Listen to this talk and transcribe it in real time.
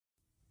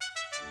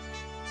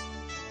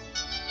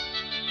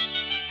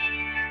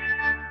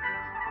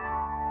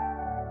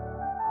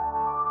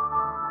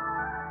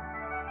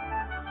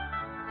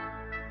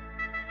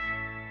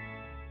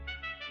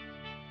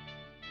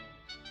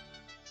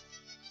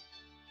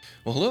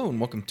Well, hello, and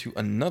welcome to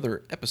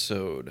another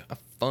episode, a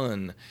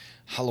fun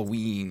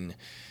Halloween,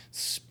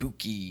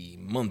 spooky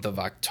month of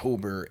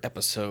October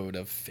episode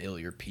of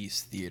Failure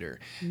Piece Theater.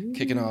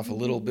 Kicking off a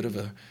little bit of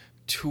a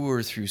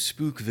tour through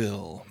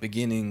Spookville,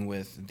 beginning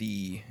with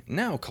the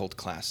now cult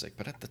classic,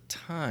 but at the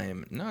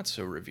time not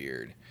so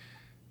revered,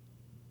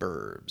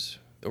 Burbs,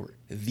 or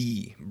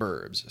The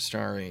Burbs,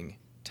 starring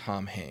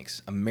Tom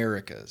Hanks,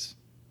 America's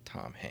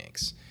Tom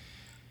Hanks,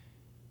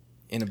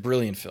 in a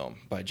brilliant film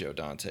by Joe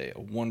Dante.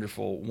 A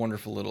wonderful,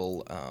 wonderful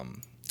little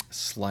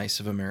slice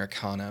of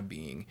Americana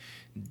being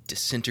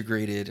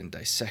disintegrated and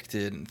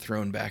dissected and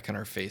thrown back in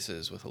our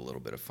faces with a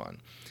little bit of fun.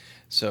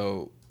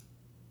 So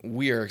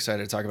we are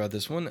excited to talk about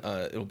this one.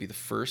 It'll be the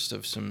first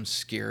of some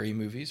scary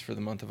movies for the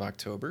month of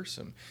October.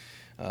 Some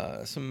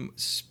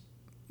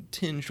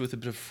tinged with a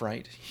bit of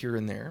fright here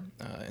and there,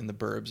 and The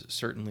Burbs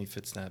certainly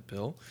fits that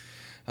bill.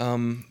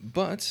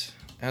 But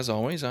as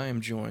always, I am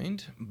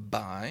joined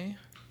by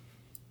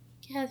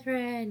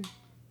Catherine.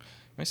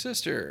 my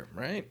sister,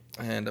 right?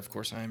 And of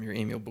course, I am your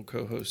amiable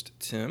co-host,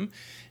 Tim,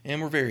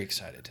 and we're very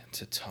excited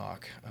to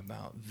talk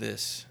about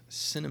this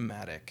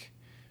cinematic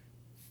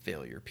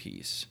failure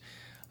piece.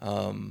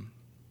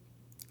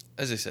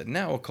 As I said,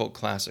 now a cult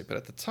classic, but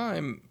at the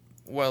time,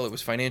 while it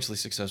was financially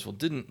successful,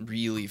 didn't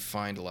really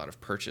find a lot of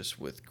purchase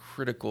with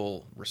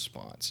critical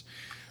response.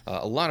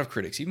 A lot of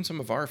critics, even some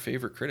of our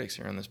favorite critics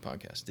here on this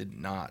podcast, did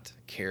not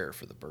care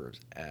for The Burbs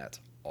at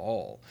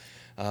all,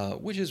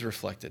 which is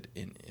reflected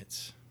in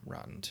its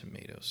Rotten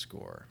Tomatoes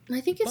score. I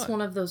think it's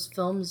one of those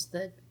films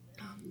that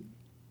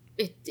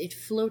it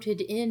floated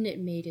in.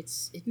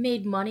 It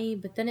made money,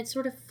 but then it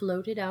sort of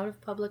floated out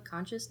of public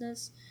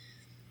consciousness.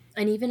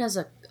 And even as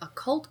a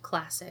cult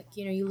classic,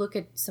 you look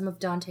at some of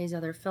Dante's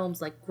other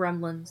films like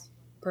Gremlins,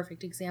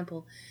 perfect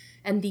example,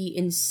 and the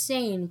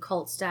insane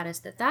cult status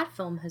that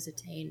film has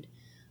attained.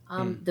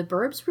 The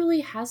Burbs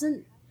really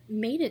hasn't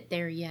made it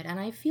there yet, and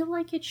I feel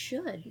like it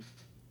should.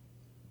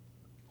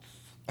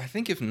 I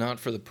think if not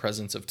for the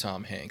presence of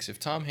Tom Hanks, if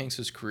Tom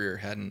Hanks' career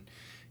hadn't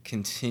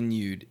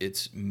continued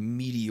its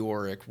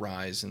meteoric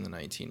rise in the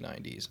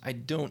 1990s, I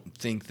don't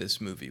think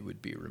this movie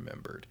would be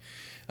remembered.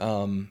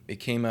 It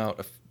came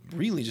out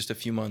really just a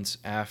few months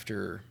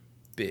after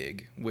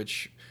Big,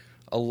 which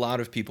a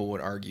lot of people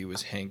would argue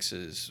was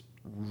Hanks'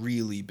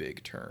 really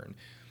big turn.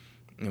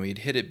 He'd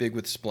hit it big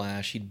with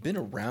Splash. He'd been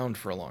around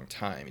for a long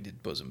time. He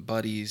did Bosom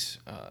Buddies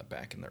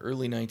back in the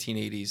early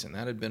 1980s, and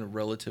that had been a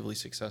relatively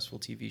successful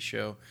TV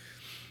show.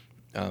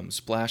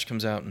 Splash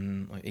comes out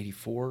in like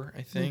 84,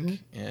 I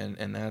think,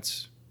 and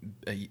that's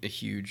a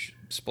huge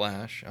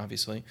splash,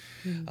 obviously.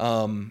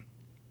 And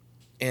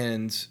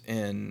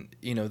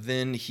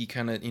then he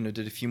kind of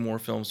did a few more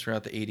films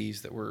throughout the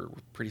 80s that were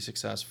pretty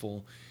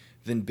successful.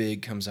 Then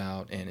Big comes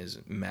out and is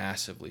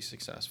massively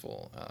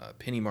successful.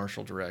 Penny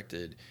Marshall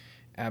directed,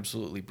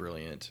 absolutely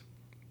brilliant,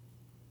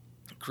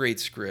 great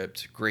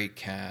script, great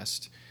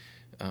cast,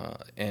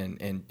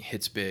 and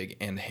hits big.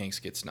 And Hanks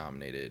gets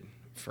nominated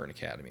for an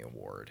Academy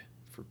Award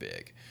for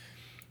Big.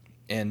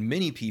 And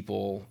many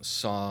people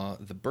saw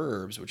The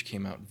Burbs, which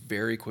came out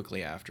very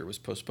quickly after, was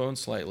postponed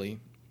slightly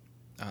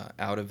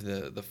out of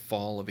the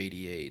fall of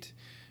 88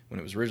 when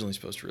it was originally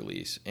supposed to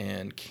release,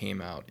 and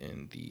came out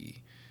in the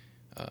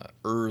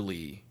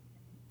early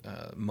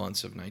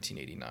months of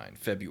 1989,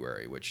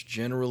 February, which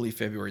generally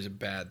February is a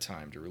bad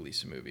time to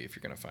release a movie if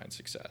you're going to find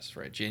success,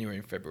 right? January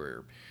and February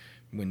are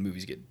when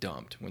movies get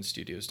dumped, when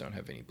studios don't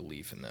have any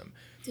belief in them.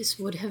 This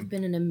would have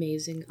been an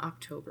amazing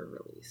October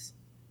release.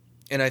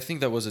 And I think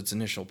that was its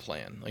initial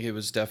plan. Like, it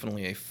was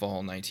definitely a fall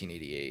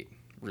 1988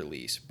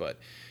 release, but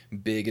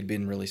Big had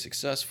been really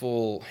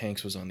successful.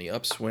 Hanks was on the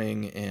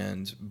upswing,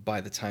 and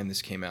by the time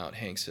this came out,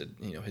 Hanks had,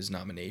 his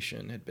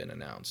nomination had been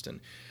announced, and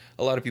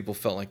a lot of people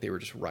felt like they were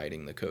just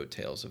riding the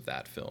coattails of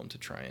that film to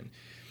try and,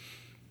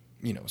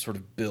 sort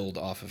of build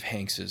off of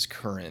Hanks's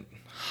current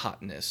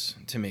hotness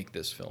to make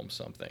this film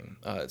something.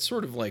 It's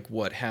sort of like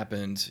what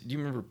happened. Do you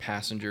remember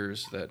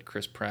Passengers, that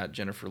Chris Pratt,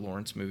 Jennifer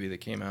Lawrence movie that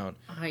came out?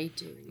 I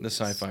do. The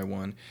sci-fi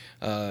one.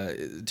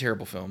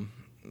 Terrible film.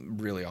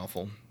 Really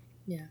awful.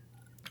 Yeah.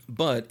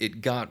 But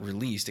it got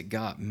released, it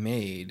got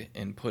made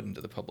and put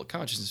into the public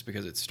consciousness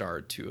because it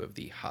starred two of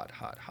the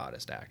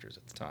hottest actors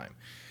at the time.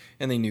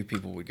 And they knew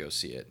people would go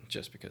see it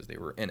just because they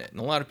were in it. And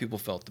a lot of people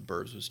felt The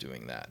Burbs was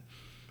doing that.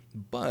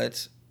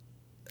 But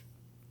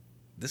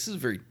this is a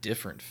very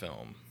different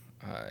film.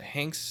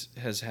 Hanks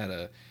has had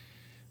a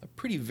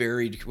pretty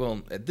varied,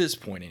 well, at this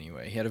point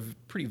anyway, he had a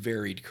pretty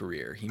varied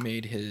career. He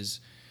made his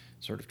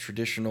sort of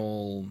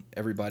traditional,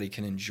 everybody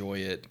can enjoy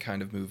it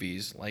kind of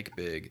movies like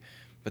Big.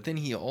 But then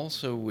he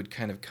also would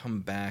kind of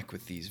come back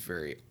with these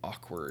very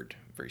awkward,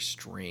 very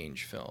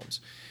strange films.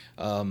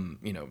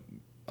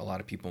 A lot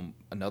of people,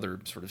 another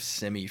sort of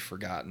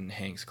semi-forgotten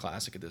Hanks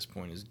classic at this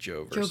point is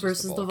Joe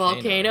versus the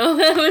Volcano.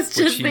 I was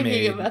just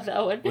thinking about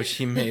that one. Which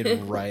he made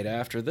right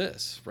after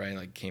this, right?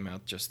 Like, came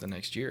out just the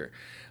next year.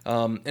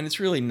 And it's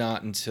really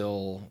not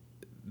until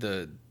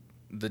the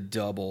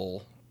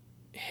double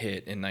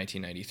hit in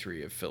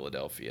 1993 of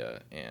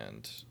Philadelphia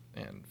and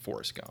and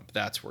Forrest Gump.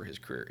 That's where his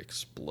career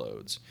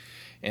explodes.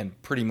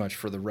 And pretty much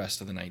for the rest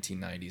of the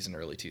 1990s and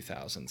early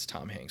 2000s,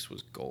 Tom Hanks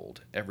was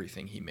gold.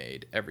 Everything he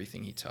made,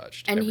 everything he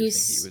touched, and everything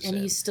he was in.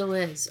 He still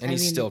is. And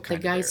he's still kind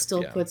of there. The guy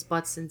still puts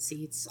butts in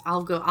seats.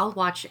 I'll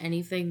watch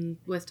anything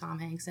with Tom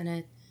Hanks in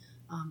it,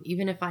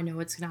 even if I know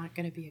it's not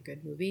going to be a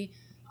good movie.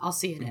 I'll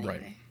see it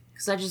anyway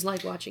because I just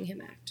like watching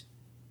him act.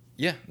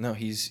 Yeah, no,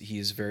 he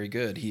is very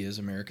good. He is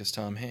America's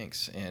Tom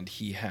Hanks, and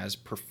he has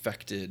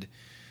perfected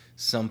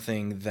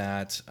something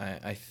that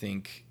I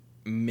think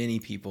many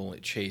people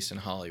chase in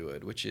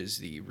Hollywood, which is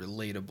the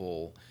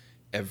relatable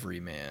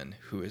everyman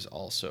who is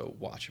also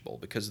watchable.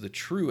 Because the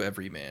true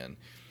everyman,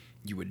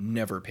 you would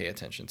never pay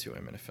attention to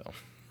him in a film,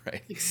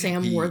 right? Like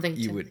Sam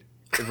Worthington.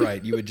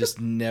 You would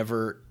just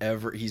never,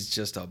 ever. He's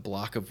just a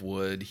block of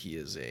wood. He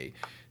is a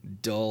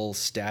dull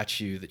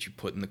statue that you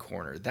put in the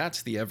corner.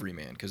 That's the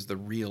everyman, because the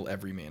real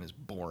everyman is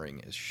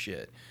boring as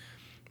shit.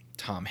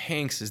 Tom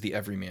Hanks is the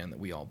everyman that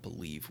we all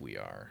believe we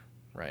are,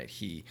 right?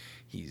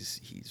 He's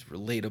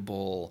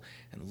relatable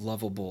and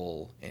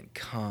lovable and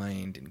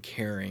kind and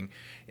caring,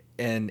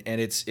 and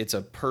it's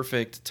a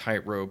perfect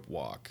tightrope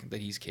walk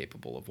that he's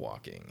capable of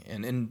walking,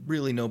 and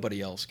really nobody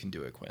else can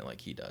do it quite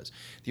like he does.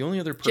 The only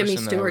other person Jimmy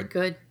Stewart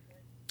could.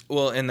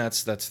 Well, and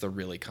that's the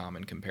really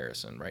common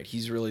comparison, right?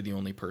 He's really the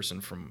only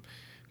person from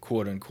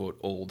quote unquote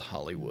old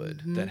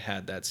Hollywood that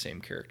had that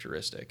same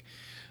characteristic.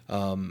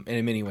 And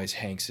in many ways,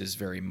 Hanks is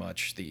very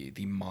much the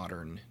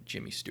modern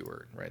Jimmy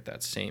Stewart, right?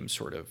 That same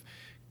sort of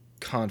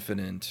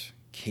confident,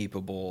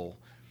 capable,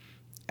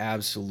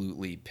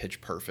 absolutely pitch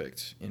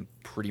perfect in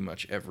pretty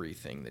much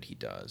everything that he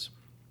does.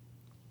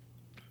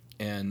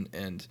 And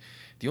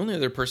the only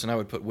other person I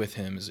would put with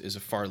him is a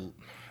far,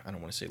 I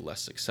don't want to say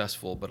less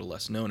successful, but a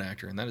less known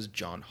actor, and that is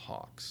John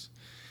Hawkes.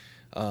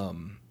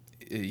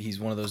 He's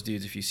one of those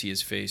dudes, if you see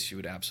his face, you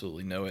would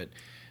absolutely know it.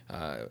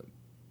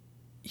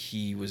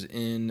 He was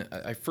in,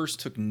 I first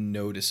took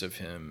notice of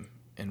him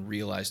and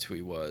realized who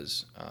he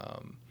was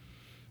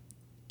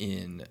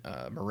in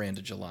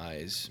Miranda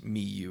July's Me,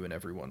 You, and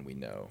Everyone We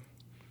Know.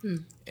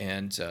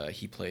 And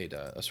he played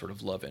a sort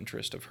of love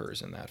interest of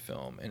hers in that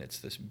film, and it's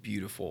this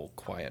beautiful,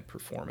 quiet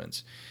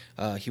performance.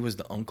 He was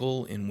the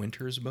uncle in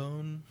Winter's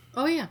Bone.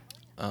 Oh, yeah.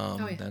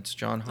 That's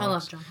John Hawkes. I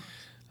love John Hawkes.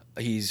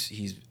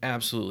 He's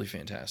absolutely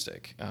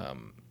fantastic.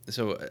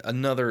 So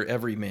another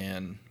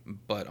everyman,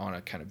 but on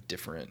a kind of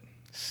different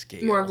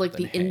scale. More of like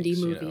the Hanks, indie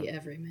movie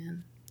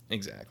everyman.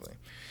 Exactly.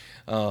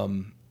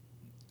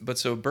 But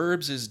so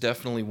Burbs is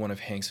definitely one of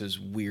Hanks's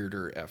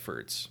weirder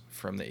efforts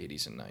from the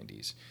 80s and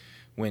 90s,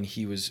 when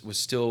he was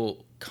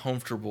still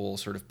comfortable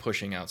sort of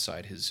pushing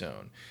outside his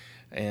zone.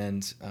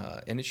 And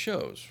it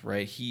shows,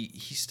 right? He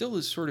still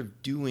is sort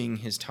of doing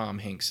his Tom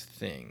Hanks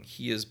thing.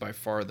 He is by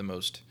far the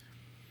most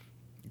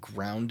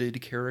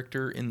grounded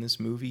character in this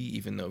movie,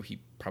 even though he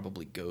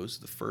probably goes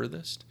the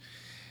furthest.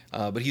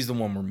 But he's the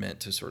one we're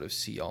meant to sort of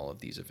see all of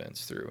these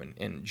events through.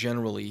 And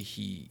generally,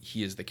 he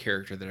is the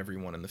character that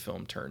everyone in the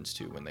film turns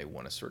to when they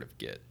want to sort of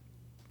get,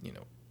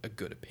 a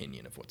good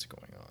opinion of what's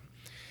going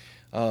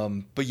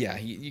on. But yeah,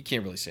 you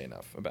can't really say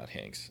enough about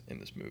Hanks in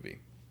this movie.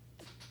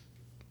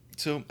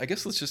 So I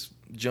guess let's just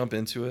jump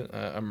into it.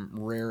 I'm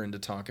raring to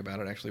talk about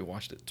it. I actually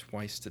watched it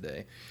twice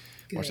today.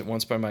 Good. Watched it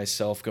once by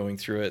myself going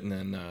through it, and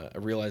then I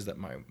realized that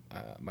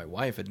my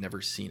wife had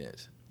never seen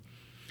it.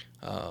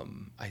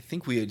 I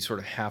think we had sort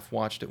of half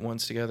watched it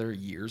once together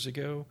years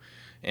ago,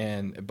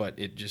 but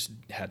it just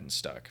hadn't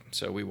stuck.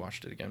 So we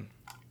watched it again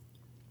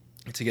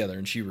together,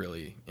 and she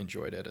really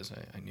enjoyed it, as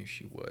I knew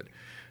she would.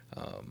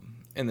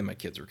 And then my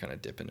kids were kind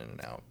of dipping in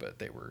and out, but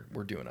they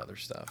were doing other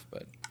stuff.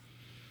 But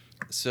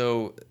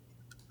so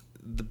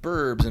the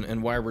Burbs,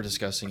 and why we're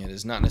discussing it,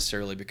 is not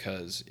necessarily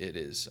because it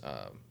is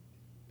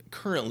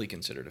currently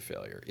considered a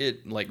failure.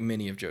 It, like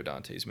many of Joe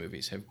Dante's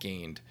movies, have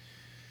gained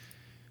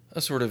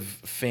a sort of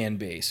fan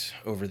base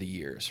over the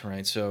years,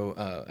 right?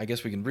 So I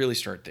guess we can really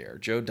start there.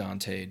 Joe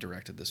Dante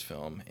directed this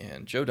film,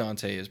 and Joe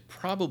Dante is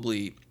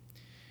probably,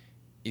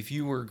 if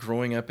you were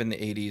growing up in the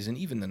 80s and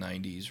even the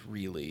 90s,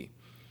 really,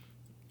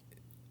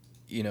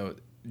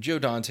 Joe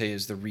Dante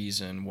is the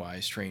reason why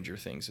Stranger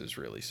Things is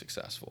really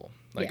successful.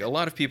 A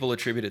lot of people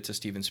attribute it to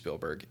Steven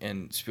Spielberg,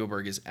 and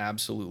Spielberg is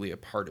absolutely a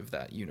part of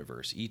that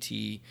universe.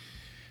 E.T.,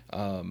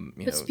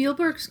 but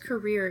Spielberg's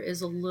career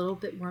is a little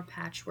bit more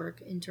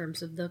patchwork in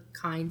terms of the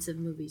kinds of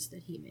movies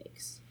that he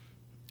makes.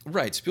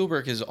 Right.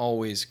 Spielberg has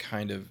always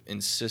kind of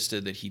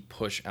insisted that he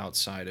push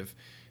outside of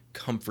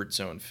comfort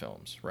zone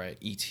films, right?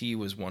 E.T.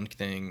 was one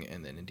thing,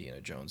 and then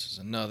Indiana Jones is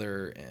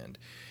another, and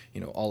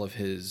all of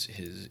his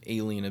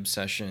alien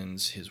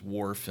obsessions, his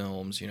war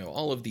films,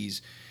 all of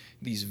these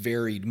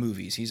varied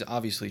movies. He's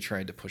obviously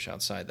tried to push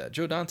outside that.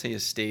 Joe Dante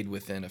has stayed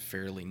within a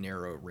fairly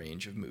narrow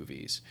range of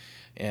movies.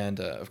 And,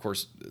 of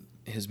course,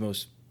 his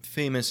most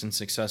famous and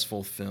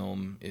successful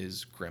film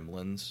is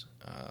Gremlins,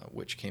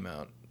 which came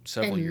out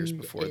several years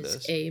before this.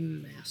 It's a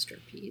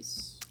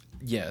masterpiece.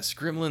 Yes,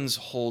 Gremlins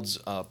holds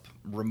up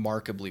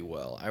remarkably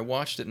well. I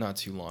watched it not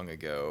too long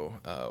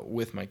ago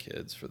with my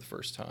kids for the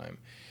first time.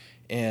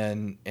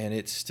 and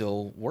it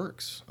still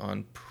works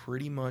on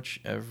pretty much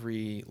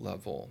every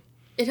level.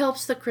 It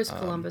helps that Chris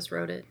Columbus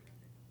wrote it.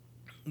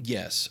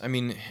 Yes, I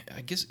mean,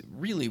 I guess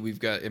really we've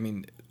got, I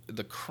mean,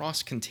 the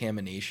cross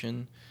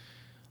contamination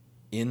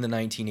in the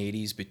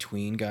 1980s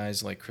between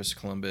guys like Chris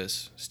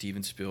Columbus,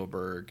 Steven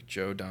Spielberg,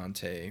 Joe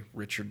Dante,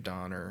 Richard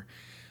Donner.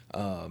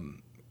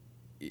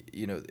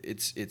 You know,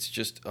 it's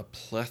just a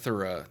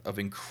plethora of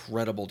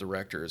incredible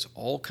directors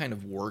all kind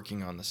of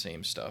working on the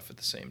same stuff at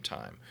the same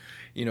time.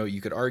 You know,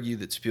 you could argue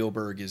that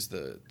Spielberg is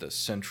the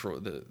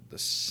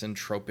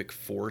centropic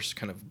force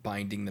kind of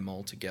binding them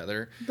all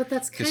together. But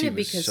that's kind of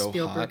because so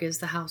Spielberg hot. is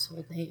the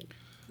household name,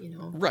 you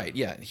know. Right,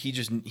 yeah.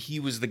 He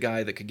was the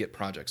guy that could get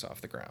projects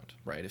off the ground,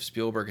 right? If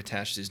Spielberg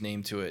attached his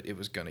name to it, it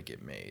was going to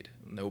get made.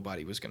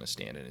 Nobody was going to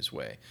stand in his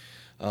way.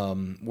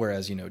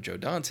 Whereas, you know, Joe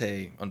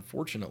Dante,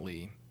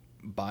 unfortunately,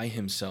 by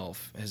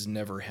himself has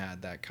never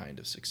had that kind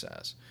of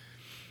success.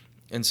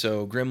 And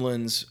so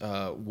Gremlins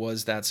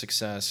was that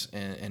success,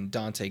 and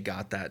Dante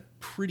got that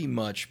pretty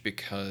much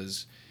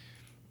because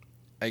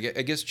I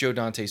guess Joe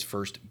Dante's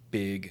first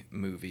big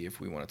movie,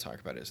 if we want to talk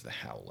about it, is The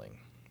Howling,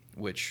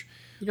 which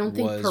You don't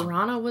think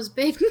Piranha was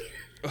big?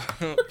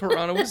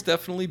 Piranha was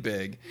definitely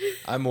big.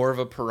 I'm more of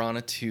a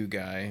Piranha 2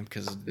 guy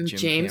because of the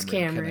James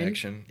Cameron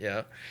connection.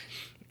 Yeah.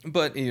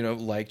 But, you know,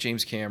 like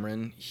James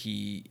Cameron,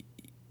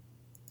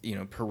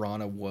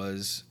 Piranha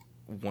was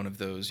one of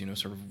those, you know,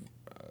 sort of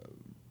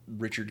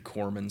Richard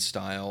Corman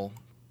style.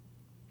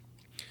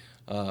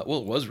 It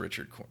was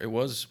Roger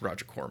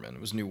Corman.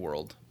 It was New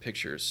World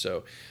Pictures.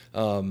 So,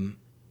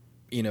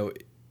 you know,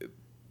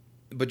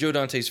 but Joe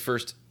Dante's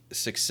first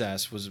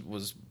success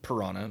was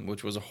Piranha,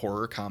 which was a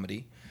horror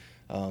comedy,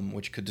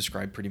 which could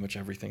describe pretty much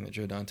everything that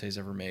Joe Dante's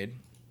ever made.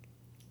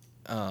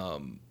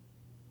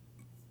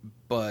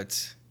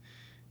 But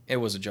it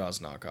was a Jaws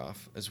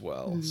knockoff as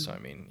well. Mm-hmm. So, I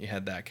mean, you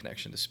had that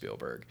connection to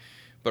Spielberg.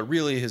 But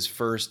really his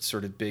first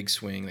sort of big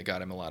swing that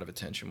got him a lot of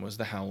attention was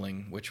The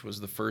Howling, which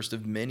was the first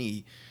of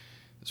many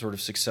sort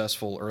of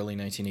successful early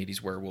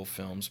 1980s werewolf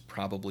films,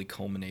 probably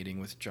culminating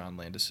with John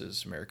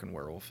Landis's American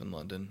Werewolf in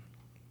London.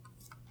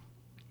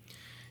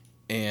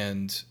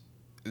 And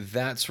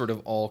that sort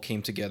of all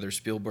came together.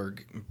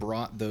 Spielberg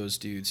brought those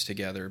dudes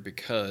together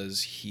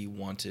because he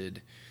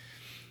wanted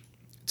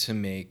to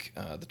make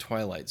the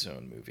Twilight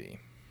Zone movie.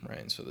 Right,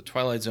 and so the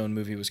Twilight Zone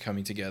movie was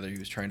coming together. He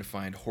was trying to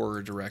find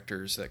horror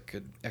directors that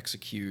could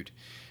execute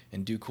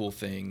and do cool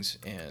things,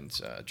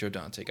 and Joe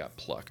Dante got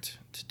plucked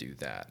to do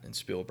that. And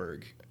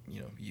Spielberg,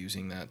 you know,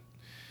 using that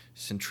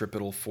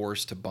centripetal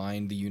force to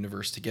bind the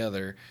universe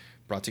together,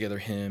 brought together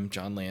him,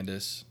 John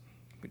Landis,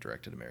 who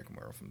directed American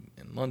Werewolf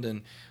in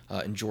London,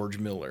 and George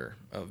Miller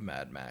of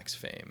Mad Max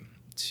fame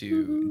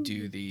to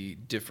do the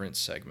different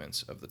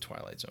segments of the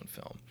Twilight Zone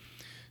film.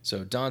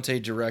 So Dante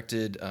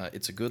directed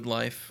It's a Good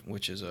Life,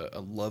 which is a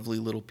lovely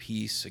little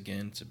piece.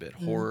 Again, it's a bit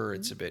horror,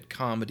 it's a bit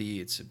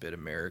comedy, it's a bit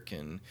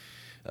American,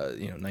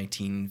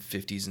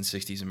 1950s and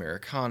 60s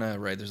Americana,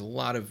 right? There's a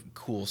lot of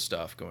cool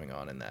stuff going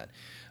on in that.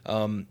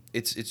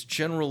 It's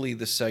generally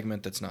the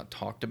segment that's not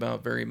talked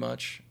about very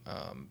much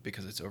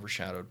because it's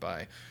overshadowed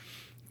by,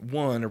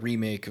 one, a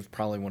remake of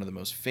probably one of the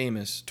most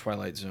famous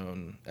Twilight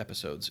Zone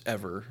episodes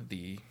ever,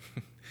 the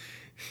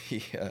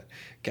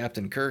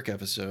Captain Kirk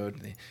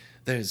episode.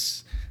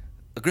 There's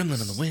a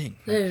gremlin on the wing.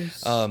 There's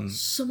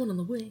someone on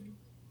the wing.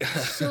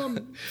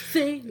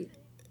 Something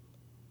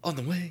on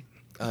the wing.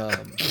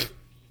 I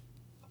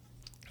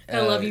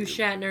love you,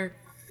 Shatner.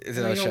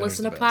 I don't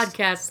listen to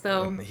podcasts,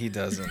 though. He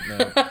doesn't.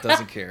 No,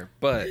 doesn't care.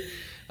 But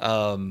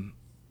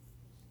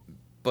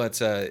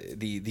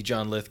the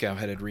John Lithgow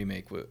headed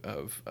remake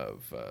of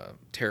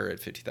Terror at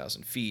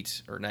 50,000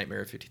 Feet or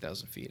Nightmare at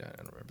 50,000 Feet. I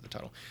don't remember the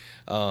title.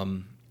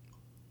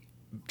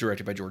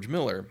 Directed by George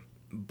Miller.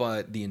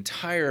 But the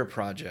entire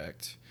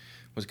project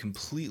was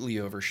completely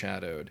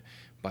overshadowed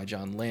by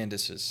John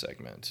Landis's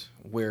segment,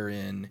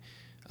 wherein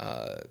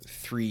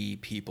three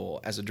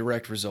people, as a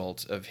direct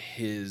result of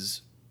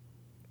his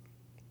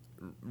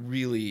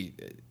really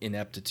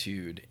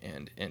ineptitude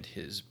and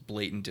his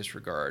blatant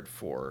disregard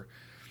for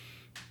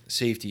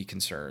safety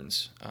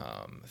concerns,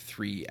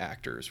 three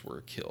actors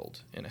were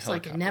killed in a helicopter crash.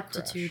 It's like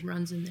ineptitude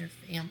runs in their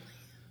family.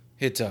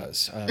 It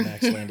does.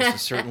 Max Landis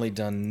has certainly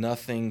done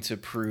nothing to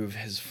prove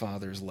his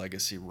father's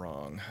legacy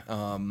wrong.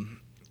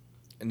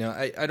 Now,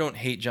 I don't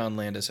hate John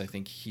Landis. I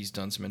think he's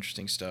done some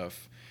interesting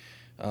stuff.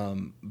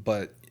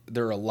 But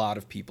there are a lot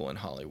of people in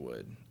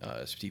Hollywood,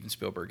 Steven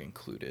Spielberg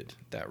included,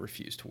 that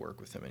refuse to work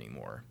with him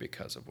anymore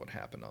because of what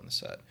happened on the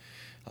set.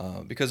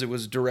 Because it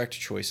was direct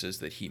choices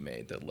that he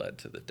made that led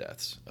to the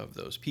deaths of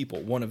those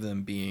people. One of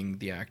them being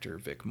the actor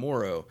Vic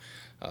Morrow,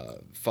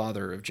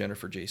 father of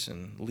Jennifer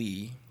Jason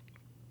Leigh.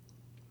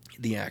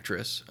 The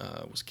actress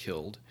was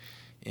killed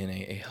in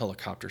a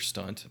helicopter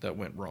stunt that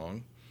went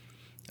wrong,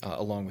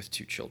 along with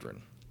two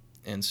children.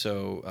 And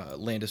so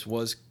Landis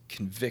was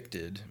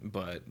convicted,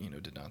 but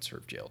did not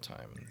serve jail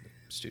time. And the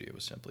studio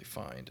was simply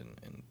fined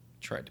and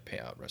tried to pay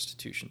out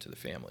restitution to the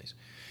families.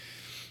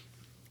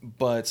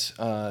 But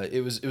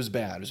it was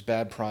bad. It was a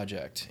bad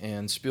project,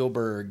 and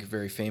Spielberg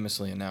very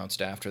famously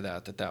announced after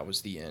that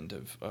was the end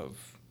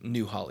of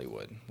New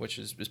Hollywood, which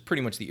is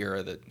pretty much the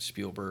era that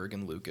Spielberg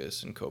and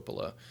Lucas and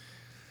Coppola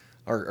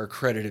are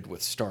credited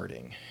with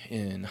starting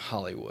in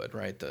Hollywood,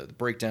 right? The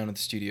breakdown of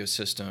the studio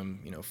system,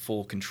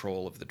 full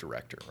control of the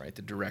director, right?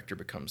 The director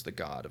becomes the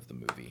god of the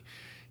movie,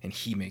 and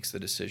he makes the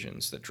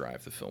decisions that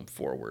drive the film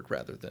forward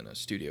rather than a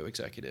studio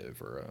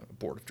executive or a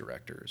board of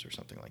directors or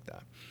something like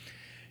that.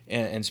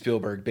 And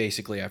Spielberg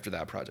basically after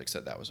that project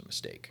said that was a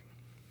mistake,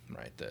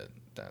 right?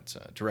 That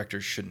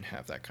directors shouldn't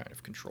have that kind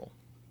of control.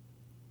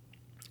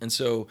 And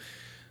so,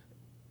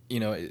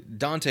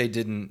 Dante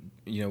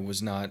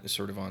was not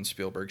sort of on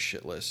Spielberg's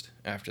shit list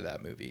after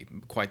that movie.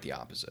 Quite the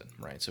opposite,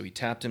 right? So he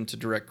tapped him to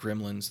direct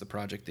Gremlins, the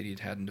project that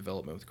he'd had in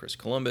development with Chris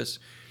Columbus.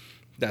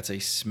 That's a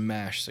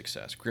smash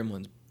success.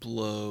 Gremlins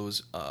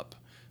blows up.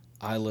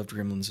 I loved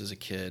Gremlins as a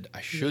kid.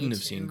 I shouldn't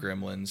have seen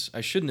Gremlins.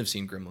 I shouldn't have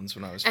seen Gremlins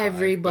when I was 5.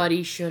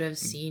 Everybody should have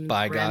seen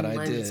by Gremlins. God,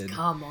 I did.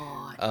 Come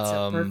on. It's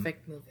a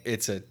perfect movie.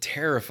 It's a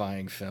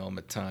terrifying film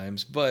at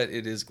times, but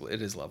it is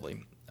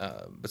lovely.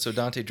 But so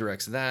Dante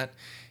directs that.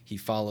 He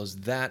follows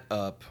that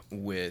up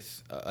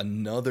with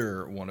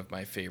another one of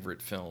my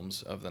favorite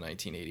films of the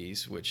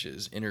 1980s, which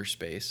is Inner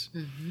Space,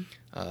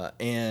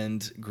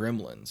 and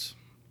Gremlins.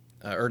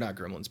 Or not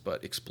Gremlins,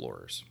 but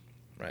Explorers,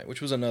 right?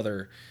 Which was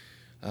another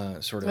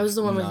sort of... That was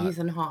the one with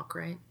Ethan Hawke,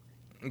 right?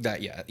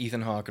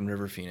 Ethan Hawke and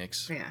River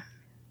Phoenix. Yeah.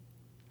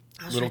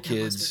 Little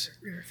kids.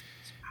 River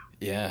Phoenix. Wow.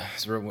 Yeah.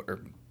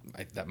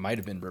 That might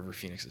have been River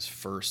Phoenix's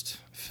first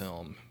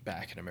film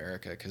back in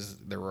America, because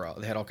they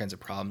had all kinds of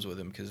problems with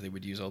him because they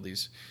would use all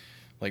these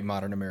like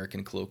modern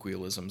American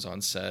colloquialisms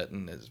on set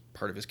and as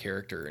part of his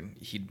character, and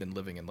he'd been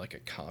living in like a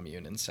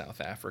commune in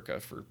South Africa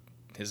for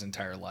his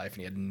entire life, and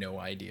he had no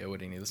idea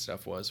what any of the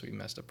stuff was, so he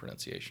messed up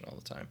pronunciation all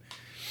the time.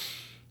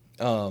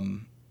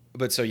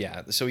 But so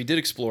he did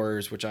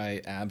Explorers, which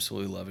I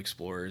absolutely love.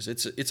 Explorers.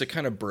 It's a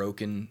kind of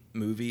broken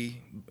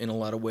movie in a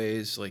lot of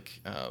ways.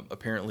 Like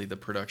apparently the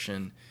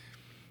production,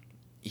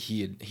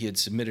 he had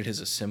submitted his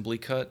assembly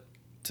cut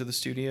to the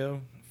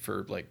studio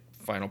for like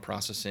final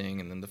processing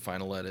and then the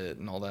final edit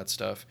and all that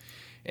stuff,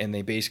 and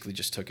they basically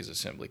just took his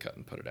assembly cut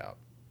and put it out.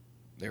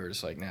 They were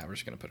just like, nah, we're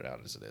just gonna put it out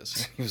as it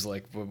is. He was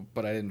like,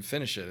 but I didn't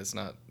finish it. It's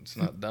not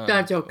done.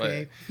 That's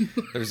okay.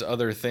 There's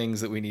other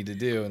things that we need to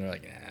do, and they're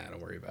like, nah,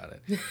 don't worry about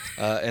it.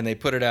 And they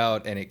put it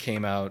out, and it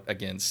came out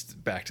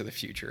against Back to the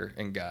Future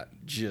and got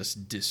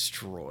just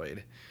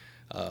destroyed.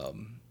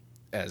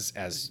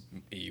 As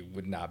you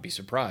would not be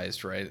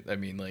surprised, right? I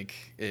mean, like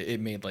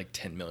it made like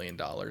 $10 million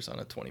on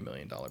a $20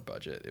 million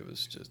budget. It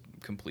was just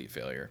complete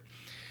failure.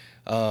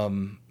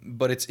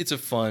 But it's a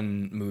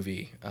fun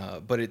movie.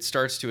 But it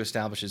starts to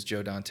establish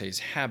Joe Dante's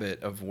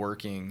habit of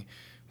working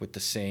with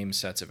the same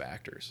sets of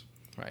actors,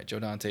 right? Joe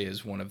Dante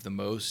is one of the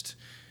most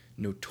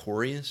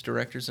notorious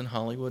directors in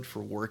Hollywood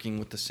for working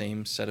with the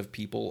same set of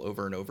people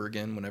over and over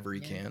again whenever he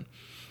can.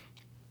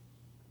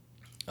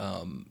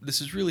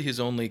 This is really his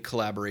only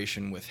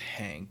collaboration with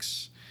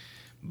Hanks,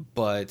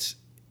 but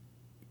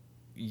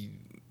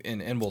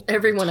and we'll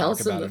everyone talk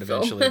else about in it the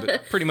eventually. film.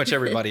 But pretty much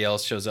everybody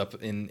else shows up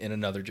in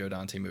another Joe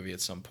Dante movie at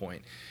some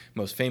point.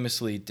 Most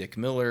famously, Dick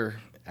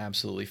Miller,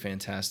 absolutely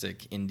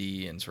fantastic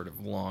indie and sort of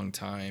long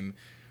time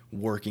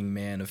working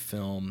man of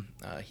film.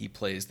 He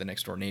plays the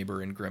next door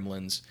neighbor in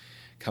Gremlins,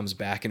 comes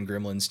back in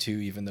Gremlins 2,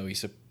 even though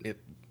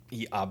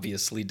he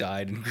obviously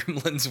died in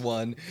Gremlins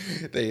 1.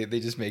 They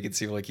just make it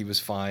seem like he was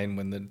fine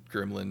when the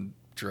gremlin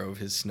drove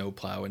his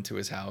snowplow into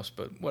his house,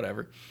 but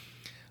whatever.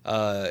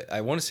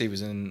 I want to say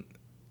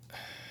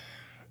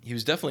he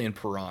was definitely in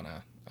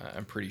Piranha.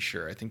 I'm pretty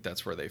sure. I think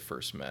that's where they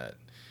first met.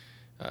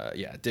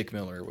 Dick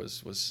Miller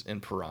was in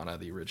Piranha,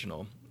 the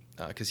original,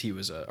 because he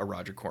was a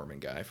Roger Corman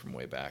guy from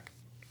way back.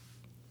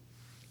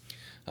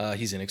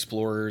 He's in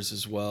Explorers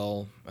as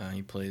well.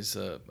 He plays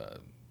a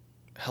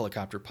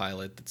helicopter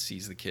pilot that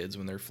sees the kids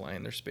when they're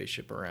flying their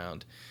spaceship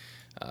around.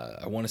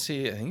 I want to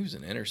say, I think he was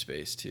in Inner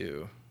Space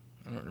too.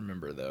 I don't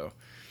remember though.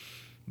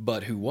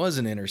 But who was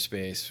in Inner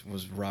Space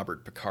was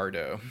Robert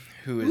Picardo,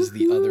 who is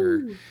the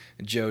other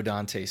Joe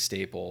Dante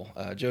staple.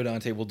 Joe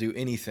Dante will do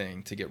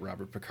anything to get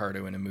Robert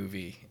Picardo in a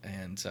movie,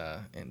 and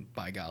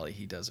by golly,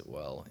 he does it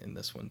well in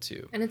this one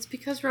too. And it's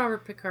because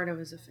Robert Picardo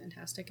is a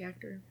fantastic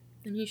actor.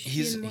 And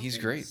he's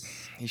great.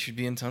 He should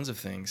be in tons of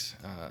things.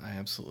 I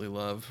absolutely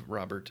love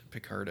Robert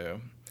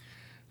Picardo,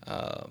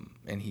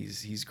 and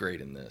he's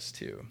great in this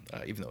too,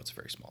 even though it's a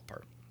very small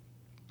part.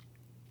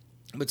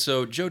 But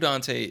so Joe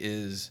Dante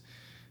is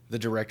the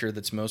director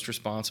that's most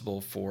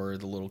responsible for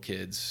the little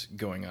kids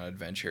going on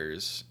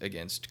adventures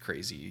against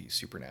crazy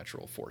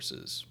supernatural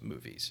forces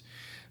movies.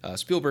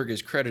 Spielberg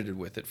is credited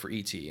with it for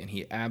E.T., and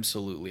he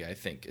absolutely, I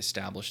think,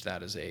 established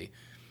that as a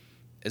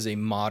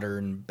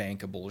modern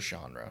bankable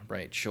genre,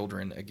 right?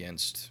 Children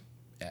against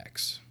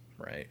X,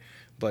 right?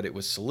 But it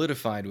was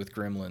solidified with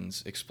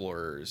Gremlins,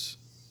 Explorers,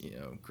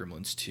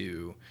 Gremlins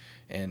 2,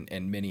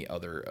 and many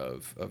other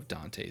of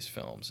Dante's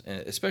films,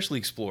 and especially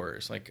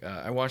Explorers. Like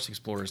I watched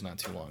Explorers not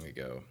too long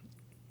ago,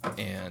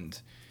 and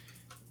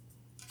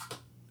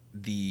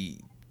the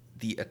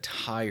the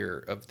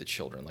attire of the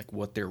children, like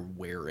what they're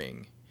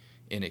wearing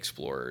in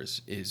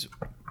Explorers, is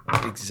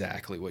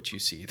exactly what you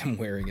see them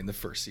wearing in the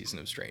first season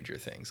of Stranger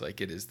Things. Like,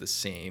 it is the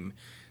same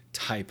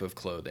type of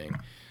clothing.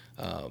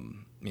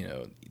 You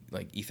know,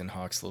 like Ethan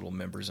Hawke's little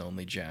members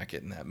only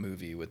jacket in that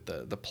movie with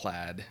the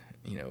plaid,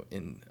 you know,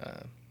 in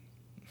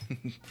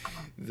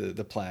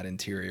the plaid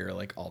interior,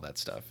 like all that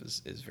stuff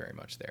is very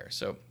much there.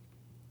 So,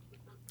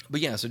 but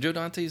yeah, so Joe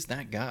Dante is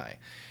that guy,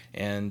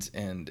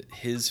 and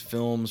his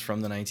films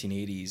from the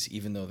 1980s,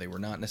 even though they were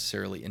not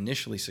necessarily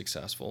initially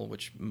successful,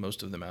 which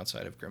most of them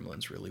outside of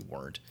Gremlins really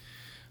weren't,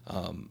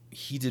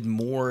 he did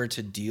more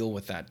to deal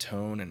with that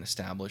tone and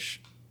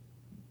establish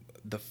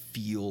the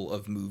feel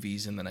of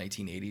movies in the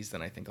 1980s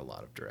than I think a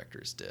lot of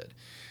directors did,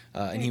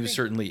 and he was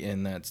certainly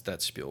in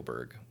that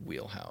Spielberg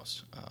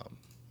wheelhouse.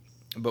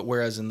 But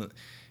whereas in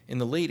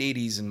the late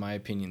 80s, in my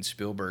opinion,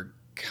 Spielberg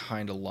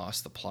kind of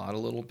lost the plot a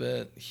little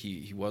bit.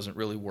 He wasn't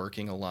really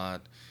working a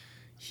lot.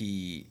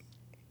 He,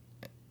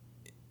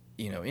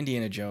 you know,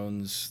 Indiana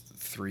Jones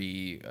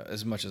 3,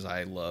 as much as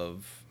I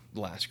love The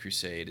Last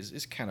Crusade,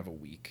 is kind of a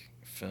weak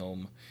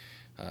film.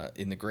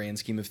 In the grand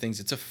scheme of things,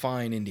 it's a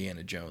fine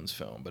Indiana Jones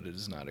film, but it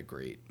is not a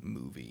great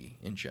movie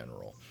in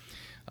general.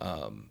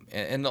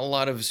 And a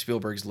lot of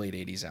Spielberg's late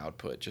 80s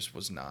output just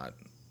was not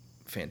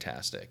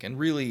fantastic, and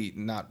really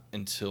not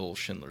until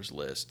Schindler's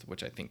List,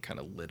 which I think kind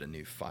of lit a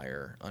new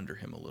fire under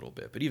him a little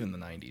bit. But even the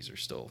 90s are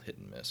still hit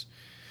and miss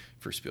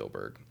for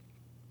Spielberg.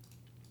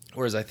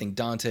 Whereas I think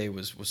Dante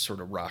was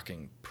sort of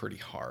rocking pretty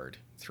hard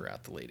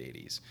throughout the late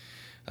 80s.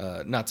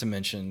 Not to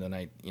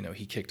mention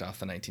he kicked off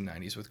the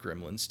 1990s with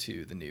Gremlins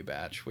 2, The New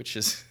Batch, which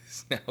is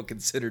now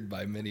considered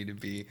by many to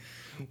be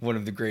one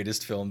of the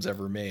greatest films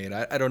ever made.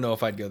 I don't know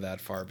if I'd go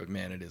that far, but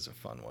man, it is a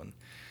fun one.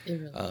 It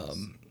really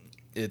is.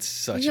 It's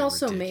such he a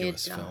also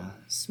ridiculous made film.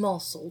 Small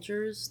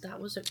Soldiers. That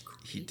was a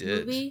great He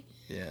did. movie.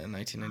 Yeah,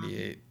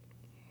 1998.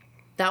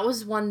 That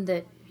was one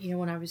that, you know,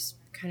 when I was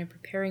kind of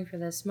preparing for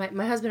this,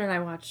 my husband and I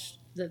watched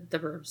the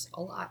Burbs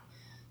a lot.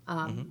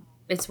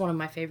 It's one of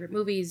my favorite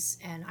movies,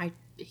 and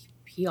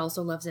he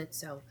also loves it.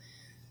 So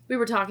we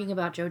were talking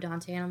about Joe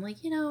Dante, and I'm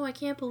like, you know, I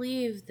can't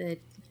believe that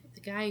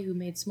the guy who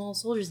made Small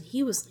Soldiers, and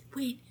he was like,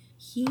 wait,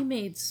 he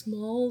made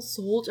Small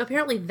Soldiers?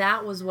 Apparently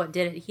that was what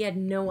did it. He had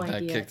no idea.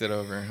 That kicked it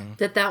over,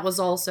 huh? That was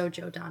also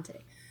Joe Dante.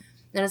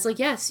 And it's like,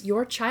 yes,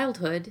 your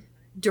childhood,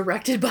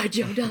 directed by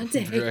Joe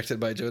Dante. Directed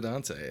by Joe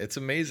Dante. It's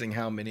amazing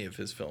how many of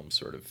his films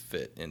sort of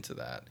fit into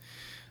that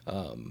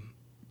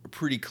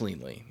pretty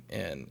cleanly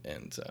and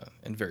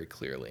very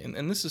clearly.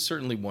 And this is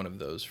certainly one of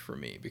those for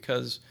me,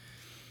 because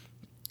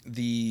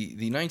the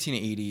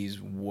 1980s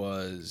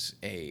was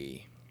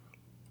the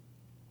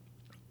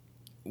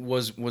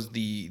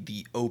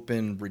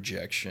open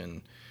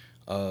rejection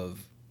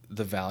of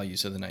the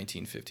values of the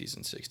 1950s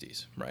and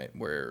 60s, right?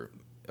 Where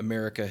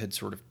America had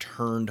sort of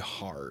turned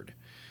hard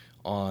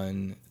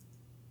on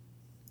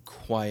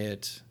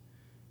quiet,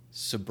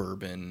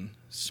 suburban,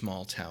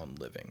 small town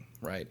living,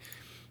 right?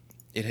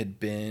 It had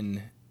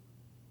been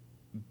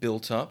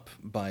built up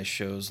by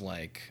shows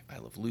like I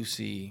Love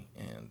Lucy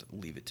and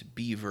Leave It to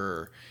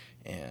Beaver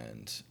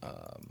and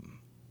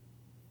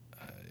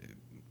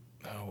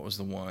what was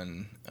the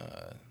one?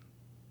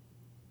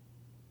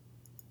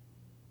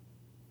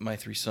 My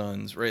Three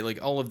Sons, right?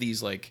 Like all of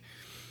these, like,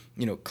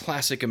 you know,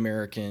 classic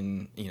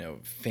American, you know,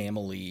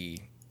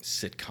 family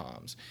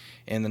sitcoms.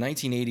 And the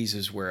 1980s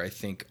is where I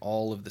think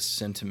all of the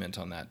sentiment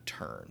on that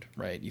turned,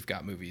 right? You've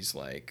got movies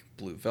like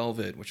Blue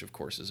Velvet, which of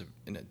course is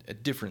in a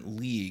different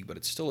league, but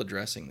it's still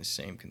addressing the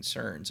same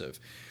concerns of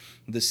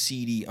the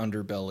seedy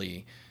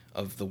underbelly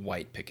of the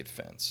white picket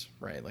fence,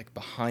 right? Like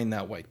behind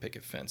that white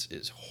picket fence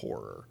is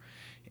horror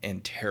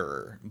and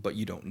terror, but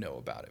you don't know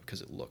about it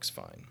because it looks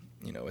fine.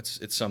 You know,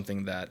 it's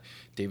something that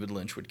David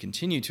Lynch would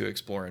continue to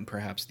explore, and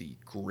perhaps the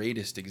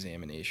greatest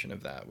examination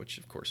of that, which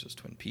of course is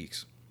Twin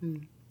Peaks.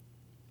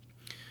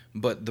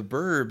 But The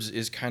Burbs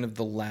is kind of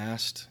the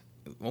last,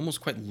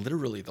 almost quite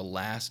literally the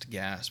last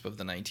gasp of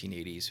the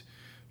 1980s,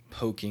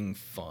 poking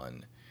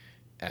fun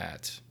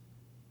at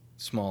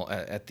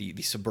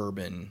the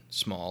suburban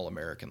small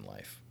American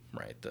life,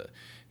 right?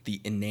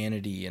 The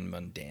inanity and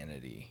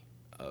mundanity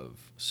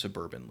of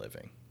suburban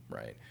living,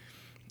 right?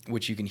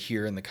 Which you can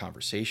hear in the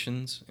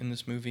conversations in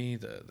this movie,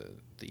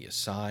 the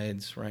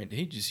asides, right?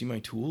 Hey, did you see my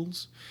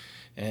tools?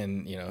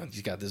 And, you know,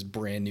 he's got this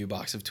brand new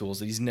box of tools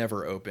that he's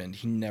never opened.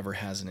 He never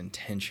has an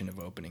intention of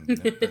opening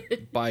them.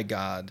 But by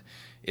God,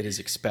 it is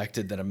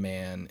expected that a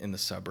man in the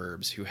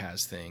suburbs who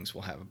has things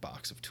will have a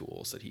box of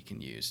tools that he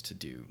can use to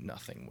do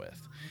nothing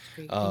with.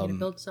 That's great. Thinking to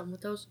build something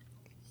with those?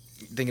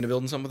 Thinking of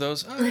building some of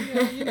those? Oh,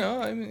 yeah, you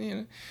know, I mean,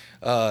 you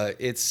know,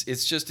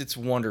 it's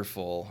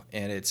wonderful,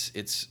 and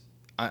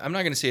I'm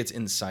not going to say it's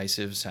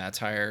incisive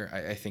satire.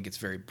 I think it's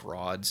very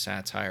broad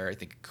satire. I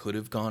think it could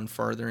have gone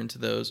farther into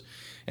those.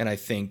 And I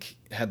think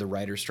had the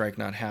writer's strike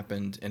not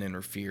happened and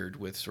interfered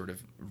with sort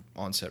of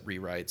on-set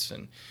rewrites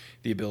and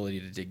the ability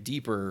to dig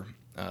deeper,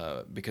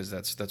 because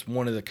that's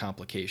one of the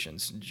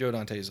complications. Joe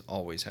Dante has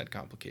always had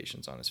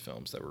complications on his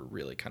films that were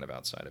really kind of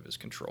outside of his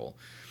control.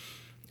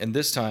 And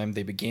this time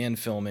they began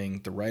filming,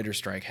 the writer's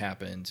strike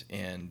happened,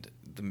 and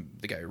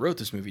the guy who wrote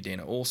this movie,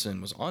 Dana Olson,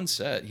 was on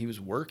set. He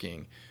was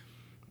working,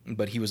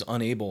 but he was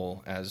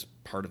unable, as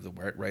part of the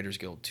Writers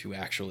Guild, to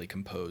actually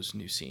compose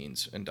new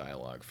scenes and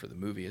dialogue for the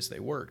movie as they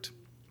worked.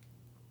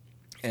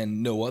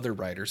 And no other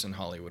writers in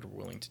Hollywood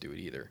were willing to do it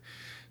either.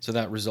 So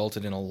that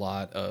resulted in a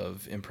lot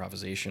of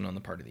improvisation on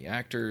the part of the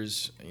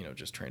actors,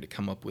 just trying to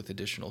come up with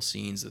additional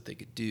scenes that they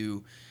could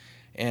do.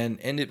 And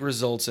it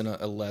results in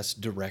a less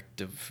direct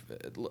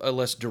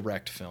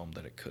film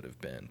than it could have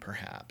been,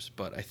 perhaps.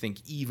 But I think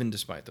even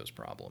despite those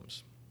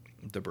problems,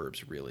 The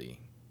Burbs really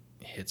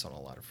hits on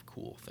a lot of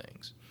cool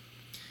things.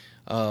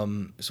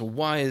 So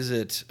why is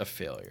it a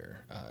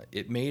failure?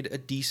 It made a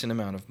decent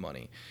amount of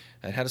money.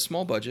 It had a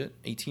small budget,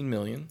 $18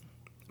 million,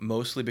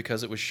 mostly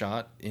because it was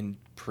shot in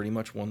pretty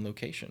much one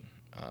location.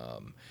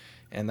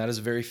 And that is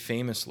a very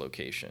famous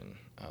location.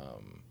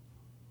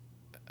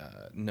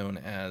 Known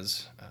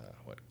as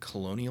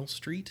Colonial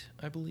Street,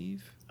 I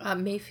believe.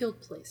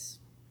 Mayfield Place.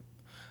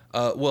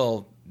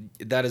 Well,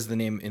 that is the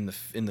name in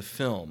the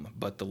film,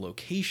 but the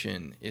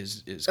location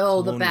is the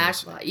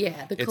backlot.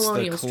 Yeah, the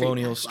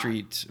Colonial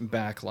Street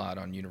backlot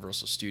on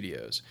Universal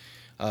Studios,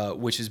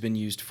 which has been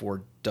used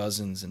for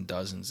dozens and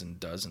dozens and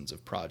dozens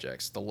of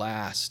projects. The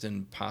last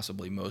and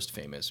possibly most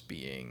famous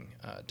being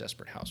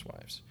Desperate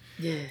Housewives.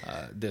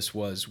 Yeah. This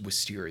was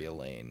Wisteria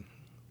Lane,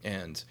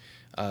 and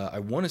I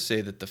want to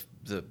say that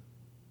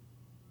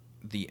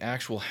the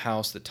actual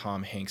house that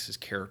Tom Hanks's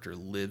character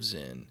lives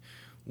in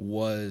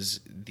was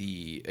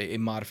a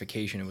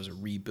modification. It was a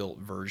rebuilt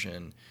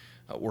version,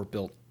 or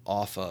built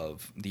off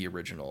of the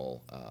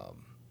original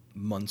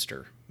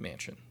Munster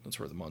mansion. That's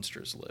where the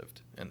Munsters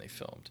lived, and they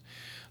filmed.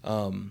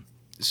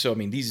 So I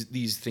mean,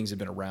 these things have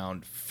been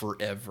around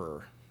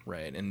forever,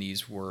 right? And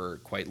these were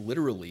quite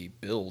literally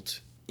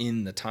built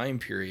in the time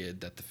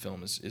period that the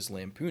film is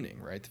lampooning,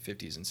 right? The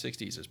 50s and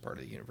 60s as part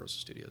of the Universal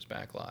Studios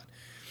backlot.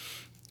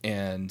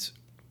 And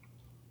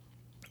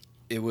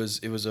it was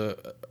a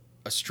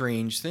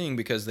strange thing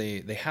because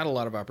they had a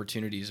lot of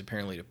opportunities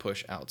apparently to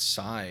push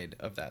outside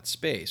of that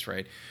space,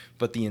 right?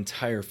 But the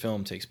entire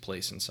film takes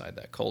place inside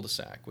that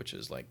cul-de-sac, which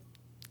is like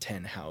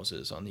 10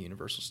 houses on the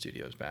Universal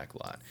Studios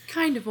backlot.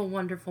 Kind of a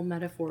wonderful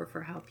metaphor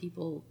for how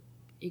people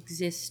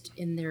exist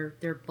in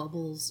their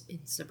bubbles in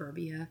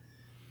suburbia.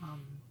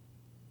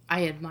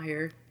 I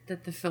admire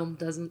that the film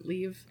doesn't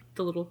leave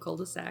the little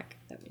cul-de-sac.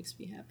 That makes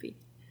me happy.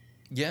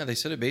 Yeah, they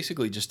said it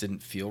basically just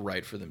didn't feel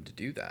right for them to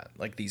do that.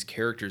 Like, these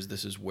characters,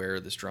 this is where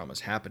this drama is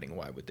happening.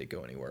 Why would they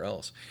go anywhere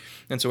else?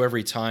 And so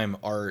every time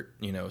Art,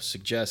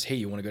 suggests, hey,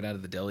 you want to go down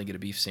to the deli, get a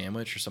beef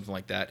sandwich or something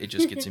like that, it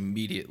just gets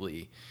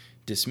immediately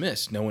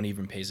dismissed. No one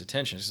even pays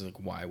attention. It's like,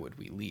 why would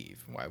we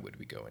leave? Why would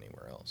we go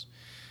anywhere else?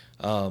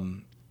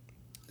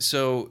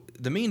 So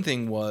the main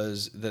thing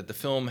was that the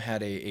film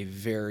had a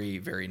very,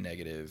 very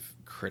negative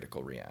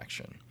critical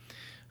reaction.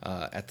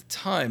 At the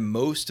time,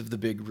 most of the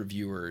big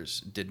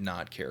reviewers did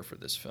not care for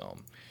this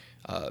film.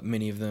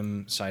 Many of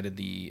them cited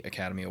the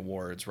Academy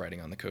Awards writing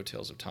on the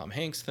coattails of Tom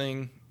Hanks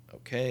thing.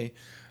 Okay.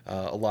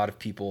 A lot of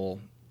people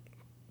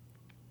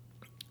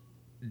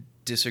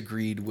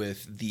disagreed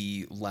with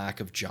the lack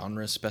of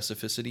genre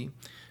specificity.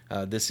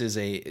 This is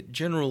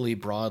generally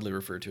broadly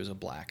referred to as a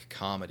black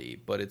comedy,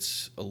 but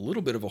it's a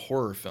little bit of a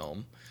horror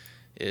film.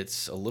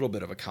 It's a little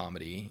bit of a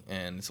comedy,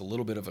 and it's a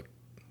little bit of a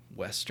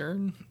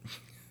Western.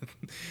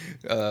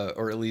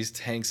 Or at least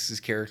Hanks'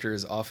 character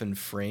is often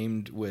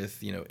framed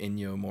with,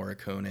 Ennio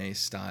Morricone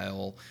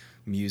style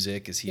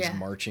music as he's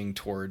marching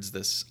towards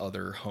this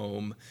other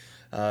home.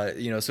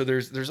 So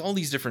there's all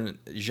these different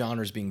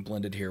genres being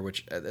blended here,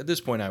 which at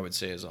this point I would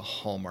say is a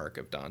hallmark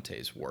of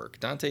Dante's work.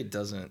 Dante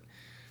doesn't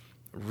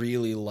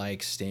really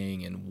like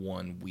staying in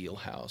one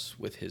wheelhouse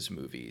with his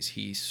movies.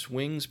 He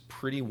swings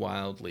pretty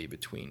wildly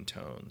between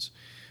tones.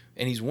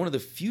 And he's one of the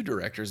few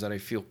directors that I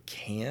feel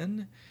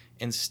can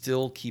and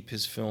still keep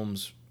his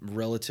films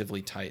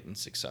relatively tight and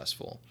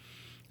successful.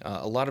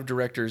 A lot of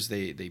directors,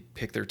 they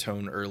pick their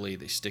tone early,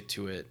 they stick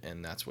to it,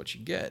 and that's what you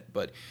get.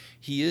 But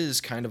he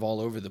is kind of all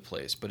over the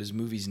place, but his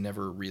movies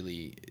never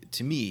really,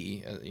 to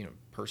me,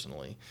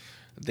 personally,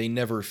 they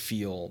never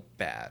feel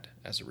bad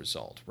as a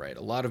result, right?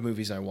 A lot of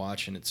movies I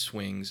watch and it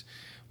swings.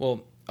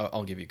 Well,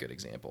 I'll give you a good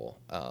example.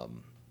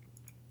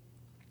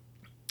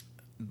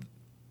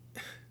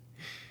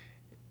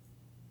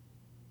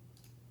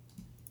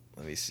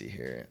 Let me see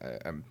here.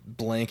 I'm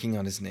blanking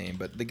on his name,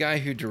 but the guy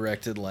who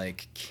directed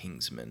like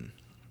Kingsman,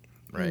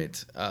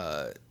 right?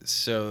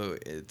 So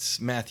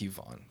it's Matthew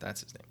Vaughn.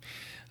 That's his name.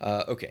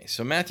 Okay,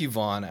 so Matthew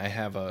Vaughn, I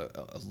have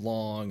a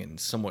long and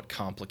somewhat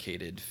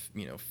complicated,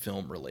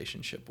 film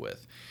relationship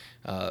with.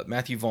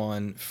 Matthew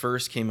Vaughn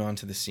first came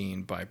onto the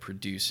scene by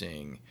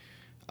producing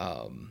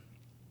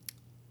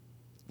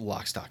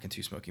Lock, Stock, and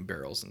Two Smoking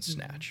Barrels and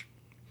Snatch,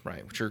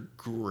 right? Which are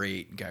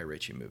great Guy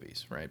Ritchie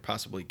movies, right?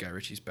 Possibly Guy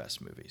Ritchie's best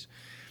movies.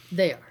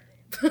 They are.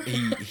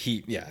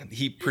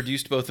 he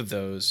produced both of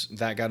those.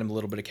 That got him a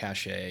little bit of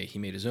cachet. He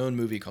made his own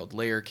movie called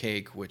Layer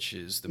Cake, which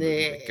is the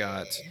movie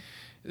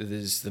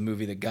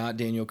that got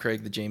Daniel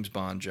Craig the James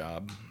Bond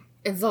job.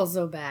 It's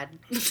also bad.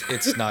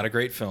 It's not a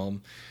great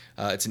film.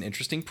 It's an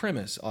interesting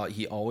premise.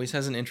 He always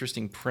has an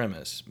interesting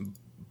premise,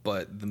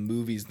 but the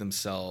movies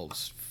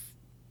themselves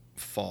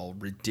fall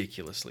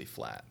ridiculously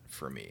flat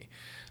for me.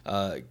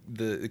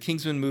 The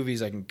Kingsman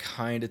movies, I can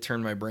kind of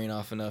turn my brain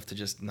off enough to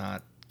just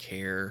not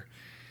care,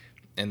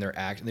 and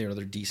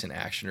they're decent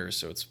actioners,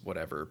 so it's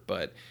whatever.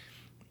 But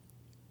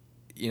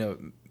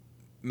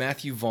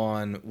Matthew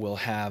Vaughn will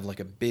have like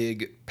a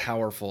big,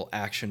 powerful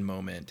action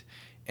moment,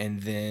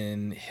 and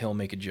then he'll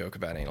make a joke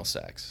about anal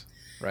sex,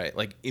 right?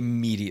 Like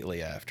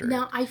immediately after.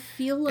 Now, I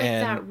feel like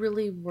that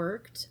really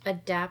worked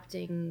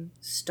adapting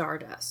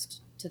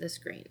Stardust to the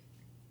screen.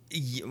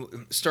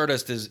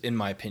 Stardust is, in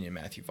my opinion,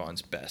 Matthew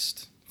Vaughn's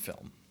best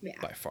film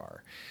by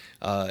far.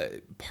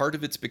 Part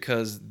of it's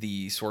because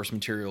the source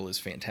material is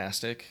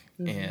fantastic,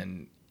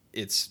 and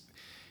it's...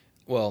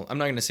 Well, I'm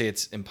not going to say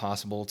it's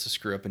impossible to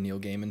screw up a Neil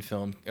Gaiman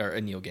film or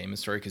a Neil Gaiman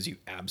story, because you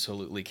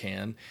absolutely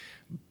can,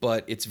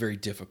 but it's very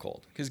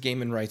difficult because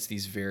Gaiman writes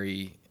these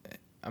very...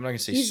 I'm not going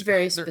to say... He's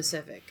very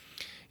specific.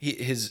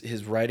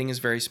 His writing is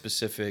very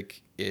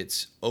specific.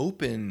 It's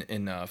open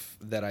enough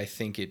that I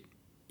think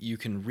you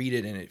can read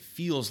it and it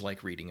feels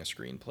like reading a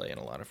screenplay in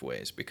a lot of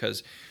ways,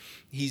 because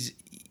he's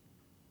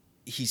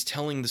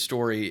telling the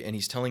story and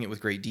he's telling it with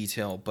great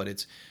detail, but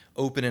it's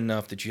open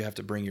enough that you have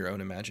to bring your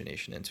own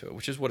imagination into it,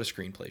 which is what a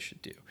screenplay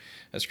should do.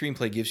 A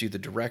screenplay gives you the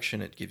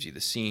direction, it gives you the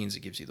scenes,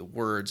 it gives you the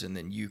words, and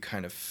then you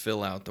kind of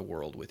fill out the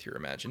world with your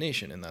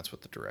imagination, and that's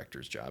what the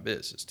director's job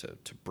is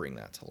to bring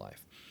that to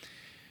life.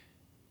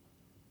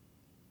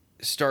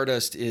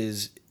 Stardust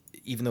is,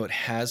 even though it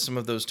has some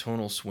of those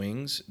tonal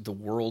swings, the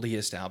world he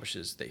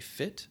establishes, they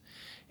fit,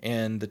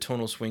 and the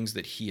tonal swings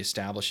that he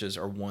establishes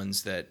are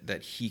ones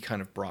that he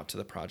kind of brought to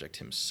the project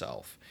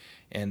himself,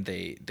 and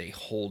they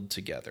hold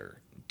together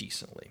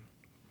decently,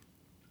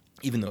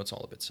 even though it's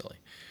all a bit silly.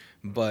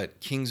 But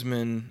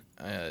Kingsman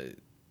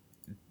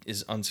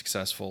is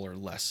unsuccessful or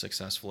less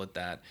successful at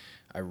that.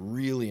 I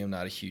really am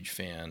not a huge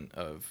fan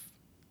of...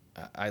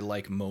 I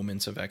like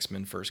moments of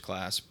X-Men First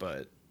Class,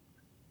 but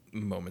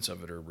moments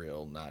of it are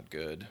real not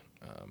good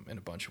in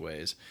a bunch of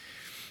ways.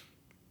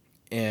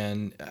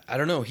 And I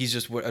don't know, he's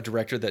just a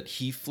director that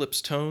he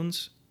flips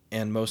tones,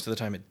 and most of the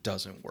time it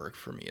doesn't work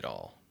for me at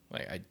all.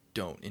 Like, I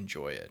don't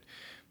enjoy it.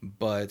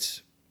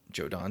 But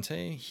Joe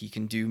Dante, he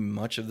can do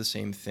much of the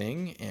same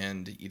thing,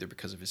 and either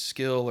because of his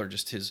skill or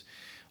just his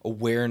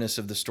awareness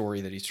of the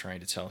story that he's trying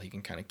to tell, he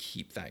can kind of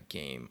keep that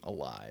game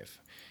alive.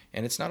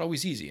 And it's not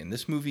always easy. And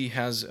this movie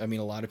has, I mean,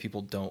 a lot of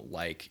people don't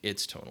like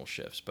its tonal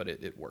shifts, but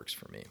it works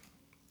for me.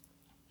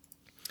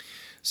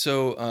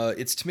 So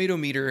its tomato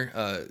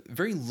meter,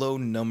 very low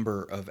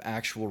number of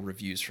actual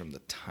reviews from the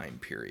time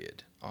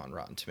period on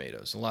Rotten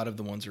Tomatoes. A lot of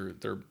the ones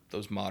they're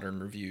those modern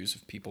reviews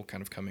of people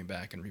kind of coming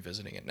back and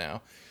revisiting it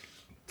now.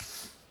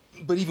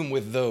 But even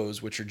with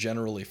those, which are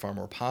generally far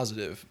more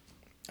positive,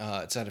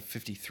 it's at a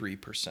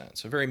 53%,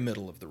 so very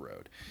middle of the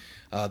road.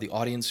 The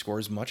audience score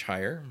is much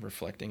higher,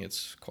 reflecting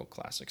its cult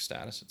classic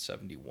status at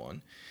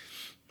 71.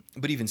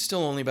 But even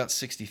still, only about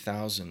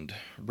 60,000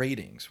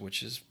 ratings,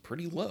 which is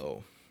pretty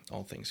low,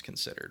 all things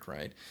considered,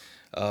 right?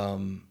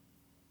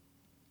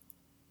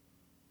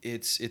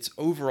 Its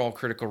overall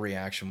critical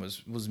reaction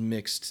was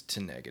mixed to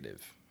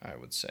negative, I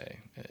would say,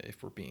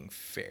 if we're being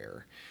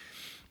fair.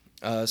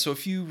 So a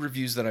few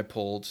reviews that I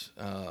pulled.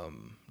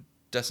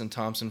 Desson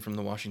Thompson from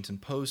the Washington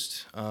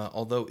Post,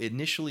 although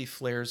initially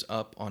flares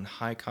up on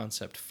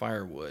high-concept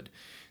firewood,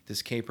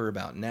 this caper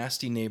about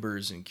nasty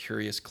neighbors and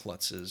curious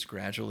klutzes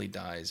gradually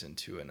dies down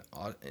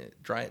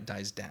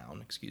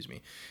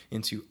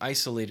into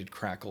isolated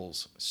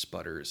crackles,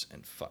 sputters,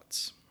 and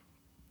futs.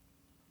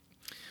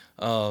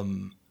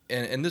 And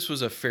this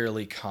was a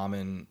fairly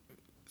common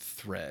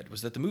thread,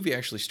 was that the movie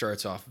actually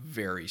starts off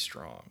very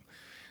strong.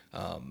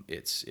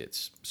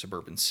 It's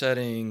suburban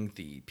setting,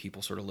 the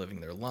people sort of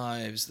living their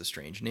lives, the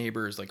strange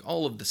neighbors, like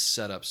all of the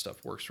setup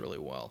stuff works really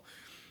well.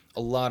 A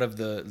lot of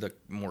the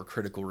more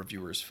critical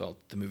reviewers felt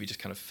the movie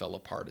just kind of fell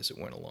apart as it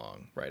went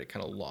along, right? It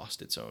kind of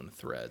lost its own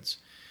threads.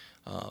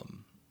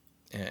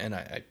 And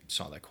I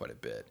saw that quite a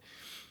bit.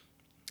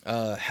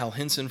 Hal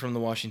Hinson from the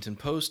Washington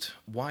Post,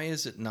 why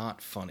is it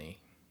not funny?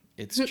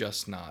 It's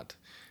just not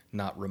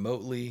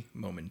remotely,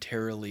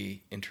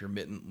 momentarily,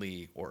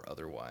 intermittently, or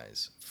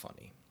otherwise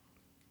funny.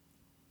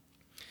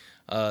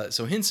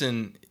 So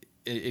Hinson,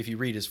 if you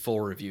read his full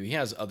review, he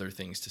has other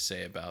things to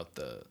say about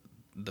the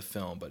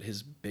film, but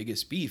his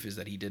biggest beef is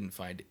that he didn't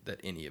find that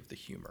any of the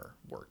humor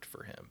worked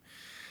for him.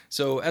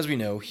 So as we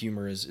know,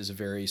 humor is a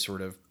very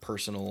sort of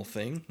personal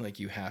thing. Like,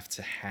 you have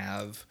to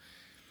have,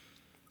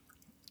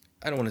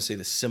 I don't want to say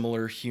a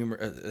similar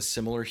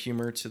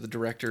humor to the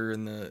director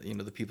and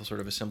the people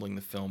sort of assembling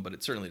the film, but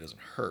it certainly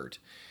doesn't hurt.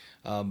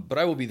 But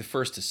I will be the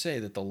first to say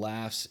that the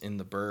laughs in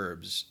The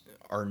Burbs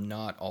are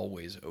not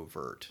always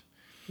overt.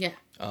 Yeah.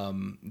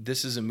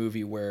 This is a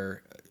movie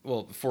where,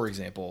 well, for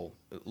example,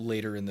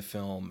 later in the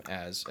film,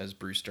 as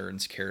Bruce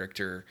Dern's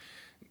character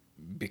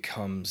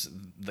becomes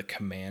the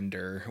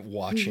commander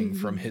watching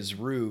from his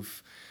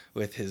roof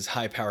with his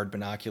high-powered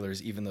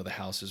binoculars, even though the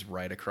house is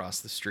right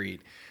across the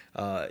street,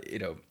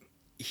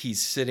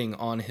 he's sitting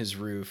on his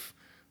roof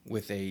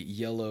with a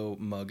yellow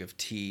mug of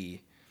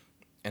tea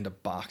and a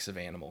box of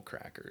animal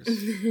crackers.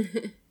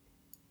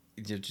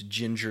 Just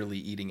gingerly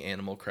eating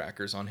animal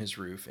crackers on his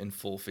roof in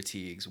full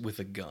fatigues with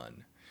a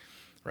gun,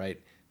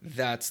 right?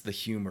 That's the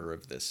humor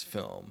of this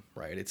film,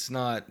 right? It's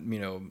not,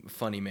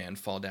 funny man,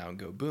 fall down,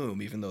 go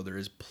boom, even though there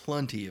is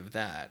plenty of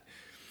that.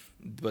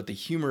 But the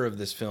humor of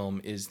this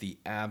film is the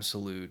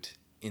absolute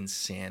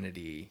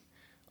insanity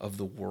of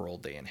the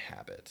world they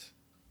inhabit,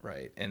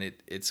 right? And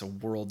it's a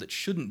world that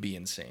shouldn't be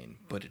insane,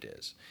 but it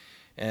is.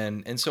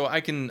 And so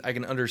I can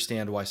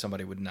understand why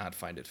somebody would not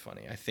find it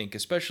funny. I think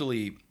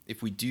especially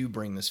if we do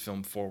bring this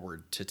film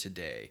forward to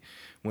today,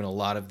 when a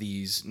lot of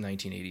these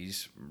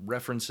 1980s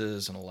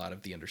references and a lot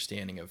of the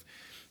understanding of,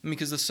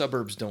 because the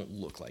suburbs don't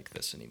look like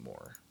this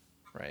anymore,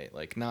 right?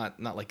 Like not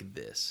like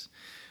this.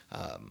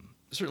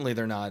 Certainly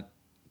they're not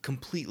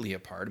completely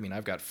apart. I mean,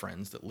 I've got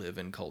friends that live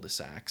in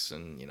cul-de-sacs,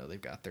 and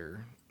they've got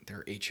their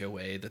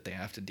HOA that they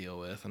have to deal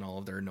with and all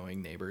of their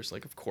annoying neighbors.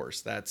 Like, of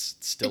course, that's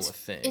still a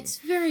thing. It's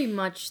very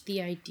much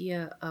the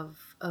idea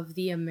of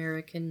the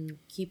American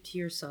keep to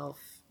yourself,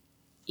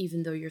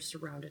 even though you're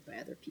surrounded by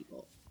other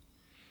people.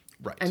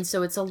 Right. And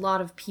so it's a lot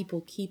of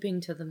people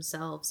keeping to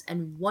themselves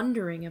and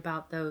wondering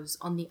about those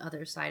on the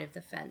other side of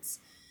the fence,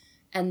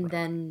 and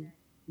then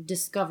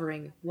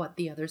discovering what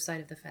the other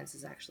side of the fence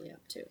is actually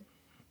up to.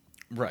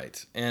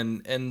 Right.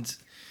 And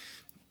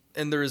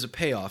there is a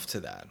payoff to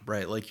that,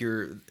 right? Like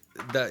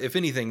that, if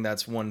anything,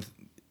 that's one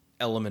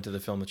element of the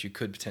film that you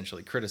could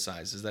potentially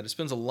criticize, is that it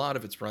spends a lot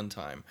of its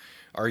runtime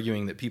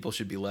arguing that people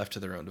should be left to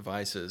their own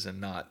devices and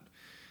not,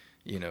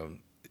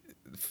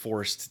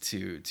 forced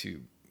to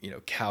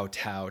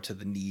kowtow to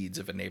the needs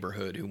of a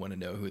neighborhood who want to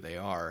know who they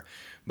are.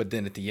 But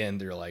then at the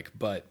end, they're like,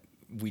 but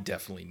we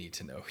definitely need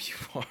to know who you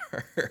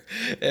are.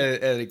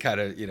 and it kind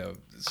of,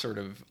 sort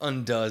of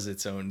undoes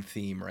its own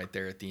theme right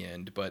there at the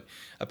end. But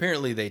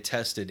apparently they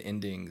tested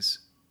endings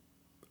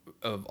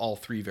of all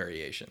three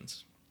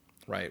variations,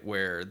 right?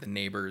 Where the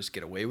neighbors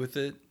get away with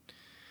it,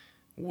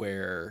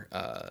 where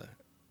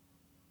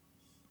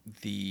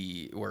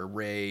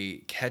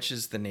Ray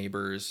catches the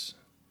neighbors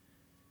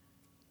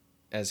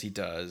as he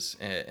does,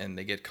 and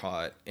they get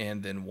caught,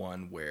 and then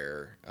one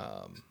where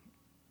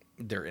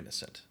they're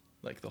innocent,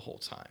 like the whole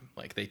time.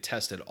 Like they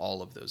tested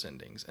all of those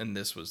endings, and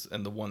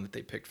the one that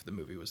they picked for the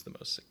movie was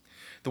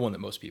the one that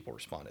most people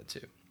responded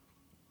to.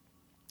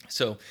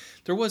 So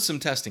there was some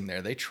testing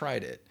there. They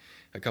tried it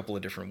a couple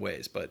of different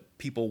ways, but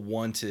people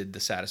wanted the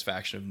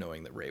satisfaction of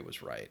knowing that Ray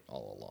was right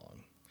all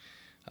along,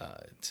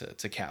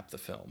 to cap the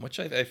film, which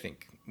I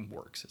think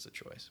works as a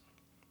choice.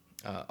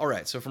 All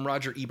right, so from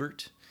Roger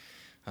Ebert,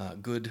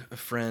 good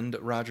friend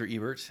Roger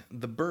Ebert,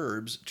 The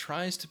Burbs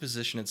tries to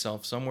position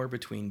itself somewhere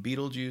between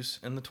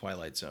Beetlejuice and The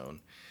Twilight Zone,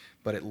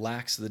 but it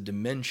lacks the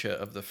dementia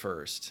of the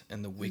first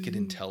and the wicked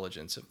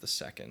intelligence of the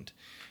second,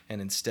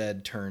 and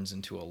instead turns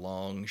into a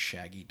long,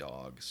 shaggy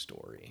dog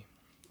story.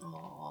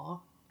 Aww.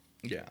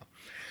 Yeah.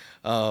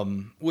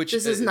 Which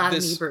this is not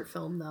an Ebert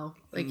film, though.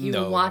 Like, you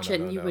would watch it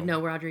and you would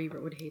know Roger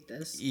Ebert would hate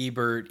this.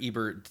 Ebert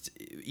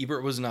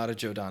was not a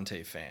Joe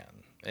Dante fan.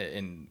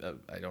 And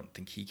I don't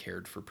think he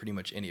cared for pretty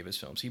much any of his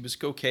films. He was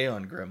okay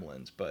on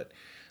Gremlins, but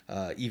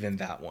even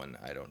that one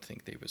I don't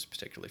think they was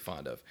particularly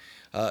fond of.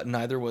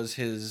 Neither was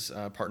his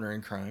partner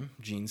in crime,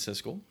 Gene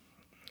Siskel,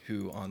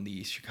 who on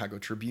the Chicago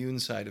Tribune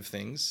side of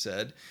things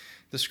said,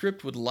 the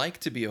script would like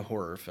to be a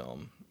horror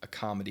film, a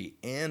comedy,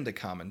 and a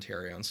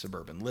commentary on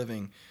suburban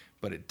living,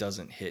 but it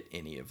doesn't hit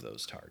any of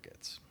those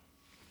targets.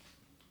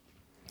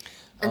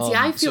 And see,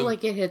 I feel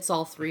like it hits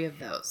all three of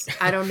those.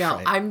 I don't know.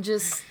 Right. I'm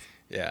just...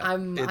 Yeah,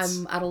 I'm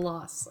at a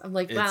loss. I'm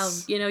like, wow,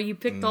 you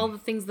picked all the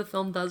things the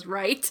film does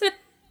right.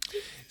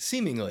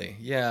 Seemingly,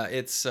 yeah.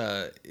 It's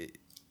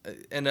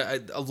and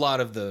a lot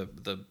of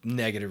the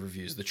negative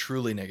reviews, the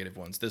truly negative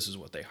ones, this is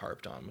what they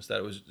harped on, was that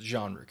it was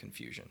genre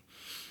confusion.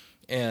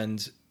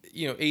 And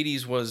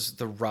 80s was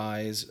the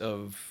rise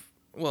of,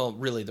 well,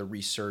 really the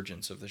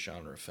resurgence of the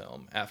genre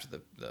film after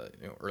the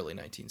early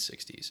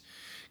 1960s,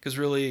 because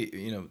really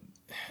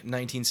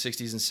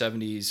 1960s and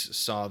 70s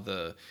saw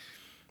the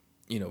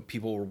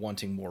people were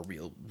wanting more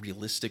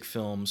realistic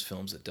films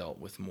that dealt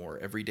with more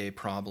everyday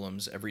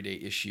problems, everyday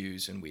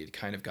issues, and we had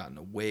kind of gotten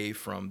away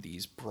from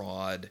these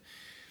broad,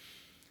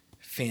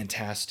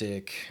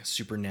 fantastic,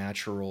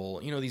 supernatural,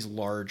 these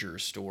larger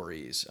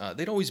stories.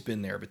 They'd always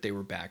been there, but they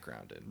were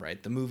backgrounded,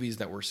 right? The movies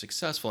that were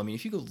successful, I mean,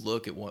 if you go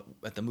look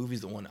at the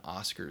movies that won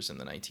Oscars in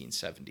the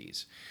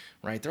 1970s,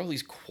 right? They're all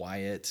these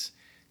quiet,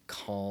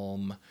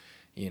 calm,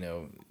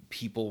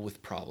 people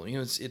with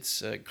problems.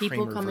 It's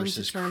Kramer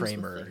versus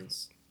Kramer.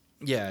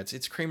 Yeah,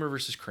 it's Kramer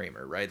versus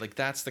Kramer, right? Like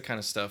that's the kind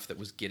of stuff that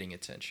was getting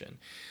attention.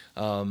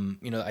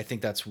 I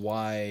think that's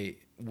why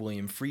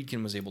William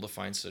Friedkin was able to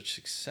find such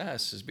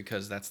success, is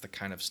because that's the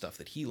kind of stuff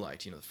that he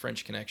liked. The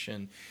French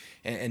Connection,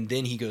 and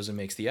then he goes and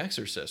makes The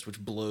Exorcist, which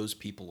blows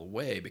people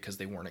away because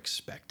they weren't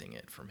expecting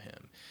it from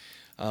him.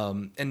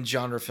 And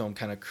genre film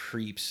kind of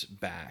creeps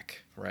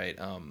back, right?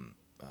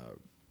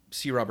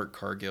 C. Robert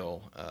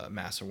Cargill,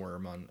 Massa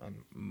Worm on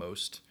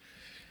most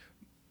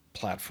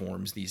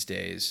platforms these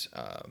days.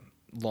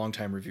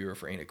 Longtime reviewer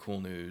for Ain't It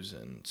Cool News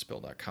and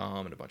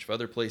Spill.com and a bunch of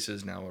other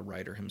places, now a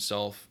writer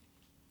himself.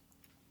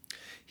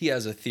 He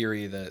has a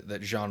theory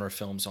that genre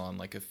films on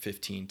like a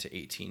 15 to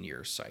 18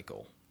 year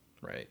cycle,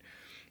 right?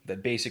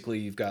 That basically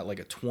you've got like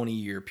a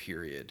 20-year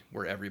period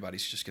where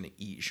everybody's just going to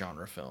eat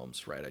genre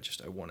films, right?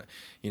 I want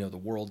to, the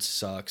world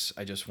sucks.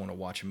 I just want to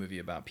watch a movie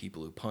about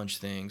people who punch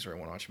things, or I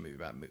want to watch a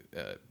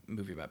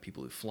movie about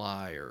people who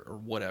fly, or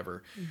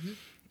whatever. Mm-hmm.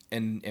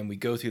 And we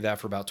go through that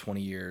for about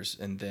 20 years,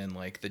 and then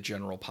like the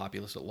general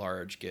populace at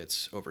large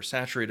gets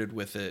oversaturated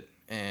with it,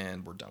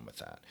 and we're done with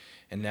that.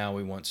 And now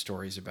we want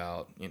stories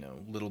about,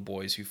 little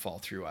boys who fall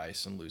through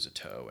ice and lose a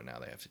toe, and now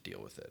they have to deal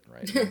with it,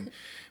 right? And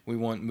we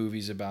want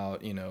movies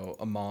about,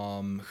 a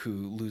mom who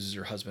loses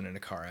her husband in a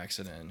car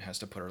accident and has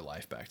to put her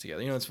life back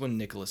together. It's when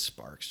Nicholas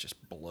Sparks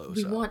just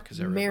blows up. We want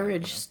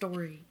marriage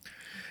story.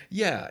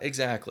 Yeah,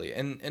 exactly.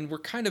 And we're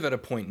kind of at a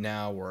point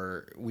now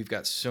where we've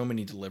got so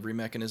many delivery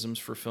mechanisms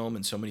for film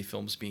and so many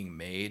films being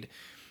made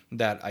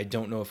that I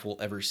don't know if we'll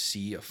ever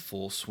see a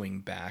full swing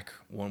back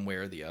one way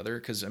or the other.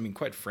 Because,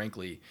 quite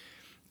frankly,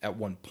 at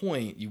one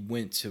point you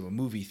went to a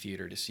movie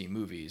theater to see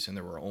movies, and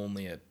there were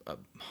only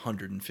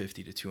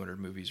 150 to 200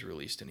 movies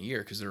released in a year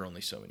because there are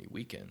only so many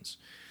weekends.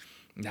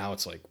 Now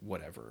it's like,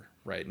 whatever,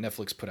 right?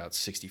 Netflix put out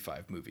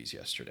 65 movies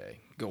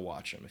yesterday. Go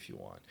watch them if you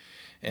want.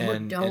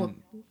 And or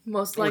don't.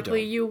 Most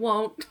likely you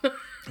won't.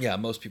 Yeah,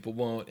 most people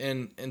won't.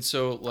 And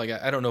so, like,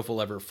 I don't know if we'll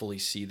ever fully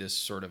see this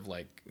sort of,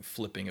 like,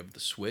 flipping of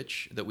the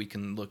switch that we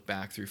can look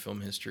back through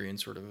film history and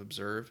sort of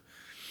observe.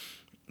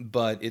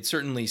 But it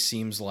certainly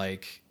seems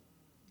like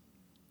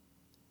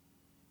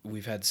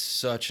we've had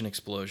such an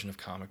explosion of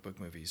comic book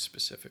movies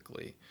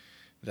specifically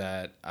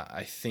that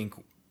I think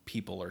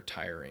people are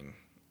tiring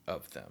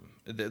of them.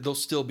 They'll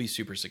still be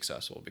super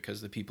successful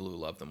because the people who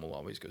love them will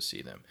always go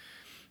see them.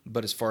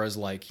 But as far as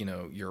like,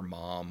 your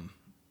mom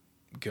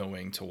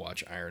going to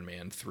watch Iron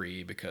Man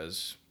 3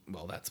 because,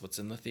 well, that's what's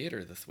in the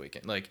theater this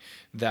weekend, like,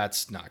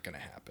 that's not going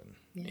to happen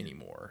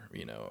anymore,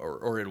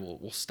 or it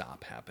will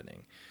stop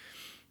happening.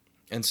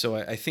 And so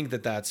I think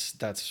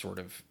that's sort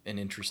of an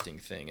interesting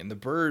thing. And The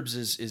Burbs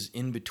is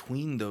in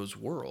between those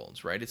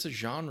worlds, right? It's a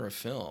genre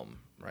film,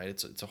 right?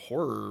 It's a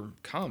horror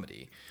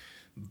comedy,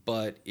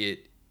 but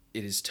it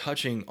is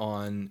touching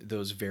on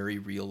those very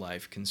real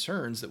life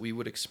concerns that we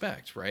would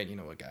expect, right?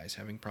 A guy's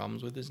having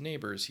problems with his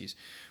neighbors. He's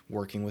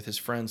working with his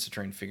friends to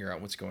try and figure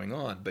out what's going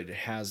on. But it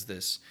has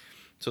this,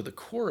 so the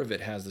core of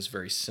it has this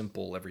very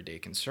simple everyday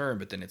concern,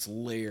 but then it's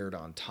layered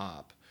on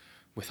top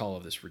with all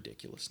of this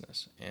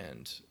ridiculousness.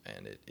 And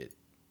it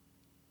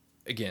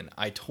again,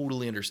 I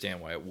totally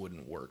understand why it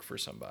wouldn't work for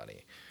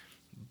somebody.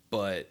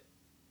 But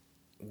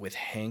with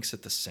Hanks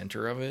at the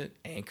center of it,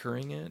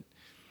 anchoring it,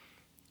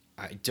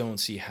 I don't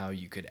see how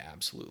you could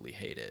absolutely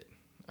hate it.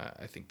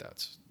 I think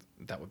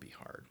that would be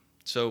hard.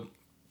 So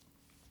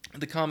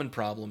the common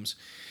problems,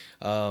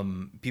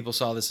 people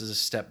saw this as a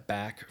step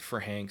back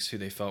for Hanks, who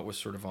they felt was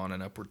sort of on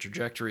an upward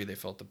trajectory. They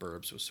felt The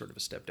Burbs was sort of a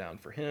step down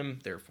for him,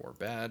 therefore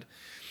bad.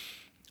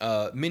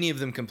 Many of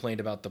them complained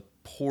about the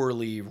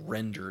poorly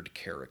rendered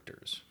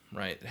characters,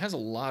 right? It has a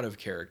lot of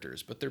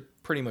characters, but they're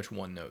pretty much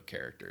one-note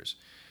characters.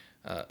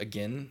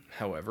 Again,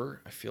 however,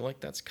 I feel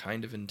like that's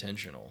kind of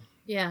intentional.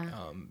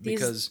 Yeah,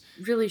 because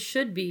these really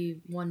should be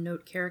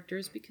one-note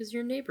characters because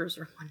your neighbors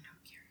are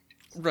one-note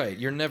characters. Right,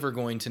 you're never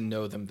going to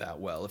know them that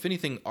well. If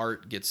anything,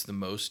 Art gets the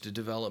most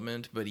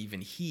development, but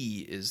even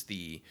he is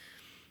the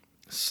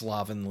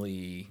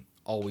slovenly,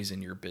 always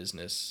in your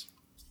business,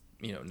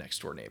 next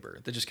door neighbor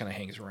that just kind of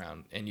hangs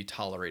around, and you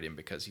tolerate him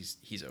because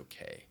he's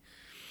okay.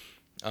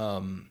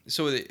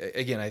 So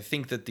again, I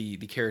think that the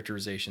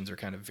characterizations are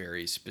kind of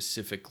very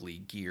specifically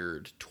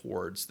geared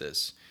towards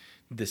this.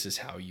 This is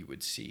how you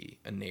would see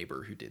a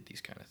neighbor who did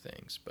these kind of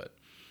things. But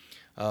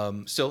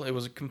still, it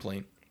was a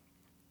complaint.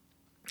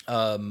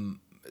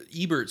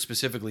 Ebert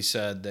specifically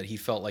said that he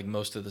felt like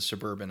most of the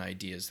suburban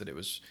ideas that it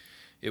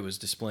was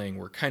displaying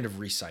were kind of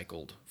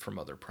recycled from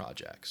other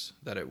projects.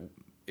 That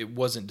it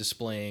wasn't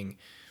displaying.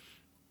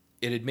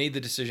 It had made the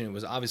decision. It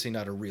was obviously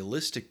not a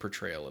realistic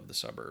portrayal of the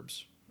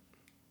suburbs,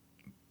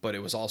 but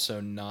it was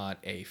also not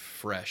a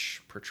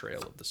fresh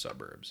portrayal of the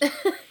suburbs.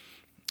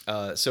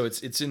 So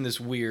it's in this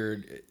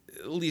weird,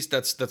 at least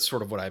that's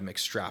sort of what I'm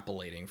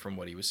extrapolating from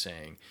what he was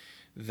saying,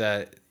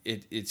 that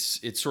it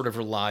sort of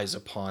relies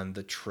upon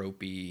the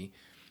tropey,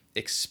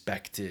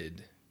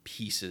 expected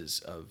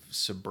pieces of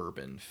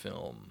suburban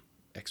film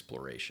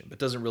exploration, but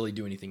doesn't really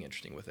do anything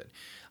interesting with it.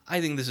 I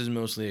think this is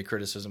mostly a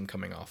criticism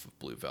coming off of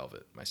Blue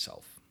Velvet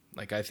myself.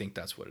 Like, I think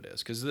that's what it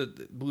is, because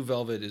the Blue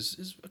Velvet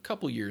is a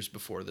couple years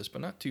before this, but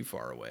not too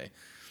far away.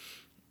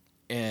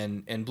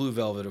 And Blue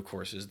Velvet, of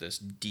course, is this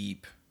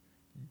deep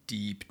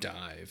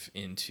dive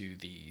into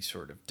the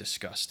sort of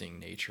disgusting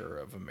nature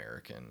of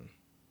American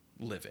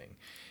living,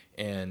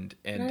 and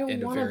I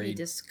don't want to be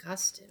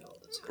disgusted all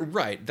the time.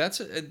 Right. That's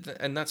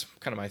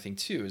kind of my thing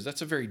too. Is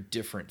that's a very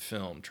different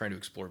film, trying to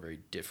explore very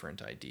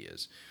different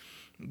ideas.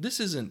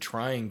 This isn't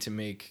trying to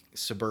make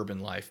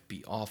suburban life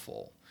be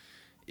awful.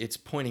 It's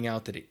pointing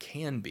out that it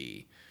can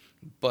be,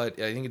 But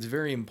I think it's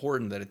very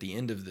important that at the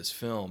end of this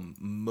film,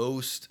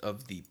 most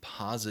of the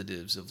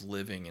positives of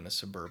living in a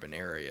suburban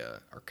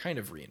area are kind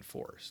of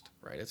reinforced,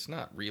 right? It's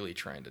not really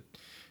trying to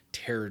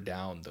tear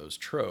down those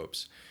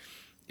tropes.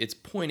 It's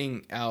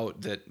pointing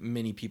out that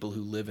many people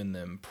who live in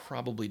them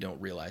probably don't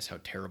realize how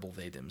terrible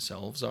they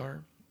themselves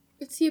are.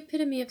 It's the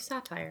epitome of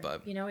satire.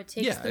 But, It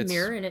takes the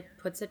mirror and it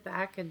puts it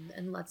back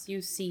and lets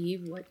you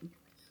see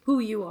who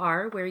you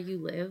are, where you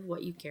live,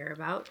 what you care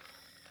about.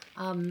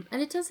 And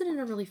it does it in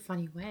a really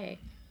funny way.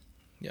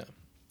 Yeah.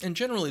 And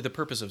generally the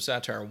purpose of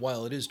satire,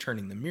 while it is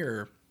turning the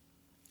mirror,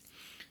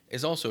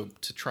 is also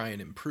to try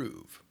and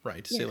improve,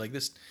 right? To say, like,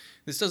 this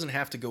doesn't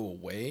have to go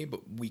away,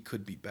 but we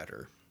could be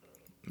better,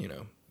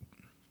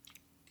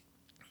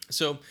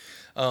 So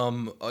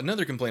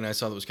another complaint I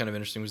saw that was kind of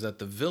interesting was that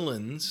the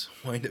villains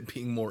wind up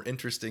being more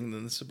interesting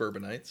than the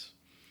suburbanites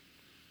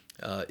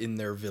in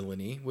their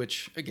villainy,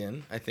 which,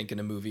 again, I think in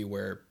a movie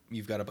where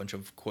you've got a bunch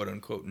of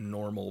quote-unquote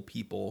normal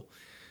people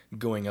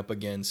going up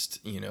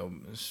against,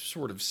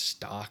 sort of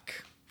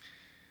stock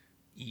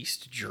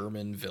East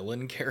German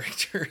villain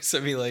characters. I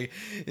mean, like,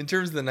 in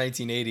terms of the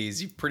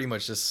 1980s, you pretty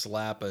much just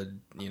slap an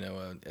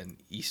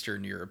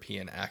Eastern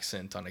European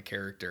accent on a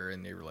character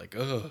and they were like,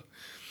 ugh.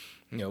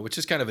 Which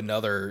is kind of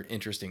another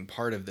interesting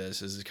part of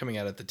this, is coming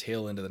out at the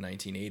tail end of the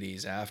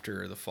 1980s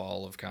after the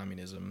fall of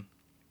communism,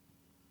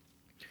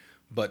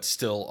 but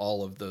still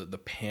all of the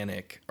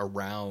panic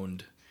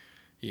around,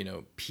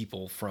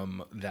 people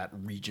from that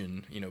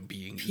region,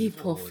 being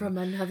people from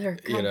another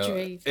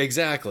country.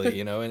 Exactly,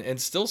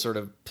 and still sort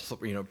of,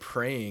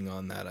 preying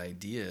on that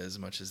idea as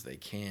much as they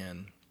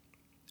can.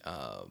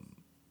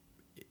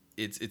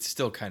 It's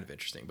still kind of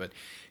interesting, but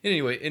in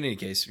any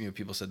case,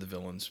 people said the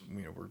villains,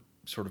 were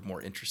sort of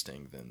more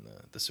interesting than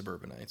the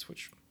suburbanites,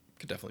 which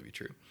could definitely be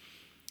true.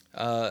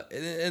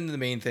 And the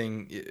main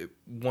thing, it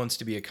wants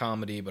to be a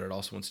comedy, but it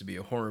also wants to be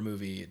a horror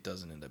movie. It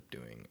doesn't end up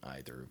doing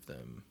either of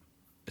them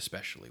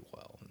especially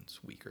well, and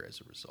it's weaker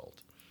as a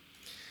result.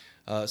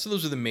 So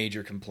those are the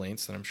major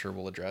complaints that I'm sure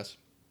we'll address.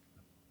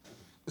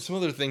 Some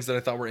other things that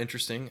I thought were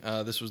interesting.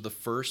 This was the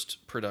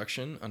first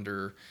production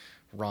under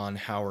Ron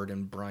Howard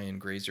and Brian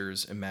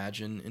Grazer's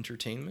Imagine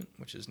Entertainment,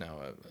 which is now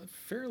a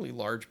fairly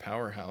large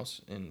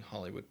powerhouse in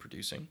Hollywood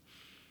producing.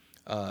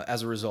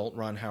 As a result,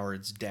 Ron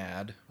Howard's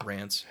dad,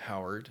 Rance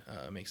Howard,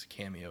 makes a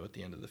cameo at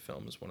the end of the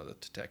film as one of the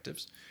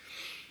detectives.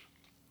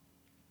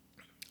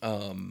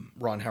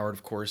 Ron Howard,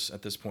 of course,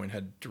 at this point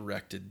had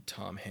directed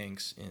Tom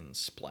Hanks in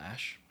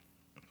Splash,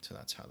 so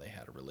that's how they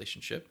had a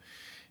relationship,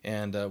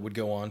 and would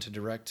go on to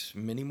direct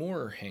many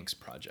more Hanks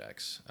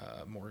projects,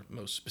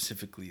 most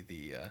specifically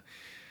the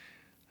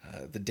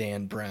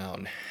Dan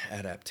Brown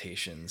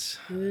adaptations,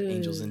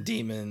 Angels and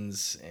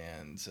Demons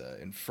and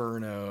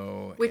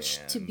Inferno. Which,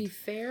 and to be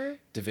fair,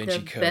 Da Vinci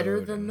they're Code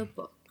better than the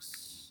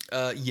books.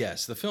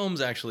 Yes, the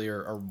films actually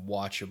are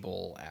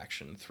watchable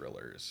action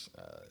thrillers,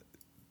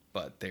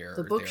 but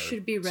the books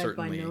should be read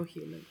by no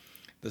human.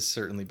 That's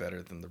certainly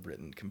better than the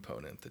written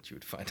component that you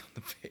would find on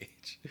the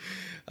page.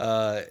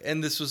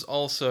 And this was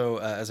also,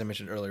 as I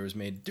mentioned earlier, was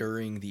made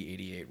during the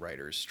 '88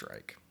 writers'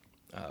 strike,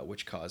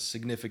 which caused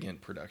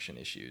significant production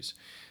issues.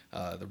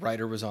 The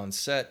writer was on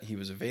set, he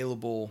was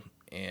available,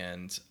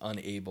 and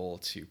unable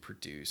to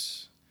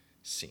produce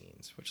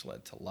scenes, which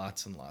led to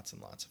lots and lots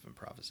and lots of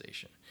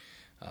improvisation,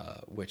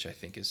 which I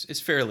think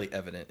is fairly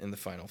evident in the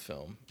final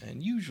film,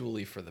 and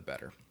usually for the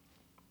better.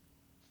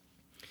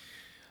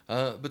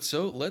 But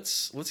so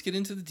let's get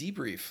into the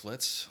debrief.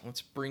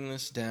 Let's bring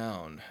this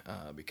down,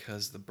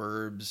 because The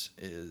Burbs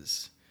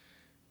is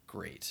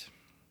great.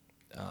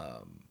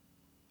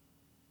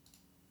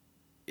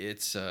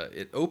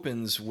 It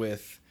opens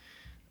with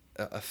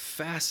a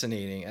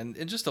fascinating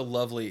and just a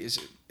lovely.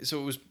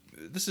 So it was.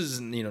 This is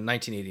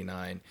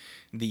 1989.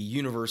 The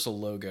Universal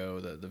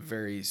logo, the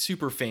very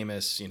super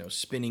famous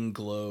spinning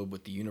globe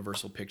with the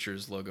Universal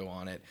Pictures logo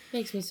on it.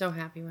 Makes me so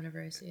happy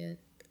whenever I see it.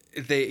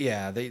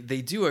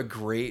 They do a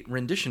great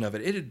rendition of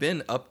it. It had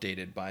been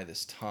updated by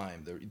this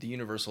time. The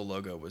Universal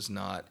logo was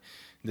not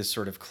this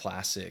sort of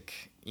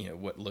classic,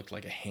 what looked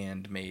like a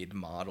handmade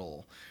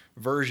model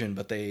version,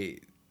 but they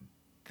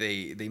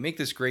make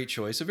this great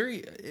choice. If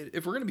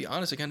we're going to be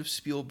honest, a kind of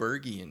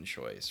Spielbergian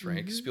choice,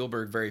 right? Mm-hmm.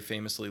 Spielberg very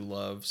famously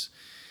loves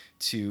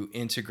to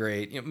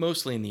integrate,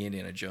 mostly in the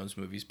Indiana Jones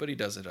movies, but he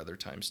does it other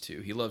times too.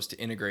 He loves to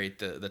integrate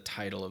the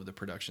title of the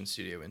production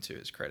studio into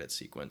his credit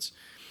sequence.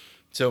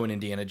 So in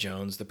Indiana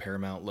Jones, the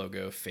Paramount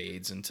logo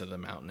fades into the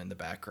mountain in the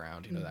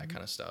background, mm-hmm. that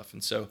kind of stuff.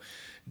 And so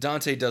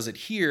Dante does it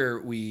here.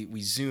 We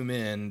zoom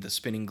in, the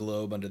spinning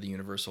globe under the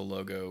Universal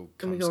logo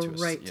comes to us. And we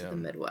go right to the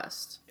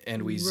Midwest.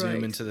 And we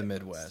zoom into the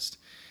Midwest,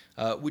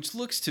 which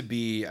looks to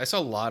be, I saw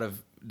a lot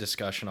of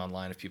discussion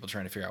online of people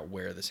trying to figure out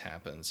where this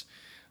happens.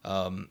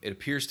 It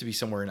appears to be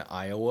somewhere in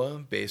Iowa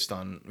based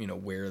on,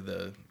 where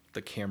the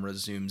camera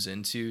zooms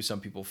into.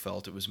 Some people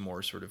felt it was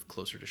more sort of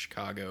closer to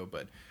Chicago,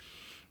 but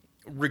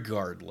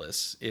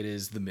regardless, it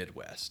is the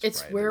Midwest.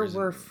 It's right? Where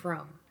we're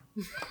from.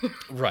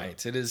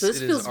 Right. It is. So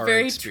this it feels is our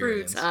very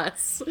experience. true to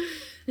us.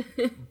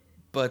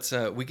 But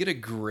we get a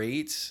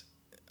great,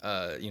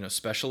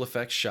 special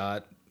effects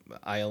shot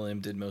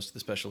ILM did most of the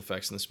special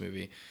effects in this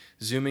movie.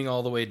 Zooming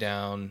all the way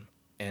down,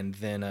 and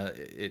then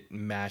it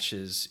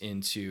matches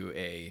into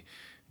a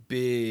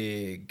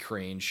big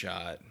crane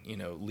shot,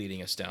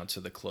 leading us down to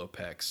the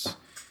Klopex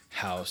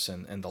house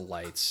and the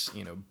lights,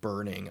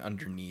 burning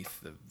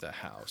underneath the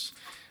house,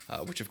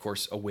 which of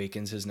course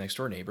awakens his next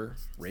door neighbor,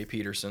 Ray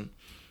Peterson,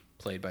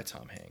 played by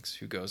Tom Hanks,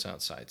 who goes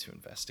outside to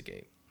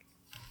investigate.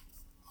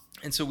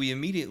 And so we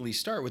immediately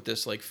start with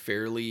this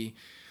fairly,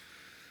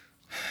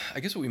 I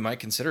guess what we might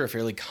consider a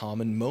fairly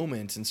common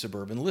moment in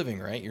suburban living,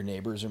 right? Your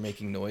neighbors are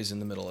making noise in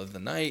the middle of the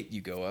night.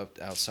 You go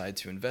outside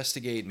to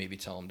investigate, maybe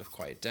tell them to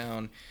quiet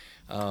down.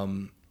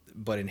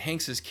 But in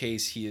Hanks's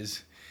case, he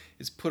is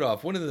put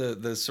off. One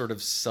of the sort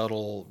of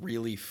subtle,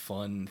 really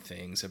fun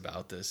things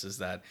about this is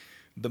that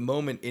the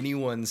moment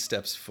anyone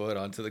steps foot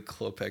onto the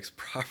Klopex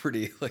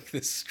property,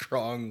 this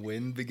strong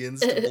wind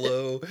begins to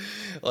blow,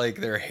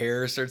 their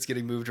hair starts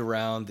getting moved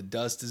around, the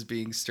dust is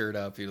being stirred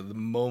up, the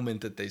moment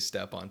that they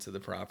step onto the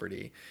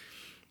property.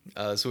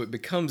 So it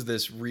becomes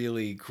this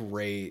really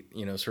great,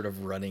 sort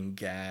of running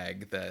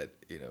gag that,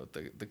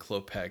 the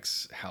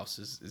Klopex house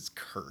is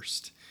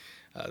cursed,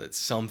 that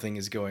something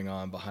is going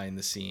on behind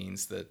the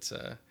scenes that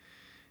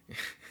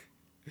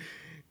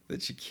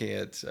that you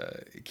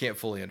can't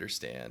fully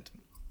understand.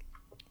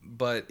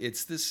 But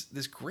it's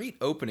this great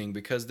opening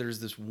because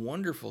there's this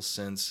wonderful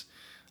sense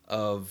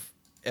of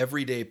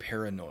everyday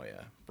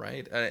paranoia,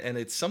 right? And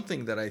it's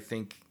something that I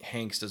think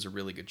Hanks does a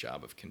really good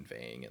job of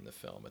conveying in the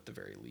film, at the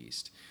very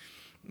least.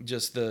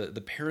 Just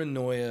the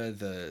paranoia,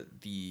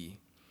 the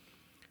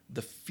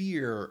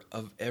fear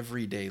of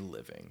everyday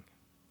living,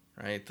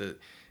 right?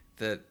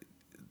 That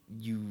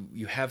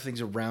you have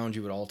things around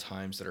you at all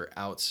times that are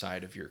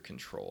outside of your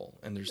control,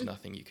 and there's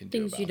nothing you can do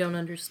about it. Things you don't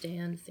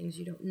understand, things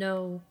you don't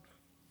know.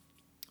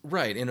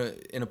 Right, in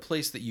a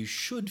place that you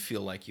should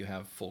feel like you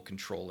have full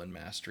control and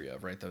mastery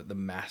of, right? The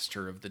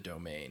master of the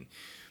domain,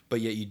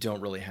 but yet you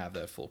don't really have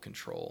that full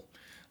control.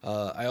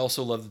 I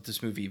also love that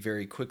this movie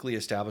very quickly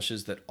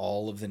establishes that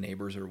all of the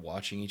neighbors are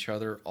watching each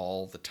other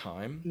all the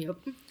time. Yep.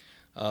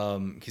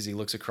 Because he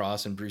looks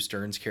across and Bruce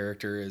Dern's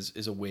character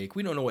is awake.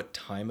 We don't know what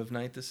time of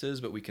night this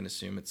is, but we can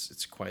assume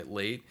it's quite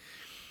late.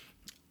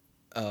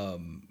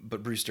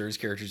 But Bruce Dern's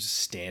character is just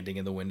standing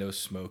in the window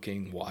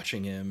smoking,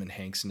 watching him, and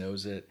Hanks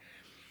knows it.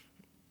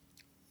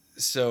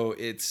 So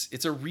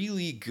it's a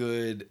really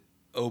good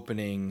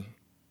opening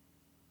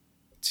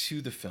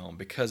to the film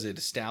because it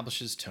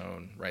establishes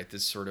tone, right?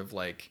 This sort of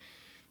a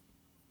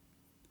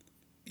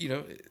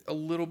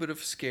little bit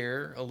of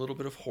scare, a little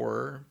bit of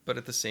horror, but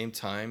at the same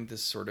time,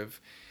 this sort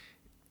of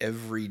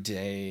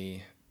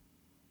everyday,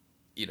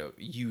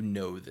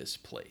 this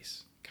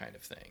place kind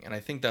of thing. And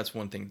I think that's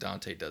one thing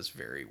Dante does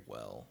very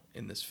well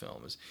in this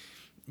film is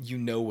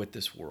what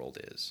this world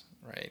is,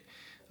 right?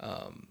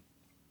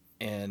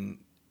 And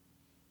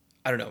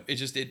I don't know.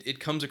 It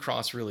comes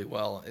across really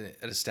well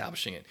at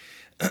establishing it.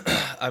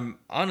 I'm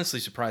honestly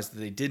surprised that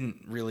they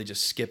didn't really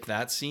just skip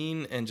that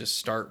scene and just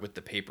start with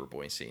the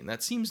paperboy scene.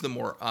 That seems the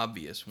more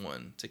obvious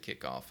one to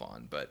kick off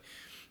on. But,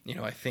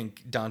 I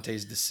think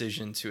Dante's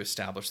decision to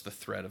establish the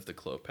threat of the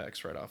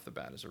Klopex right off the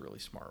bat is a really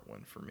smart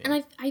one for me.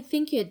 And I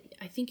think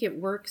it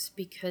works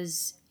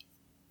because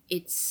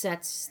it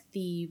sets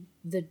the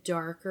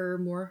darker,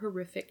 more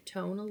horrific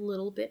tone a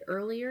little bit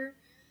earlier.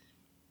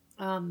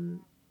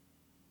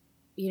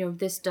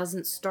 This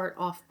doesn't start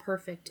off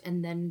perfect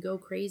and then go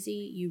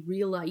crazy. You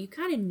realize, you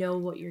kind of know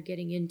what you're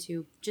getting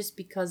into just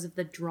because of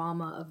the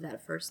drama of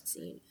that first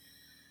scene.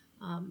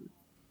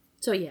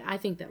 So yeah, I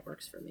think that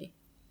works for me.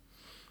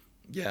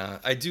 Yeah,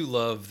 I do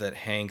love that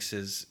Hanks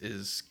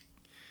is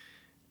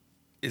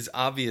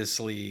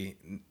obviously,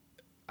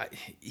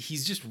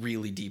 he's just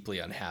really deeply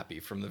unhappy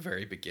from the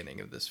very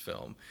beginning of this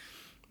film.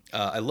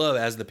 I love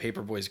as the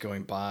paperboy's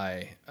going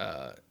by,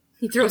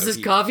 he throws his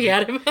coffee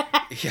at him.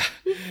 Yeah,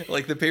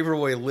 the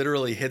paperboy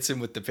literally hits him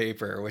with the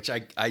paper, which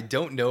I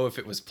don't know if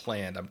it was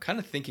planned. I'm kind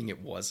of thinking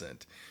it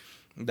wasn't,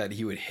 that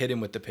he would hit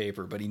him with the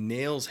paper, but he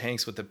nails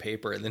Hanks with the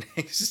paper, and then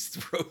Hanks just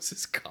throws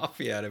his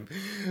coffee at him.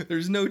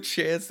 There's no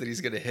chance that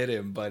he's going to hit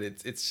him, but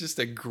it's just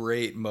a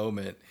great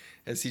moment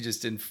as he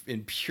just in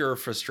pure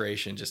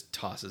frustration just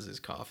tosses his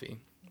coffee.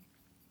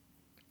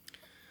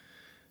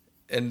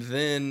 And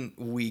then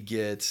we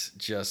get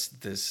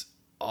just this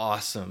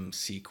awesome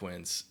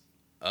sequence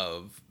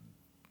of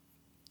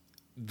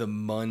the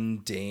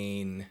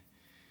mundane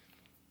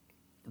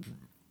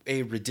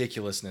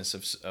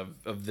ridiculousness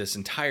of this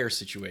entire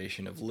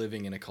situation of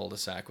living in a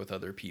cul-de-sac with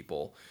other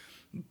people,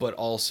 but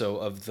also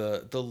of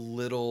the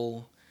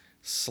little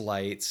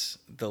slights,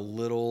 the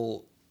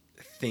little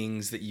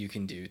things that you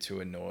can do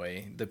to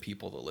annoy the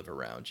people that live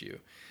around you.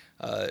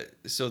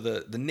 So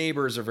the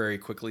neighbors are very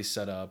quickly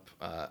set up.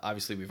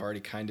 Obviously, we've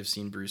already kind of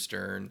seen Bruce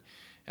Dern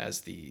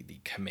as the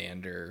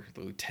commander,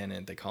 the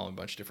lieutenant. They call him a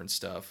bunch of different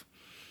stuff.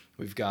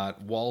 We've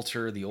got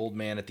Walter, the old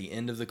man at the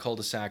end of the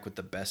cul-de-sac with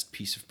the best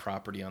piece of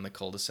property on the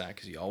cul-de-sac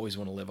because you always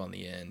want to live on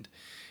the end.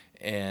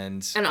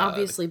 And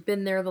obviously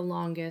been there the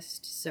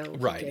longest, so he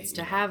right, gets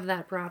to have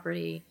that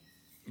property.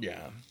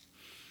 Yeah.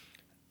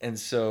 And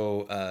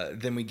so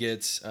then we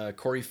get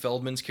Corey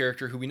Feldman's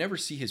character, who we never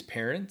see his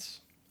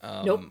parents.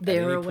 Nope,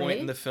 they're at any point away.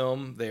 in the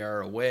film, they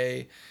are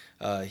away.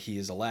 He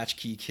is a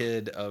latchkey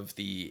kid of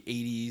the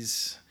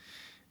 80s,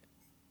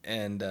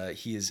 and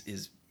he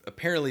is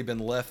apparently been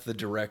left the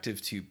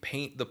directive to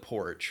paint the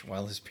porch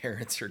while his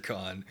parents are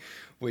gone,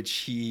 which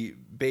he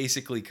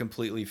basically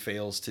completely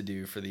fails to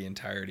do for the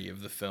entirety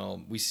of the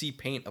film. We see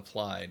paint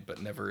applied,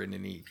 but never in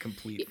any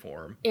complete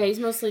form. Yeah, he's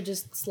mostly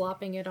just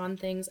slopping it on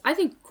things. I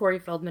think Corey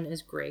Feldman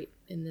is great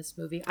in this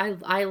movie.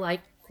 I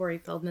like Corey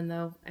Feldman,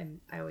 though.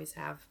 I always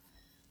have.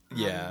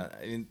 Yeah,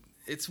 I mean,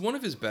 it's one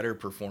of his better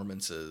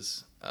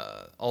performances.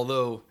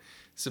 Although,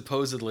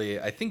 supposedly,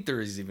 I think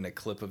there is even a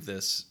clip of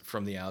this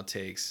from the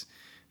outtakes.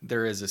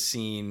 There is a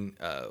scene,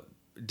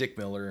 Dick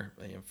Miller,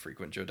 a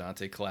frequent Joe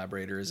Dante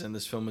collaborator, is in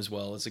this film as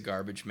well as a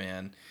garbage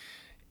man.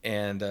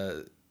 And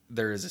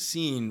there is a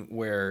scene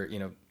where,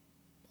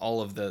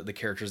 all of the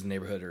characters in the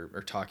neighborhood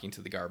are talking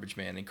to the garbage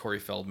man, and Corey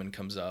Feldman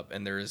comes up,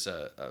 and there is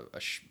a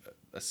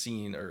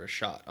scene or a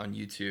shot on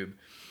YouTube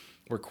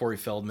where Corey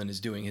Feldman is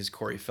doing his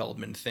Corey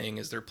Feldman thing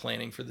as they're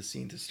planning for the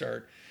scene to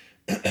start.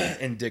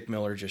 And Dick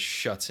Miller just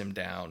shuts him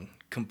down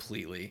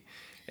completely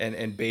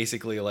and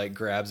basically like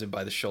grabs him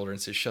by the shoulder and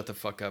says, "Shut the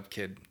fuck up,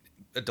 kid.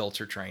 Adults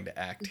are trying to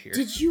act here."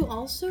 Did you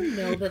also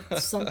know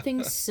that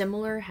something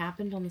similar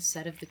happened on the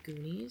set of The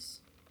Goonies?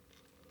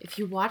 If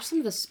you watch some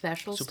of the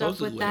special stuff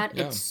with that,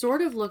 yeah. It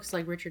sort of looks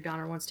like Richard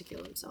Donner wants to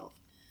kill himself.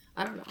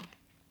 I don't know.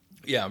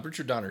 Yeah,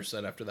 Richard Donner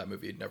said after that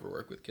movie he'd never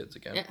work with kids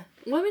again. Yeah.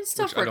 Women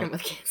stop working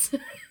with kids.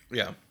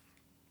 Yeah.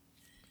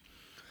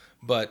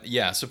 But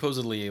yeah,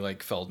 supposedly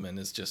like Feldman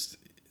is just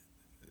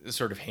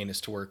sort of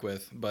heinous to work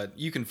with, but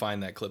you can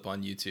find that clip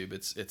on YouTube.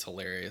 It's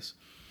hilarious.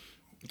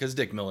 Because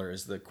Dick Miller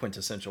is the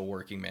quintessential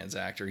working man's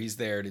actor. He's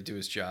there to do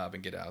his job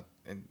and get out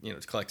and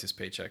to collect his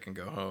paycheck and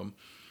go home.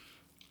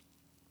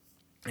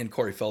 And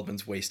Corey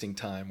Feldman's wasting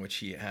time, which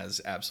he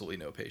has absolutely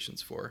no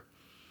patience for.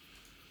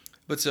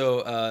 But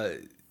so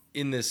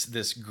in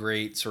this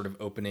great sort of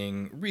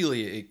opening,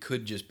 really it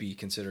could just be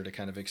considered a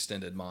kind of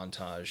extended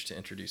montage to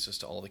introduce us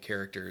to all the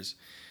characters.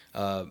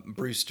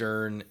 Bruce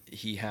Dern,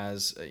 he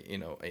has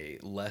a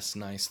less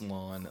nice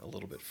lawn a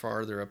little bit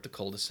farther up the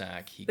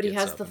cul-de-sac. He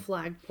has the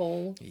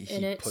flagpole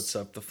in it. He puts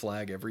up the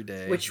flag every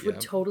day, which would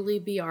totally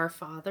be our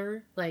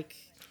father. Like,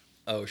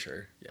 oh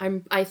sure, yeah.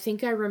 I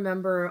think I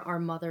remember our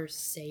mother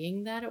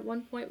saying that at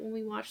one point when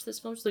we watched this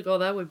film. She's like, "Oh,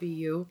 that would be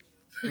you."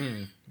 For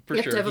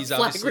you sure, have to have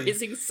a flag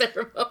raising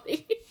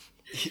ceremony.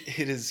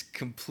 It is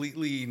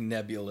completely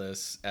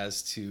nebulous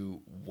as to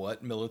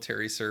what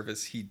military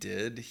service he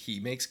did.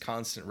 He makes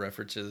constant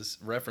references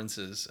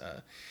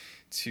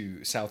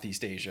to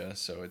Southeast Asia,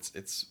 so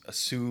it's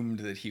assumed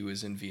that he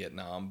was in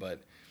Vietnam,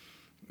 but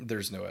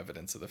there's no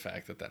evidence of the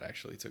fact that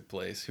actually took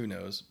place. Who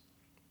knows?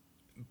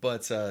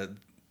 But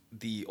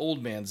the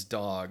old man's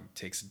dog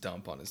takes a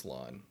dump on his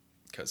lawn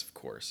because, of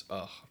course,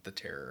 the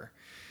terror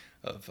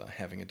of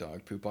having a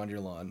dog poop on your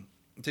lawn.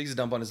 Takes a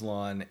dump on his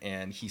lawn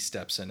and he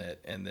steps in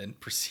it and then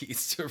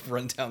proceeds to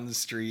run down the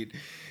street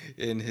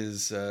in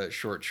his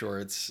short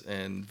shorts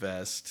and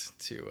vest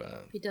to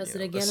he does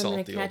it again. I'm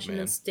gonna catch him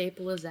and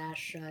staple his ass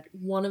shut.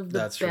 One of the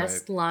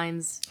best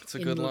lines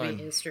in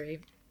movie history.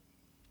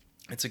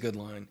 It's a good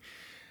line.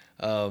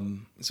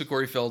 So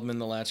Corey Feldman,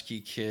 the latchkey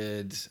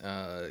kid,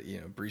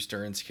 Bruce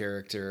Dern's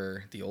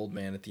character, the old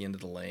man at the end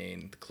of the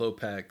lane, the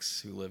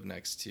Klopeks who live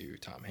next to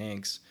Tom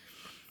Hanks.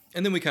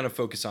 And then we kind of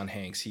focus on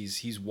Hanks.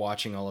 He's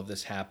watching all of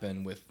this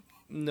happen with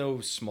no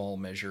small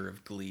measure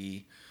of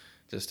glee,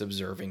 just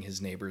observing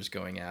his neighbors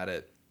going at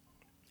it.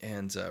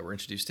 And we're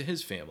introduced to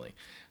his family.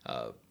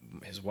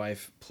 His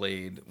wife,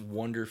 played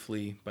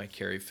wonderfully by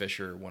Carrie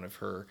Fisher, one of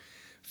her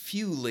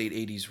few late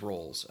 80s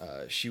roles.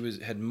 She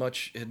had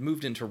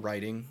moved into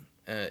writing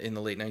in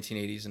the late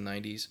 1980s and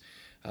 90s.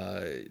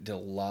 Did a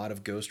lot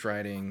of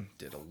ghostwriting,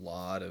 did a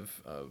lot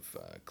of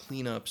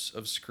cleanups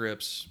of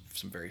scripts,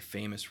 some very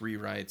famous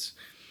rewrites.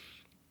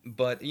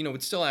 But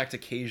would still act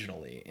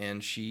occasionally,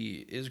 and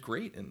she is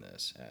great in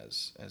this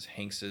as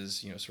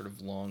Hanks's sort of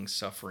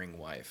long-suffering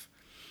wife.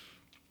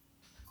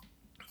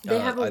 They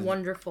have a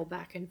wonderful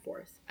back and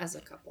forth as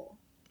a couple.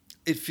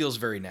 It feels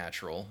very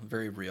natural,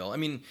 very real. I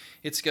mean,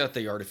 it's got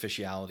the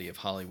artificiality of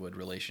Hollywood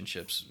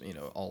relationships.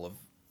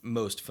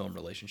 Most film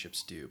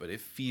relationships do, but it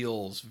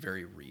feels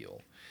very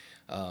real,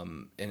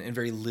 and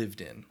very lived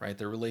in. Right,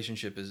 their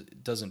relationship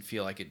doesn't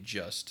feel like it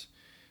just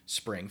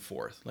sprang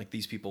forth. Like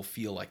these people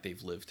feel like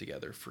they've lived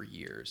together for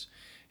years,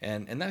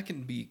 and that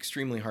can be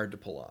extremely hard to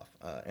pull off.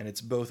 And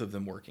it's both of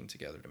them working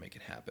together to make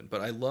it happen.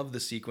 But I love the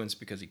sequence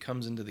because he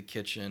comes into the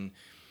kitchen.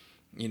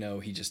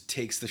 He just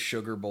takes the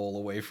sugar bowl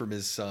away from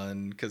his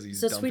son because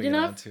he's dumping it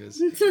onto his.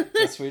 Is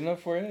that sweet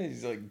enough for you?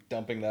 He's like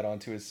dumping that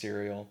onto his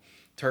cereal.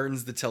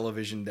 Turns the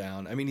television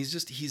down. I mean,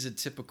 he's a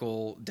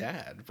typical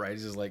dad, right?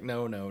 He's just like,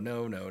 no.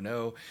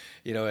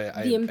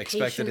 I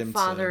expected him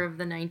father of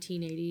the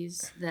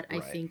 1980s that I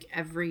think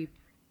every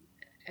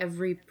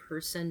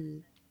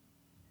person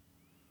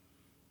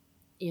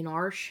in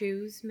our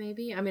shoes,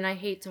 maybe. I mean, I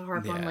hate to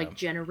harp on Yeah. like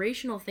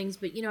generational things,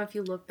 but you know, if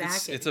you look back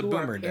at It's a who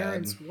our boomer dad.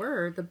 parents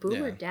were, the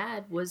boomer Yeah.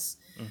 dad was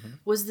Hmm.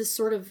 was this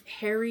sort of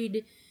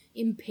harried,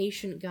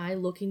 impatient guy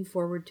looking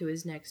forward to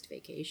his next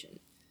vacation.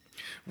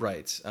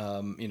 Right.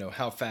 You know,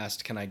 how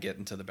fast can I get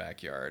into the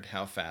backyard?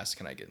 How fast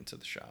can I get into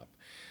the shop?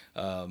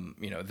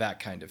 You know, that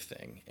kind of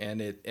thing.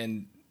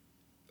 And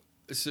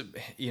so,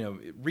 you know,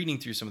 reading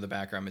through some of the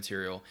background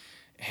material,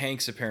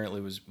 Hanks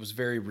apparently was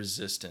very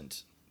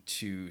resistant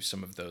to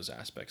some of those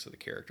aspects of the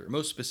character.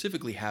 Most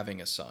specifically,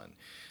 having a son.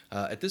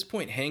 At this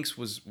point, Hanks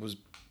was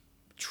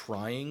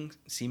trying,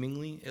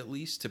 seemingly at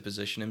least, to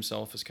position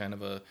himself as kind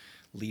of a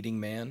leading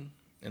man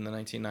in the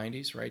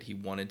 1990s. Right. He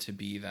wanted to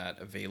be that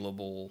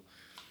available.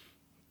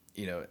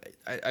 You know,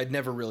 I'd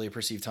never really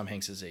perceived Tom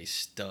Hanks as a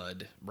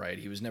stud, right?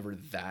 He was never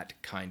that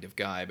kind of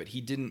guy, but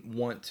he didn't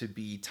want to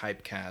be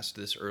typecast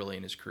this early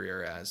in his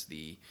career as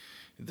the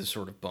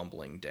sort of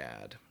bumbling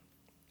dad.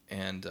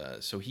 And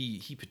so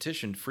he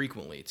petitioned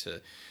frequently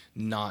to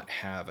not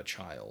have a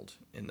child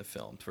in the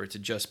film, for it to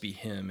just be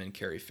him and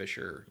Carrie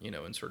Fisher, you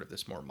know, in sort of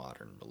this more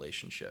modern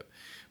relationship.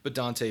 But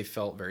Dante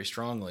felt very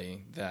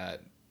strongly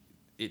that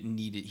he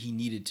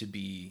needed to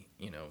be,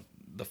 you know,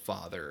 the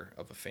father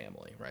of a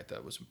family, right?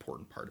 That was an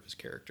important part of his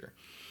character.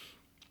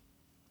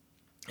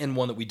 And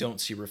one that we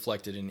don't see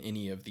reflected in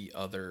any of the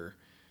other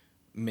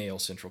male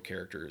central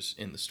characters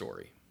in the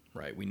story,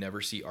 right? We never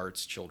see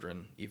Art's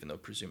children, even though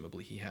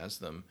presumably he has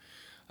them.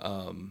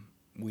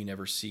 We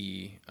never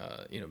see,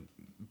 you know,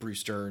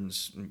 Bruce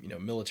Dern's, you know,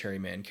 military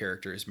man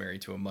character is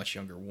married to a much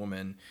younger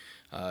woman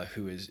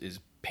who is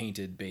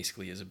painted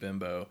basically as a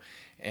bimbo.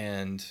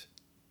 And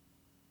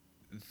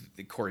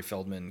the Corey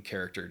Feldman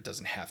character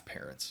doesn't have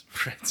parents,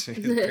 right? So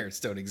his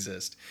parents don't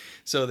exist.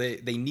 So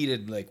they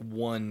needed like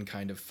one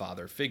kind of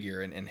father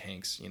figure, and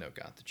Hanks, you know,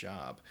 got the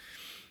job.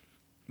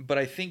 But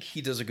I think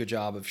he does a good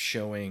job of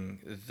showing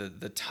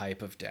the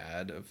type of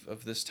dad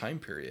of this time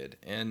period.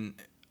 And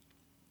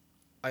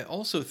I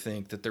also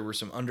think that there were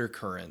some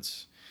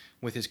undercurrents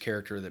with his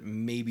character that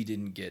maybe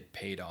didn't get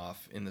paid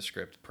off in the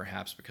script,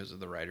 perhaps because of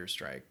the writer's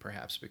strike,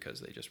 perhaps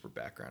because they just were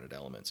backgrounded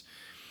elements.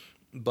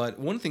 But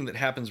one thing that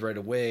happens right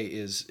away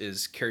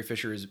is Carrie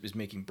Fisher is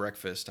making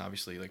breakfast,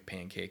 obviously like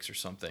pancakes or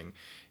something,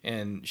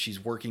 and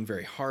she's working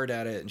very hard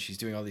at it, and she's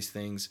doing all these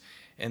things,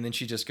 and then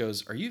she just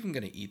goes, "Are you even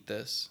going to eat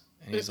this?"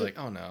 And he's like,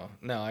 "Oh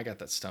no, I got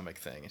that stomach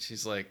thing." And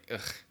she's like,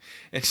 "Ugh,"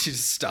 and she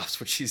just stops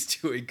what she's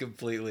doing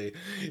completely.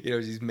 You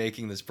know, she's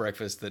making this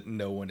breakfast that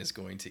no one is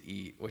going to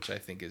eat, which I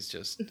think is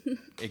just,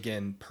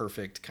 again,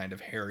 perfect kind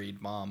of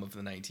harried mom of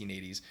the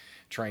 1980s,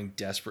 trying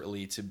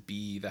desperately to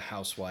be the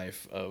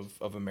housewife of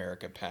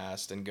America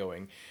past and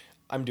going,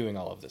 "I'm doing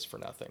all of this for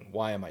nothing.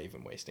 Why am I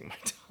even wasting my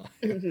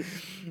time?"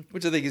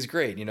 Which I think is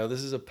great. You know,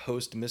 this is a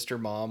post Mr.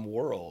 Mom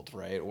world,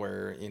 right?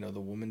 Where, you know, the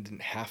woman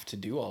didn't have to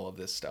do all of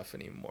this stuff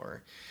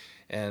anymore.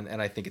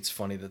 And I think it's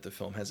funny that the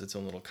film has its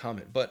own little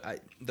comment.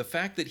 But the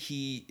fact that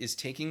he is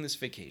taking this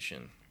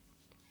vacation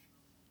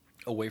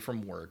away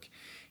from work,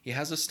 he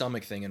has a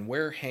stomach thing, and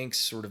where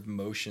Hanks sort of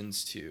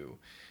motions to,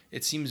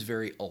 it seems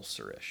very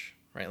ulcerish,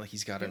 right? Like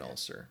he's got an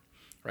ulcer,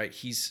 right?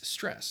 He's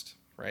stressed,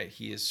 right?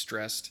 He is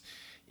stressed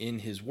in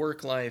his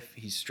work life.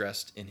 He's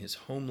stressed in his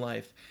home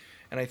life.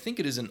 And I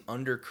think it is an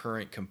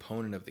undercurrent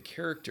component of the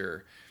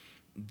character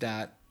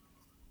that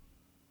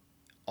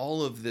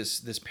all of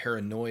this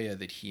paranoia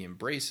that he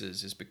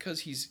embraces is because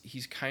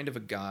he's kind of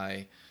a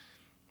guy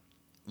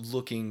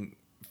looking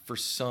for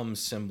some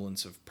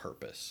semblance of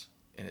purpose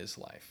in his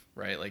life,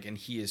 right? Like, and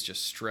he is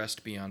just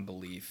stressed beyond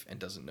belief and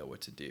doesn't know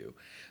what to do.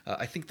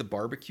 I think the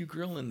barbecue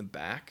grill in the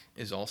back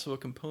is also a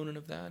component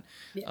of that.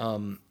 Yeah.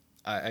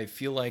 I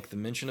feel like the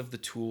mention of the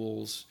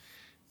tools,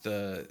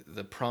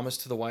 the promise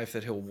to the wife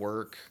that he'll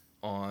work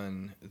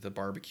on the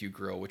barbecue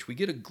grill, which we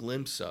get a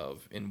glimpse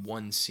of in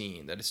one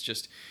scene, that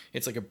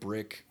it's like a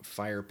brick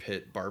fire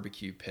pit,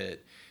 barbecue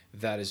pit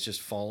that has just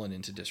fallen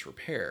into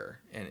disrepair,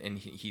 and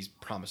he's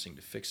promising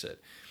to fix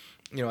it.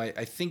 You know,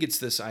 I think it's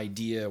this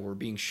idea, we're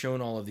being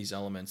shown all of these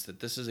elements, that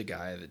this is a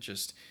guy that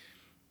just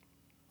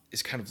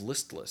is kind of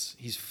listless.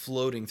 He's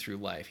floating through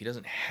life. He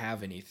doesn't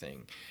have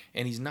anything,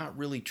 and he's not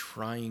really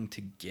trying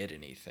to get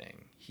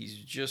anything. He's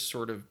just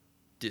sort of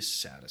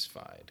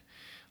dissatisfied,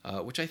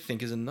 which I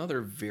think is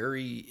another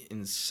very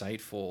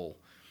insightful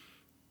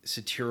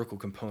satirical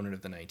component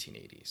of the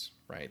 1980s,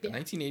 right? The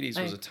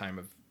 1980s was a time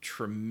of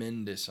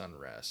tremendous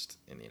unrest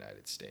in the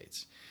United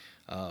States.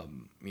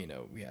 You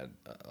know, we had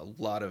a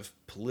lot of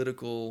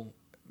political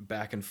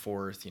back and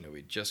forth. You know,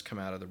 we'd just come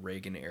out of the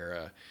Reagan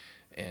era,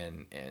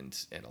 and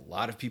a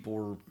lot of people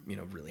were, you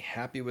know, really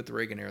happy with the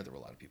Reagan era. There were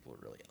a lot of people who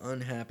were really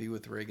unhappy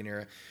with the Reagan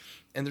era.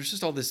 And there's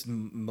just all this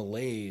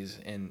malaise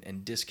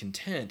and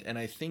discontent. And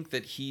I think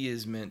that he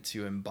is meant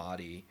to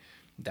embody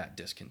that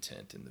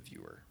discontent in the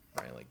viewer,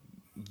 right? Like,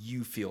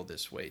 you feel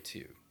this way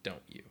too,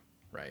 don't you?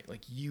 Right?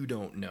 Like, you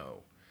don't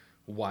know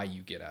why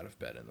you get out of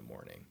bed in the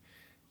morning.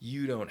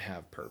 You don't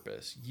have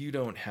purpose. You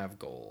don't have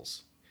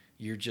goals.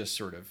 You're just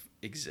sort of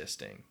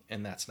existing.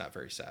 And that's not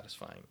very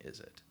satisfying,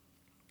 is it?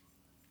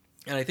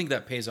 And I think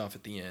that pays off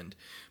at the end.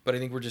 But I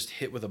think we're just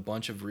hit with a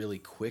bunch of really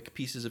quick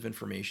pieces of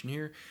information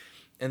here.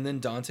 And then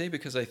Dante,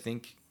 because I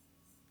think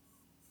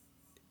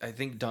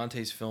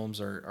Dante's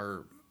films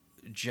are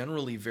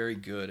generally very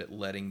good at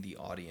letting the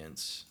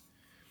audience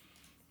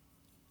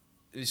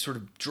sort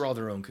of draw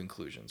their own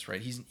conclusions,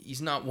 right?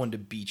 He's not one to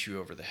beat you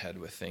over the head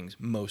with things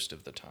most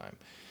of the time.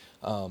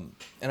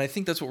 And I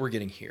think that's what we're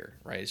getting here,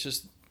 right? It's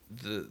just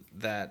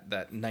that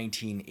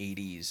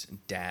 1980s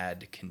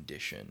dad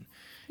condition.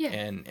 Yeah.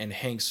 And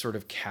Hanks sort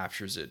of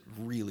captures it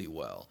really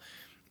well.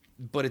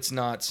 But it's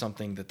not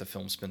something that the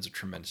film spends a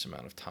tremendous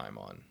amount of time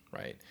on,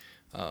 right?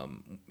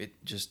 It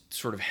just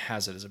sort of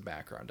has it as a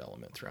background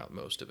element throughout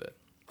most of it.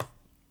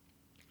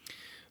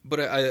 But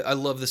I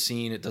love the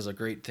scene. It does a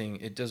great thing.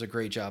 It does a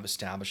great job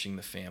establishing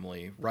the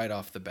family right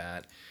off the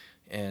bat,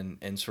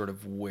 and sort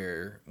of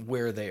where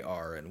they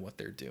are and what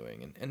they're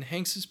doing. And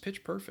Hanks is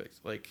pitch perfect.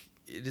 Like,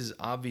 it is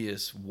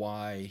obvious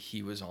why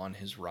he was on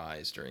his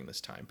rise during this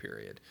time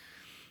period.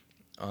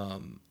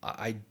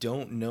 I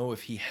don't know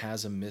if he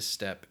has a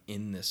misstep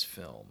in this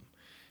film,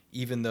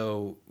 even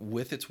though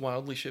with its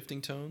wildly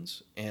shifting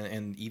tones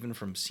and even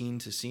from scene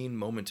to scene,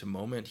 moment to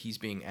moment, he's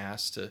being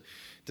asked to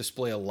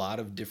display a lot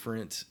of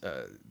different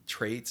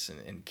traits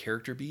and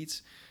character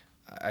beats.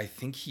 I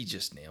think he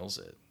just nails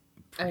it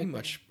pretty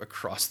much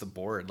across the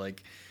board.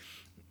 Like,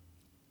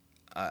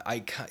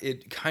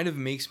 it kind of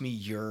makes me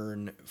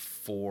yearn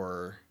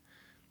for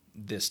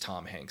this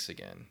Tom Hanks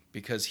again,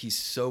 because he's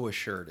so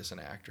assured as an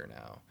actor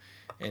now.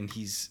 And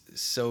he's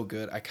so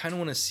good. I kind of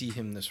want to see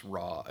him this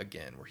raw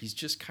again, where he's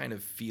just kind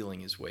of feeling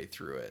his way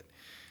through it,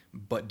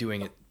 but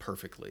doing it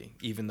perfectly,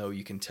 even though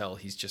you can tell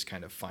he's just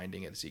kind of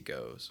finding it as he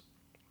goes.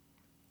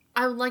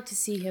 I would like to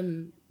see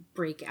him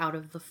break out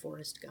of the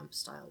Forrest Gump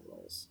style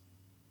roles,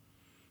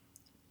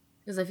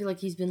 because I feel like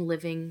he's been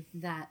living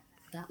that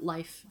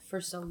life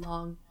for so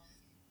long.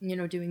 You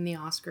know, doing the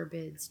Oscar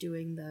bids,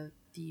 doing the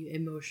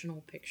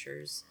emotional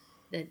pictures.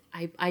 That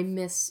I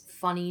miss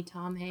funny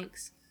Tom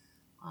Hanks.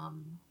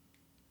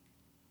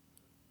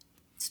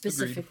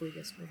 Specifically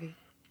Agreed. This movie.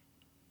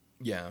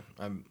 Yeah,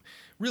 I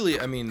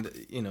mean,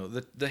 you know,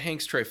 the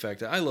Hanks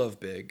trifecta. I love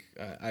Big.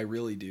 I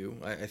really do.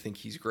 I think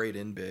he's great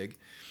in Big.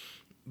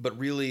 But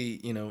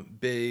really, you know,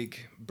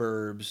 Big,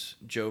 Burbs,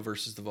 Joe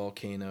versus the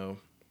Volcano.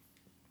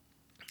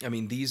 I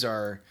mean, these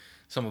are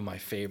some of my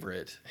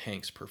favorite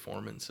Hanks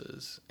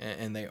performances,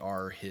 and they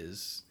are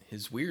his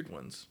weird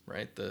ones,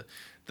 right? The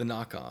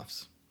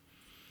knockoffs.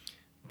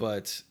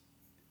 But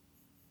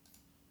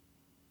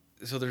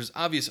so there's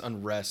obvious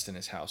unrest in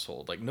his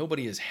household. Like,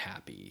 nobody is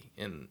happy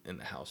in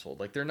the household.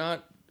 Like, they're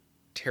not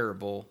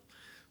terrible,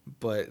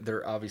 but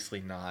they're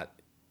obviously not,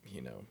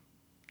 you know,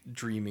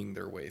 dreaming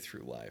their way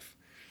through life.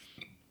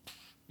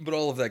 But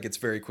all of that gets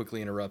very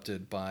quickly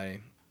interrupted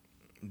by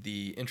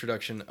the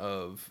introduction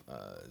of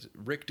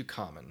Rick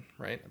Ducommun,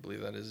 right? I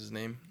believe that is his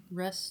name.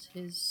 Rest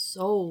his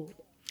soul.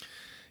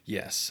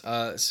 Yes.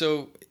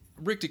 So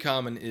Rick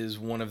Ducommun is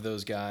one of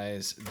those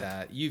guys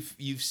that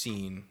you've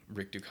seen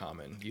Rick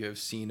Ducommun. You have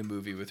seen a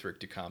movie with Rick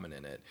Ducommun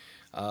in it.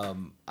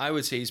 I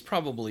would say he's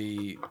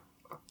probably,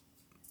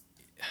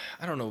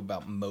 I don't know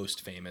about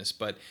most famous,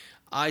 but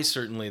I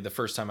certainly, the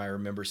first time I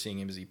remember seeing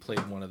him is he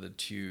played one of the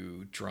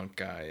two drunk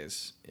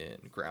guys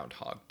in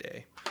Groundhog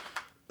Day.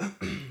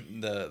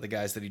 the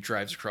guys that he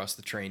drives across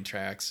the train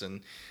tracks,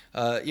 and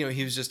you know,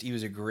 he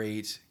was a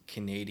great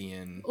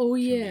Canadian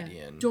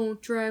comedian.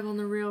 Don't drive on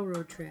the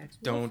railroad tracks.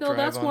 Don't Phil, drive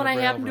that's on one the I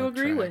happen to railroad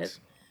agree tracks.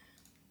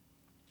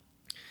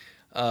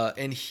 with.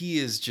 And he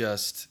is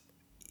just,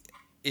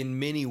 in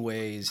many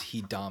ways,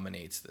 he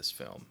dominates this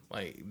film.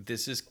 Like,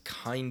 this is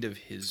kind of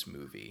his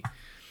movie.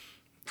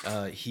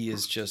 He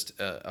is just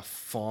a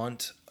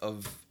font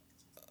of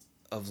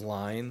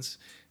lines,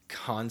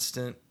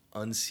 constant,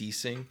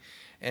 unceasing.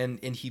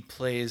 And he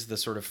plays the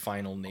sort of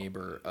final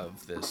neighbor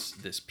of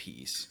this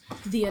piece.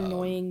 The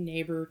annoying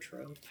neighbor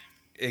trope.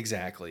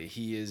 Exactly.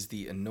 He is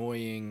the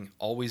annoying,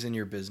 always in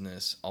your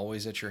business,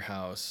 always at your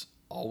house,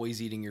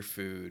 always eating your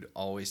food,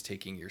 always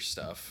taking your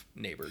stuff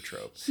neighbor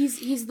trope.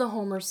 He's the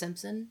Homer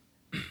Simpson.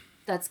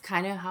 That's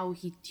kind of how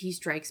he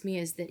strikes me,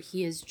 is that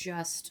he is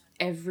just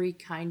every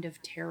kind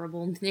of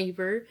terrible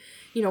neighbor.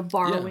 You know,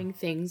 borrowing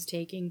things,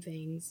 taking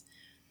things.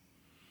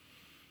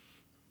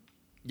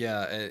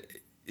 Yeah,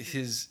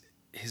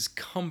 his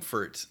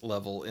comfort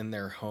level in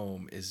their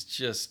home is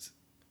just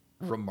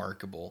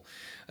remarkable.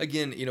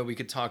 Again, you know, we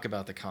could talk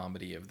about the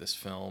comedy of this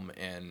film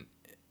and,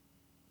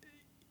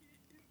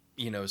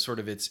 you know, sort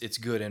of its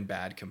good and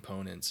bad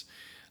components.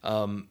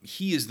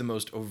 He is the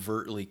most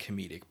overtly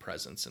comedic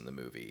presence in the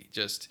movie.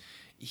 Just,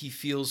 he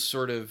feels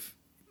sort of,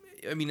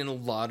 I mean, in a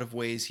lot of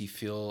ways,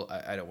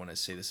 I don't want to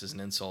say this is an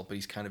insult, but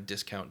he's kind of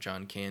discount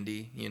John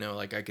Candy. You know,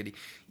 like, I could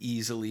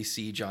easily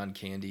see John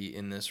Candy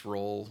in this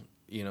role,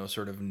 you know,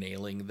 sort of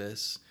nailing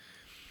this.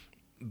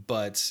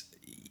 But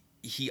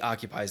he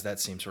occupies that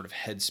same sort of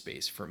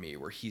headspace for me,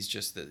 where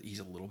he's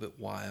a little bit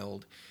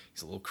wild.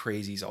 He's a little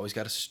crazy. He's always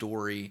got a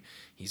story.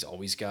 He's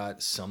always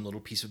got some little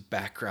piece of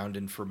background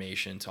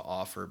information to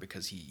offer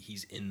because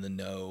he's in the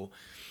know.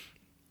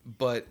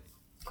 But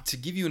to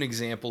give you an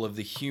example of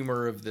the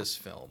humor of this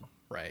film,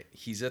 right?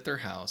 He's at their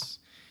house.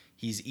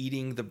 He's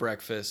eating the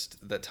breakfast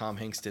that Tom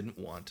Hanks didn't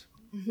want,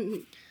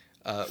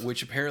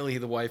 which apparently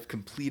the wife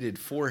completed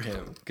for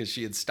him because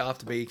she had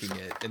stopped baking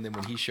it. And then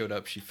when he showed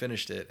up, she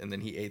finished it. And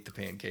then he ate the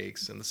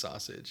pancakes and the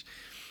sausage.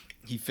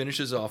 He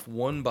finishes off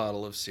one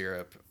bottle of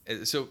syrup.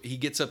 So he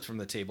gets up from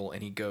the table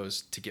and he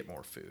goes to get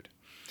more food.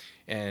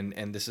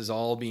 And this is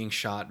all being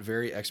shot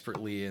very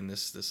expertly in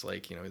this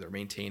like, you know, they're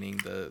maintaining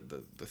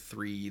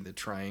the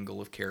triangle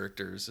of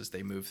characters as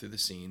they move through the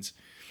scenes.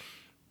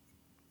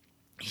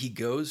 He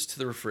goes to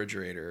the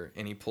refrigerator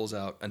and he pulls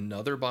out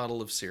another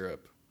bottle of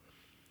syrup.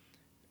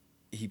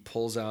 He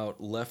pulls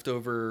out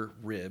leftover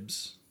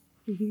ribs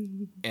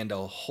and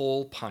a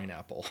whole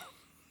pineapple.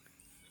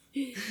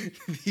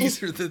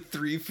 These are the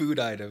 3 food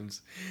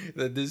items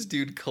that this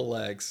dude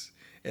collects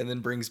and then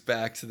brings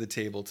back to the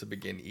table to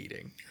begin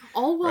eating.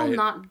 All while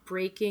not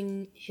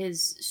breaking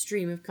his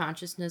stream of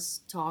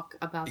consciousness talk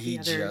about the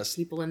other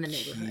people in the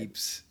neighborhood. He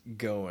keeps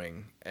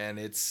going, and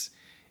it's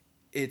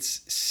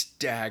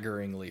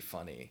staggeringly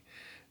funny.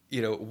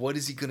 You know, what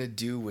is he going to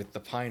do with the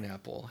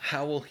pineapple?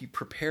 How will he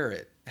prepare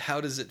it?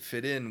 How does it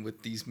fit in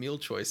with these meal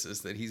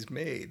choices that he's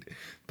made?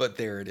 But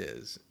there it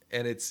is,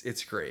 and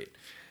it's great.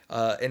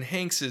 And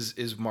Hanks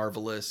is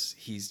marvelous.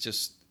 He's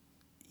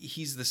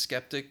the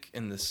skeptic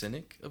and the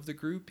cynic of the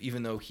group,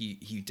 even though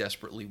he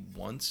desperately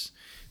wants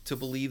to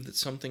believe that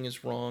something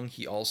is wrong.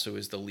 He also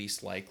is the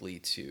least likely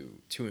to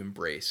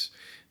embrace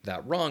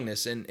that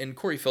wrongness. And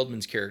Corey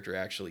Feldman's character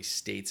actually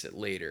states it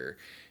later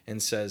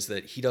and says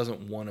that he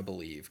doesn't want to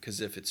believe,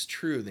 because if it's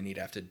true, then he'd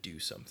have to do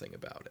something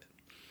about it.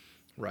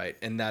 Right.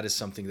 And that is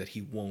something that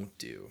he won't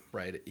do.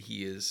 Right.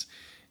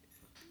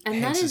 And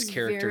Hanks's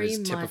character is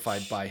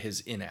typified by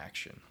his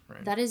inaction.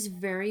 Right. That is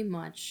very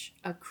much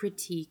a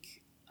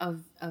critique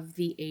of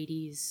the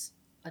 80s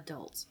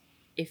adult,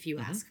 if you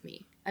ask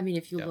me. I mean,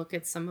 if you look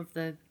at some of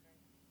the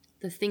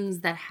things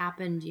that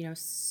happened, you know,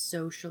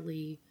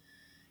 socially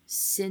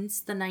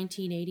since the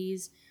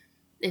 1980s,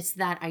 it's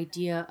that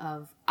idea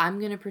of, I'm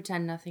going to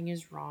pretend nothing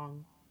is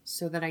wrong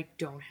so that I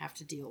don't have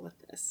to deal with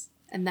this.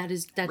 And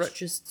that's right.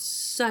 Just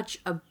such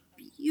a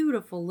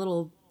beautiful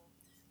little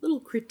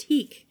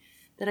critique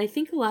that I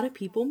think a lot of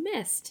people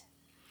missed.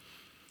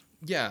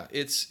 Yeah,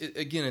 it's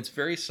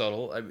very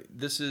subtle. I mean,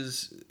 this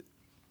is,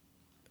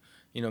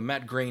 you know,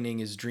 Matt Groening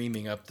is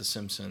dreaming up The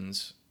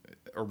Simpsons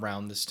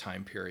around this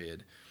time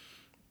period,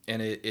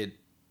 and it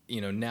you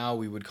know, now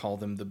we would call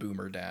them the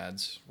boomer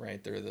dads,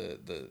 right? They're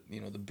the you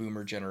know, the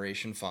boomer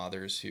generation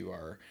fathers who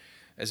are,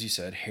 as you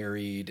said,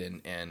 harried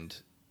and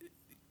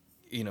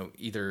you know,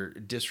 either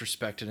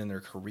disrespected in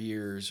their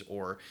careers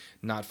or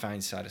not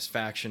find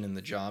satisfaction in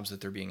the jobs that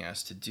they're being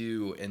asked to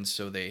do, and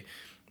so they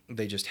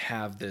just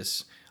have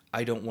this,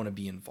 I don't want to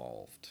be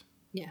involved.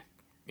 Yeah.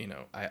 You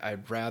know,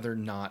 I'd rather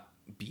not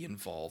be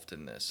involved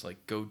in this.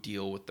 Like, go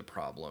deal with the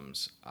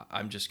problems.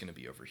 I'm just going to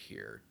be over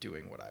here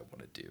doing what I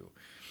want to do.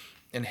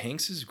 And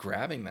Hanks is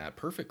grabbing that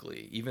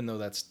perfectly, even though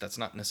that's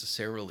not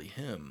necessarily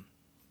him.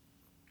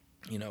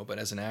 You know, but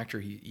as an actor,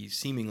 he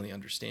seemingly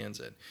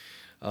understands it.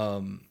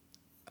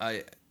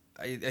 I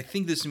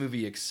think this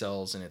movie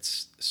excels in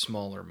its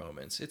smaller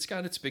moments. It's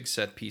got its big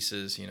set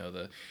pieces, you know,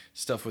 the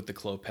stuff with the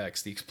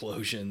Klopeks, the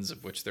explosions,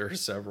 of which there are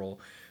several.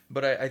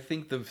 But I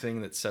think the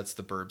thing that sets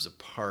The Burbs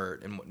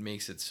apart and what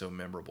makes it so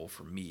memorable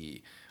for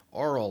me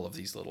are all of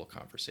these little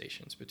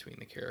conversations between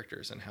the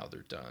characters and how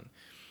they're done.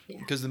 Yeah.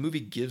 Because the movie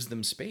gives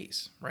them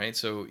space, right?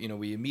 So, you know,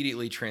 we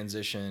immediately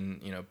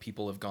transition, you know,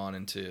 people have gone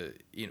into,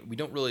 you know, we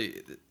don't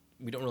really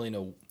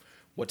know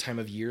what time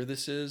of year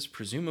this is.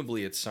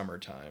 Presumably it's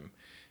summertime,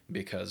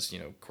 because, you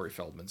know, Corey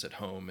Feldman's at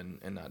home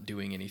and not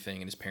doing anything,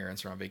 and his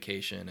parents are on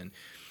vacation, and,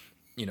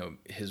 you know,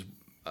 his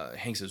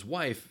Hanks's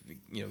wife,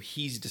 you know,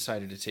 he's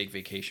decided to take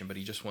vacation, but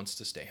he just wants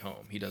to stay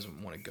home. He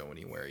doesn't want to go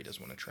anywhere. He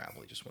doesn't want to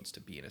travel. He just wants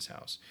to be in his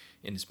house,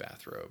 in his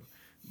bathrobe,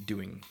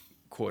 doing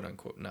quote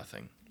unquote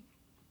nothing.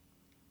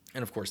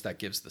 And of course that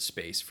gives the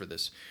space for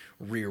this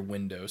rear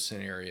window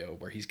scenario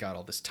where he's got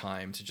all this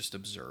time to just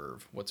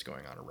observe what's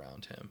going on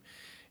around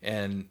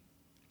him.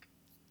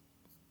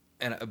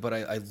 But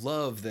I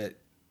love that,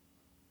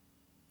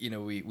 you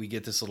know, we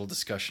get this little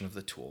discussion of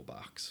the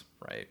toolbox,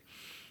 right?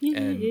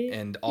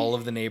 And all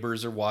of the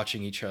neighbors are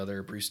watching each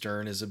other. Bruce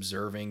Dern is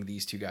observing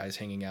these two guys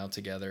hanging out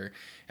together.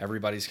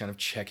 Everybody's kind of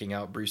checking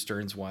out Bruce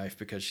Dern's wife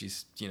because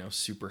she's, you know,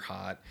 super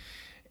hot.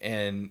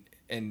 And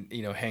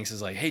you know, Hanks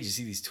is like, hey, did you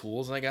see these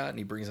tools I got? And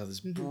he brings out this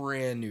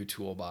brand new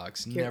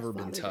toolbox, never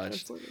been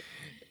touched.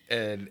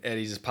 And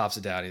he just pops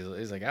it down.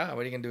 He's like, what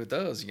are you going to do with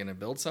those? You going to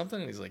build something?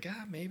 And he's like,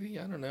 maybe,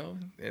 I don't know.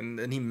 And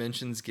then he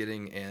mentions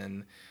getting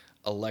an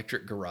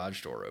electric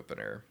garage door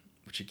opener,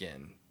 which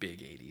again, big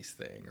 80s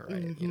thing,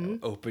 right? Mm-hmm. You know,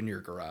 open your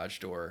garage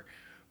door,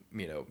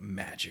 you know,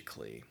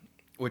 magically,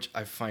 which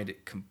I find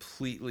it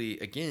completely,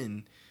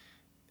 again,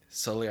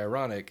 subtly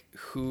ironic.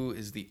 Who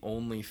is the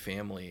only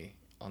family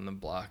on the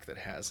block that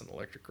has an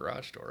electric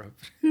garage door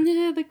opener?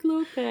 Yeah, the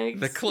Klopeks.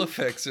 The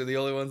Klopeks are the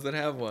only ones that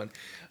have one.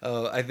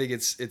 I think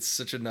it's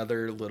such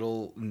another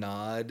little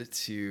nod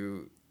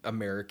to,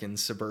 American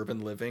suburban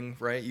living,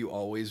 right? You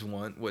always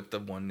want what the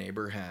one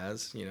neighbor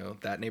has. You know,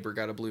 that neighbor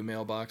got a blue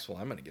mailbox. Well,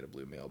 I'm going to get a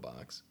blue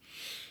mailbox.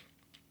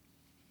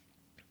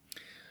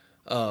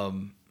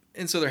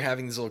 And so they're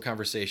having these little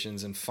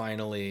conversations, and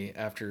finally,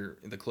 after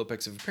the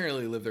Klopeks have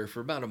apparently lived there for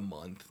about a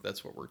month,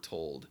 that's what we're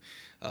told,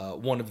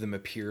 one of them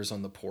appears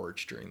on the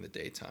porch during the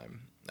daytime.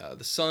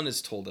 The son has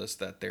told us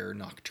that they're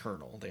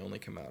nocturnal. They only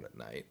come out at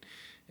night,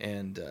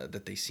 and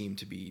that they seem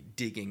to be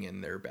digging in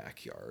their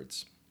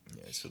backyards.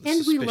 Yeah, so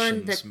and we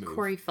learned that move.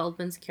 Corey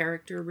Feldman's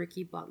character,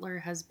 Ricky Butler,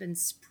 has been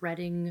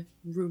spreading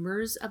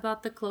rumors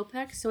about the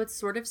Klopeks, so it's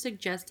sort of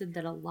suggested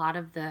that a lot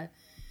of the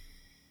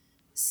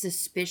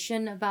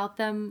suspicion about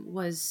them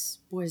was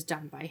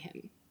done by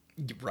him.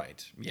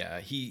 Right. Yeah.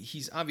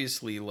 He's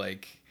obviously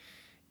like,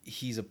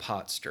 he's a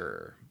pot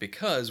stirrer,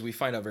 because we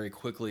find out very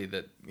quickly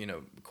that, you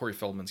know, Corey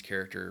Feldman's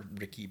character,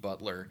 Ricky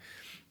Butler,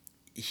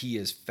 he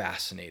is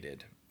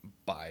fascinated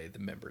by the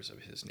members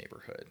of his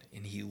neighborhood,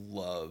 and he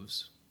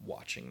loves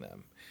watching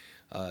them.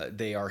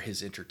 They are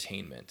his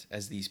entertainment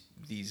as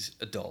these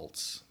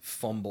adults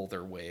fumble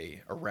their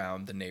way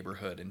around the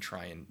neighborhood and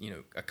try and, you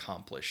know,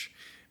 accomplish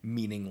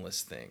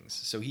meaningless things.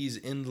 So he's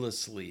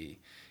endlessly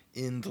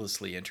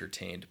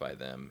entertained by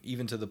them,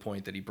 even to the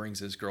point that he brings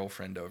his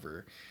girlfriend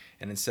over,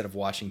 and instead of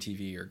watching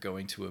TV or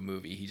going to a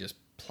movie, he just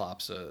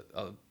plops a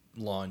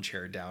lawn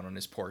chair down on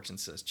his porch and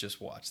says, just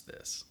watch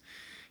this.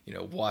 You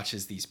know,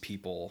 watches these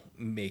people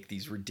make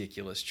these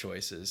ridiculous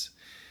choices.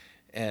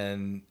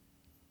 And,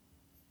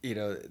 you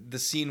know, the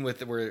scene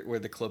with where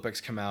the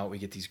Klopeks come out, we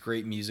get these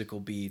great musical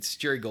beats.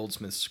 Jerry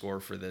Goldsmith's score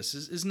for this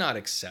is not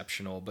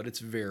exceptional, but it's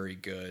very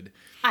good.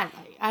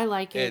 I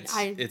like it.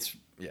 It's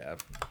yeah.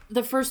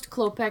 The first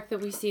Klopek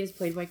that we see is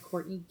played by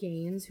Courtney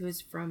Gaines, who is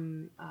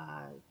from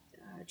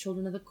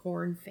Children of the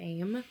Corn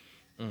fame.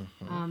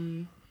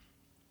 Mm-hmm.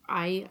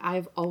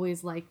 I've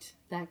always liked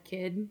that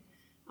kid.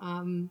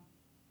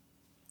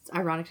 It's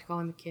ironic to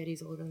call him a kid.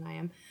 He's older than I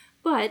am,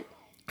 but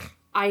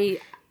I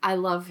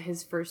love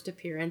his first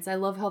appearance. I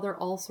love how they're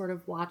all sort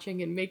of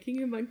watching and making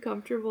him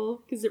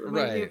uncomfortable, because it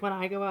reminds me of when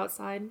I go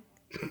outside.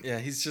 Yeah,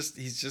 he's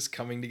just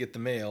coming to get the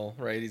mail,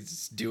 right? He's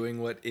just doing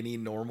what any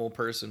normal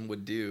person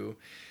would do,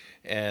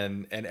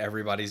 and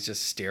everybody's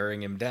just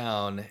staring him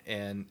down,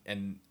 and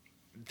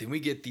then we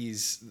get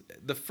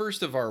the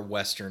first of our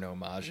Western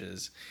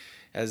homages,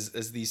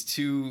 as these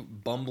two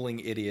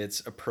bumbling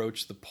idiots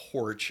approach the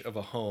porch of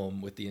a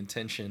home with the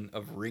intention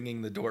of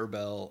ringing the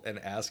doorbell and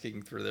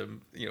asking for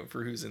them, you know,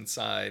 for who's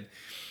inside.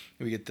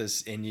 We get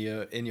this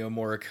Ennio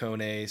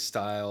Morricone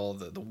style.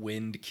 The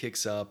wind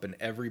kicks up and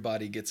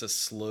everybody gets a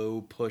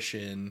slow push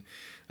in,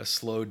 a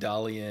slow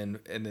dolly in,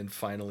 and then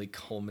finally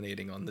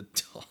culminating on the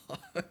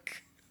dog.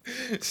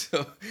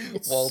 So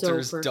it's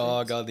Walter's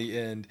dog on the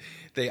end.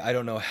 I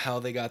don't know how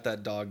they got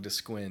that dog to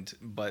squint,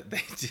 but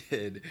they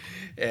did,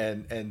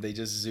 and they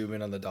just zoom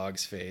in on the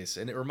dog's face,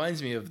 and it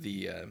reminds me of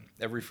the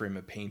Every Frame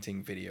a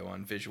Painting video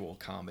on visual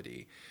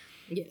comedy.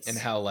 Yes. And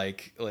how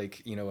like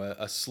you know,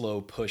 a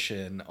slow push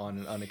in on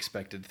an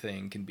unexpected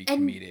thing can be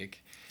comedic.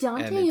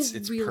 Dante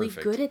is really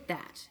good at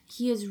that.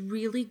 He is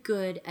really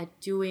good at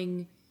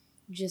doing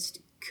just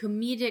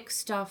comedic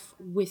stuff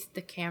with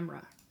the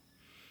camera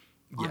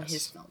on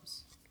his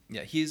films.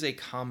 Yeah, he is a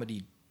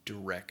comedy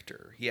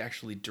director. He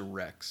actually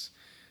directs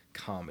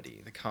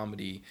comedy. The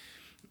comedy,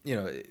 you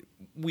know,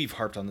 we've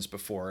harped on this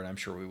before, and I'm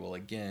sure we will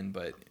again,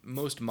 but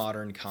most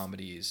modern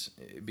comedies,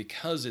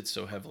 because it's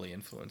so heavily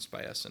influenced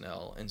by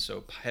SNL and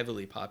so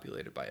heavily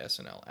populated by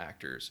SNL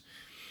actors,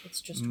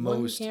 it's just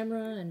one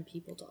camera and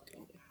people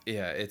talking.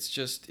 Yeah,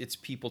 it's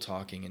people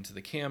talking into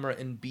the camera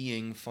and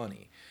being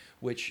funny,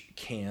 which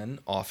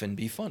can often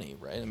be funny,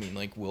 right? I mean,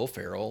 like Will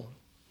Ferrell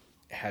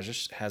has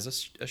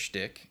a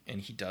shtick,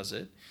 and he does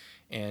it,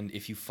 and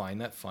if you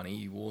find that funny,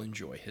 you will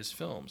enjoy his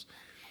films.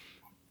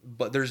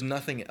 But there's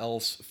nothing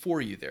else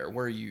for you there,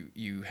 where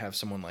you have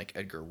someone like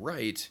Edgar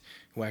Wright,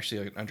 who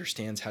actually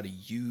understands how to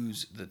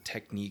use the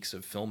techniques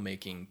of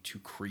filmmaking to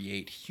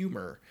create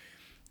humor.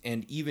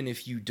 And even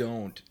if you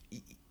don't,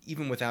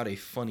 even without a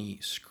funny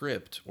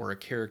script or a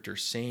character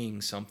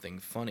saying something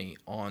funny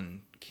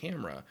on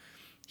camera,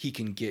 he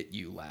can get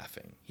you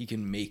laughing. He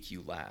can make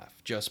you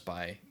laugh just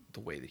by the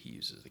way that he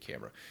uses the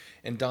camera.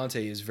 And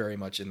Dante is very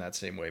much in that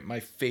same way. My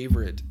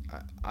favorite,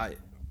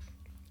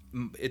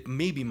 it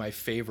may be my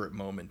favorite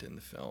moment in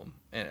the film,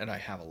 and I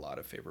have a lot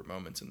of favorite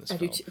moments in this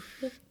film. I do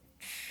too.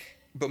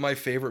 But my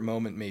favorite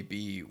moment may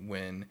be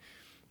when,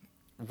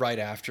 right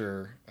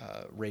after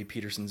Ray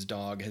Peterson's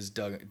dog has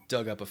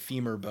dug up a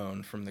femur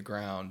bone from the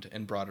ground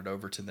and brought it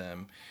over to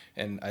them,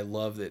 and I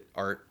love that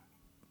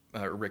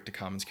Rick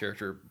DeCommon's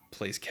character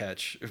plays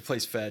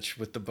fetch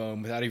with the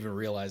bone without even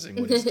realizing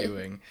what he's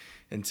doing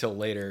until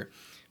later.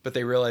 But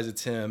they realize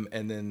it's him,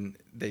 and then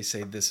they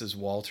say, "This is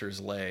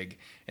Walter's leg,"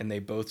 and they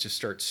both just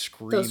start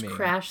screaming. Those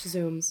crash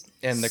zooms.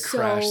 And the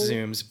crash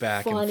zooms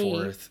back and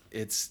forth.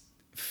 It's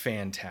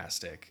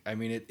fantastic. I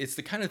mean, it's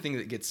the kind of thing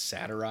that gets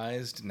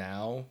satirized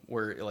now,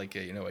 where like a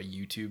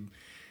YouTube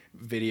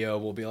video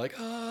will be like,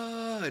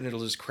 ah, and it'll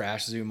just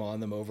crash zoom on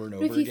them over and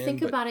over But if you again.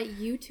 think about it,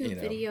 YouTube you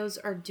know. videos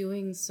are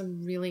doing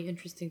some really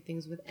interesting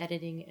things with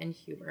editing and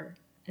humor.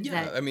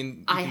 Yeah, that I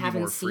mean, I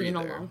haven't seen in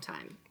a long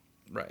time.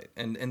 Right.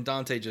 And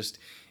Dante just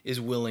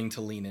is willing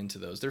to lean into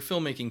those. They're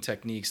filmmaking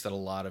techniques that a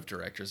lot of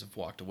directors have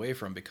walked away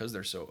from because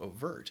they're so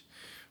overt,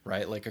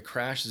 right? Like a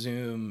crash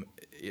zoom,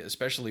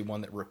 especially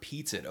one that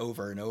repeats it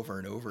over and over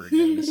and over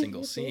again in a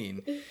single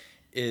scene,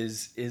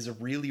 is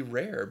really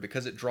rare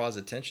because it draws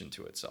attention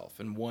to itself.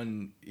 And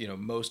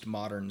most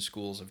modern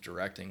schools of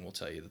directing will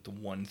tell you that the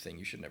one thing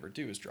you should never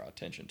do is draw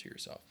attention to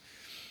yourself.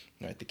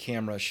 Right? The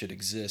camera should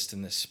exist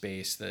in this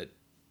space that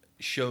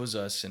shows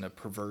us in a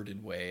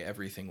perverted way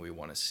everything we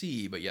want to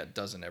see, but yet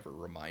doesn't ever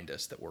remind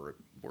us that we're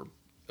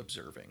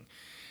observing.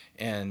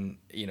 And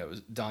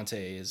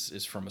Dante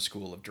is from a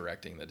school of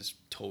directing that is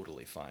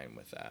totally fine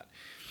with that.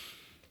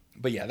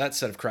 But yeah, that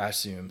set of crash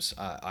zooms,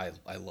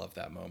 I love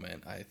that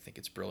moment. I think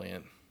it's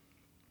brilliant.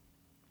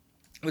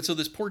 But so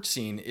this porch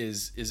scene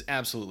is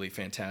absolutely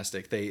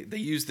fantastic. They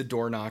use the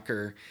door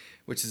knocker,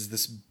 which is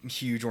this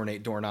huge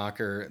ornate door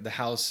knocker. The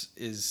house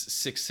is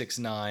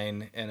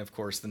 669, and of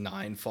course the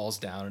 9 falls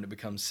down and it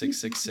becomes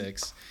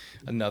 666.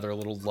 Another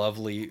little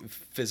lovely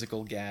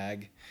physical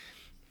gag.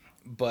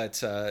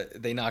 But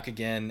they knock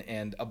again,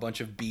 and a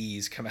bunch of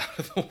bees come out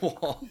of the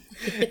wall.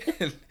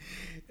 And,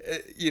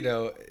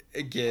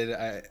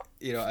 again,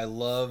 I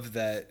love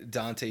that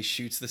Dante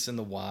shoots this in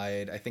the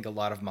wide. I think a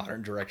lot of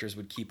modern directors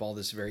would keep all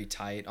this very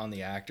tight on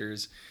the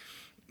actors,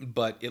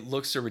 but it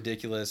looks so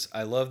ridiculous.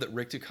 I love that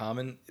Rick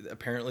Ducommun,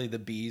 apparently the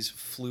bees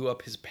flew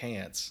up his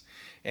pants,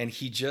 and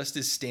he just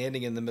is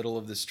standing in the middle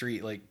of the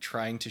street, like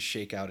trying to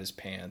shake out his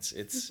pants.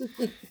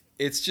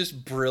 It's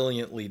just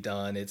brilliantly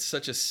done. It's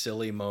such a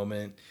silly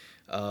moment.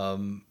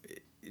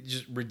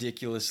 Just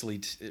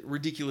ridiculously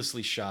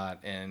shot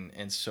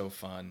and so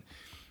fun.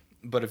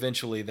 But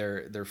eventually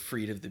they're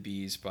freed of the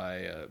bees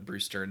by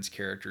Bruce Dern's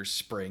character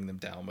spraying them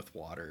down with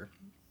water.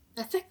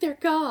 I think they're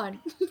gone.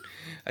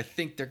 I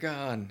think they're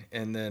gone.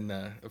 And then,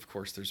 of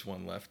course, there's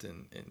one left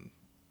in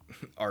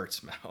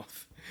Art's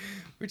mouth,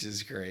 which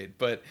is great.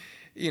 But,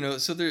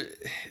 so the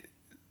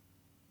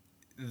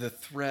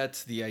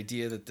threat, the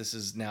idea that this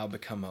has now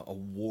become a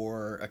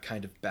war, a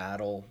kind of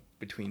battle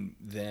between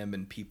them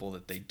and people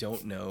that they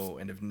don't know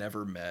and have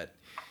never met,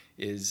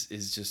 is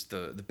just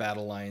the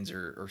battle lines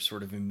are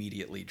sort of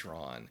immediately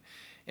drawn.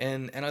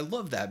 And I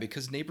love that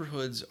because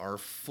neighborhoods are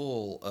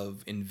full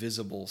of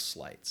invisible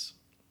slights,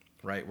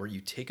 right? Where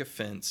you take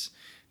offense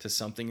to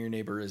something your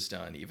neighbor has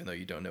done, even though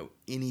you don't know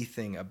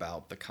anything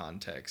about the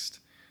context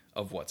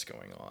of what's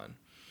going on.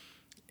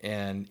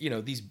 And,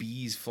 these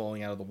bees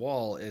falling out of the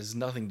wall has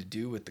nothing to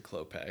do with the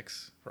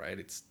Klopeks, right?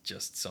 It's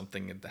just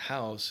something at the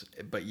house,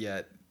 but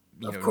yet,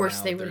 of course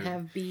they would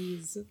have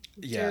bees.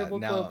 Terrible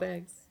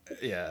Klopeks.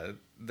 Yeah,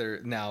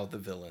 they're now the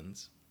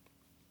villains.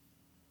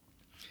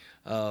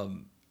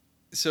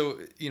 So,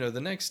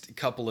 the next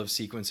couple of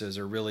sequences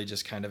are really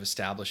just kind of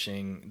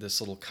establishing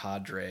this little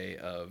cadre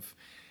of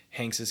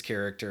Hanks's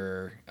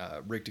character,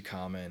 Rick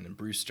Ducommun, and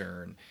Bruce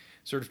Dern,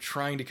 sort of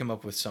trying to come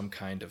up with some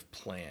kind of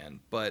plan.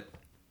 But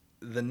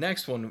the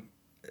next one,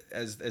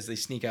 as they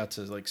sneak out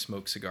to like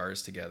smoke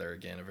cigars together,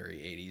 again, a very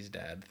 80s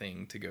dad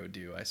thing to go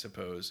do, I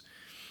suppose,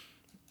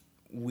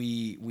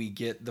 we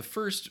get the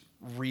first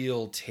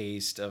real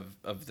taste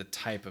of the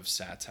type of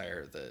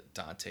satire that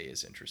Dante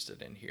is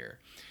interested in here.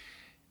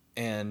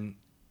 And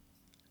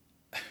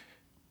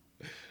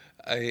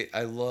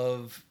I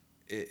love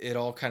it. It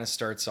all kind of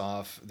starts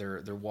off,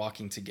 they're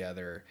walking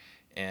together,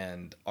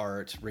 and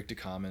Rick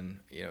Ducommun,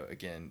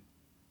 again,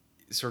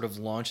 sort of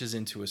launches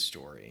into a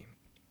story.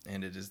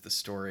 And it is the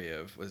story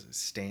of, was it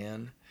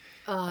Stan?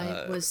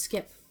 It was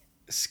Skip.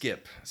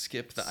 Skip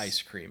the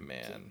ice cream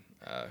man,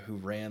 who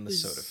ran the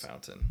soda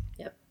fountain.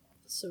 Yep,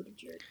 soda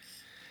jerk.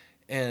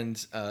 And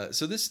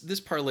so this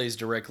parlays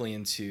directly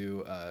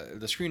into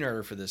the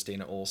screenwriter for this,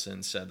 Dana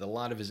Olson, said that a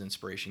lot of his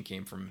inspiration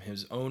came from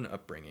his own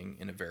upbringing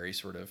in a very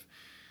sort of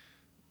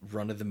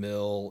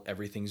run-of-the-mill,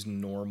 everything's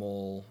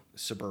normal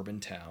suburban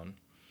town.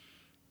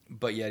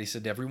 But yet he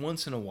said every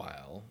once in a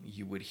while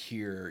you would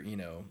hear,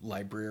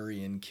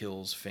 librarian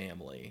kills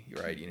family,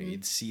 right?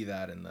 You'd see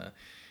that in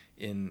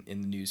the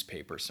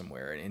newspaper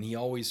somewhere. And he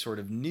always sort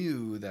of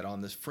knew that on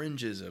the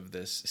fringes of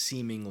this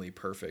seemingly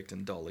perfect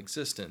and dull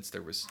existence,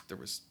 there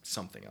was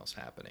something else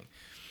happening.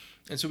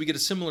 And so we get a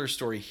similar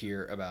story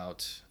here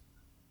about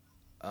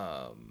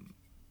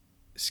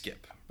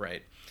Skip,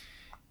 right?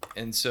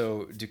 And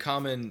so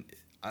Ducommun,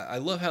 I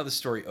love how the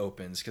story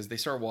opens because they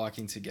start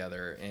walking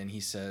together and he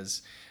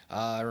says,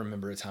 I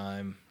remember a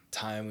time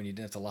when you didn't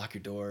have to lock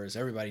your doors.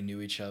 Everybody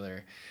knew each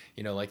other.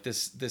 Like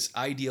this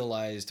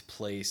idealized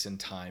place and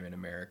time in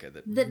America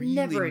that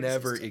really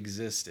never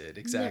existed.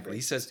 Exactly.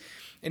 He says,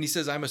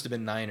 I must have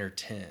been 9 or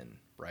 10,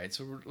 right?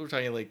 So we're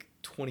talking like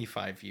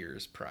 25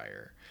 years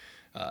prior,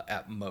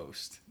 at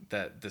most,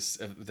 that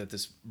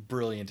this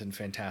brilliant and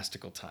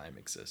fantastical time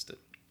existed.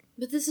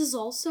 But this is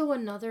also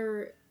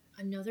another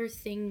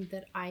thing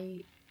that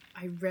I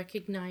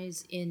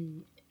recognize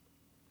in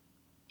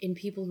in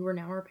people who are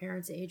now our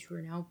parents' age, who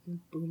are now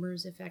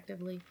boomers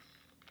effectively.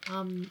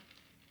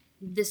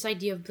 This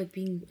idea of like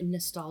being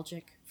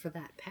nostalgic for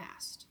that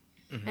past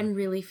and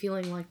really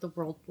feeling like the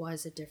world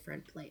was a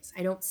different place.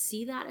 I don't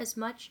see that as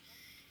much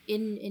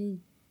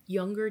in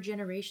younger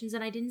generations,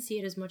 and I didn't see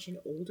it as much in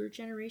older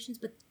generations,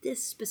 but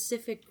this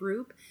specific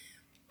group,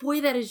 boy,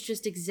 that is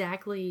just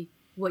exactly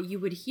what you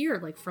would hear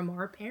like from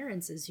our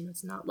parents is,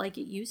 it's not like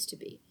it used to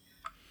be.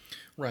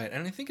 Right.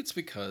 And I think it's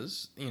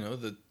because,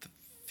 the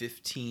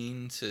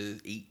 15 to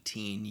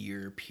 18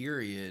 year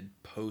period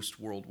post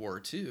World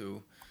War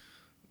II,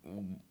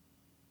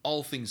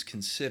 all things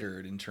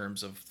considered in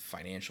terms of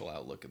financial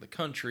outlook of the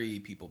country,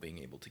 people being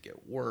able to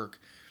get work,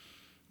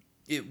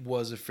 it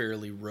was a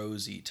fairly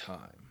rosy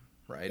time,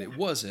 right? Yeah. It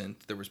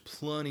wasn't. There was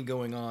plenty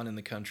going on in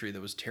the country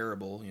that was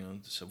terrible. The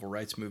civil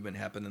rights movement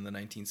happened in the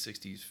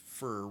 1960s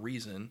for a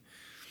reason.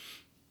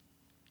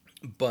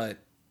 But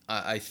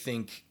I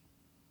think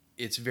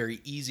it's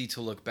very easy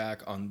to look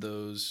back on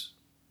those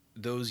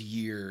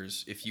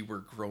years if you were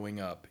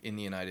growing up in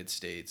the United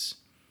States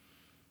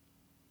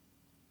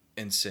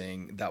and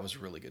saying that was a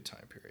really good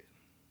time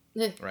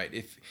period. Right?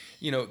 If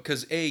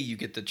because you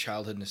get the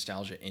childhood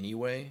nostalgia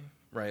anyway,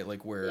 right?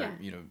 Like where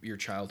your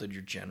childhood,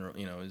 your general,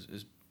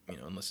 is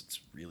unless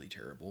it's really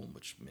terrible,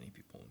 which many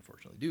people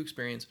unfortunately do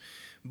experience,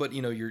 but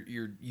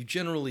you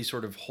generally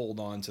sort of hold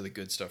on to the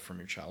good stuff from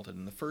your childhood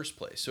in the first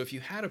place. So if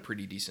you had a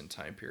pretty decent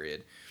time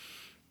period,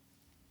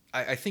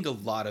 I think a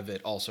lot of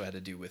it also had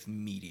to do with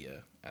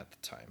media at the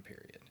time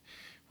period,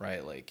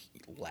 right? Like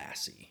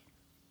Lassie,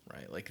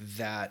 right? Like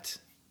that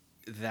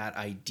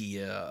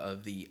idea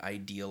of the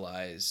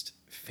idealized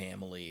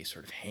family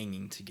sort of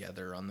hanging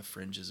together on the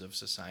fringes of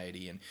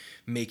society and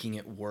making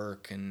it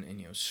work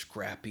and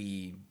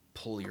scrappy,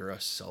 pull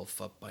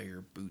yourself up by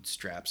your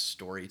bootstraps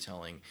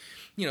storytelling,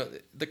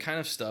 the kind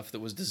of stuff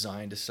that was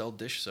designed to sell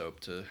dish soap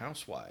to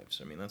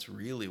housewives. I mean, that's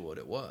really what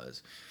it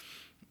was.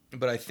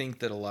 But I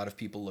think that a lot of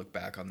people look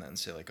back on that and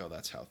say like, oh,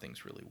 that's how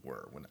things really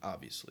were, when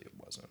obviously it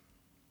wasn't.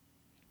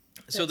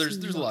 That's so there's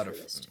a lot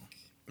realistic.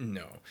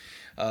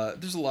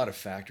 There's a lot of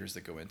factors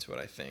that go into it,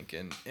 I think,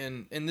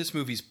 and this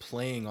movie's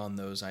playing on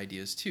those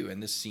ideas too,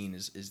 and this scene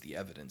is the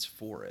evidence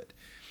for it.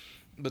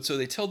 But so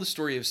they tell the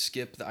story of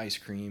Skip, the ice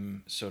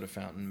cream soda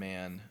fountain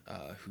man,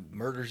 who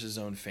murders his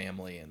own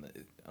family, and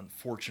it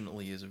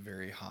unfortunately is a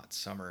very hot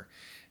summer.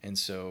 And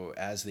so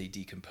as they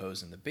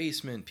decompose in the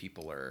basement,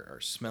 people are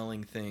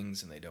smelling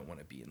things, and they don't want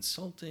to be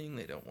insulting.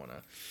 They don't want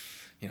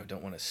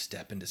to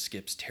step into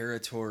Skip's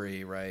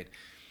territory, right?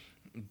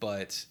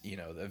 But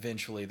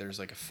eventually there's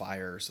like a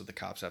fire, so the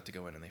cops have to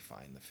go in and they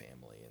find the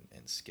family,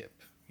 and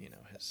Skip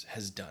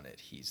has done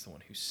it. He's the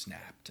one who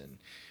snapped and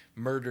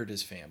murdered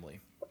his family.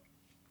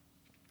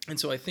 And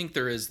so I think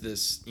there is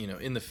this,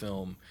 in the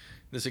film,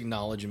 this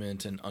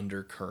acknowledgement and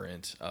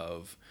undercurrent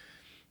of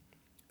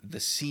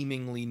the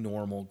seemingly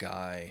normal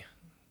guy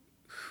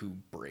who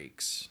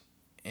breaks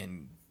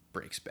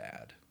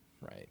bad,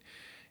 right?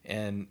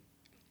 And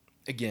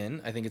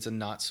again, I think it's a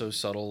not so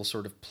subtle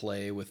sort of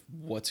play with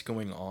what's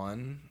going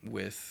on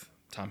with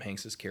Tom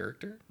Hanks's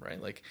character,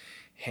 right? Like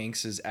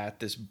Hanks is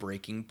at this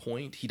breaking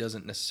point. He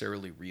doesn't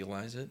necessarily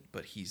realize it,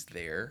 but he's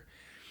there.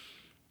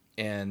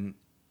 And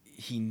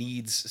he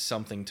needs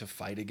something to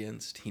fight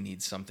against. He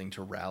needs something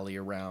to rally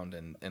around,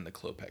 and the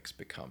Klopeks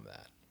become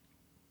that.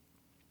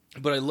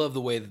 But I love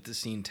the way that the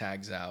scene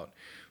tags out,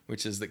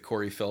 which is that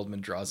Corey Feldman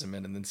draws him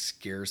in and then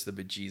scares the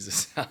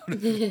bejesus out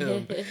of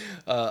him.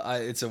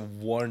 It's a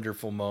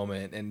wonderful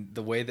moment, and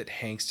the way that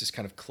Hanks just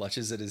kind of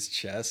clutches at his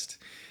chest,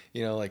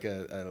 like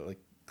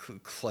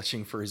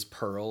clutching for his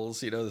pearls,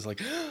 there's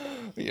like,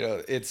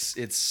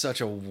 it's such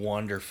a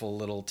wonderful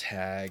little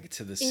tag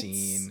to the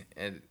scene,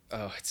 and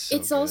it's so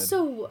it's good.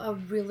 Also a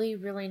really,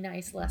 really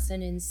nice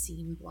lesson in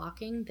scene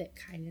blocking that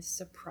kind of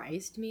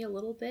surprised me a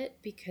little bit,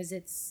 because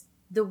it's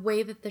the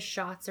way that the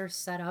shots are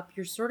set up.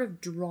 You're sort of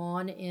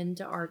drawn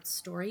into Art's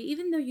story,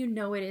 even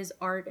though it is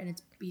Art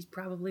and he's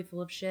probably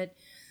full of shit.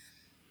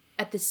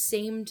 At the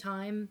same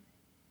time,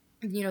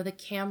 the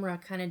camera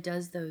kind of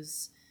does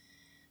those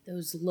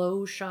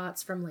low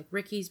shots from like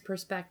Ricky's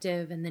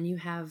perspective, and then you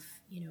have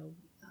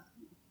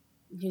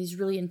these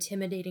really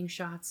intimidating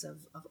shots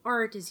of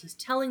Art as he's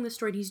telling the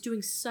story, and he's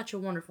doing such a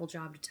wonderful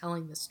job of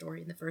telling the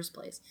story in the first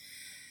place.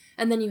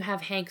 And then you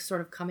have Hank sort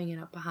of coming in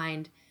up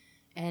behind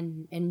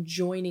and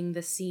joining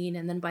the scene,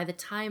 and then by the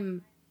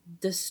time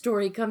the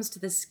story comes to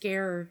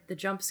the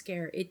jump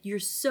scare, you're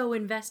so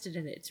invested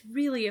in it. It's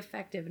really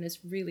effective, and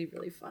it's really,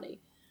 really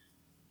funny.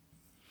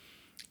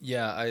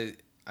 Yeah,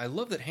 I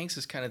love that Hanks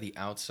is kind of the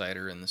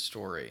outsider in the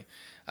story.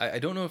 I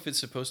don't know if it's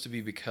supposed to be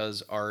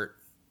because Art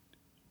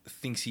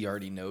thinks he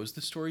already knows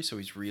the story, so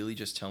he's really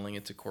just telling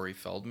it to Corey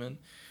Feldman,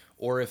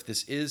 or if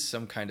this is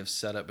some kind of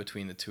setup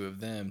between the two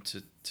of them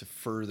to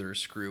further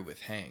screw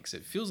with Hanks.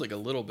 It feels like a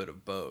little bit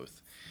of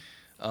both.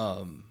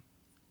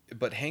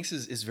 But Hanks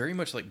is very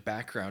much like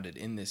backgrounded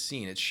in this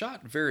scene. It's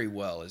shot very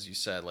well, as you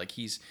said. Like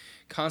he's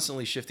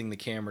constantly shifting the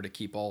camera to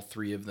keep all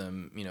three of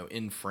them,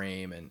 in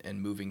frame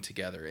and moving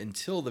together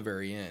until the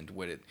very end,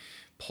 when it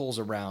pulls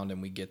around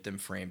and we get them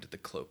framed at the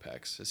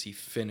Klopex as he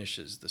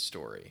finishes the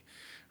story,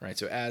 right?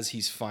 So as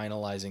he's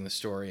finalizing the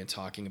story and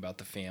talking about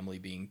the family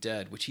being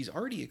dead, which he's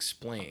already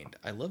explained,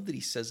 I love that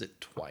he says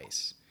it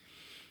twice,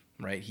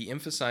 right? He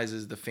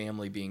emphasizes the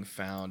family being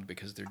found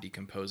because they're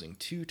decomposing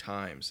 2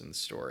 times in the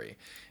story.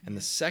 And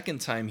the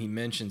second time he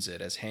mentions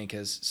it, as Hank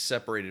has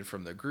separated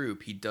from the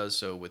group, he does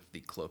so with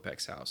the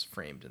Klopex house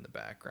framed in the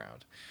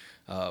background,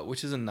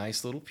 which is a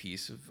nice little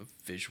piece of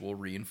visual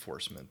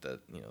reinforcement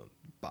that,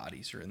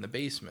 bodies are in the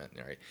basement,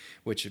 right?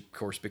 Which, of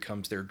course,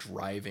 becomes their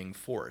driving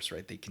force,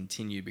 right? They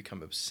continue to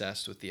become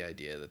obsessed with the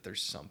idea that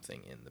there's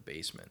something in the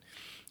basement,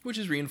 which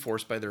is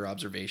reinforced by their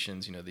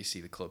observations. They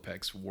see the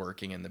Klopex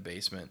working in the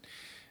basement,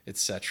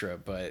 etc.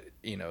 But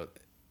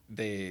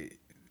they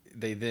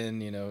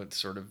then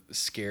sort of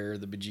scare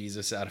the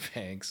bejesus out of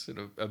Hanks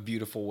in a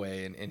beautiful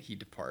way, and he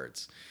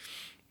departs.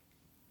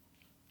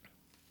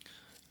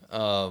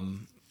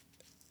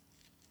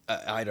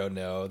 I don't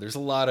know. There's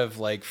a lot of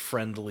like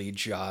friendly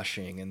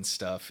joshing and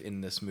stuff in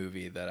this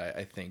movie that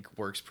I think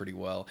works pretty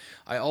well.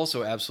 I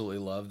also absolutely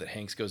love that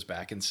Hanks goes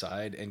back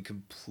inside and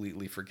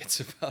completely forgets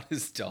about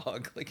his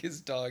dog. Like his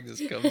dog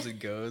just comes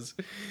and goes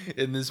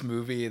in this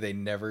movie. They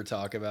never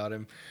talk about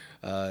him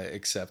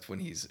except when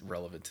he's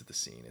relevant to the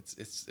scene.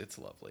 It's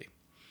lovely.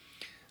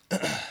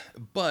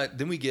 But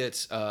then we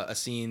get a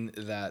scene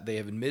that they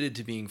have admitted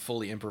to being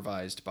fully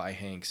improvised by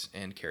Hanks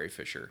and Carrie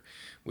Fisher,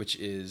 which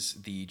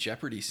is the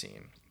Jeopardy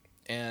scene.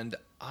 And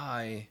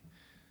I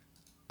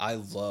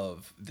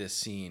love this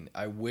scene.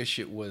 I wish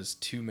it was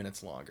 2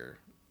 minutes longer,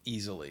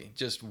 easily.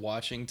 Just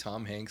watching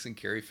Tom Hanks and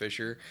Carrie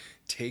Fisher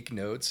take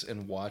notes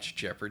and watch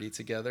Jeopardy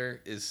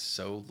together is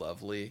so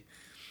lovely.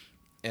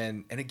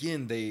 And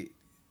again, they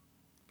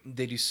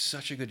do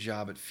such a good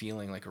job at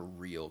feeling like a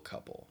real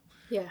couple.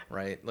 Yeah.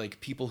 Right? Like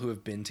people who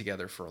have been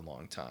together for a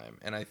long time.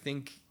 And I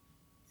think,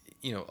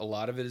 a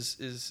lot of it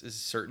is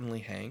certainly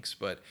Hanks,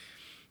 but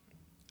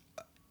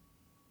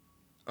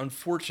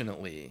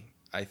unfortunately,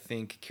 I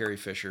think Carrie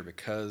Fisher,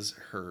 because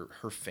her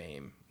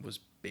fame was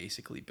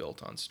basically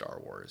built on Star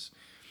Wars.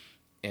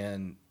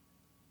 And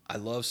I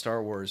love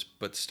Star Wars,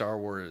 but Star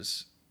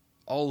Wars,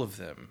 all of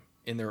them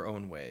in their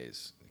own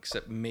ways,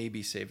 except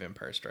maybe Save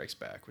Empire Strikes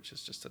Back, which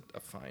is just a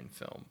fine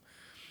film.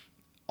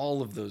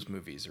 All of those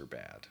movies are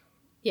bad.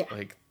 Yeah.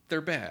 Like,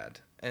 they're bad.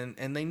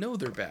 And they know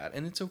they're bad.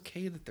 And it's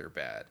okay that they're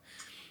bad.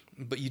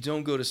 But you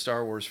don't go to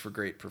Star Wars for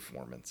great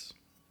performance.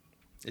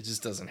 It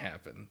just doesn't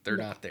happen. They're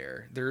not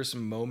there. There are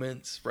some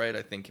moments, right?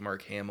 I think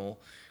Mark Hamill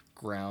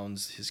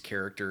grounds his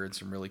character in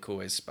some really cool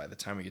ways. By the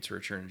time we get to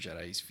Return of the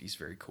Jedi, he's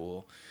very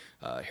cool.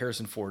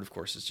 Harrison Ford, of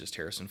course, is just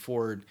Harrison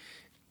Ford.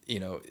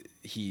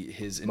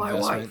 His investment... My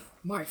wife,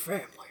 my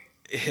family.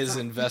 His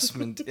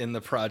investment in the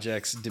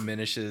projects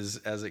diminishes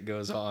as it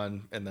goes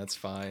on, and that's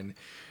fine.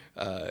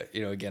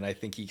 Again, I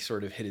think he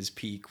sort of hit his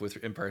peak with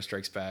Empire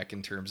Strikes Back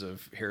in terms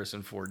of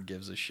Harrison Ford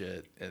gives a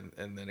shit,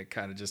 and then it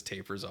kind of just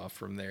tapers off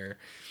from there.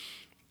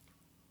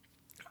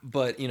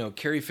 But,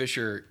 Carrie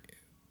Fisher,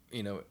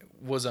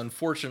 was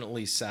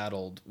unfortunately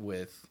saddled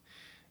with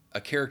a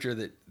character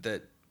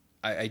that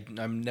I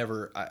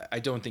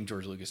don't think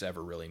George Lucas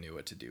ever really knew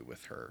what to do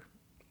with her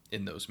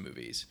in those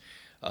movies.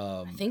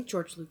 I think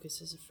George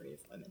Lucas is afraid of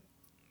women.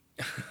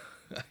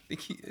 I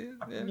think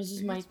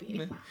Mrs. Might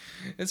be.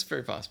 It's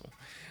very possible.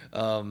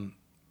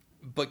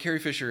 But Carrie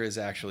Fisher is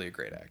actually a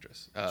great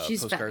actress.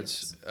 She's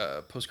fabulous.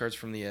 Postcards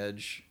from the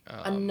Edge.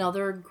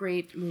 Another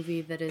great movie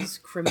that is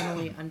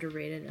criminally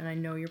underrated, and I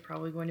know you're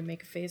probably going to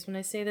make a face when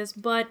I say this,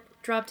 but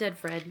Drop Dead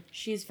Fred.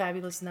 She's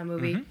fabulous in that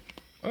movie.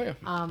 Mm-hmm. Oh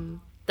yeah.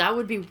 That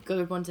would be a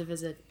good one to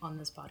visit on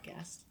this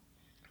podcast.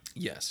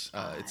 Yes,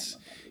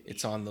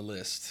 it's on the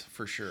list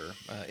for sure.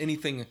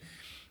 Anything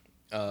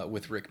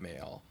with Rick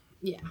Mayall.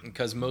 Yeah.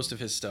 Because most of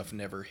his stuff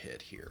never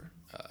hit here,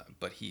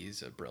 but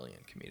he's a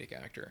brilliant comedic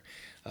actor.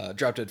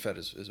 Drop Dead Fred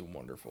is a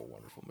wonderful,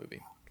 wonderful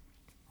movie.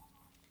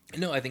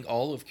 No, I think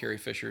all of Carrie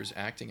Fisher's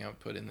acting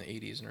output in the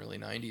 80s and early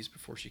 90s,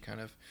 before she kind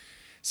of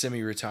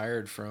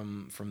semi-retired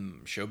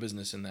from show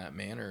business in that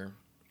manner,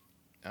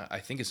 I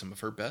think is some of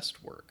her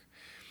best work.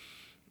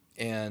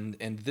 And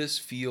this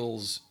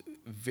feels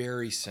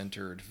very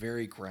centered,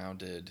 very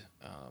grounded,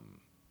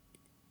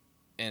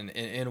 and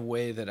in a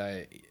way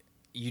that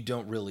you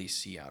don't really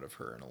see out of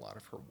her in a lot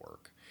of her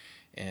work.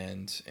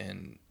 And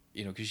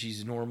because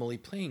she's normally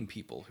playing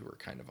people who are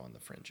kind of on the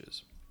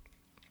fringes.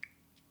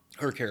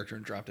 Her character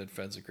in Drop Dead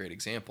Fred's a great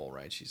example,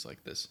 right? She's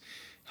like this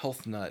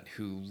health nut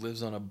who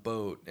lives on a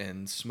boat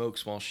and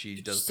smokes while she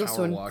does power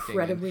so walking.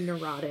 Incredibly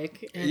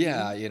neurotic.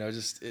 Yeah,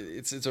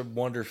 it's a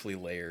wonderfully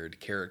layered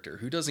character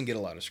who doesn't get a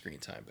lot of screen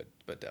time,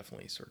 but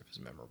definitely sort of is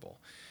memorable.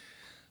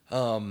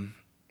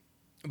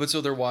 But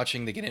so they're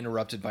watching, they get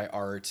interrupted by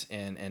Art,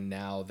 and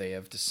now they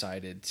have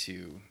decided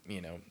to,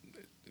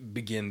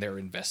 begin their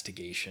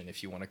investigation,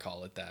 if you want to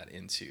call it that,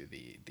 into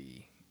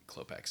the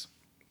Klopex.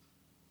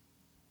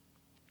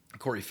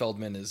 Corey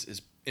Feldman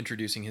is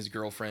introducing his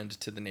girlfriend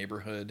to the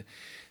neighborhood,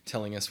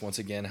 telling us once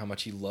again how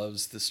much he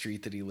loves the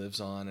street that he lives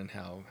on and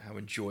how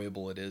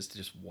enjoyable it is to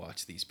just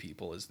watch these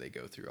people as they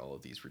go through all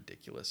of these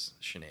ridiculous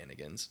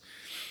shenanigans.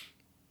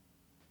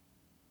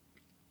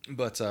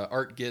 But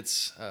Art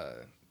gets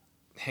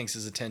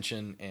Hanks's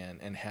attention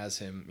and has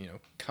him,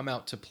 come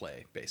out to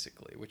play,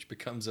 basically, which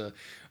becomes a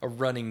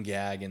running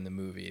gag in the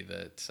movie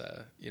that,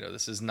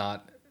 this is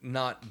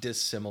not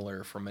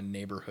dissimilar from a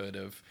neighborhood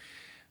of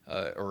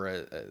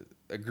or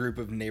a group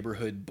of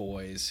neighborhood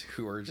boys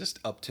who are just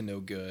up to no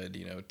good,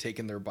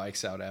 taking their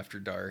bikes out after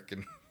dark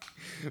and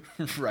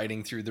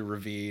riding through the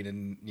ravine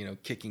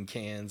and, kicking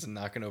cans and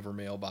knocking over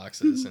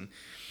mailboxes and,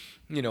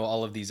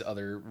 all of these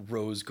other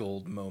rose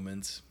gold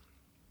moments.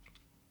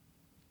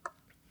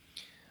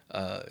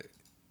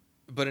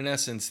 But in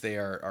essence, they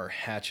are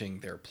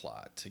hatching their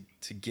plot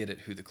to get at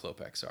who the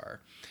Klopeks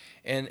are.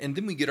 And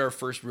then we get our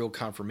first real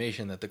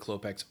confirmation that the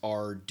Klopeks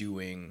are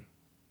doing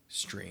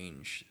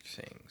strange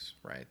things,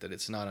 right? That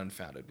it's not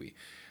unfounded. We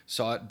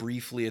saw it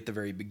briefly at the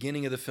very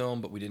beginning of the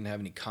film, but we didn't have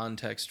any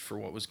context for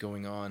what was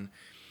going on.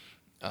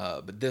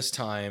 But this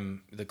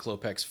time, the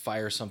Klopeks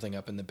fire something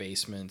up in the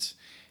basement,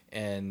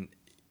 and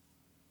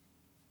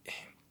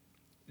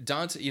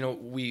Dante,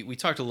 we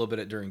talked a little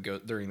bit during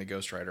the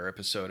Ghost Rider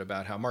episode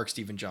about how Mark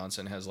Steven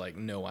Johnson has like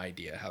no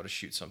idea how to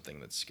shoot something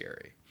that's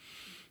scary,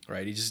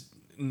 right? He just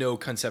no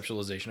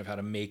conceptualization of how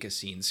to make a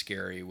scene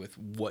scary with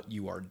what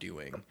you are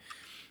doing.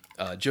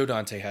 Joe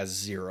Dante has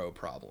zero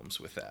problems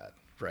with that,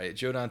 right?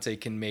 Joe Dante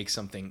can make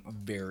something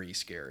very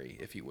scary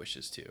if he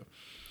wishes to.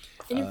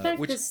 And in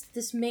fact,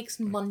 this makes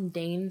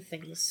mundane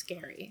things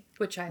scary,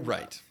 which I love.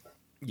 Right.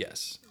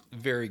 Yes.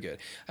 Very good.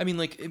 I mean,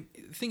 like,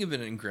 think of it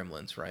in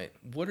Gremlins, right?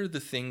 What are the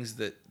things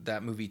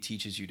that movie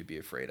teaches you to be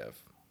afraid of?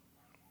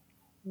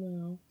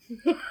 No.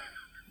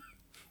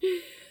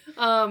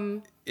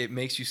 It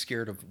makes you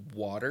scared of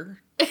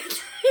water.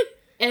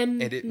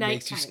 and it nighttime.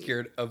 Makes you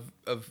scared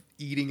of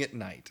eating at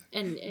night.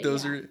 And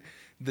those are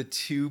the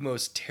two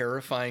most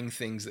terrifying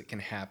things that can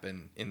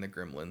happen in the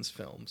Gremlins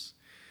films,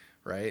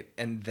 right?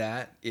 And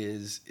that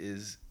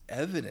is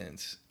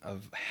evidence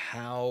of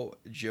how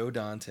Joe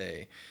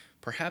Dante,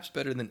 perhaps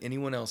better than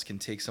anyone else, can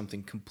take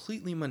something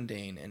completely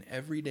mundane, an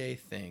everyday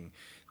thing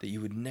that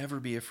you would never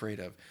be afraid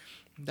of.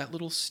 That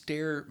little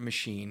stair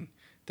machine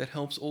that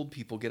helps old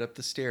people get up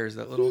the stairs,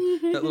 that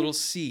little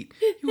seat.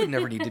 You would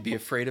never need to be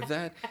afraid of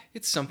that.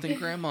 It's something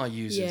Grandma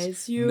uses.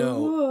 Yes, you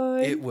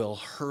would. It will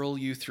hurl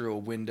you through a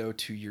window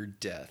to your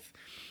death.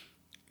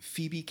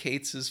 Phoebe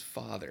Cates'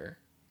 father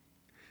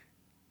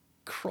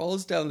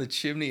crawls down the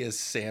chimney as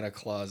Santa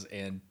Claus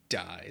and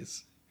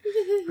dies.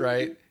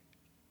 Right?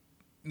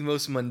 The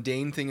most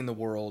mundane thing in the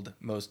world,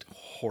 most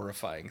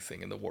horrifying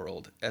thing in the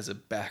world as a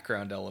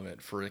background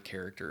element for a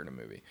character in a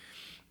movie.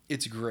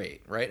 It's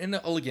great, right? And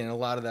again, a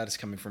lot of that is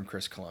coming from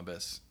Chris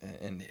Columbus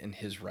and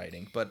his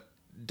writing, but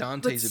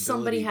Dante's ability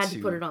somebody had to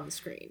put it on the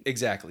screen.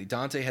 Exactly.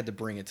 Dante had to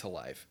bring it to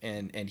life,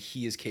 and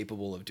he is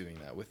capable of doing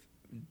that with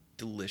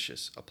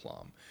delicious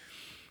aplomb.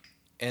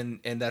 And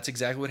that's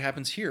exactly what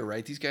happens here,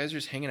 right? These guys are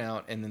just hanging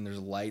out, and then there's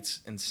lights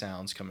and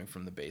sounds coming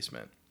from the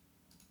basement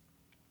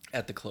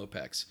at the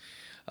Klopeks.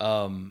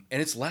 And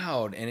it's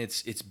loud and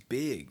it's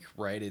big,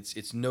 right?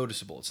 It's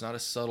noticeable. It's not a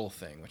subtle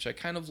thing, which I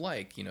kind of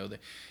like.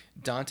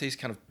 Dante's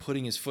kind of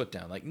putting his foot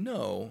down. Like,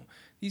 no,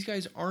 these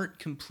guys aren't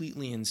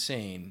completely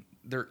insane.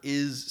 There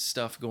is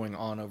stuff going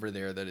on over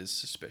there that is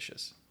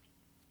suspicious,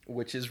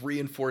 which is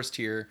reinforced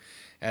here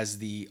as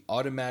the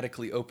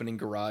automatically opening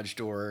garage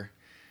door.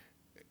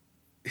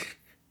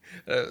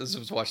 I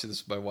was watching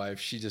this with my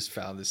wife. She just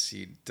found this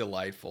scene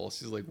delightful.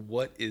 She's like,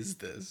 what is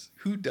this?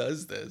 Who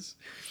does this?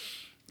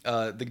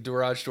 The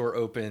garage door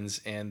opens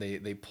and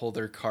they pull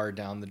their car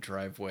down the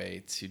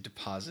driveway to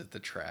deposit the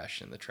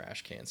trash in the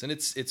trash cans. And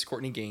it's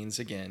Courtney Gaines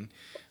again.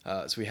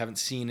 So we haven't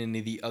seen any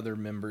of the other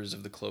members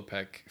of the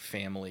Klopek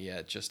family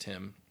yet, just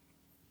him.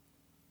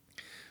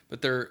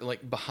 But they're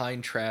like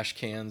behind trash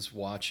cans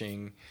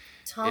watching.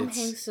 Tom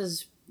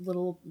Hanks's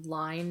little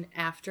line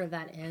after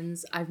that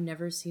ends, I've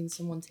never seen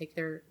someone take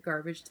their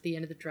garbage to the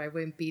end of the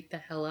driveway and beat the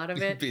hell out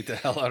of it. Beat the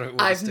hell out of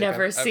it. I've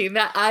never seen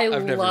that. I've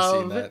love never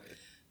seen that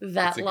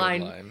it's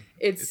line.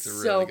 It's a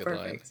really so good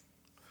perfect.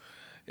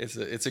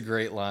 Line. It's a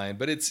great line,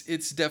 but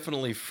it's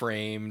definitely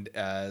framed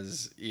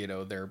as,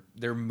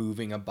 they're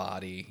moving a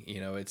body.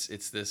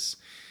 It's this,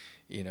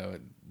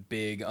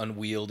 big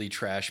unwieldy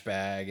trash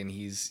bag, and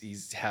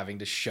he's having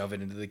to shove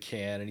it into the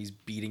can, and he's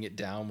beating it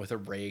down with a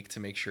rake to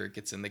make sure it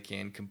gets in the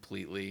can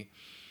completely.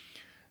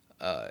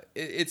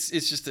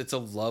 It's a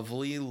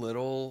lovely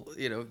little,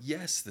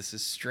 yes, this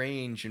is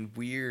strange and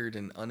weird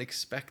and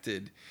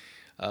unexpected.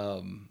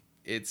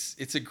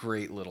 It's a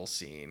great little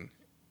scene,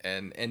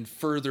 and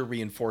further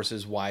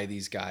reinforces why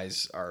these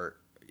guys are,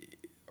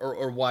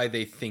 or why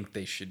they think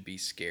they should be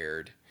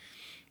scared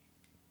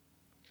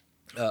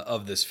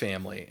of this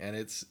family. And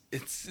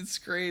it's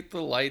great.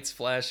 The lights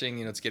flashing,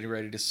 it's getting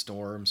ready to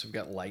storm, so we've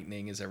got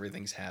lightning as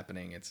everything's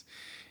happening.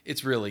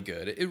 It's really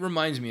good. It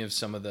reminds me of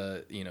some of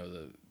the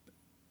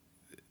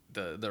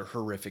the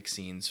horrific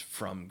scenes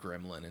from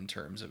Gremlin in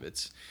terms of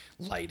its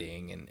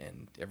lighting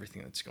and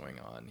everything that's going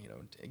on.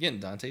 Again,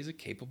 Dante's a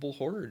capable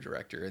horror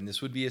director, and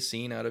this would be a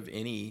scene out of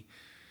any,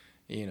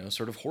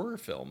 sort of horror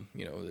film.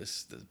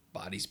 The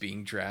bodies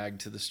being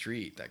dragged to the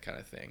street, that kind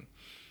of thing.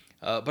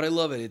 But I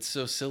love it. It's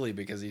so silly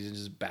because he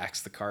just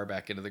backs the car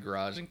back into the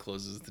garage and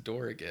closes the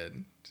door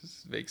again.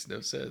 Just makes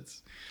no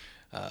sense.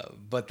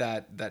 But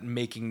that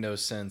making no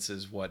sense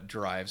is what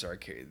drives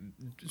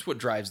it's what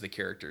drives the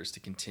characters to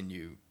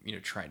continue,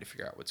 trying to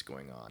figure out what's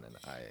going on.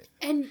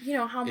 And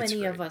how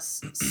many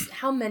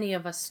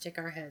of us stick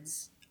our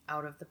heads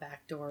out of the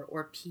back door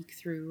or peek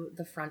through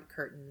the front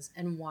curtains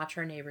and watch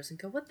our neighbors and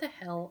go, "What the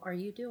hell are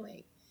you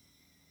doing?"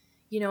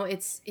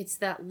 It's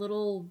that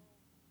little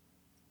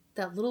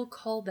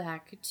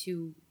callback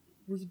to,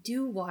 we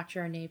do watch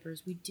our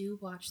neighbors, we do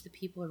watch the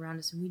people around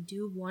us, and we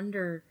do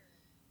wonder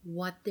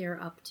what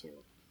they're up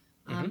to.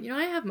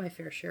 I have my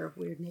fair share of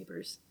weird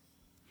neighbors.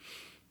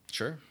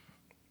 Sure.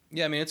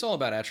 Yeah, I mean, it's all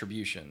about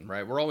attribution,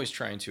 right? We're always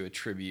trying to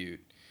attribute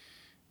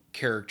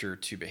character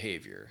to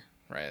behavior,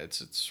 right?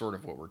 It's sort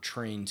of what we're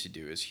trained to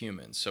do as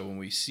humans. So when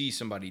we see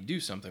somebody do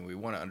something, we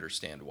want to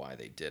understand why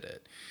they did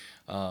it.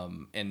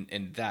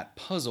 And that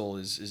puzzle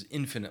is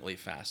infinitely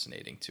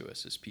fascinating to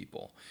us as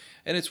people.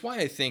 And it's why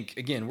I think,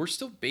 again, we're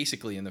still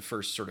basically in the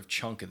first sort of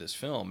chunk of this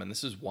film, and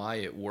this is why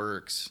it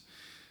works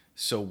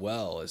so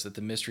well, is that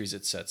the mysteries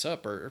it sets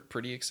up are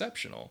pretty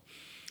exceptional.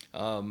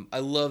 I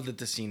love that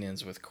the scene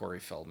ends with Corey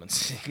Feldman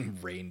saying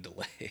 "rain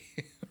delay."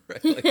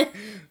 Right? Like,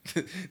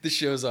 the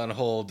show's on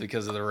hold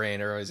because of the rain.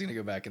 They're always going to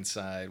go back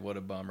inside. What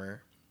a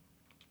bummer.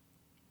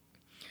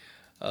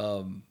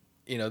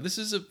 This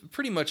is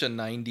pretty much a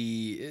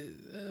 90,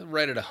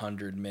 right at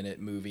 100-minute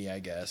movie, I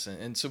guess.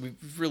 And so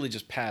we've really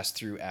just passed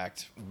through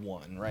Act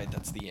 1, right?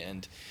 That's the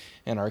end.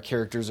 And our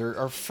characters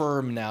are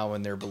firm now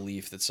in their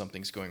belief that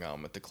something's going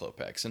on with the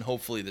Klopeks. And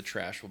hopefully the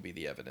trash will be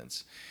the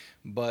evidence.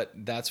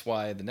 But that's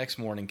why the next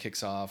morning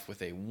kicks off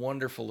with a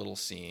wonderful little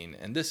scene.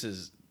 And this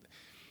is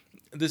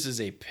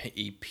a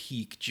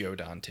peak Joe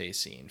Dante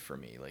scene for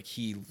me. Like,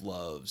 he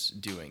loves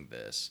doing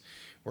this,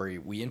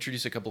 where we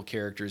introduce a couple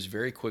characters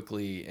very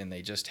quickly, and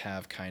they just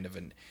have kind of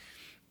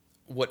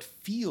what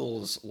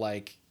feels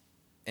like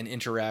an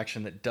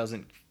interaction that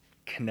doesn't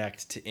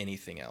connect to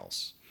anything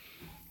else,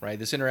 right?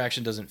 This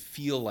interaction doesn't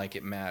feel like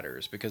it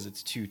matters because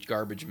it's two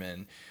garbage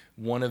men.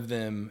 One of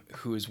them,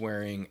 who is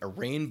wearing a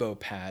rainbow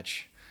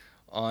patch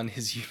on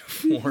his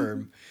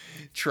uniform,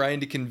 trying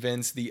to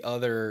convince the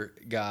other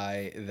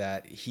guy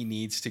that he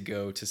needs to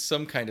go to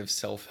some kind of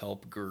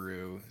self-help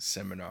guru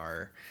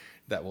seminar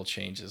that will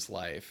change his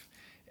life.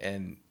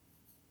 And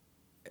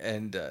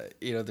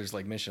there's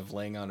like mention of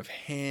laying on of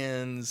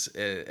hands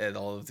and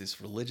all of this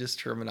religious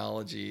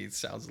terminology. It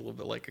sounds a little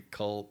bit like a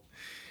cult.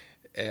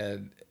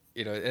 And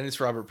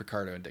it's Robert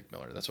Picardo and Dick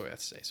Miller. That's what I have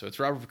to say. So it's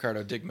Robert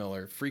Picardo, Dick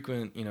Miller,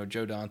 frequent,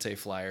 Joe Dante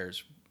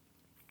flyers,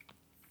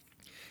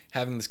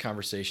 having this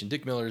conversation.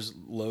 Dick Miller's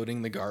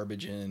loading the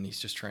garbage in. He's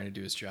just trying to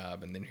do his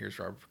job. And then here's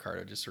Robert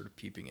Picardo just sort of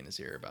peeping in his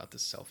ear about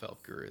this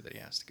self-help guru that he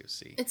has to go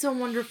see. It's a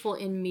wonderful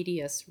in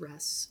medias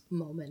res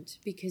moment,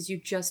 because you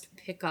just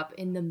pick up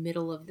in the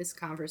middle of this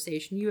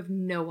conversation. You have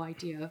no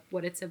idea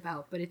what it's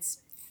about, but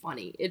it's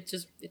funny. It's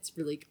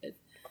really good.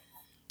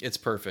 It's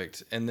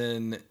perfect. And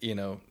then,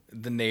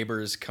 the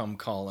neighbors come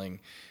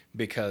calling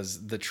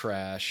because the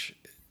trash,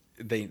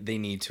 they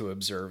need to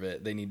observe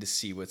it. They need to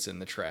see what's in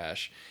the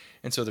trash.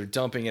 And so they're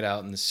dumping it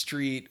out in the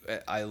street.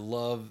 I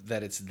love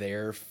that it's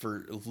there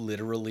for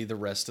literally the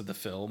rest of the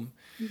film.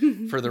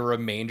 For the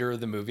remainder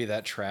of the movie,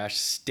 that trash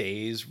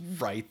stays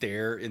right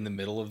there in the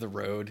middle of the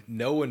road.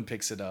 No one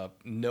picks it up.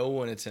 No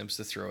one attempts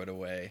to throw it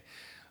away.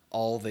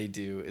 All they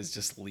do is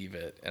just leave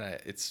it. And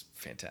it's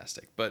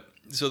fantastic. But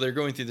so they're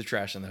going through the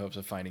trash in the hopes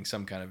of finding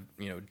some kind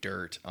of,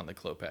 dirt on the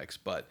Klopeks.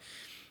 But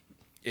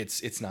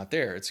it's not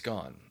there. It's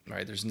gone,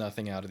 right? There's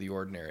nothing out of the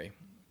ordinary.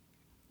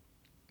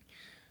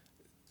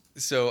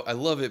 So I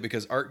love it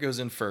because Art goes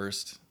in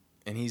first,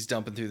 and he's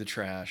dumping through the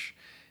trash.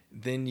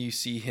 Then you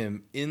see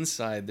him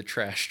inside the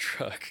trash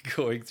truck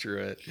going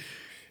through it.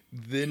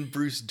 Then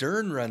Bruce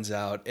Dern runs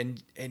out,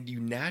 and you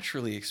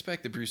naturally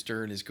expect that Bruce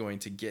Dern is going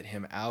to get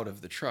him out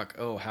of the truck.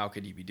 Oh, how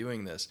could he be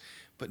doing this?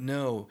 But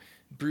no,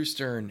 Bruce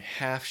Dern,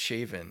 half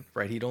shaven,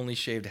 right? He'd only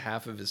shaved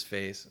half of his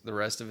face. The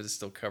rest of it is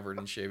still covered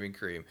in shaving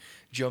cream.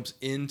 Jumps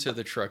into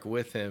the truck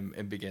with him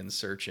and begins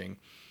searching.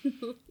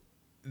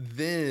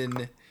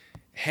 Then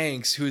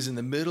Hanks, who is in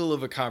the middle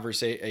of a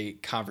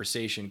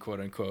conversation, quote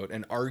unquote,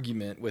 an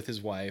argument with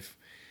his wife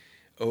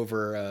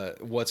over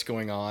what's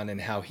going on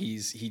and how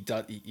he's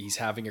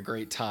having a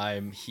great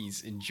time.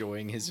 He's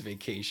enjoying his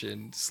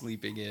vacation,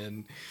 sleeping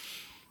in.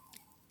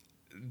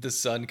 The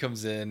son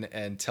comes in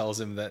and tells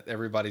him that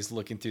everybody's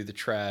looking through the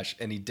trash,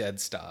 and he dead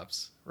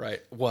stops.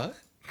 Right? What?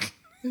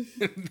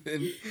 And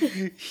then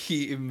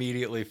he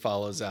immediately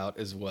follows out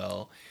as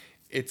well.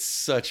 It's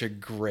such a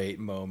great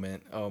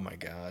moment. Oh my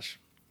gosh.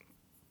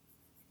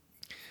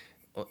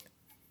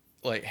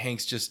 Like,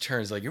 Hanks just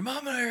turns like, your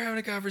mom and I are having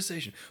a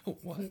conversation. Oh,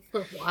 what?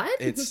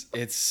 What?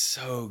 It's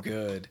so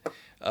good.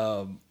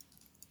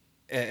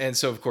 And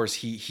so, of course,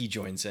 he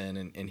joins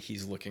in and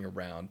he's looking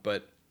around.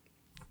 But,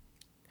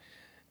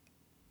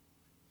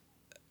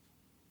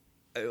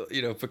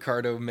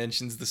 Picardo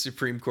mentions the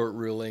Supreme Court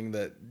ruling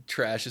that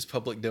trash is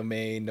public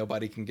domain.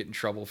 Nobody can get in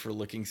trouble for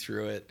looking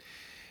through it.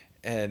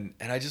 And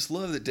I just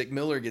love that Dick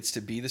Miller gets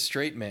to be the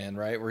straight man,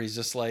 right? Where he's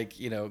just like,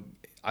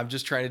 I'm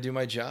just trying to do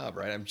my job,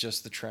 right? I'm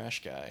just the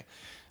trash guy.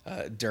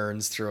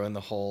 Dern's throwing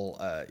the whole,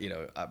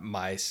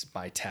 my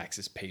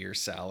taxes pay your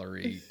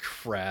salary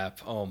crap.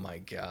 Oh my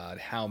God.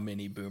 How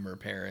many boomer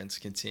parents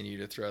continue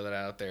to throw that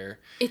out there?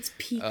 It's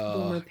peak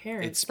boomer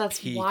parents.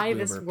 That's why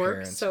this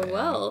works so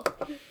well.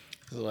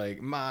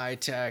 Like, my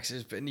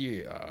taxes, but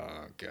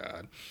oh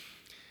God.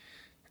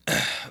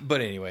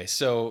 But anyway,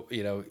 so,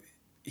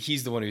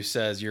 he's the one who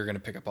says you're going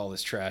to pick up all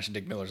this trash, and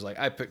Dick Miller's like,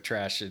 I pick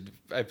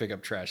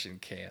up trash in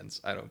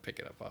cans. I don't pick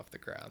it up off the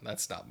ground.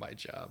 That's not my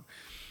job.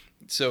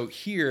 So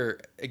here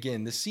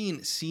again, the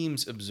scene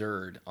seems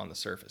absurd on the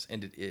surface,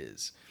 and it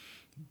is.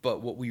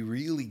 But what we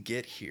really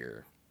get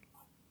here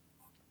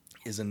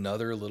is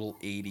another little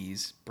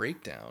 80s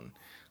breakdown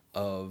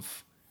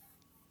of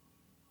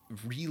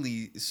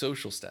really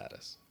social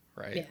status,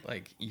 right? Yeah.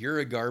 Like, you're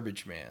a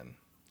garbage man.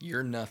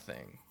 You're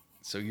nothing.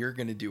 So you're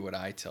going to do what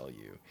I tell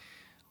you.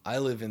 I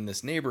live in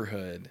this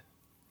neighborhood.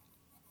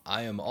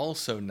 I am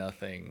also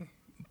nothing,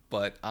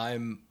 but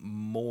I'm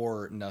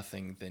more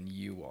nothing than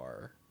you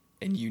are.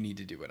 And you need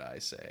to do what I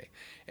say.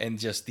 And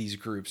just these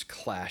groups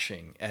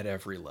clashing at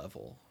every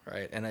level,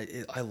 right? And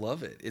I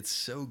love it. It's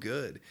so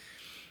good.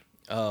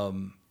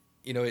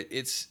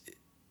 It's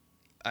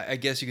I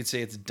guess you could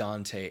say it's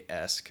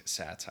Dante-esque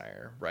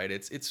satire, right?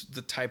 It's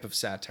the type of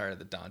satire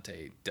that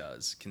Dante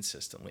does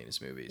consistently in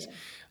his movies.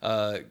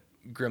 Yeah.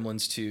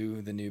 Gremlins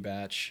 2, the new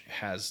batch,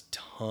 has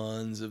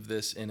tons of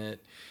this in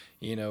it,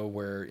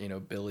 where,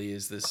 Billy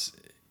is this,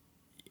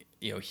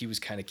 he was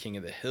kind of king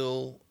of the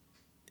hill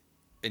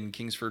in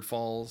Kingsford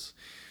Falls.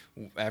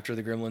 After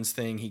the Gremlins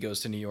thing, he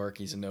goes to New York.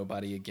 He's a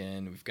nobody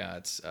again. We've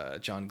got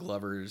John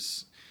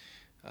Glover's,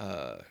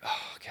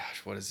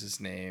 what is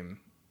his name?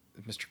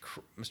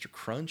 Mr.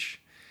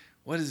 Crunch?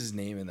 What is his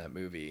name in that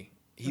movie?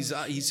 He's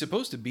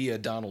supposed to be a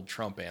Donald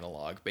Trump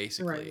analog,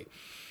 basically. Right.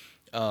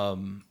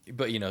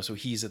 But so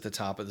he's at the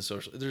top of the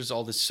social. There's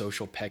all this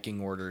social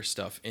pecking order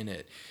stuff in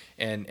it,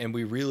 and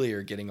we really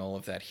are getting all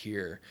of that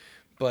here.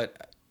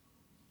 But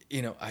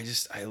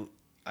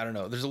I don't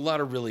know. There's a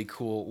lot of really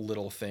cool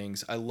little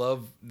things. I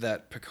love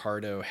that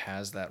Picardo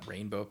has that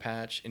rainbow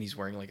patch, and he's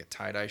wearing like a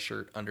tie-dye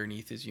shirt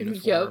underneath his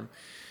uniform. Yep.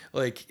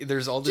 Like,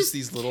 there's all just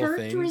these little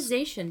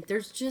characterization. Things.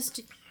 There's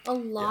just a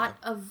lot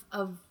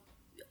of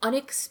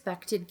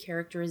unexpected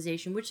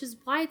characterization, which is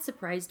why it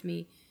surprised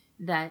me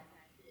that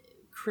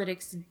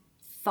critics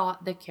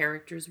thought the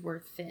characters were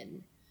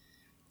thin,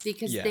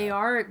 because they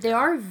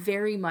are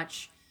very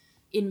much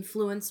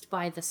influenced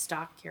by the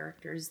stock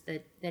characters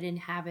that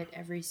inhabit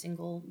every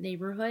single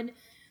neighborhood.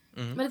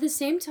 Mm-hmm. But at the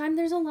same time,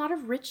 there's a lot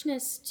of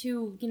richness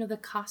to, the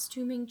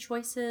costuming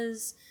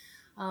choices,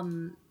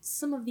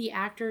 some of the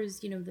actors,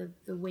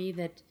 the way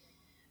that,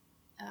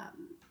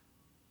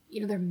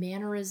 their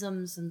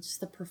mannerisms and just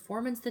the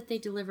performance that they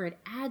deliver. It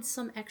adds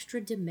some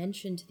extra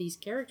dimension to these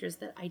characters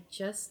that I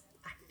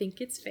think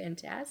it's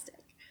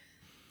fantastic.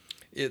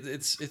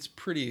 It's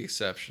pretty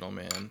exceptional,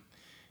 man.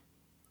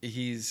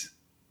 He's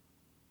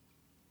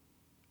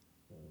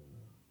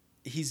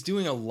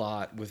doing a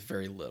lot with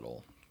very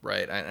little,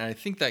 right? And I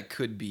think that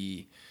could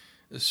be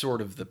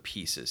sort of the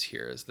pieces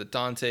here, is that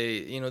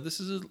Dante, this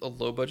is a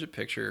low budget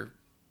picture.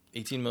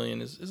 18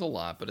 million is a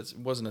lot, but it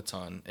wasn't a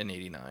ton in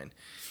 89.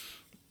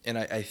 And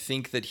I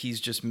think that he's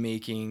just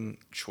making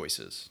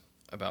choices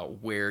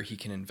about where he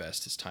can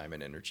invest his time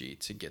and energy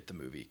to get the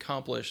movie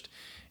accomplished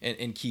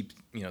and keep,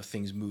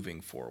 things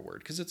moving forward.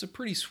 Because it's a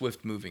pretty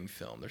swift moving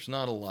film. There's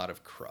not a lot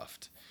of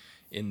cruft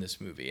in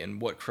this movie, and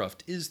what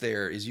cruft is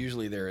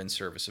usually there in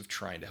service of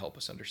trying to help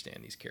us understand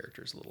these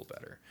characters a little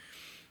better.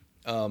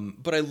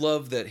 But I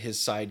love that his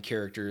side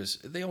characters,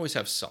 they always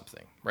have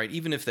something, right?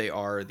 Even if they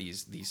are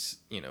these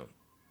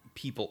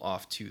people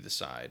off to the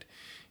side,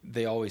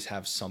 they always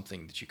have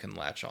something that you can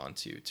latch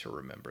onto to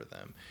remember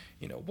them.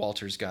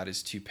 Walter's got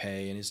his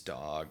toupee and his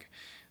dog.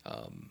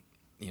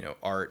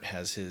 Art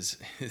has his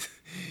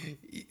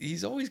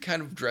he's always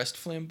kind of dressed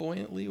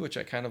flamboyantly, which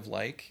I kind of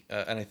like.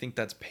 And I think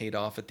that's paid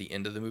off at the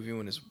end of the movie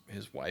when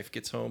his wife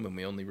gets home and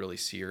we only really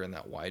see her in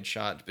that wide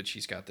shot, but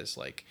she's got this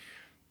like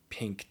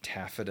pink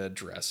taffeta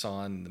dress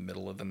on in the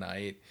middle of the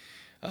night.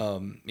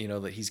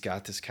 That he's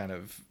got this kind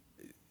of,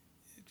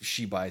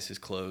 she buys his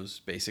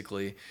clothes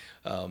basically,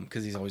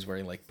 because he's always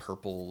wearing like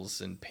purples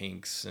and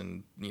pinks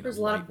and, there's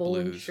a lot of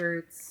bowling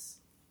shirts.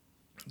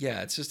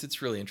 Yeah,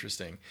 it's really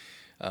interesting.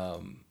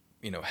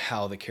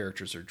 How the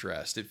characters are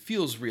dressed. It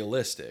feels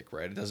realistic,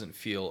 right? It doesn't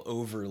feel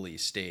overly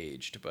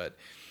staged, but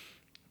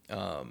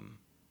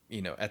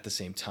at the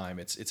same time,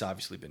 it's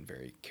obviously been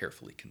very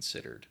carefully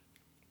considered.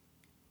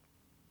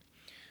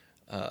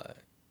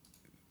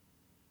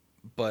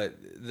 But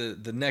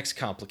the next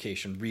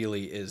complication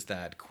really is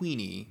that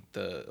Queenie,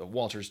 the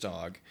Walter's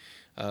dog,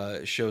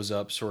 shows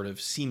up sort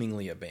of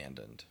seemingly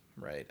abandoned,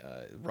 right?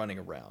 Running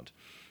around.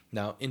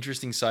 Now,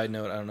 interesting side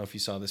note, I don't know if you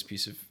saw this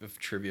piece of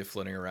trivia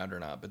floating around or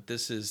not, but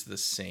this is the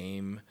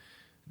same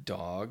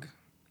dog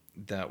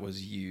that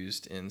was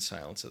used in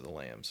Silence of the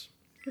Lambs.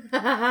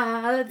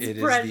 That's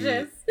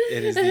precious.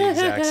 It is the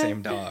exact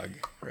same dog.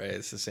 Right,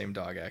 it's the same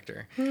dog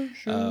actor,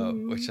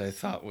 which I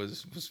thought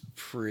was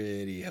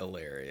pretty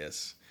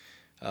hilarious.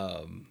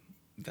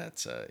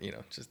 That's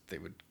just they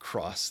would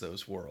cross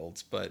those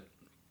worlds, but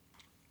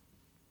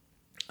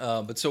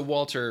so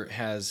Walter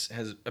has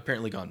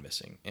apparently gone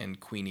missing, and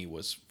Queenie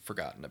was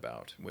forgotten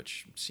about,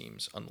 which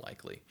seems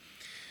unlikely.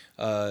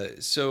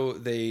 So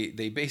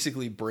they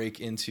basically break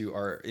into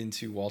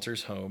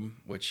Walter's home,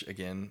 which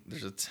again,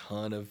 there's a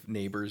ton of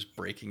neighbors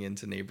breaking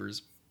into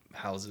neighbors'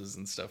 houses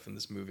and stuff in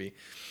this movie.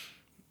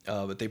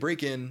 But they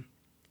break in,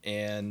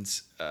 and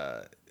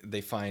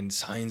they find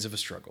signs of a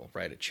struggle.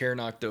 Right, a chair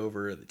knocked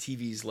over, the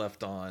TV's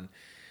left on,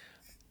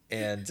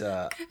 and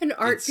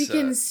Art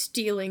begins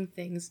stealing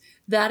things.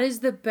 That is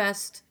the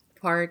best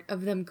part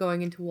of them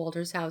going into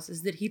Walter's house,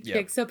 is that he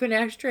picks up an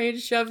ashtray and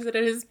shoves it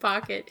in his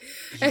pocket.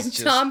 And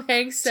Tom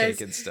Hanks says,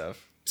 taking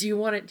stuff. Do you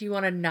want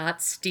to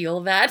not steal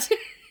that?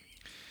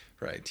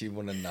 Right. Do you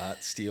want to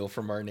not steal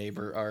from our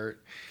neighbor,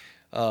 Art?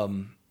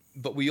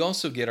 But we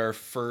also get our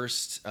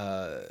first,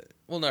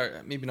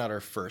 maybe not our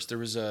first. There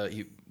was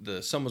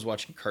the son was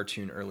watching a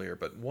cartoon earlier,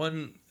 but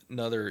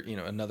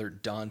another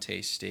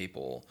Dante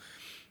staple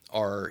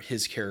are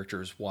his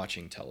characters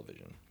watching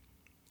television,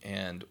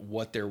 and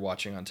what they're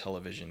watching on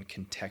television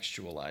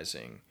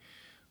contextualizing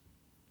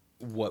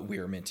what we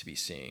are meant to be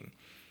seeing.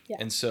 Yeah.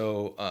 And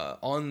so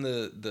on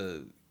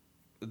the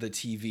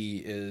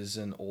TV is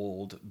an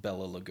old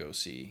Bela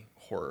Lugosi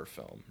horror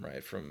film,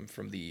 right, from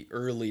the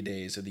early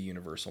days of the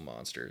Universal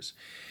monsters,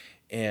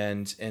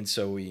 and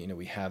so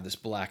we have this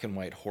black and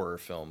white horror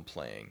film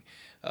playing.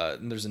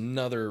 And there's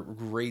another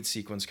great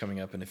sequence coming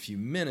up in a few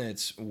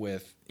minutes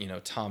with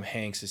Tom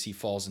Hanks as he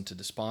falls into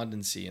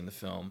despondency in the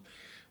film,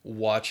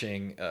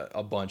 watching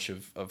a bunch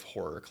of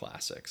horror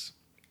classics.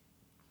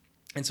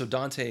 And so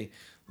Dante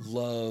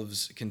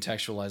loves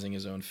contextualizing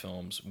his own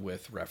films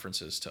with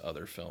references to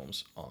other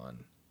films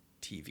on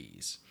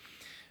TVs.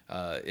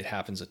 It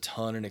happens a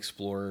ton in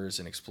Explorers.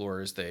 In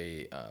Explorers,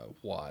 they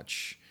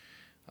watch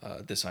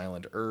This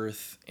Island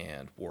Earth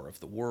and War of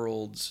the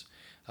Worlds,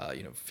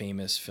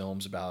 famous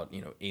films about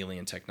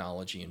alien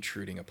technology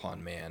intruding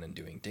upon man and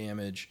doing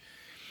damage.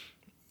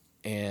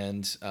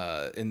 And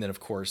then, of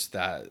course,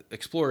 that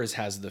Explorers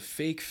has the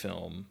fake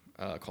film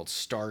called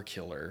Star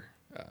Killer,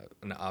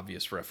 an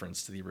obvious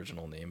reference to the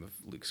original name of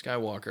Luke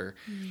Skywalker,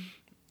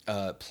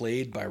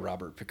 played by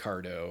Robert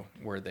Picardo,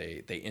 where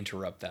they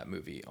interrupt that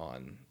movie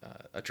on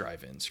a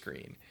drive-in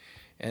screen.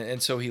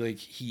 And so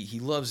he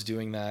loves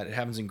doing that. It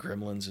happens in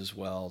Gremlins as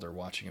well. They're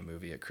watching a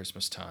movie at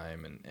Christmas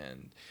time,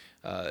 and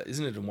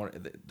isn't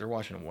it they're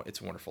watching It's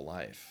a Wonderful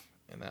Life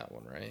in that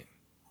one, right?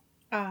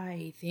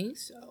 I think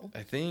so.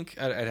 I think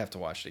I'd have to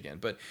watch it again,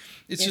 but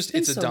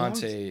it's a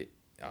Dante.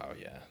 Oh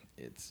yeah,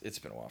 it's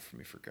been a while for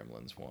me for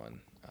Gremlins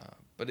 1,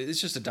 but it's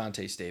just a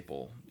Dante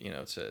staple,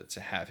 to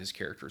have his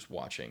characters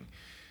watching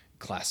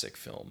classic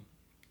film.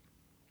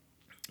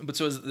 But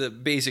so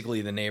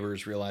basically the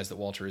neighbors realize that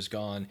Walter is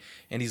gone,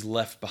 and he's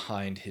left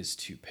behind his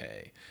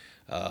toupee,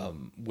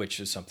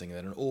 which is something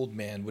that an old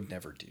man would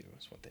never do,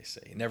 is what they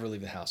say. Never leave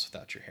the house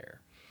without your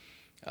hair.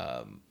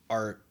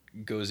 Art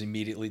goes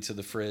immediately to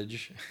the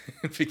fridge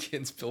and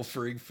begins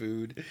pilfering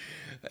food,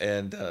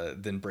 and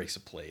then breaks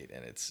a plate.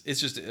 And it's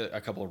just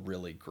a couple of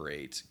really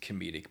great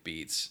comedic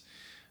beats,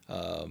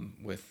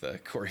 with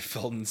Corey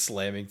Feldman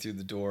slamming through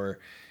the door.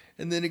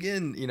 And then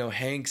again,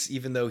 Hanks,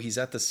 even though he's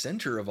at the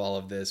center of all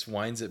of this,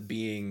 winds up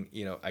being,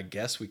 I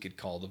guess we could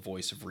call the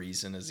voice of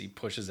reason as he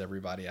pushes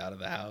everybody out of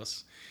the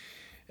house,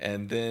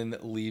 and then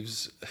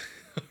leaves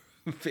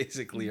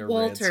basically a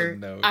ransom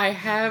note. I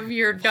have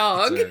your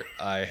dog. Walter,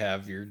 I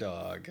have your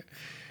dog.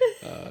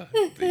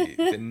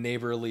 The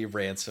neighborly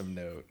ransom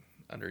note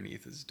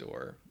underneath his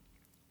door,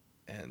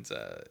 and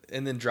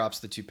then drops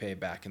the toupee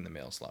back in the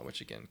mail slot, which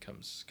again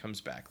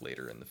comes back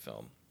later in the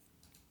film.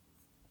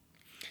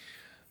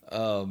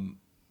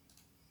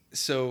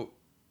 So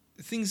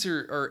things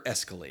are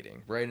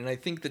escalating, right? And I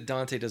think that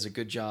Dante does a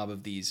good job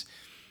of these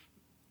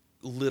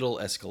little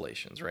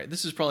escalations, right?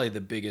 This is probably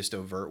the biggest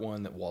overt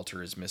one, that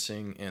Walter is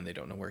missing and they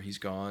don't know where he's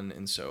gone.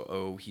 And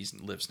so, he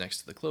lives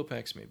next to the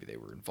Klopeks. Maybe they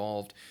were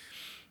involved.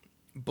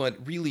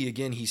 But really,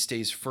 again, he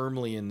stays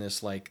firmly in this,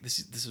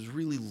 this is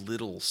really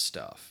little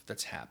stuff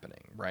that's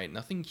happening, right?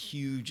 Nothing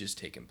huge has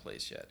taken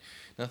place yet.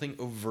 Nothing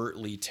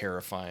overtly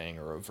terrifying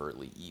or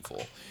overtly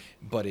evil.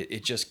 But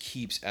it just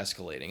keeps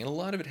escalating. And a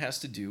lot of it has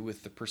to do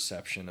with the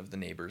perception of the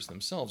neighbors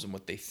themselves and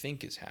what they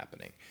think is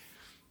happening.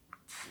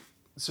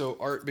 So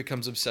Art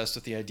becomes obsessed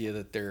with the idea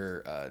that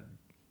they're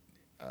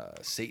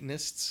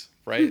Satanists,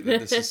 right? That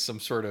this is some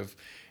sort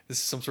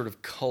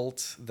of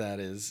cult that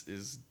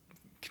is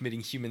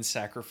committing human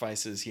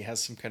sacrifices. He has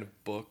some kind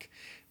of book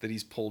that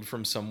he's pulled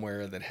from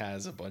somewhere that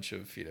has a bunch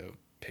of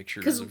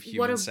pictures of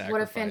human sacrifice. What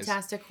a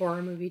fantastic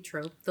horror movie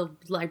trope, the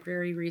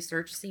library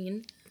research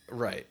scene.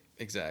 Right,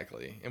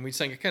 exactly. And we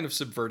kind of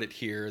subvert it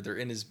here. They're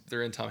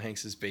in Tom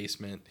Hanks's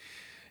basement,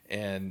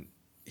 and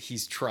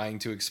he's trying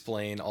to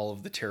explain all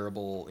of the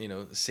terrible,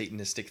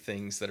 Satanistic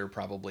things that are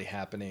probably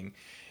happening.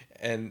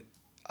 And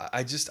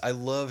I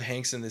love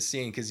Hanks in this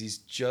scene because he's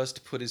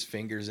just put his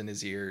fingers in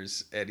his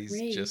ears and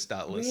he's just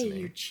not listening.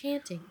 You're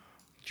chanting.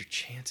 You're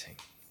chanting.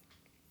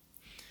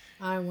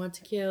 I want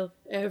to kill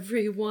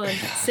everyone.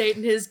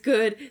 Satan is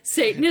good.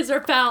 Satan is our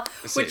pal.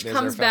 Which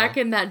comes back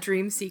in that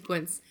dream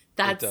sequence.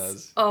 It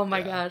does. Oh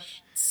my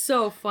gosh.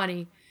 So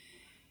funny.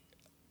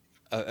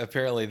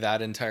 Apparently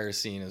that entire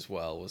scene as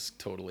well was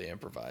totally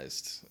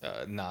improvised.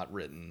 Not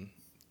written.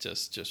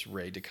 Just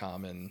Ray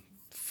DeCommon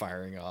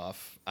firing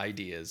off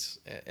ideas,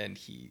 and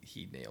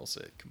he nails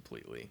it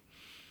completely.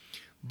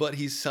 But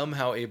he's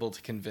somehow able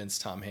to convince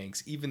Tom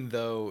Hanks, even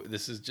though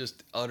this is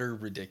just utter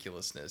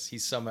ridiculousness.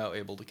 He's somehow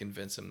able to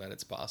convince him that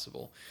it's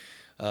possible.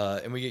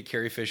 And we get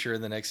Carrie Fisher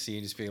in the next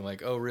scene just being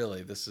like, "Oh,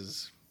 really? This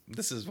is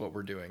what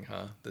we're doing,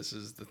 huh? This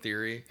is the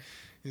theory?"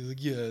 He's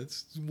like, "Yeah,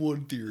 it's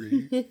one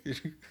theory." Yeah,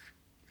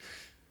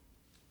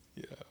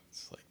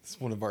 it's like it's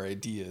one of our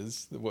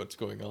ideas of what's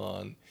going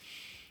on.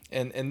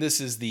 And this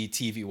is the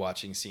TV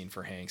watching scene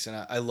for Hanks,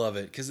 and I love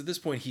it because at this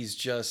point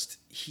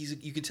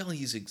you can tell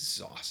he's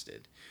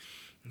exhausted.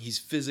 He's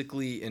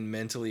physically and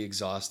mentally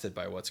exhausted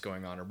by what's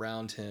going on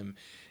around him.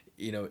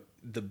 You know,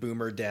 the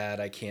boomer dad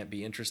I can't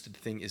be interested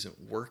thing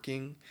isn't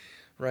working,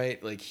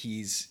 right? Like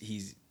his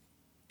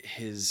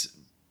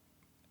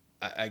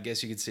I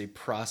guess you could say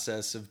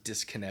process of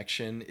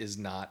disconnection is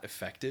not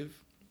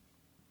effective.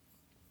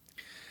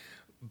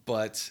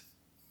 But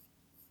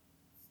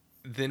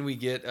then we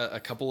get a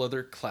couple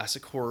other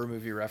classic horror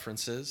movie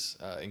references,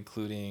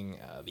 including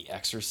The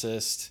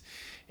Exorcist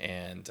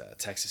and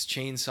Texas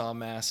Chainsaw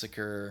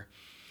Massacre.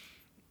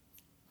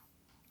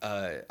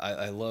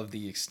 I love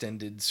the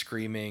extended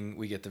screaming.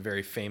 We get the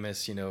very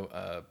famous,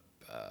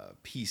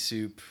 pea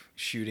soup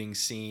shooting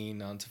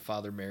scene onto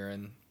Father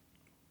Merrin.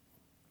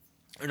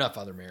 Or not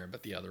Father Merrin,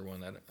 but the other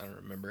one. I don't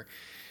remember.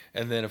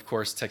 And then, of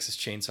course, Texas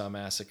Chainsaw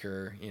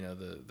Massacre,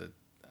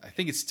 I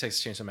think it's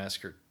Texas Chainsaw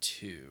Massacre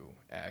 2,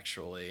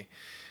 actually.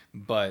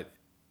 But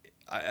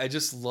I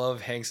just love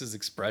Hanks's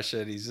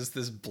expression. He's just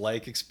this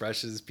blank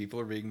expression as people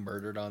are being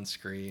murdered on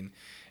screen.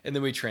 And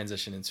then we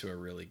transition into a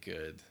really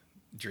good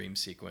dream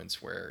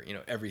sequence where,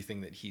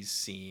 everything that he's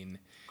seen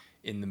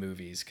in the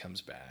movies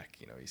comes back.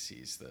 He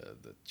sees the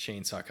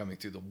chainsaw coming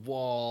through the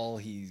wall.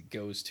 He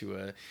goes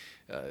to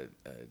a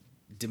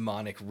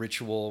demonic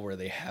ritual where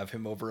they have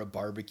him over a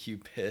barbecue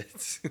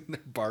pit. They're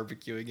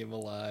barbecuing him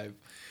alive.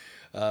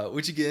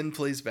 Which again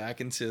plays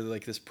back into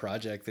like this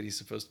project that he's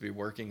supposed to be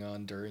working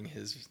on during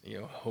his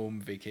home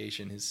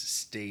vacation, his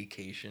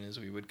staycation as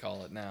we would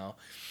call it now,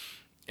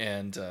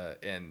 and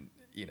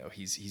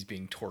he's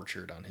being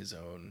tortured on his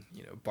own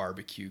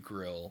barbecue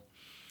grill,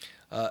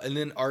 and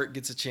then Art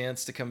gets a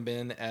chance to come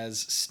in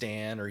as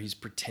Stan, or he's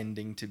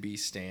pretending to be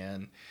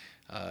Stan,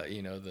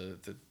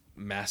 the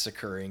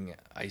massacring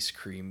ice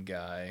cream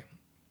guy,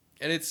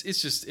 and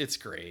it's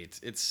great.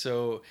 It's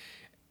so.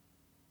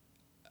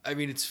 I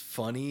mean, it's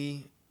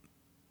funny.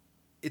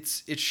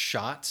 It's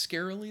shot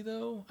scarily,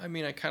 though. I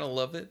mean, I kind of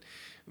love it,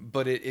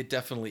 but it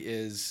definitely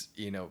is,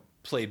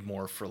 played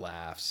more for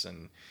laughs.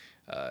 And,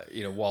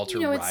 Walter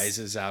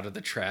rises out of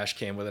the trash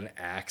can with an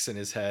axe in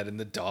his head, and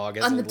the dog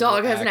has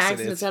an axe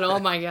in his head. Oh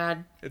my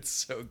God. It's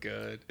so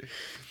good.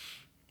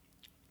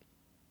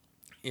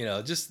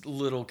 Just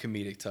little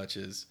comedic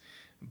touches,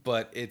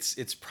 but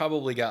it's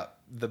probably got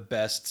the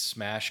best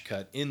smash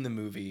cut in the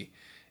movie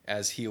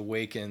as he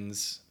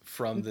awakens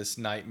from this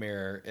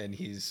nightmare and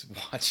he's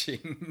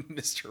watching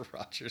Mr.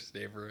 Rogers'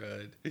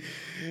 Neighborhood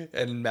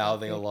and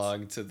mouthing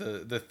along to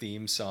the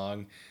theme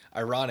song.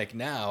 Ironic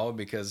now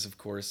because, of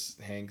course,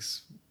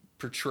 Hanks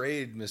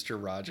portrayed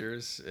Mr.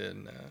 Rogers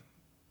in a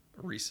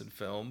recent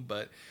film,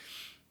 but,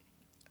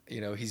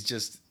 he's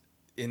just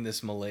in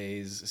this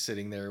malaise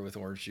sitting there with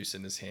orange juice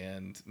in his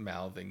hand,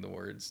 mouthing the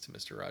words to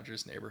Mr.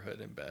 Rogers'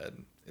 Neighborhood in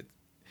bed.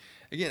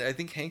 Again, I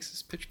think Hanks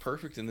is pitch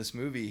perfect in this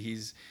movie.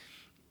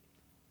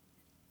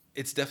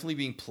 It's definitely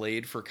being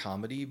played for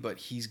comedy, but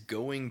he's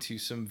going to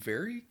some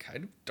very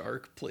kind of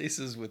dark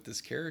places with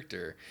this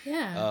character.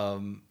 Yeah.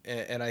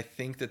 And I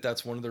think that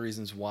that's one of the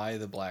reasons why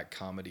the black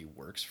comedy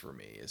works for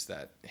me, is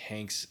that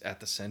Hanks at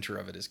the center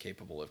of it is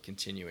capable of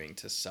continuing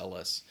to sell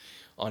us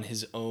on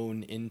his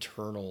own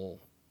internal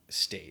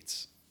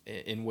states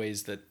in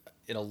ways that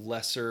in a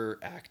lesser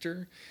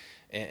actor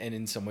and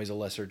in some ways a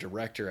lesser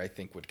director, I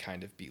think would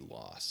kind of be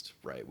lost,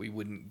 right? We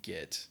wouldn't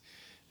get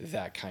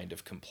that kind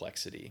of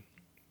complexity.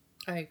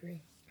 I agree.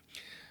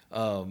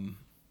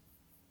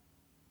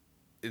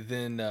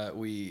 Then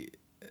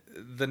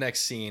the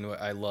next scene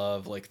I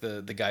love, like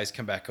the guys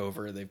come back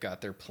over, they've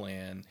got their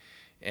plan,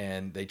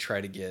 and they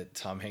try to get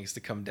Tom Hanks to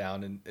come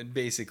down and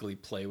basically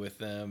play with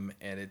them.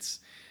 And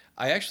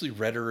I actually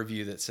read a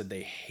review that said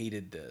they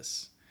hated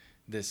this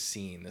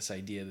scene, this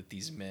idea that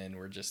these men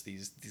were just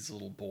these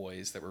little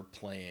boys that were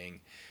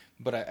playing.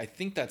 But I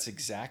think that's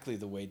exactly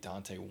the way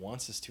Dante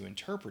wants us to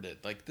interpret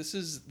it. Like this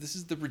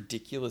is the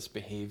ridiculous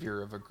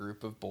behavior of a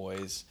group of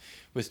boys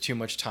with too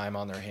much time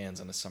on their hands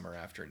on a summer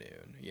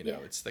afternoon.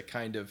 It's the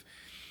kind of.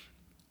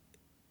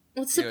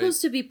 It's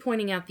supposed to be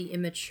pointing out the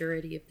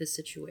immaturity of the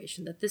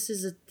situation. That this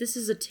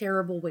is a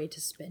terrible way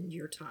to spend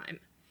your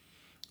time.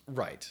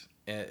 Right.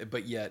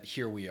 But yet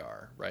here we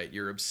are, right?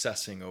 You're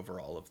obsessing over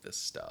all of this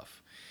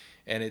stuff.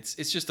 And it's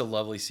just a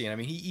lovely scene. I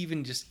mean, he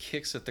even just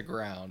kicks at the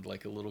ground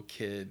like a little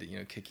kid,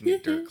 kicking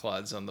at dirt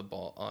clods on the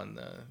ball on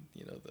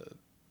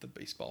the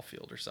baseball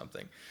field or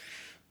something.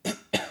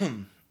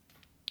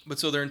 But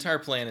so their entire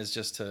plan is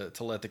just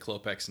to let the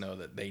Klopeks know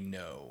that they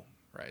know,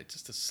 right?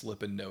 Just to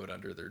slip a note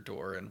under their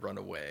door and run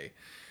away.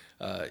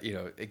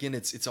 Again,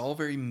 it's all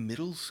very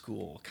middle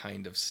school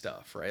kind of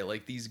stuff, right?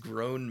 Like these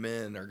grown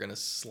men are going to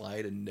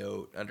slide a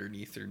note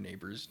underneath their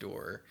neighbor's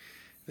door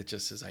that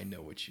just says, "I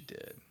know what you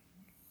did."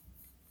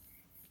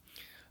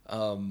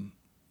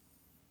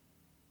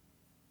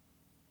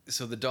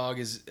 So the dog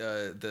is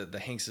the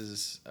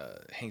Hanks's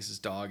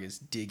dog is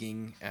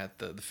digging at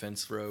the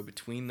fence row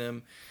between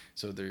them.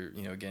 So they're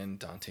again,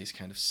 Dante's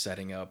kind of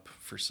setting up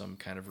for some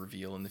kind of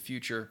reveal in the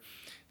future.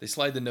 They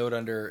slide the note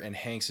under, and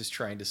Hanks is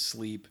trying to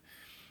sleep.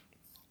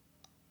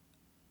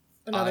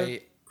 Another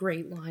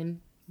great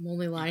line.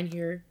 Only line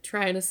here.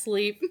 Trying to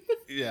sleep.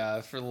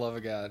 Yeah, for the love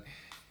of God.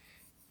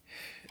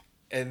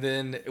 And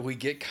then we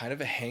get kind of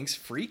a Hanks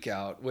freak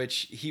out,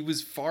 which he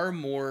was far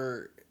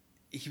more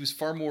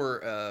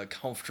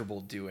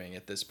comfortable doing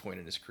at this point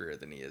in his career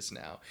than he is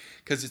now,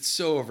 because it's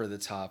so over the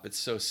top, it's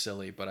so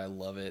silly, but I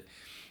love it.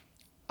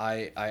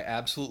 I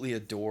absolutely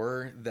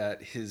adore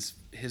that his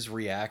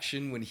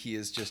reaction when he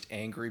is just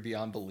angry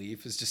beyond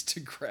belief is just to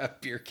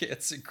grab beer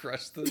cans and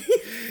crush them.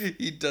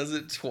 He does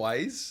it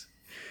twice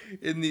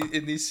in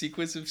these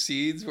sequence of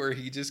scenes where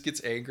he just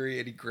gets angry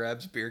and he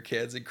grabs beer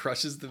cans and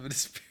crushes them in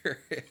his bare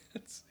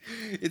hands.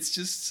 It's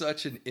just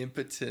such an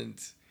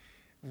impotent,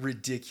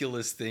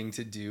 ridiculous thing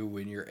to do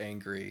when you're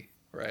angry,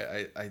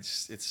 right?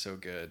 It's so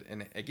good.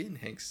 And again,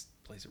 Hanks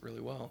plays it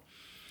really well.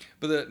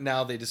 But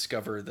now they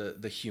discover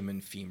the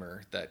human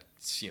femur that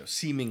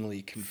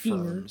seemingly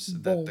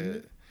confirms that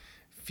the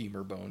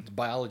femur bone.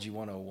 Biology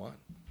 101.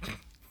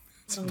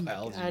 It's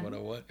Biology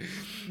 101.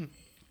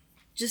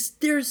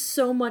 Just there's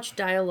so much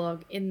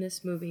dialogue in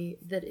this movie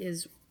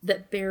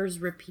that bears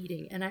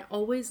repeating, and I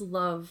always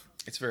love.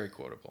 It's very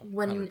quotable.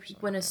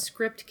 When a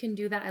script can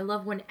do that, I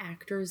love when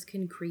actors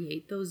can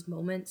create those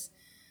moments.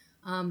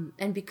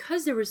 And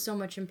because there was so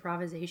much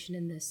improvisation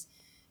in this,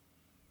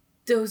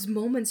 those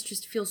moments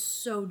just feel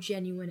so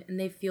genuine, and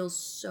they feel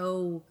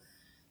so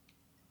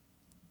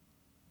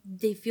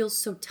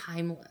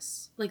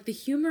timeless. Like the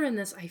humor in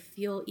this, I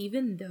feel,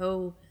 even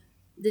though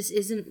this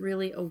isn't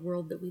really a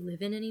world that we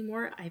live in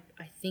anymore, I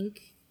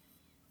think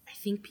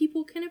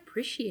people can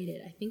appreciate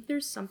it. I think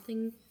there's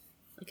something,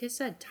 like I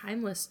said,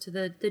 timeless to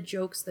the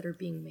jokes that are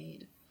being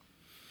made.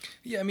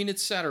 Yeah, I mean,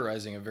 it's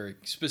satirizing a very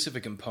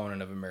specific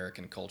component of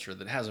American culture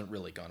that hasn't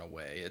really gone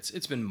away.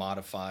 It's been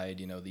modified.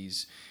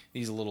 These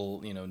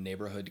little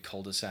neighborhood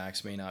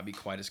cul-de-sacs may not be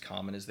quite as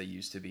common as they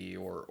used to be,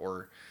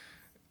 or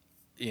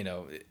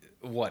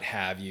what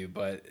have you.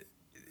 But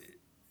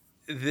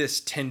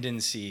this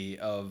tendency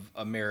of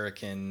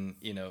American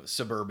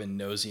suburban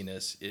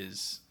nosiness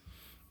is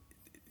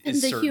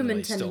and the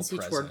human still tendency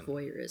present. Toward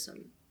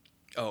voyeurism.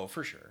 Oh,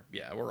 for sure.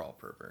 Yeah, we're all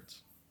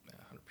perverts. Yeah,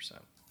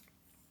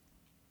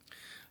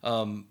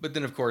 100%. But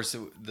then, of course,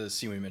 the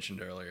scene we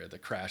mentioned earlier, the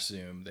crash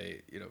zoom,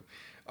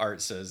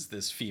 Art says,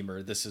 "This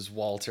femur, this is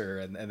Walter,"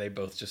 and they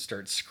both just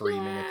start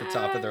screaming at the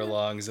top of their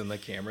lungs, and the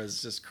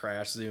camera's just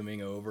crash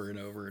zooming over and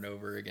over and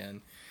over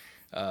again.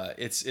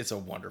 It's a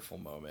wonderful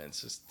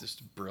moment. It's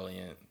just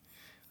brilliant.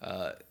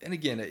 And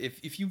again,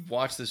 if you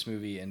watch this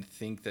movie and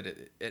think that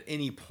at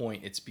any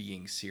point it's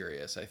being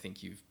serious, I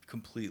think you've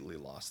completely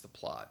lost the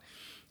plot.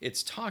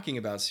 It's talking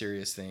about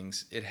serious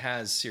things. It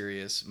has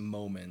serious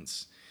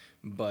moments,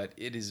 but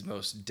it is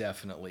most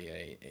definitely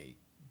a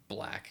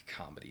black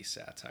comedy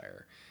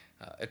satire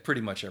at pretty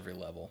much every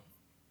level.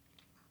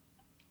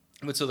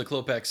 But so the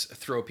Klopeks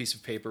throw a piece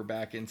of paper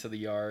back into the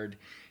yard,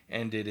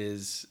 and it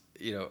is,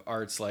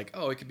 Art's like,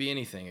 "Oh, it could be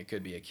anything. It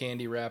could be a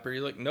candy wrapper."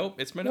 You're like, "Nope,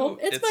 it's my note.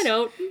 It's my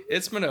note.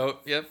 It's my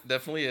note. Yep,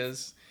 definitely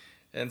is."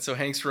 And so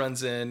Hanks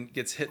runs in,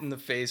 gets hit in the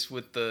face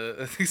with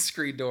the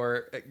screen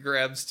door,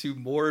 grabs 2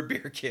 more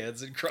beer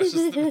cans and crushes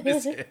them in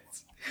his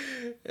hands.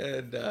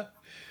 And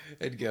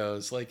it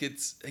goes. Like,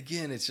 it's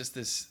just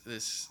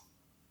this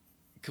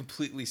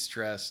completely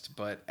stressed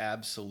but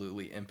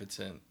absolutely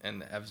impotent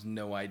and has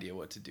no idea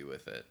what to do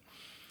with it,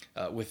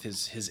 with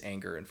his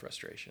anger and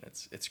frustration.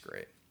 It's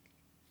great.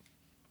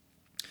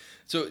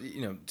 So,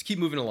 to keep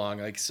moving along,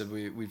 like I said,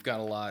 we've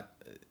got a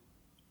lot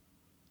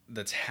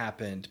that's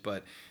happened,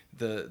 but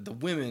the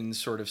women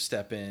sort of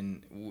step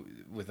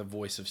in with a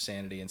voice of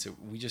sanity and say,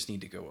 "We just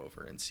need to go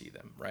over and see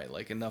them," right?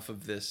 Like, enough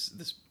of this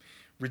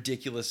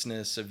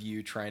ridiculousness of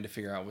you trying to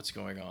figure out what's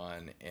going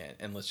on,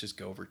 and let's just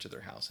go over to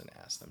their house and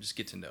ask them, just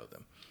get to know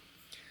them.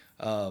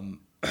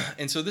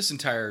 And so this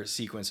entire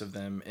sequence of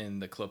them in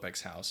the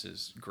Klopeks house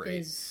is great.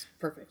 Is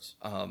perfect.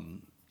 The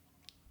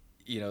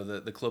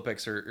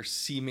Klopeks are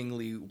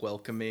seemingly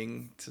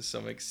welcoming to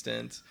some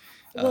extent.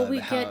 Well, we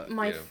get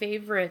my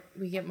favorite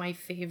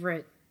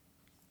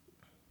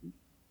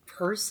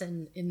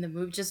person in the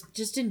movie.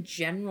 Just in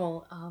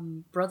general,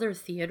 Brother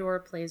Theodore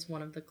plays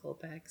one of the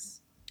Klopeks.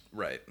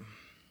 Right.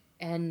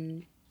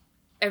 And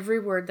every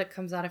word that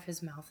comes out of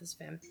his mouth is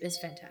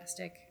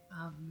fantastic.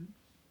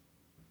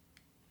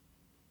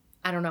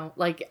 I don't know.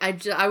 Like,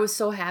 I was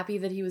so happy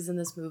that he was in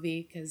this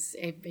movie because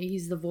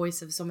he's the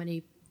voice of so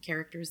many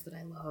characters that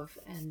I love,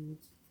 and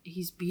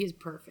he is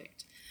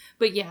perfect.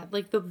 But yeah,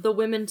 like the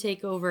women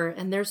take over,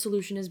 and their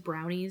solution is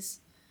brownies.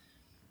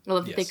 I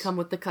love that they come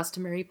with the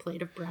customary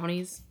plate of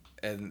brownies.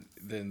 And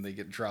then they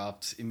get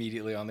dropped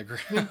immediately on the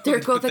ground. There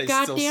go the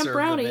goddamn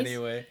brownies.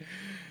 Anyway.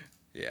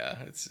 Yeah,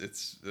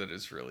 that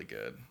is really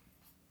good.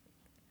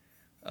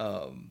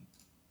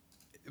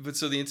 But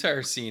so the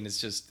entire scene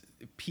is just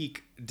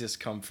peak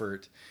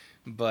discomfort,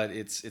 but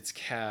it's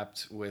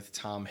capped with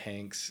Tom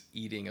Hanks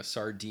eating a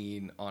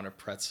sardine on a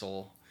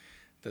pretzel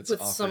that's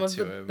with offered some of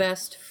to the him.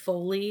 best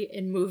Foley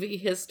in movie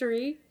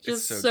history.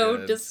 Just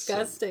so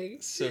disgusting.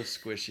 So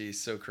squishy,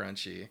 so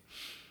crunchy.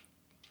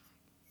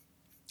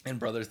 And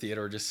Brother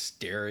Theodore just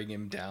staring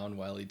him down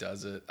while he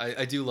does it.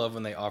 I do love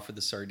when they offer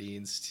the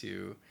sardines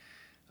to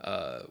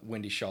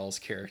Wendy Shaw's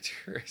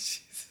character.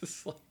 She's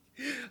just like,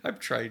 I'm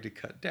trying to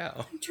cut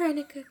down.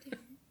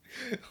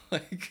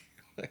 like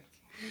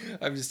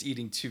I'm just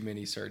eating too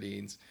many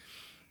sardines.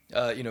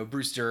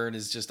 Bruce Dern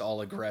is just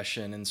all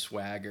aggression and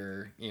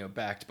swagger,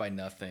 backed by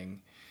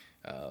nothing.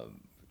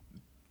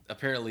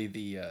 Apparently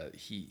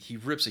he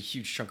rips a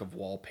huge chunk of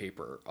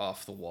wallpaper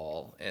off the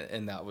wall,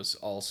 and that was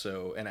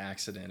also an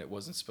accident. It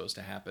wasn't supposed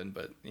to happen,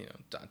 but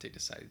Dante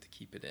decided to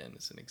keep it in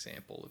as an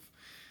example of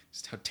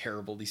just how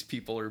terrible these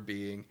people are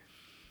being.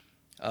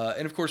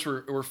 And of course,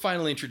 we're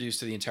finally introduced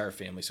to the entire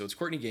family. So it's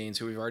Courtney Gaines,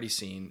 who we've already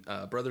seen,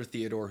 Brother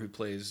Theodore, who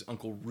plays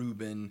Uncle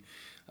Reuben,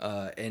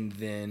 and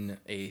then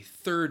a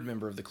third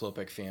member of the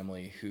Klopek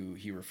family, who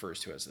he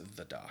refers to as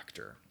the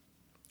Doctor,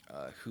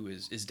 who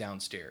is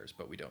downstairs,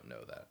 but we don't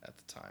know that at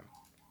the time.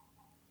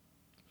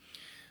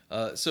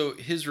 So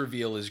his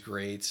reveal is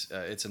great.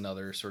 It's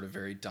another sort of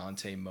very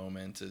Dante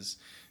moment as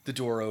the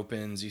door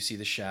opens, you see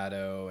the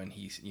shadow, and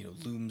he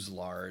looms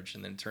large,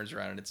 and then turns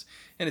around and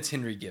it's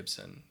Henry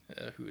Gibson,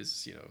 who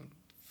is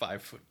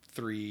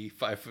 5'3",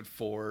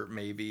 5'4",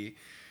 maybe.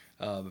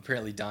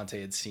 Apparently Dante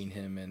had seen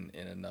him in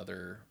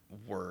another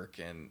work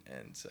and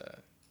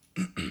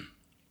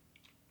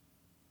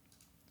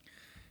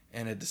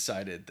had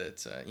decided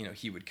that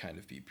he would kind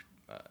of be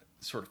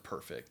sort of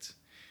perfect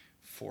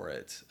for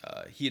it.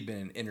 He had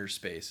been in Inner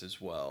Space as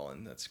well,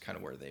 and that's kind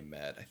of where they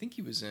met. I think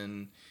he was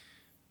in...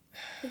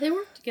 They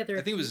worked together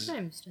a few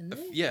times, didn't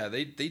they? Yeah,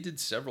 they did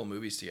several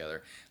movies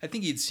together. I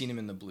think he'd seen him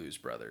in The Blues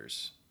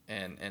Brothers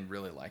and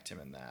really liked him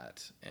in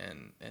that,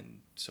 and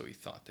so he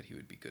thought that he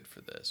would be good for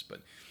this.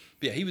 But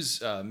yeah, he was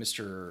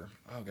Mr.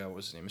 Oh God, what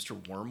was his name?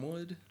 Mr.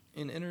 Wormwood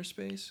in Inner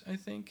Space, I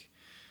think.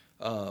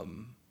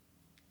 And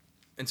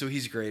so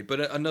he's great.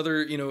 But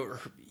another,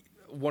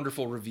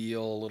 wonderful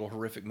reveal, a little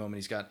horrific moment.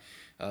 He's got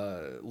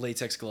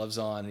latex gloves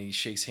on, and he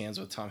shakes hands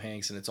with Tom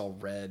Hanks, and it's all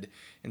red.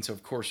 And so,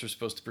 of course, we're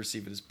supposed to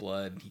perceive it as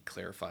blood. And he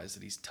clarifies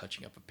that he's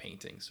touching up a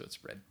painting, so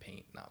it's red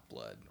paint, not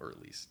blood, or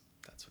at least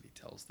that's what he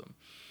tells them.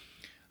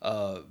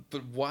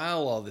 But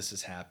while all this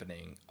is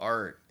happening,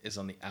 Art is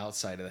on the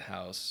outside of the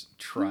house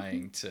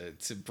trying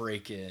to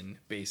break in.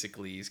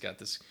 Basically, he's got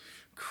this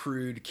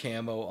crude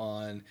camo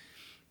on,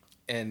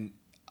 and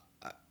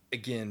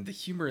again, the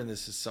humor in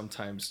this is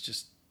sometimes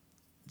just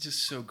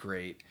so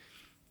great,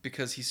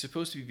 because he's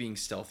supposed to be being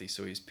stealthy,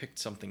 so he's picked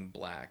something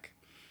black,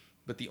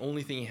 but the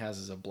only thing he has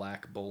is a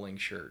black bowling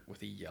shirt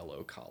with a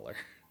yellow collar.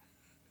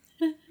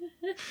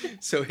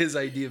 So his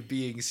idea of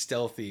being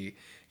stealthy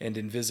and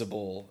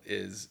invisible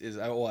is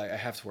I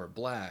have to wear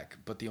black,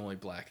 but the only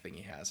black thing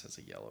he has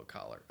a yellow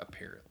collar,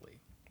 apparently.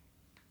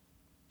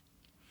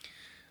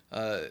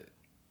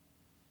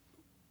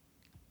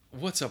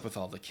 What's up with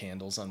all the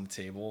candles on the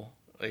table?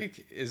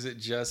 Like, is it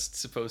just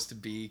supposed to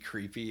be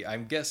creepy?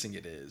 I'm guessing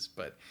it is,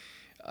 but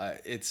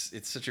it's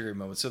such a great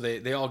moment. So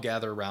they all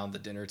gather around the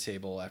dinner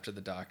table after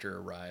the Doctor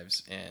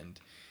arrives, and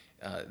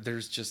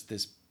there's just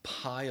this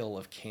pile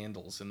of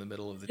candles in the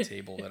middle of the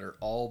table that are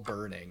all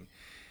burning,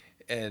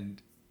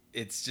 and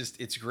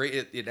it's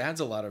great. It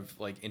adds a lot of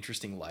like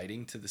interesting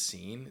lighting to the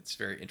scene. It's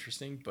very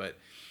interesting, but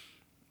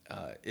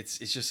it's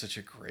just such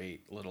a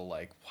great little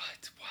like,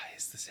 why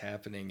is this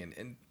happening?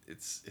 And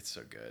it's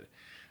so good.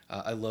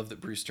 I love that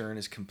Bruce Dern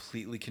is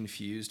completely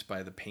confused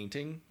by the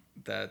painting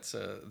that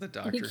the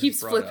Doctor he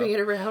keeps flipping it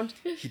around.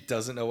 He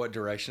doesn't know what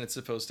direction it's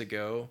supposed to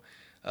go.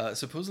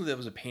 Supposedly that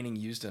was a painting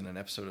used in an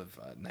episode of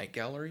Night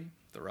Gallery,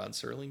 the Rod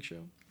Serling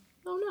show.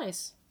 Oh,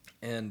 nice.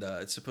 And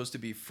it's supposed to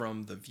be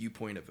from the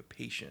viewpoint of a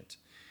patient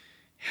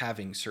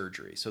having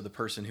surgery. So the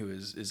person who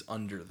is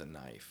under the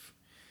knife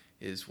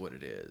is what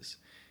it is.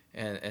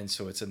 And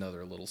so it's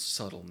another little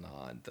subtle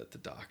nod that the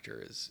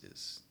Doctor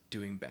is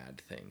doing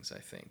bad things, I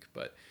think.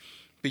 But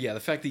yeah,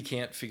 the fact that he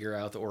can't figure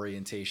out the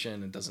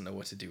orientation and doesn't know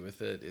what to do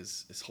with it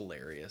is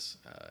hilarious.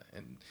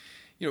 And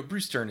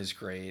Bruce Dern is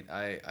great.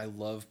 I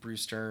love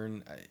Bruce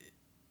Dern.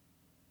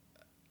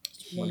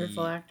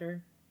 Wonderful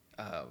actor.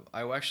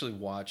 I actually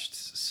watched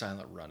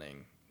Silent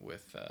Running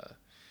with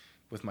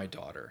my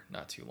daughter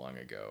not too long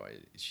ago.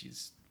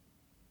 She's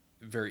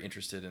very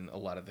interested in a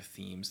lot of the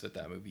themes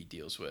that movie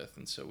deals with,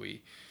 and so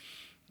we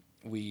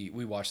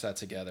we watched that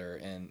together,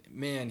 and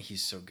man,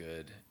 he's so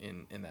good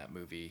in that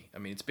movie. I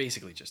mean, it's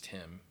basically just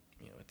him.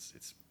 You know,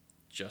 it's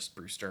just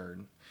Bruce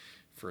Dern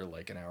for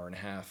like an hour and a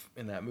half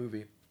in that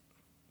movie.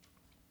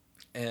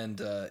 And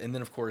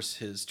then of course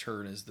his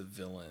turn as the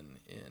villain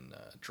in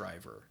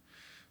Driver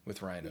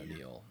with Ryan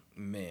O'Neal.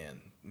 Man,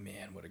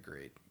 what a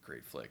great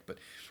flick. But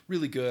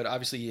really good.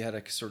 Obviously, he had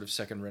a sort of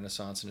second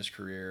renaissance in his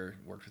career.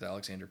 Worked with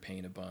Alexander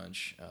Payne a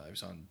bunch. He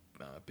was on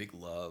Big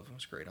Love. It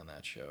was great on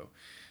that show.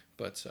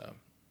 But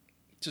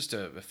just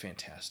a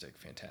fantastic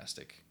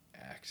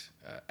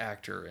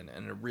actor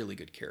and a really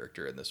good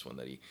character in this one.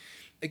 That he,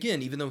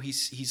 again, even though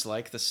he's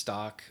like the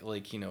stock,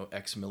 like, you know,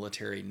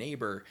 ex-military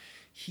neighbor,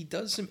 he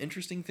does some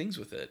interesting things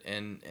with it,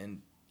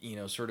 and you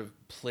know, sort of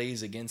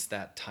plays against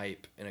that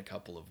type in a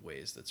couple of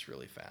ways that's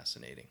really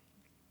fascinating.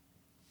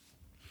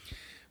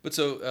 But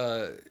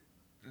so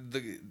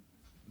the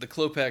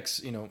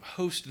Klopeks, you know,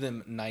 host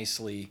them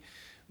nicely,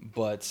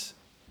 but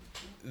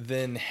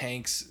then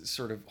Hanks,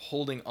 sort of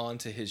holding on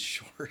to his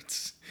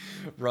shorts,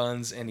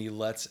 runs and he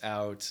lets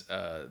out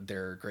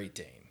their Great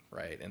Dane,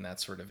 right? And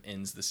that sort of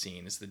ends the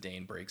scene as the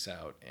Dane breaks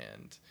out,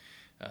 and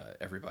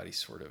everybody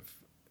sort of,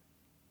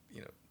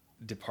 you know,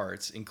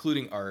 departs,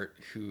 including Art,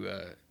 who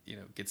you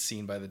know, gets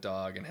seen by the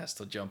dog and has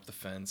to jump the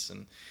fence.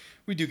 And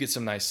we do get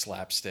some nice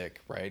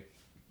slapstick, right?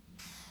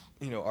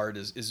 You know, Art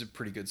is a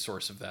pretty good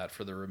source of that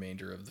for the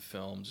remainder of the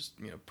film, just,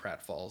 you know,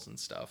 pratfalls and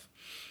stuff.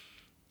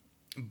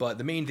 But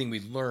the main thing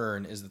we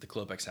learn is that the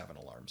Klopeks have an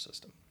alarm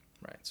system,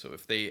 right? So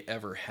if they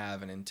ever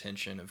have an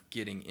intention of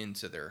getting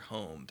into their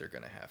home, they're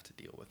going to have to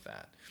deal with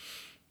that.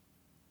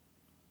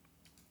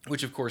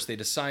 Which, of course, they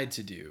decide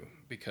to do,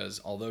 because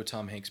although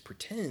Tom Hanks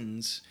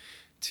pretends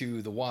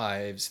to the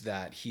wives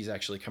that he's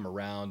actually come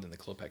around and the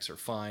Klopeks are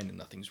fine and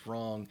nothing's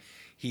wrong,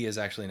 he is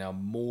actually now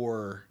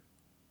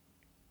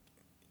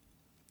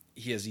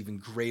he has even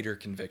greater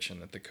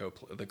conviction that the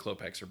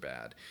Klopeks are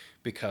bad,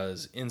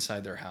 because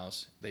inside their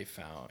house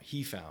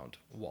he found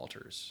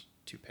Walter's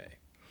toupee,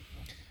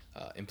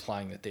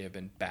 implying that they have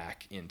been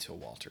back into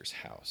Walter's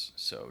house.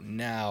 So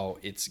now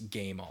it's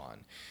game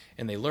on,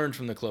 and they learn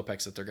from the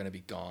Klopeks that they're going to be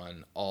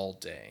gone all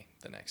day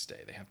the next day.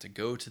 They have to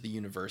go to the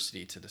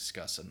university to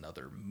discuss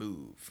another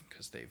move,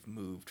 because they've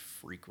moved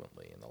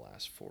frequently in the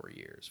last 4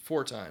 years,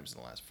 4 times in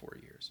the last 4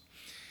 years.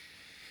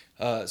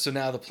 So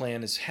now the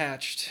plan is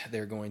hatched.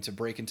 They're going to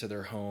break into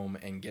their home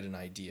and get an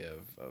idea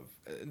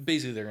of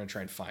basically they're going to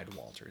try and find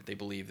Walter. They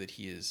believe that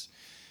he is,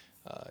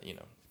 you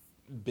know,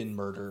 been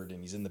murdered and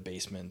he's in the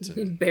basement.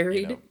 And,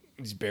 buried. You know,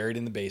 he's buried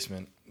in the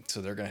basement.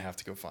 So they're going to have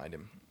to go find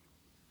him.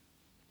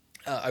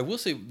 I will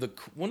say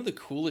one of the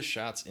coolest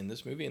shots in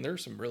this movie, and there are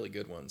some really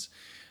good ones,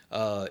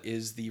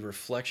 is the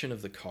reflection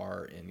of the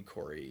car in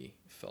Corey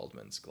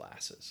Feldman's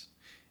glasses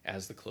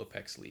as the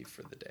Klopeks leave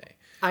for the day.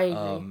 I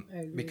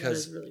agree.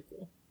 Because that is really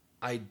cool.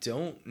 I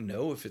don't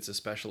know if it's a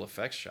special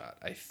effects shot.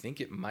 I think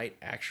it might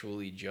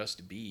actually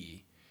just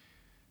be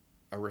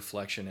a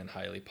reflection in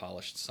highly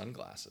polished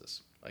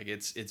sunglasses. Like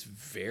it's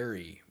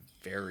very,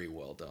 very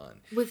well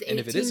done. With and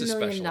if it is a $18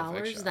 special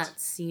million, that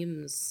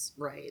seems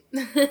right.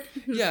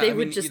 Yeah, they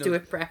would just do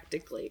it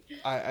practically.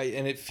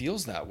 And it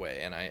feels that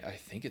way, and I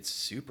think it's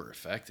super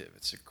effective.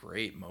 It's a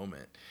great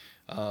moment.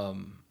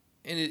 And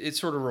it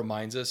sort of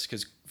reminds us,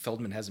 because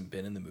Feldman hasn't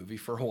been in the movie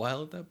for a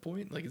while at that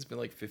point. Like, it's been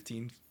like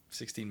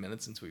 16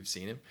 minutes since we've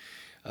seen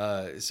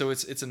him. So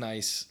it's a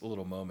nice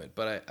little moment.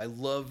 But I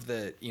love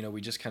that, you know,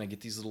 we just kind of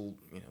get these little,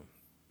 you know,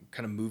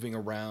 kind of moving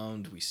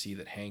around. We see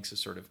that Hanks is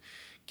sort of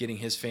getting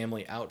his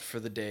family out for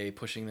the day,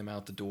 pushing them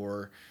out the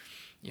door.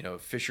 You know,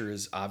 Fisher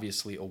is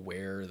obviously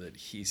aware that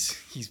he's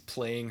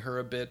playing her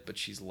a bit, but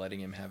she's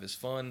letting him have his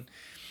fun.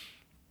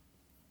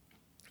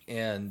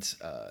 And,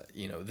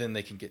 you know, then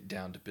they can get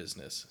down to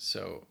business.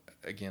 So,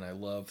 again, I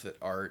love that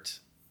Art,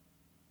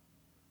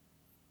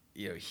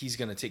 you know, he's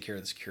going to take care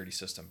of the security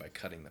system by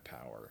cutting the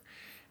power.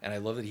 And I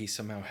love that he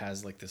somehow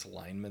has, like, this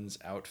lineman's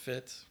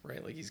outfit,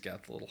 right? Like, he's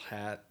got the little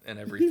hat and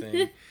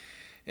everything.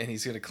 And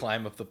he's going to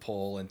climb up the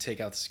pole and take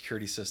out the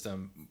security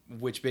system,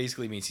 which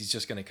basically means he's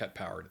just going to cut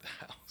power to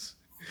the house.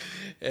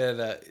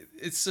 And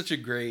it's such a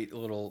great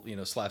little, you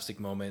know, slapstick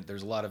moment.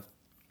 There's a lot of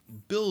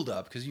build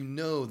up, because you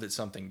know that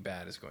something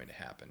bad is going to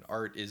happen.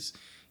 Art is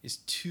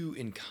too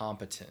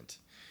incompetent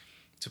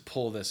to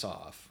pull this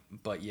off,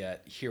 but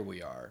yet here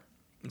we are.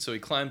 And so he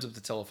climbs up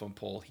the telephone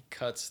pole, he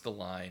cuts the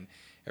line,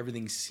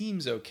 everything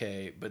seems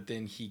okay, but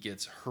then he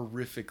gets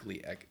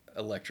horrifically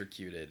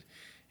electrocuted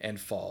and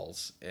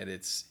falls, and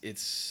it's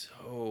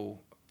so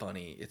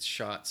funny. It's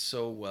shot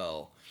so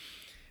well.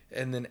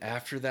 And then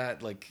after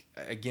that, like,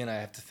 again, I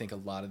have to think a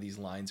lot of these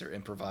lines are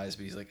improvised,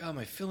 but he's like, oh,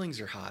 my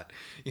fillings are hot.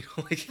 You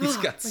know, like, he's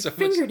got so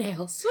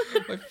fingernails.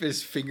 much.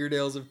 His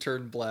fingernails have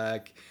turned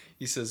black.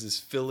 He says his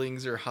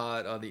fillings are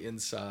hot on the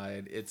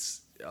inside.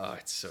 It's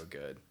so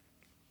good.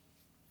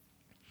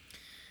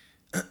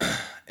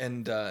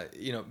 And,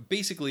 you know,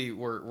 basically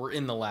we're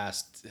in the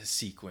last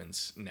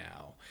sequence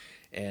now.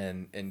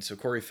 And so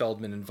Corey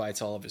Feldman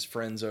invites all of his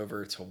friends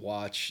over to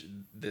watch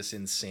this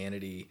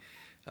insanity.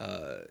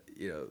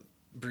 You know,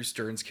 Bruce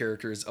Dern's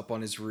character is up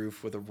on his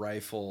roof with a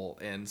rifle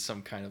and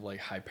some kind of like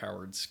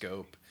high-powered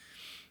scope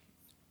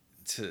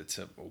to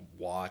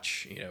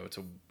watch,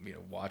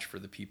 watch for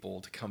the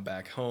people to come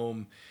back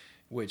home,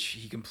 which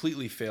he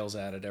completely fails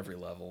at every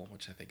level,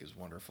 which I think is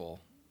wonderful.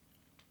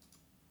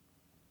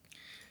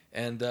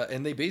 And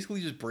they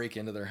basically just break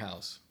into their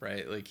house,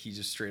 right? Like he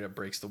just straight up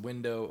breaks the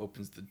window,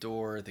 opens the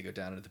door. They go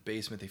down into the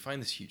basement. They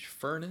find this huge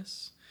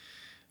furnace.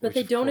 But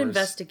they don't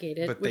investigate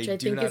it, which I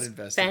think is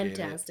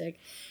fantastic.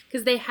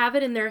 Because they have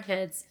it in their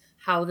heads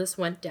how this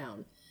went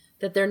down.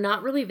 That they're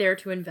not really there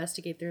to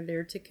investigate. They're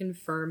there to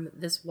confirm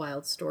this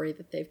wild story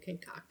that they've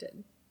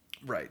concocted.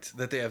 Right.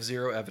 That they have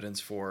zero evidence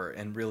for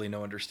and really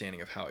no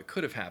understanding of how it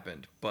could have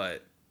happened.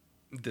 But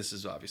this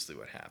is obviously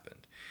what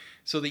happened.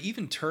 So they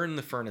even turn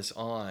the furnace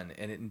on,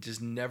 and it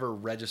just never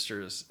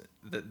registers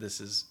that this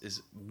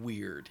is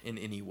weird in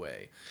any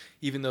way,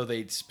 even though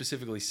they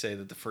specifically say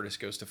that the furnace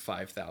goes to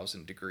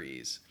 5,000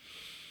 degrees.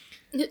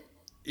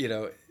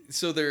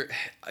 So there,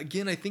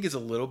 again, I think it's a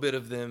little bit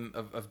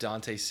of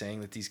Dante saying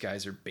that these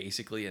guys are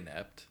basically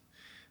inept.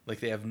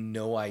 Like they have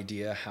no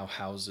idea how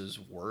houses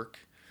work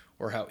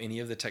or how any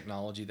of the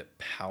technology that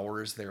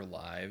powers their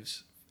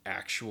lives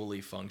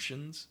actually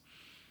functions,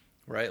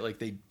 right? Like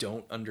they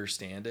don't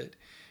understand it,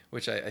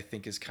 which I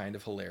think is kind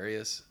of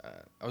hilarious.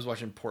 I was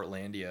watching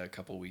Portlandia a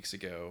couple weeks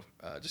ago,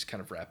 just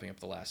kind of wrapping up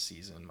the last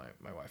season.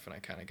 My wife and I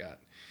kind of got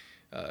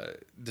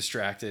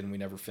distracted and we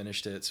never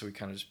finished it, so we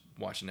kind of just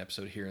watched an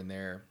episode here and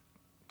there.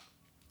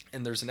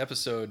 And there's an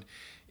episode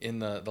in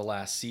the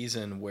last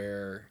season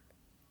where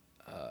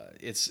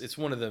it's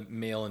one of the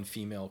male and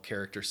female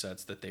character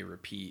sets that they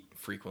repeat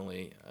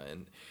frequently,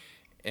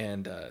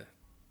 and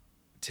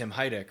Tim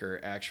Heidecker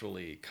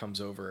actually comes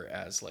over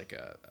as like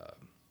a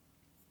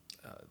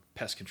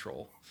pest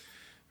control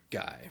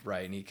guy,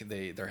 right?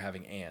 And they're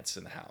having ants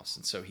in the house,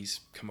 and so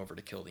he's come over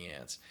to kill the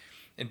ants.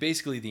 And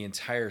basically the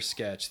entire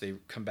sketch, they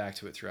come back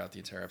to it throughout the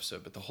entire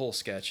episode, but the whole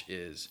sketch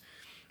is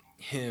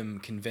him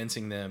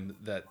convincing them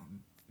that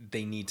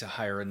they need to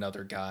hire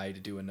another guy to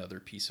do another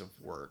piece of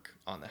work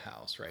on the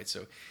house, right?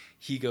 So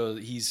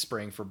he's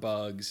spraying for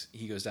bugs.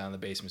 He goes down in the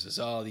basement and says,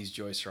 "Oh, these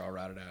joists are all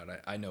rotted out.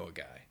 I know a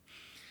guy."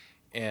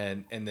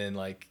 And then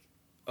like,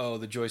 "Oh,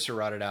 the joists are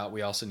rotted out.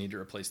 We also need to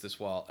replace this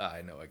wall.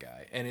 I know a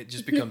guy." And it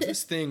just becomes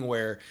this thing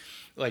where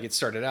like it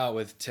started out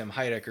with Tim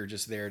Heidecker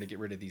just there to get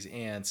rid of these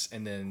ants.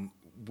 And then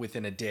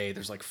within a day,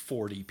 there's like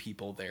 40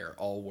 people there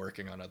all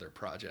working on other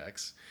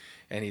projects.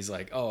 And he's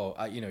like,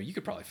 "Oh, you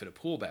could probably fit a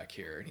pool back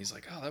here." And he's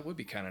like, "Oh, that would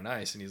be kind of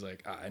nice." And he's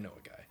like, "I know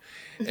a guy."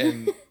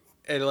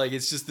 And like,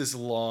 it's just this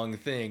long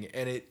thing.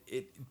 And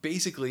it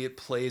basically, it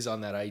plays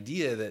on that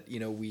idea that,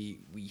 we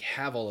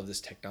have all of this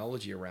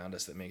technology around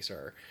us that makes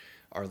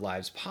our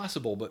lives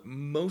possible, but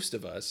most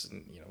of us,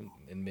 and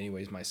in many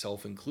ways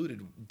myself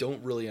included,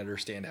 don't really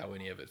understand how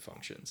any of it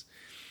functions.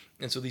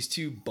 And so these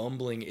two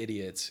bumbling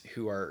idiots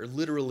who are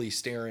literally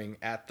staring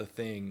at the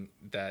thing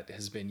that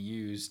has been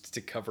used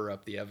to cover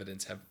up the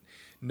evidence have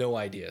no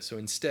idea. So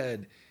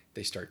instead,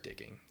 they start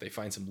digging. They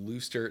find some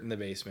loose dirt in the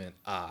basement.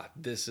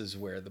 This is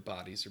where the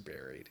bodies are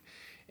buried.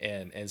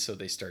 And so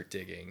they start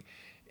digging.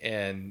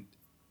 And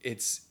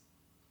it's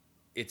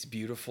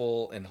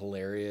beautiful and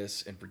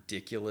hilarious and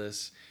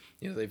ridiculous.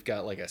 They've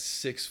got like a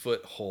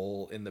 6-foot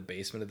hole in the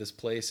basement of this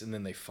place, and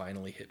then they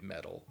finally hit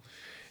metal.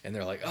 And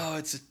they're like, "Oh,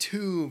 it's a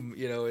tomb."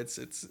 Is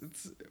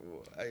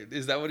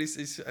that what he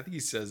says? I think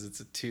he says it's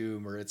a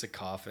tomb or it's a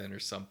coffin or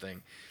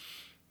something.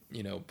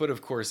 But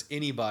of course,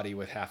 anybody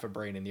with half a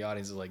brain in the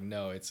audience is like,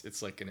 "No,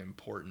 it's like an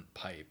important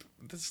pipe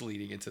that's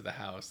leading into the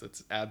house.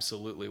 That's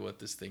absolutely what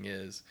this thing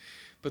is."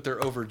 But they're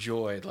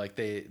overjoyed, like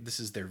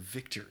this is their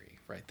victory,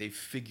 right? They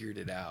figured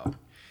it out,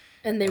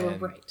 and they were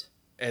right,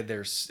 and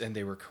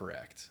they were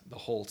correct the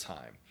whole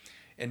time.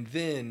 And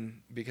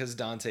then because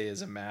Dante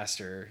is a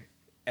master,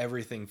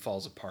 everything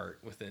falls apart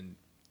within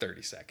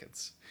 30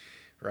 seconds,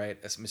 right?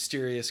 A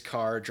mysterious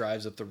car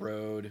drives up the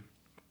road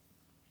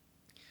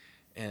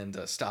and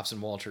stops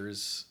in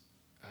Walter's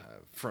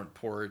front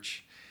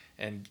porch,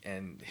 and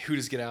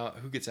who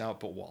gets out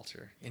but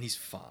Walter, and he's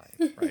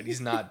fine, right?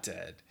 He's not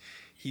dead.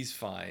 He's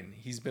fine.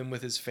 He's been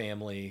with his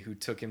family who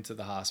took him to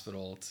the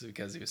hospital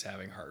because he was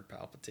having heart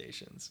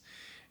palpitations,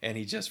 and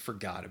he just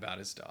forgot about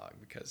his dog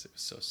because it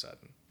was so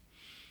sudden.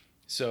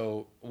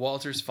 So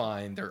Walter's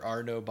fine. There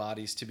are no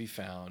bodies to be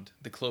found.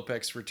 The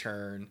Klopeks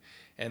return,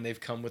 and they've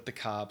come with the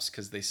cops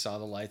because they saw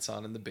the lights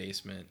on in the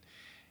basement,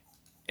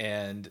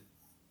 and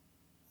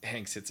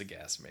Hanks hits a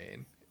gas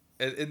main.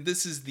 And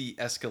this is the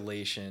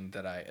escalation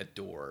that I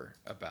adore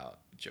about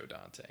Joe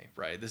Dante,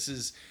 right? This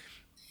is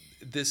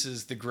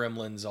the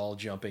gremlins all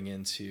jumping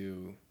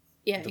into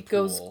the it pool,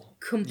 goes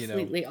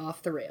completely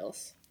off the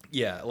rails.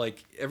 Yeah,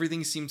 like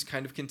everything seems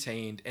kind of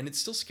contained, and it's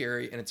still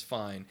scary and it's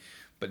fine,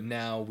 but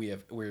now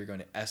we're going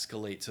to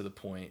escalate to the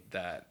point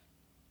that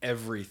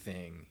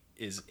everything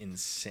is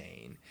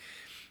insane.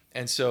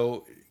 And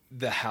so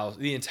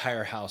the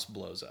entire house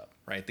blows up,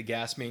 right? The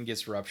gas main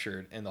gets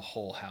ruptured and the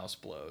whole house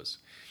blows.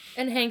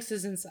 And Hanks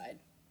is inside.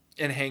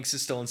 And Hanks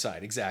is still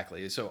inside,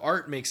 exactly. So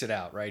Art makes it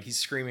out, right? He's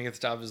screaming at the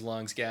top of his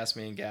lungs, "Gas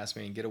main,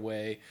 get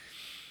away."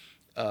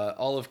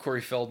 All of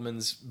Corey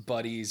Feldman's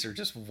buddies are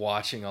just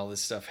watching all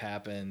this stuff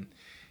happen,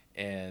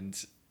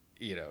 and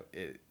you know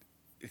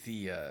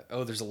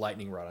there's a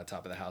lightning rod on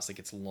top of the house that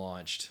gets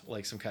launched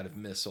like some kind of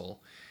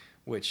missile,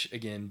 which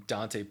again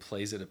Dante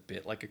plays it a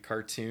bit like a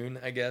cartoon,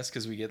 I guess,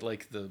 because we get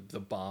like the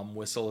bomb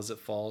whistle as it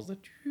falls,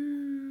 like,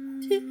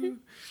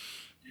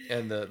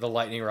 and the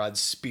lightning rod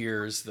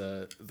spears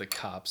the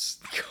cop's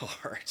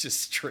car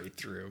just straight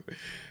through.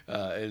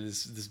 It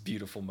is this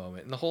beautiful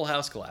moment, and the whole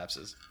house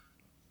collapses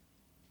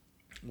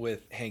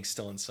with Hank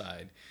still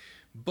inside.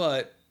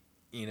 But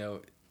you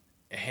know,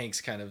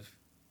 Hank's kind of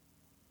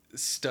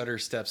stutter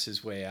steps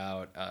his way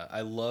out.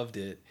 I loved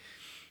it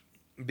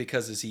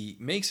because as he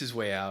makes his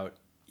way out,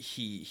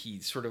 he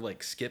sort of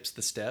like skips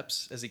the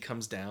steps as he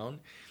comes down.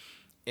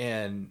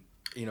 And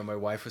you know, my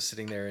wife was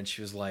sitting there and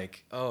she was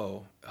like,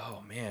 oh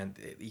man,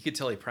 you could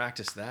tell he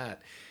practiced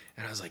that.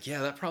 And I was like,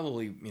 yeah, that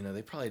probably, you know,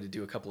 they probably had to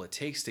do a couple of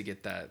takes to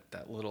get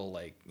that little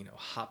like, you know,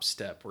 hop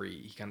step where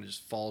he kind of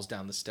just falls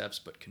down the steps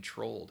but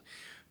controlled.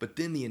 But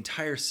then the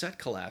entire set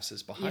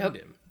collapses behind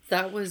him.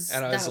 That was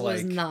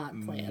not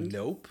planned.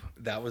 Nope,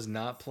 that was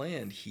not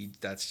planned.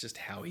 That's just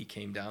how he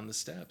came down the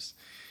steps.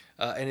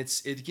 And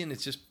it's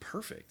just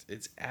perfect.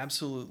 It's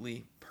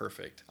absolutely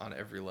perfect on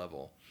every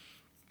level.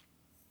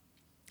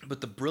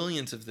 But the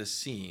brilliance of this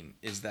scene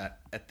is that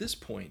at this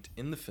point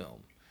in the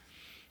film,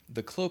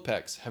 the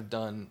Klopeks have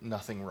done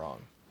nothing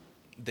wrong.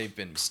 They've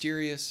been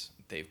mysterious,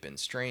 they've been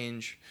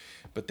strange,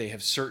 but they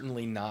have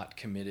certainly not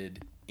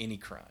committed any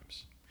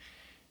crimes.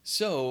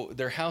 So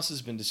their house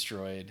has been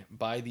destroyed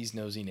by these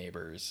nosy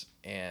neighbors,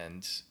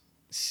 and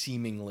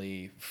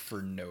seemingly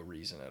for no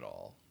reason at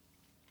all.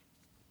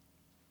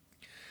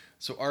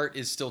 So Art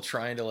is still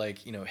trying to,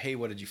 like, you know, hey,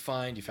 what did you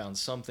find? You found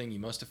something. You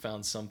must have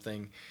found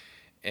something.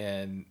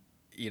 And,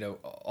 you know,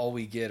 all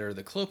we get are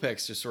the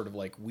Klopeks just sort of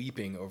like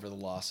weeping over the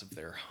loss of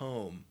their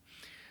home.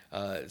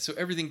 So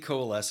everything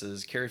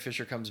coalesces. Carrie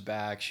Fisher comes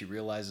back. She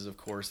realizes, of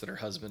course, that her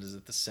husband is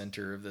at the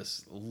center of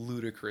this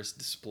ludicrous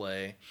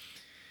display.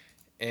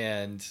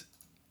 And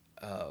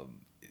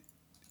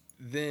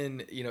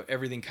then, you know,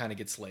 everything kind of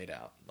gets laid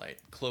out. Like,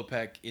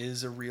 Klopek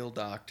is a real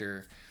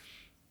doctor.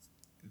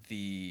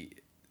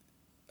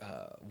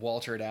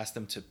 Walter had asked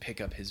them to pick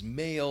up his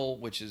mail,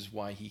 which is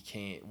why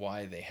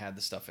why they had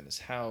the stuff in his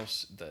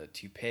house. The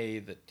toupee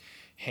that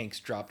Hanks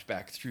dropped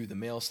back through the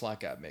mail slot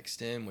got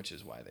mixed in, which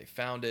is why they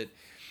found it.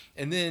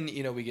 And then,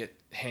 you know, we get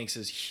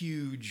Hanks's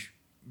huge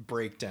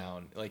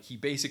breakdown. Like, he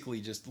basically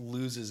just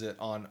loses it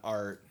on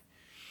Art,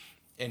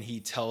 and he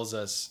tells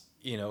us,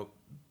 you know,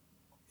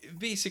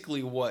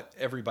 basically what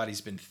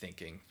everybody's been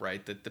thinking,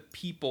 right? That the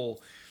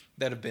people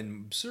that have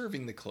been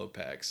observing the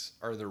Klopeks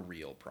are the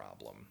real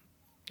problem,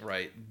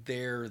 right?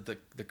 They're the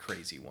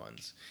crazy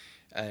ones,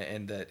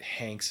 and that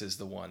Hanks is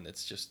the one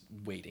that's just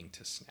waiting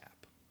to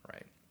snap,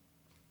 right?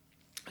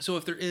 So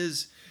if there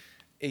is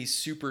a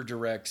super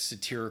direct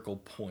satirical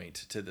point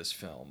to this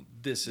film,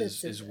 this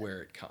is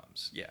where it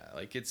comes. Yeah,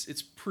 like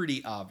it's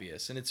pretty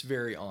obvious and it's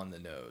very on the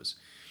nose.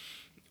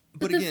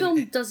 But the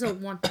film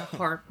doesn't want to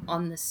harp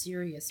on the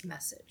serious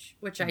message,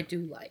 which I do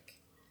like.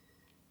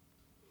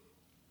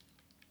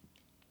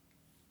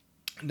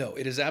 No,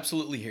 it is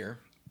absolutely here.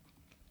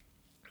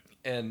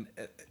 And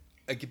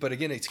but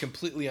again, it's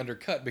completely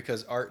undercut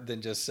because Art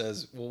then just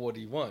says, well, what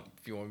do you want?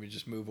 If you want me to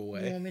just move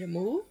away. You want me to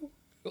move?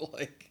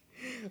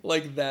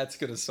 like that's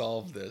going to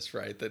solve this,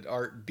 right? That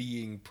Art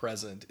being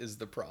present is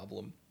the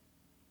problem.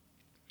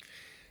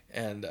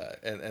 And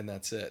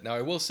that's it. Now,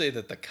 I will say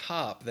that the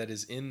cop that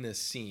is in this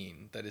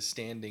scene, that is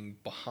standing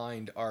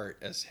behind Art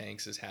as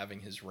Hanks is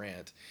having his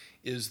rant,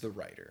 is the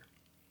writer.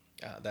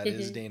 That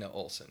is Dana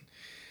Olson.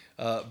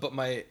 But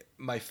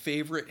my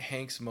favorite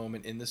Hanks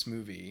moment in this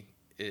movie,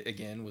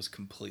 again, was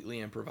completely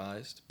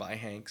improvised by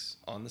Hanks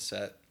on the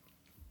set.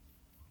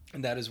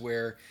 And that is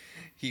where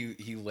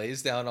he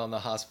lays down on the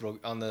hospital,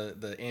 on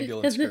the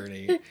ambulance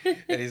gurney,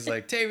 and he's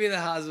like, take me to the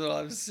hospital,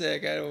 I'm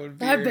sick, I don't want to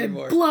be here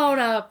anymore. I've been blown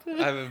up.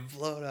 I've been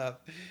blown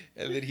up.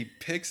 And then he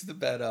picks the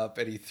bed up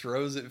and he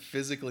throws it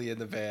physically in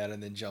the van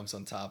and then jumps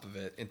on top of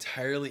it.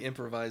 Entirely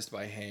improvised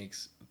by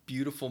Hanks.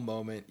 Beautiful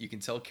moment. You can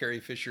tell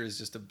Carrie Fisher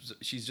is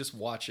she's just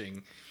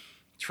watching,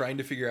 trying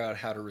to figure out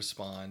how to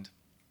respond.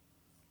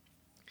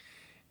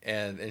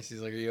 And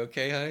she's like, are you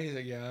okay, honey? He's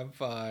like, yeah, I'm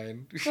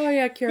fine. Oh,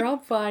 yeah, Carol, I'm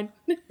fine.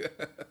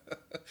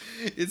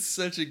 It's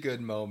such a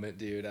good moment,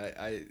 dude.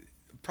 I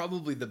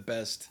probably the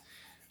best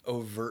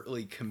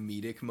overtly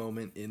comedic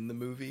moment in the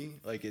movie.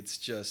 Like, it's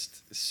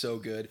just so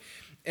good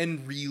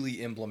and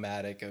really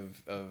emblematic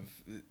of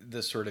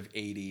the sort of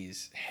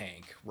 80s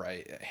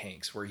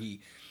Hanks, where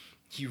he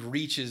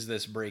reaches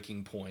this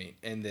breaking point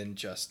and then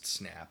just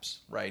snaps,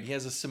 right? He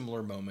has a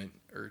similar moment,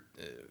 or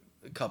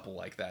a couple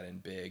like that in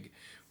Big,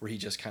 where he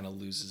just kind of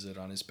loses it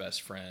on his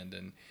best friend.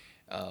 And,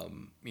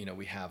 you know,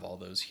 we have all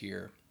those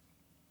here.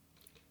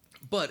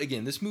 But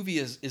again, this movie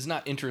is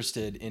not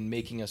interested in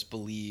making us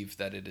believe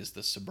that it is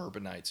the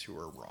suburbanites who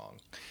are wrong,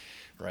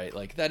 right?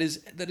 Like, that is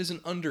an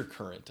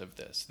undercurrent of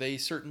this. They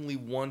certainly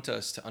want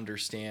us to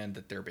understand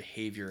that their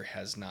behavior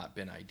has not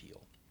been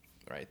ideal,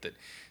 right? That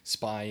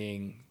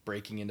spying,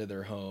 breaking into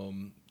their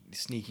home,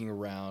 sneaking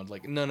around,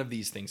 like none of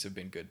these things have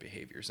been good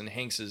behaviors. And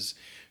Hanks's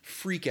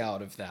freak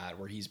out of that,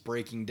 where he's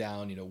breaking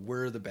down,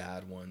 we're the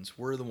bad ones,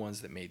 we're the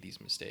ones that made these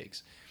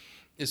mistakes,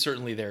 is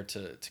certainly there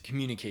to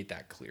communicate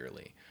that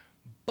clearly.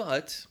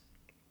 But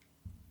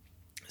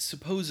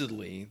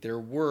supposedly there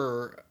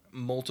were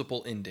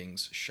multiple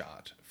endings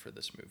shot for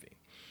this movie.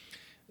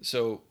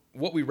 So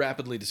what we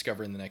rapidly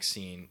discover in the next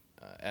scene,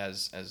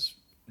 as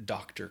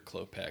Dr.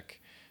 Klopek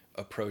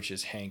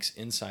approaches Hanks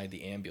inside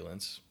the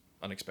ambulance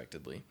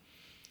unexpectedly,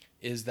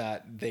 is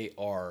that they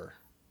are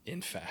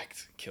in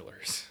fact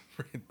killers.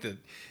 That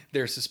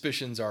their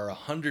suspicions are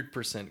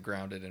 100%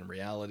 grounded in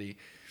reality,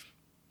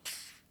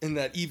 and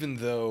that even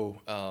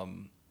though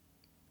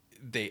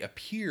they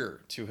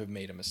appear to have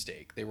made a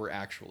mistake, they were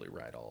actually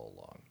right all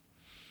along.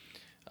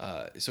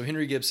 So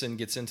Henry Gibson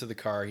gets into the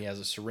car. He has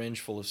a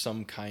syringe full of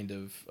some kind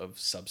of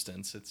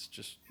substance. It's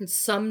just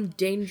some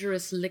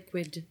dangerous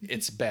liquid.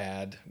 It's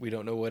bad. We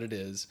don't know what it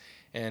is.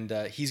 And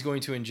he's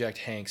going to inject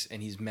Hanks,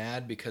 and he's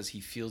mad because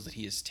he feels that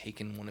he has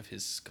taken one of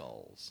his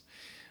skulls.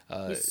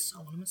 He's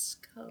so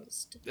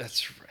disgusted.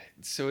 That's right.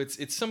 So it's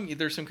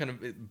there's some kind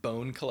of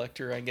bone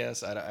collector, I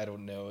guess. I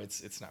don't know.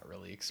 It's not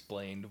really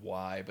explained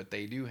why, but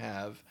they do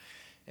have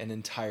an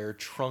entire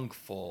trunk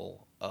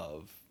full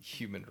of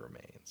human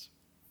remains.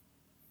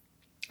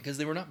 Because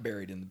they were not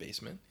buried in the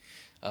basement.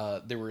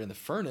 They were in the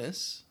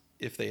furnace.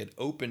 If they had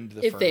opened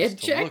the furnace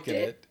to look at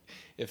it,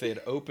 if they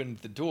had opened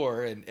the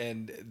door,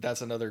 and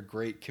that's another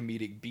great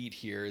comedic beat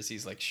here, is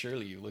he's like,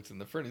 surely you looked in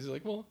the furnace. He's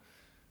like, well,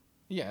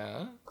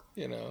 yeah,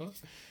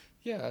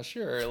 yeah,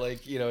 sure.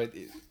 Like,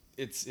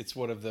 it's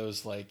one of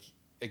those, like,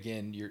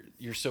 again,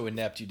 you're so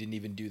inept you didn't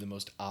even do the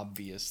most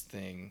obvious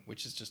thing,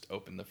 which is just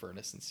open the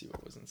furnace and see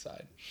what was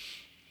inside.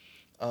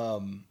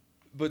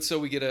 But so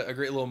we get a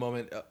great little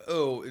moment.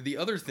 The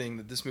other thing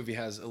that this movie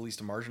has at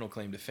least a marginal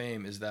claim to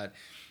fame is that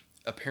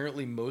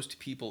apparently most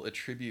people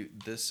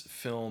attribute this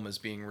film as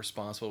being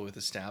responsible with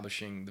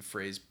establishing the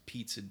phrase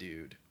pizza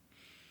dude.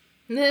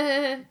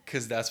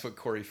 Because that's what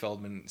Corey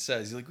Feldman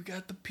says. He's like, we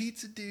got the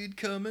pizza dude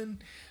coming.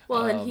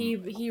 Well, and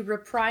he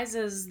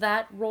reprises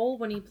that role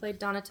when he played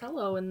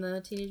Donatello in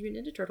the Teenage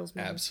Mutant Ninja Turtles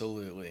movie.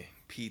 Absolutely.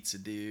 Pizza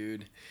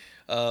dude.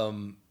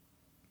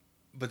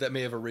 But that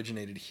may have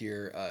originated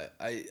here.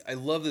 I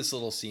love this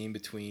little scene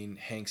between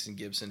Hanks and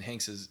Gibson.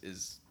 Hanks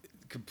is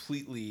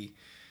completely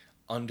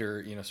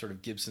under, sort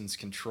of Gibson's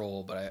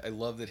control, but I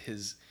love that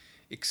his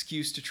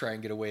excuse to try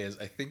and get away is,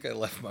 I think I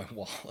left my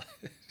wallet.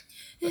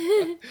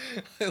 I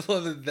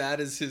love that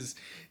is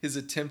his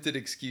attempted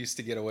excuse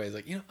to get away. It's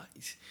like,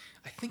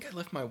 I think I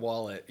left my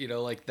wallet.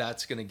 Like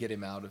that's gonna get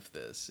him out of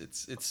this.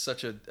 It's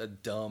such a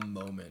dumb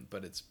moment,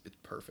 but it's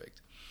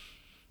perfect.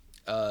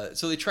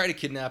 So they try to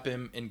kidnap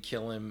him and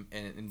kill him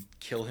and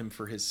kill him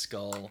for his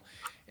skull.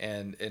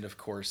 And of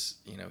course,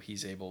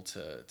 he's able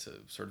to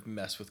sort of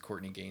mess with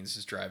Courtney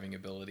Gaines' driving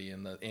ability,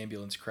 and the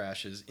ambulance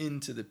crashes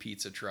into the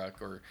pizza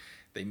truck, or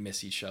they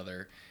miss each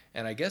other.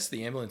 And I guess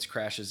the ambulance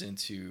crashes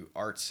into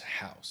Art's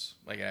house.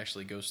 Like it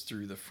actually goes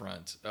through the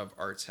front of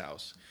Art's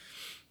house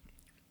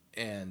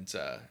and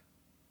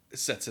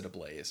sets it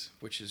ablaze,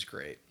 which is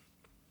great.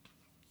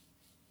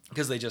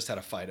 Because they just had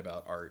a fight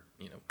about Art,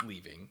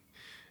 leaving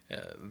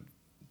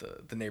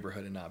the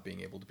neighborhood and not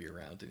being able to be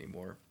around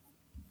anymore.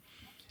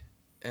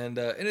 And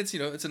it's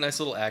it's a nice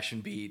little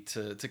action beat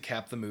to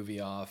cap the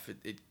movie off.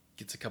 It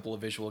gets a couple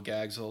of visual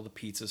gags, all the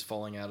pizzas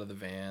falling out of the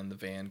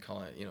van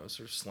calling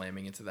sort of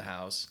slamming into the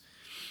house,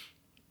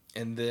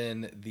 and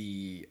then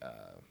the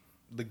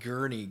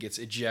gurney gets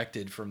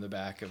ejected from the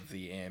back of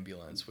the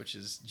ambulance, which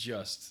is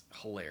just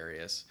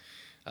hilarious.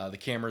 The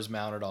camera's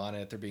mounted on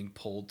it. They're being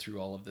pulled through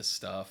all of this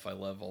stuff. I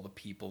love all the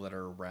people that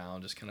are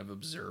around just kind of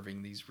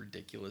observing these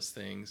ridiculous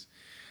things.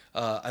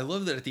 I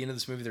love that at the end of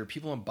this movie, there are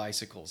people on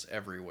bicycles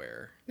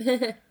everywhere.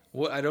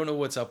 I don't know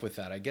what's up with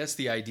that. I guess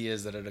the idea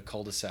is that at a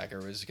cul-de-sac,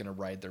 everybody's going to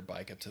ride their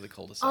bike up to the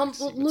cul-de-sac to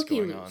see what's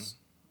going on.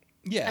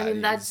 Yeah, I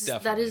mean that's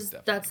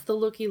the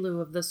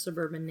looky-loo of the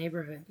suburban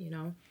neighborhood.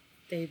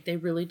 They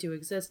really do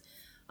exist.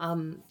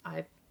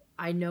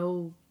 I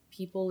know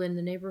people in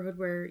the neighborhood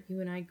where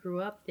you and I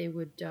grew up. They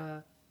would,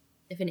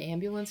 if an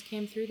ambulance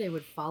came through, they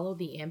would follow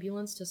the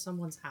ambulance to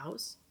someone's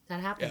house.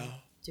 That happened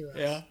to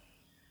us.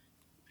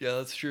 Yeah,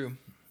 that's true.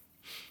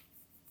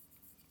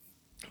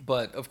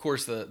 But of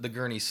course, the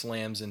gurney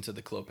slams into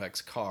the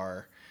Klopek's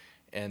car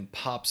and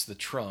pops the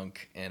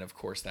trunk, and of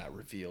course that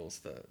reveals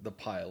the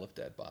pile of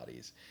dead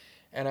bodies.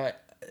 And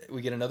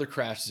we get another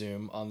crash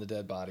zoom on the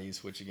dead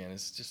bodies, which again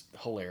is just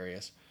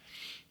hilarious.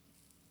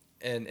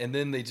 And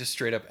then they just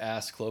straight up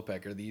ask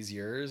Klopek, "Are these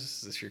yours?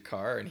 Is this your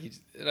car?" And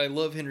I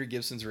love Henry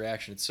Gibson's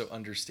reaction. It's so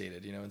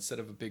understated. Instead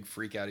of a big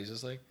freak out, he's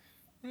just like,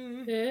 yeah,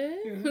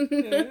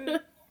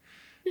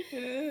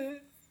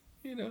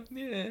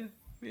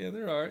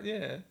 there are,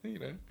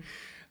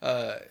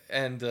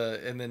 and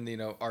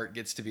then Art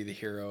gets to be the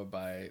hero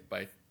by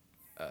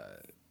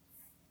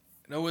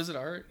No, was it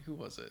Art? Who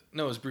was it?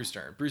 No, it was Bruce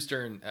Dern. Bruce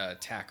Dern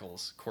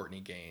tackles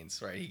Courtney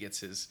Gaines, right? He gets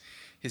his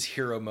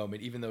hero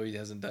moment, even though he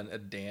hasn't done a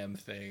damn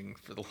thing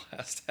for the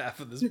last half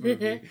of this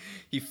movie.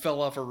 He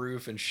fell off a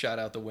roof and shot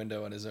out the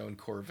window on his own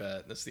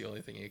Corvette. That's the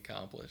only thing he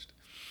accomplished.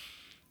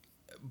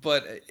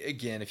 But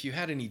again, if you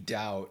had any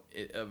doubt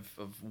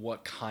of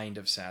what kind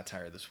of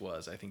satire this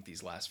was, I think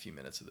these last few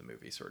minutes of the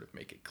movie sort of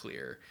make it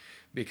clear,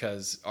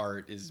 because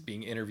Art is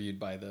being interviewed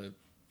by the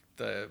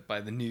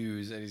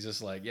news, and he's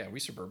just like, yeah, we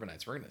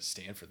suburbanites, we're gonna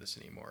stand for this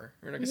anymore.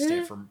 We're not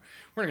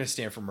gonna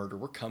stand for murder.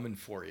 We're coming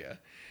for you.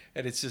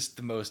 And it's just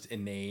the most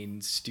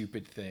inane,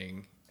 stupid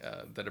thing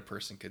that a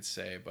person could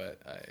say,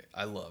 but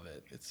I love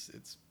it.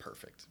 It's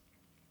perfect.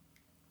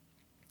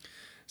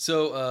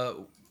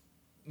 So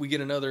we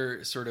get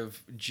another sort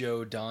of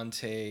Joe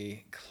Dante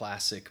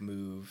classic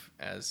move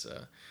as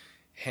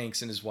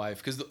Hanks and his wife,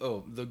 because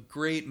the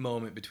great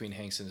moment between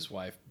Hanks and his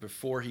wife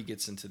before he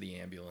gets into the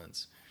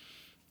ambulance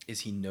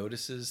is he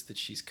notices that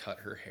she's cut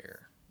her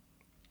hair.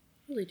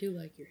 I really do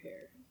like your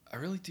hair. I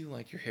really do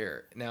like your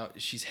hair. Now,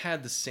 she's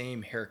had the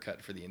same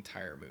haircut for the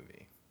entire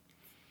movie,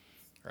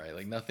 right?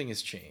 Like, nothing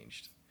has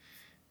changed.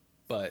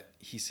 But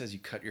he says, you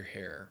cut your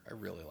hair. I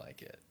really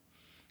like it.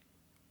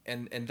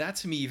 And that,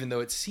 to me, even though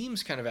it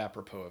seems kind of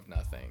apropos of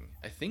nothing,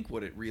 I think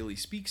what it really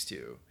speaks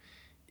to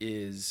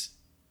is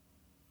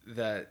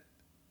that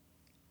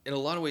in a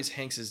lot of ways,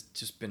 Hanks has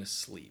just been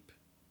asleep.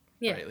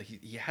 Yeah. Right? Like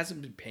he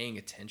hasn't been paying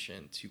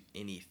attention to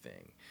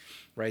anything,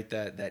 right?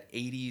 That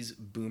 80s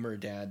boomer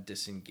dad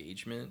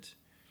disengagement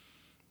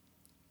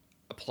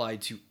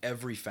applied to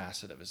every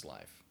facet of his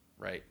life,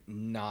 right?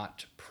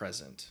 Not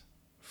present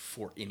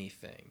for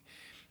anything.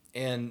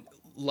 And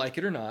like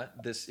it or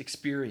not, this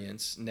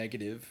experience,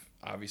 negative,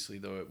 obviously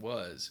though it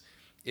was,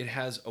 it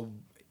has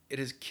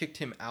kicked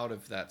him out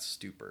of that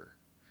stupor,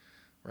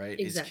 right?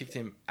 Exactly. It's kicked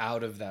him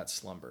out of that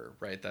slumber,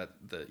 right?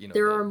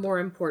 There are more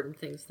important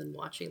things than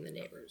watching The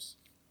Neighbors.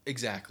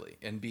 Exactly,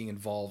 and being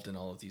involved in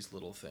all of these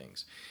little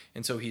things.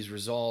 And so he's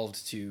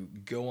resolved to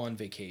go on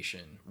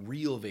vacation,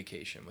 real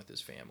vacation with his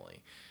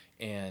family,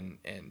 and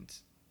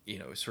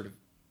sort of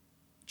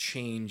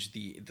change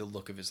the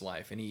look of his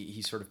life. And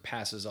he sort of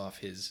passes off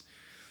his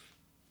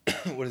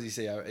what does he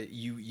say?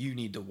 You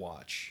need to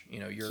watch.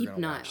 You're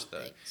going to watch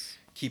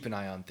keep an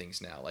eye on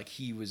things now. Like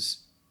he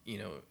was,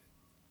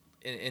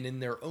 and in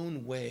their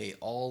own way,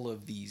 all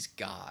of these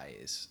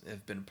guys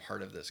have been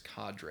part of this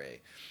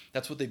cadre.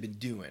 That's what they've been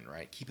doing,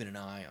 right? Keeping an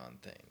eye on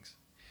things.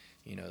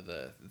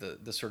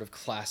 The sort of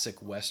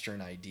classic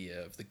Western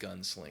idea of the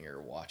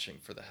gunslinger watching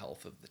for the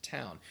health of the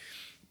town,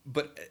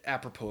 but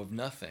apropos of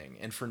nothing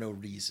and for no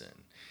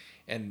reason.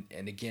 And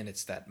again,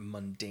 it's that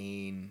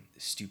mundane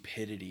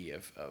stupidity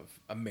of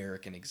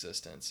American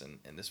existence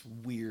and this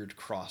weird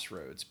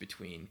crossroads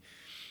between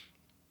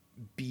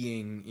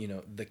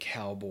being, the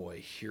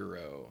cowboy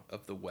hero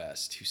of the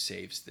West who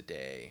saves the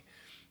day,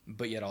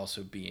 but yet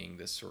also being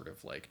this sort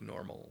of like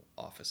normal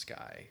office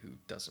guy who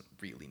doesn't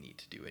really need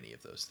to do any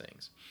of those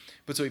things.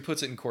 But so he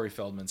puts it in Corey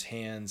Feldman's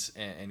hands,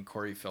 and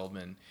Corey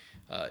Feldman,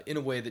 in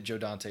a way that Joe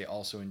Dante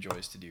also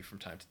enjoys to do from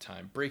time to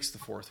time, breaks the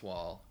fourth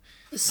wall.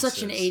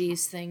 Such an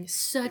 80s thing.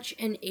 Such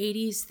an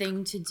 80s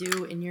thing to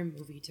do in your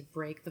movie, to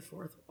break the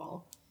fourth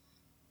wall.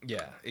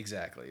 Yeah,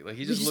 exactly. Like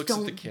he just looks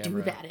at the camera. Don't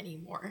do that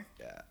anymore.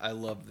 Yeah, I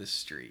love this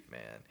street,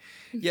 man.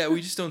 Yeah,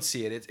 we just don't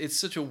see it. It's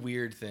such a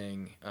weird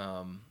thing.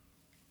 I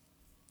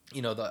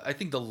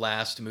think the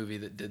last movie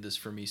that did this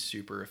for me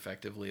super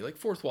effectively, like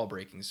fourth wall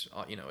breakings,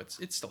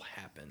 it still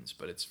happens,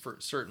 but it's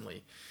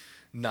certainly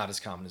not as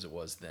common as it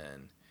was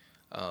then.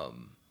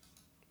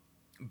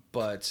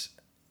 But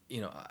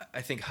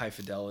I think High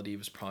Fidelity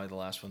was probably the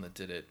last one that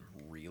did it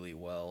really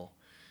well,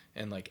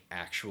 and like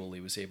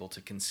actually was able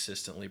to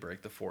consistently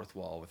break the fourth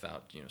wall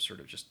without sort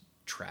of just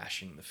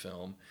trashing the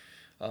film.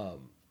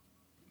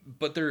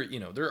 But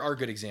there are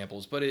good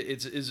examples, but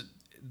it's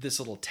this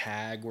little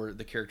tag where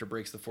the character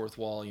breaks the fourth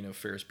wall,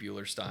 Ferris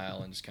Bueller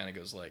style, and just kind of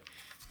goes like,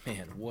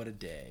 man, what a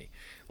day.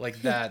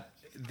 Like that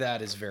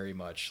is very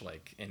much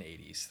like an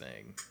 80s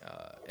thing.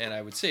 And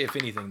I would say, if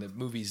anything, the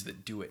movies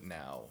that do it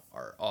now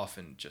are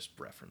often just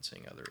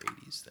referencing other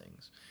 80s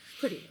things.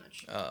 Pretty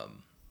much.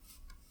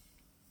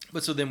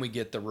 But so then we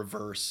get the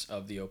reverse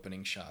of the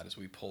opening shot as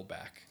we pull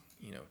back,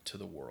 to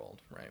the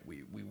world, right?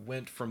 We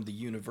went from the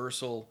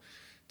universal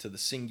to the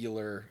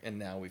singular, and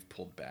now we've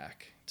pulled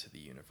back to the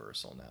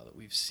universal now that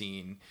we've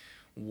seen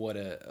what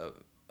a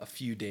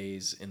few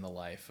days in the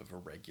life of a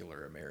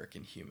regular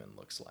American human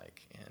looks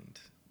like. And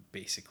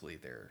basically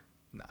they're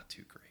not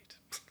too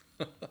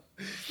great.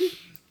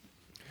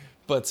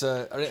 But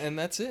and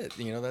that's it.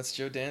 That's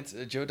Joe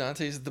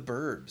Dante's The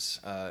Burbs,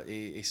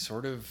 a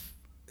sort of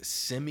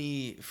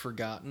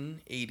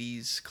semi-forgotten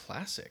 80s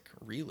classic,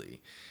 really.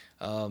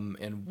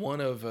 And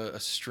one of a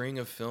string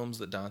of films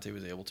that Dante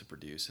was able to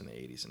produce in the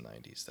 80s and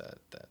 90s that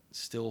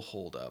still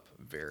hold up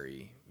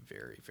very,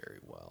 very, very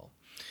well.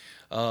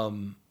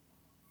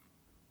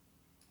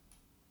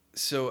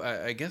 So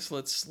I guess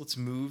let's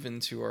move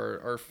into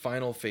our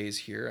final phase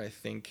here. I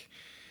think,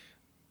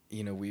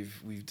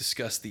 we've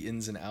discussed the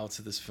ins and outs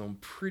of this film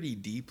pretty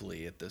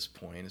deeply at this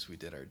point as we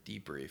did our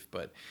debrief.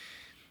 But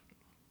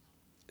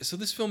so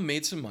this film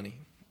made some money.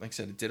 Like I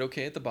said, it did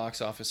okay at the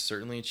box office,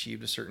 certainly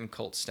achieved a certain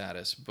cult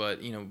status, but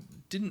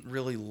didn't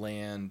really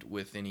land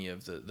with any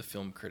of the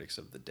film critics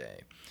of the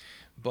day.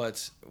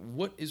 But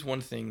what is one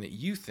thing that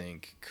you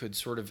think could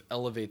sort of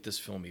elevate this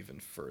film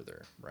even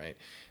further, right?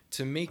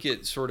 To make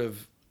it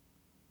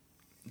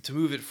to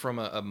move it from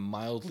a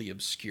mildly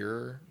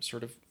obscure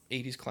sort of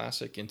 80s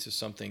classic into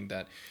something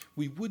that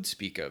we would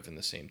speak of in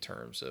the same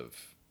terms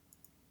of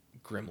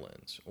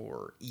Gremlins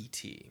or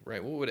E.T.,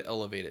 right? What would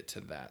elevate it to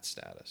that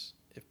status,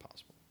 if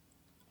possible?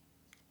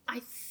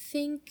 I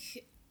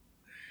think,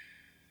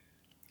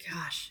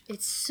 gosh,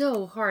 it's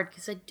so hard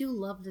because I do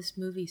love this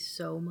movie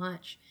so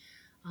much.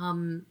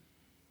 And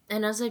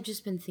as I've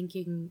just been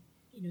thinking,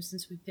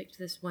 since we picked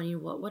this one,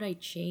 what would I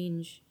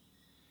change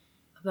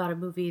about a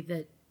movie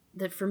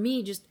that for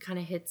me just kind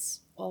of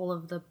hits all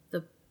of the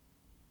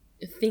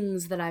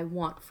things that I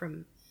want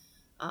from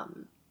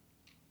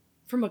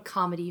a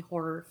comedy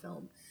horror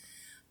film.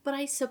 But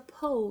I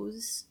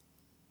suppose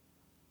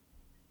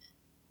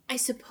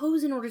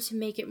in order to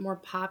make it more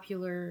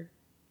popular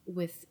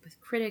with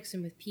critics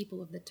and with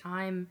people of the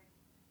time,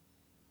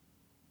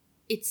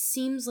 it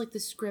seems like the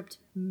script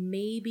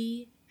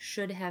maybe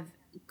should have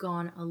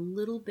gone a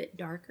little bit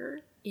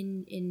darker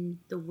in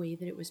the way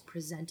that it was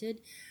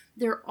presented.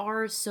 There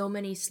are so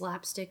many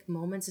slapstick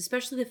moments,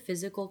 especially the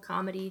physical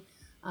comedy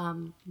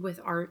with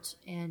Art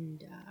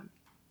and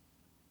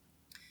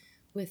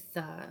with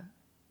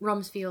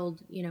Rumsfeld.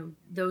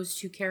 Those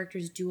two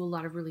characters do a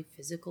lot of really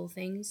physical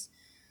things.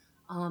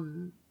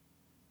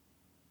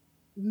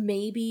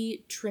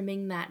 Maybe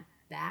trimming that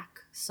back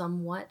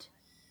somewhat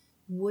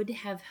would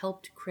have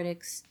helped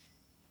critics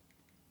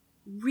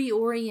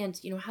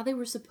reorient, how they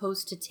were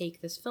supposed to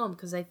take this film.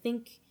 Because I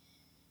think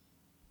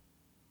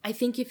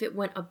if it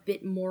went a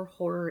bit more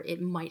horror,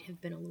 it might have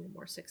been a little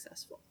more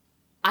successful.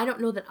 I don't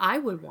know that I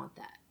would want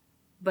that,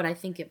 but I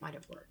think it might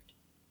have worked.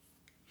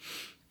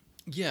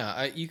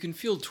 Yeah, you can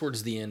feel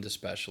towards the end,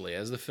 especially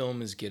as the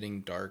film is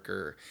getting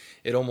darker,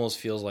 it almost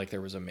feels like there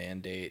was a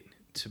mandate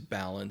to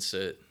balance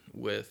it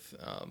with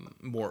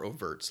more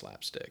overt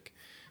slapstick.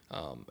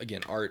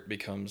 Again, Art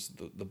becomes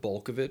the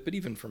bulk of it, but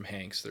even from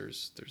Hanks,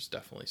 there's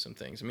definitely some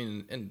things. I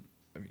mean,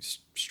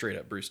 straight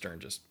up, Bruce Dern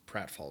just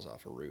pratfalls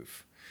off a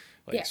roof,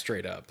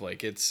 straight up.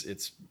 Like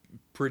it's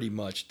pretty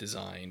much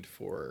designed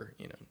for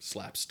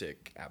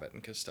slapstick Abbott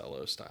and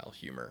Costello style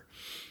humor.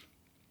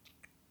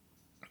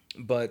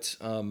 But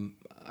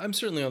I'm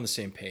certainly on the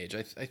same page.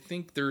 I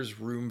think there's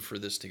room for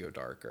this to go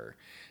darker.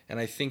 And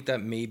I think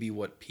that may be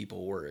what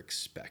people were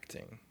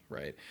expecting,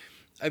 right?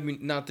 I mean,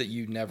 not that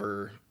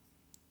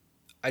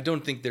I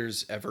don't think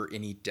there's ever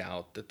any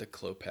doubt that the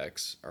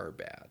Klopeks are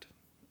bad,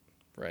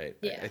 right?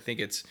 Yeah. I think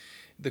it's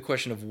the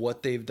question of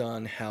what they've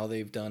done, how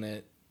they've done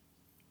it,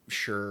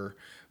 sure.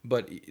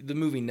 But the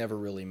movie never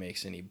really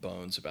makes any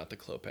bones about the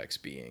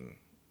Klopeks being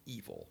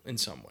evil in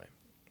some way,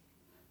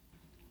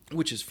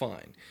 which is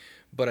fine.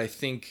 But I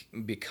think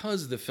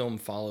because the film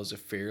follows a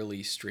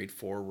fairly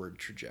straightforward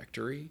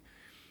trajectory,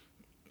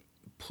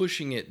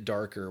 pushing it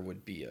darker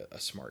would be a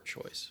smart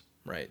choice,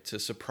 right? To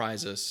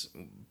surprise us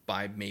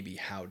by maybe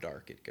how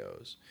dark it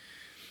goes.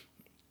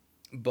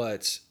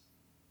 But,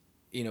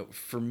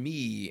 for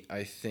me,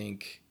 I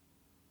think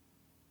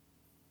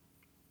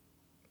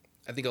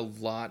a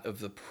lot of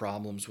the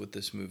problems with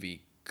this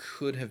movie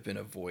could have been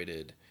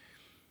avoided.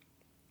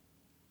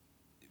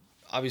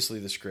 Obviously,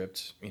 the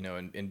script,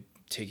 and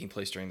taking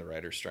place during the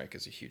writer's strike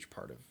is a huge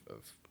part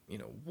of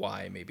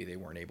why maybe they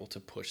weren't able to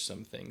push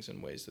some things in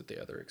ways that they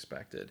other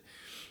expected.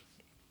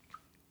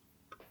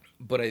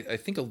 But I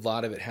think a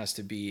lot of it has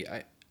to be,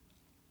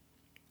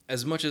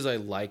 as much as I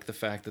like the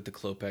fact that the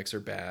Klopeks are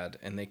bad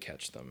and they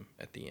catch them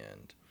at the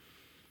end,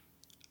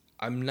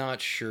 I'm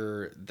not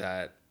sure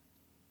that,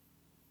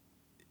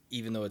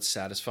 even though it's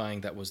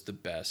satisfying, that was the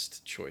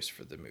best choice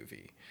for the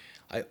movie.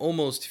 I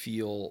almost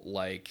feel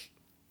like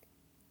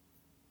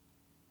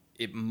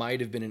it might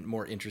have been a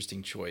more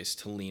interesting choice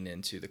to lean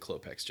into the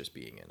Klopeks just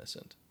being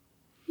innocent.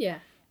 Yeah.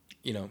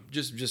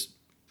 Just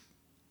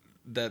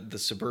that the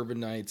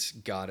suburbanites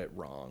got it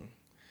wrong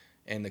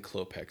and the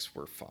Klopeks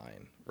were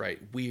fine, right?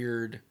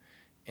 Weird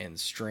and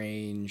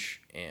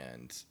strange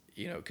and,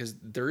 because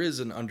there is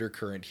an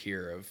undercurrent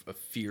here of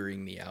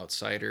fearing the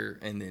outsider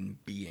and then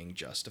being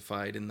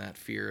justified in that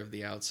fear of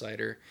the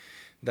outsider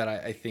that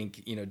I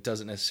think,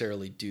 doesn't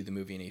necessarily do the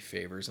movie any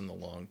favors in the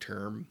long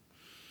term.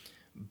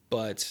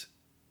 But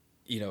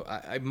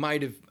I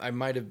might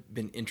have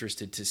been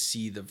interested to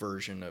see the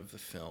version of the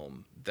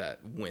film that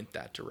went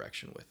that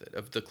direction with it,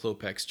 of the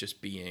Klopeks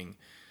just being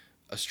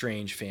a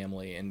strange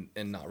family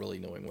and not really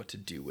knowing what to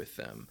do with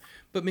them.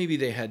 But maybe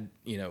they had,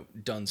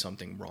 done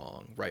something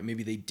wrong, right?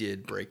 Maybe they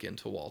did break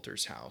into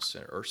Walter's house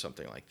or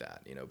something like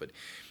that,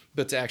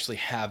 but to actually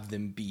have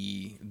them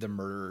be the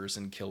murderers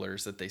and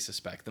killers that they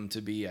suspect them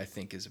to be, I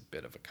think is a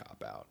bit of a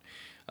cop-out.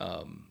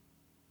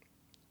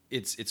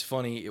 It's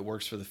funny. It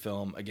works for the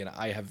film. Again,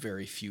 I have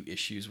very few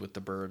issues with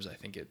The Burbs. I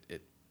think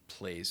it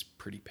plays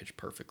pretty pitch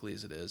perfectly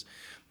as it is.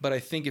 But I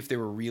think if they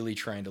were really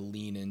trying to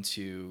lean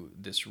into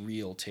this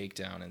real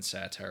takedown and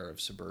satire of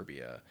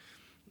suburbia,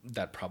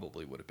 that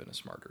probably would have been a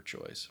smarter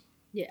choice.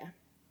 Yeah.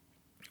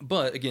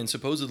 But again,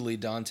 supposedly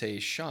Dante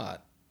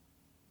shot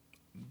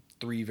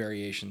 3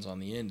 variations on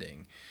the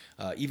ending,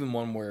 even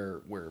one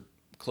where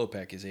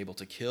Klopek is able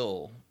to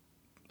kill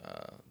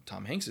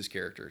Tom Hanks's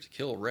character, to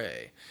kill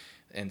Ray,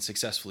 and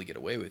successfully get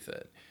away with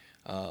it.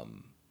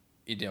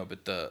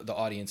 But the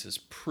audience has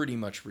pretty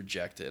much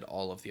rejected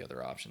all of the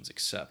other options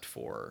except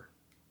for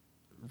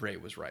Ray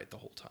was right the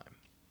whole time.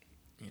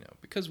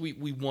 Because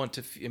we want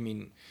to.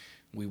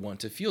 We want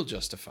to feel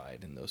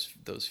justified in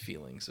those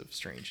feelings of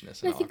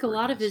strangeness. And I think a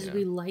lot of it is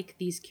we like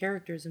these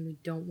characters and we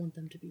don't want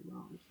them to be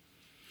wrong.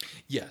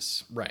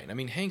 Yes, right. I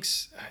mean,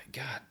 Hanks,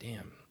 god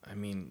damn. I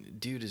mean,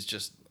 dude is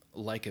just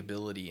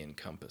likability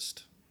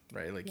encompassed,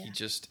 right? Like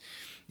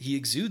he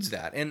exudes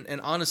that. And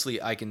honestly,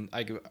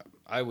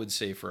 I would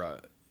say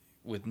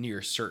with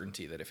near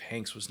certainty that if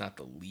Hanks was not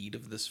the lead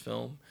of this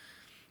film,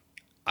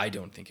 I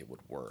don't think it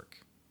would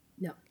work.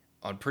 No.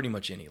 On pretty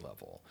much any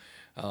level.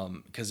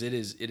 Because it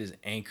is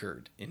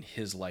anchored in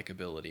his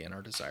likability and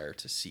our desire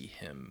to see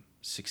him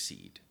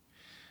succeed.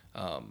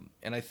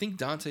 And I think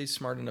Dante's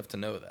smart enough to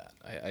know that.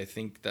 I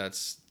think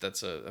that's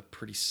a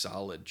pretty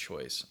solid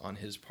choice on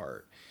his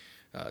part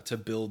to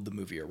build the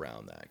movie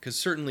around that. Because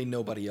certainly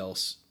nobody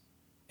else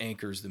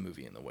anchors the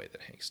movie in the way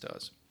that Hanks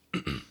does.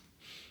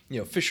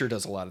 Fisher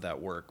does a lot of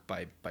that work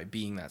by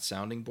being that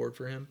sounding board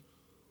for him.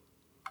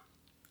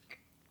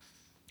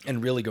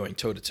 And really going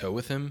toe-to-toe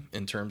with him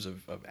in terms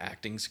of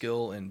acting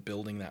skill and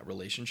building that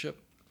relationship.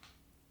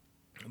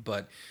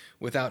 But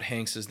without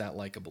Hanks as that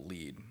likable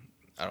lead,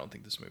 I don't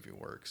think this movie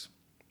works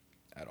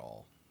at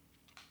all.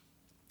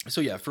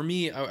 So yeah, for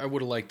me, I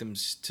would have liked them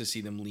to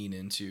see them lean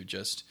into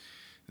just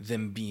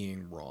them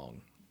being wrong.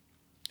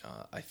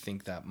 I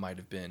think that might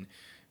have been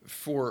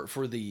for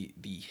the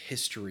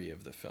history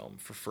of the film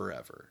for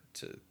forever.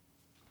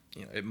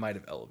 It might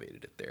have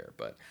elevated it there,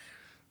 but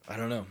I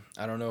don't know.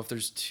 I don't know if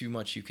there's too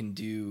much you can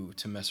do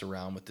to mess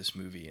around with this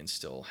movie and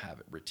still have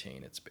it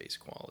retain its base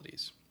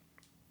qualities.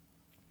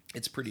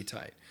 It's pretty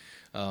tight,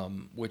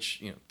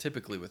 which,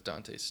 typically with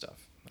Dante's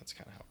stuff, that's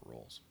kind of how it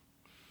rolls.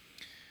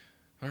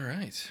 All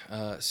right.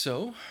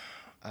 So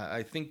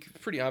I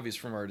think pretty obvious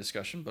from our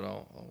discussion, but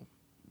I'll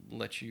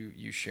let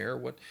you share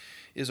what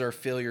is our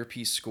failure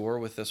piece score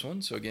with this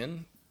one. So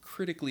again,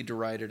 critically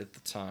derided at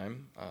the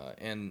time,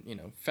 and,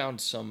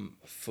 found some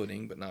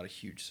footing, but not a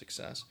huge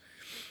success.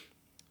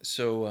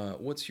 So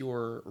what's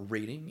your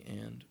rating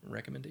and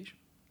recommendation?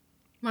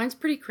 Mine's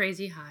pretty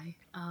crazy high.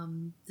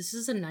 This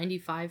is a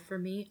 95 for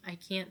me. I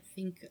can't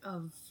think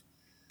of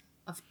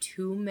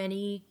too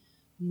many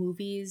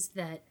movies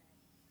that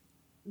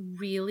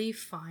really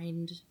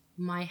find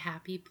my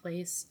happy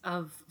place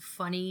of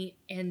funny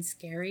and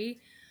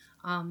scary.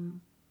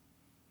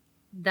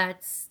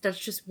 That's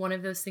just one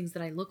of those things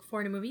that I look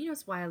for in a movie.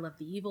 It's why I love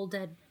the Evil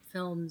Dead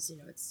films.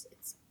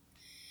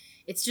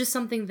 It's just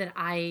something that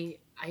I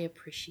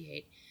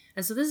appreciate.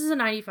 And so this is a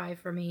 95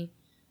 for me.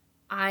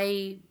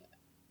 I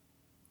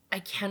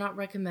cannot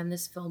recommend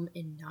this film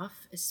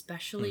enough,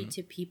 especially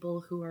to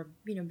people who are,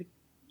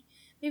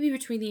 maybe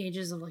between the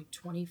ages of like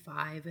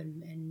 25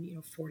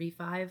 and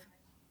 45,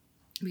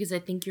 because I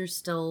think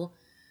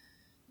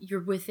you're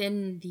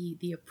within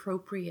the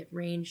appropriate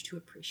range to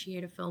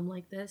appreciate a film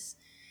like this.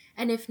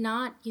 And if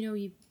not,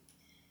 you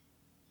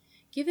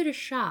give it a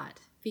shot,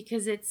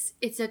 because it's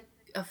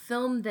a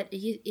film that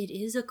it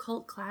is a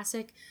cult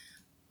classic.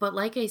 But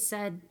like I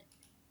said,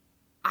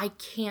 I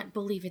can't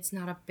believe it's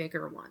not a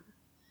bigger one.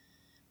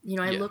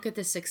 I look at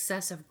the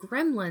success of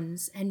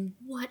Gremlins and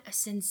what a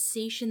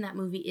sensation that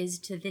movie is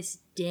to this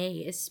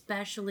day,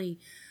 especially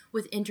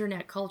with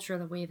internet culture,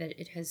 the way that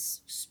it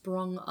has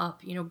sprung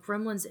up.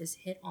 Gremlins is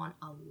hit on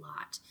a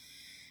lot.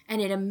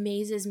 And it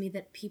amazes me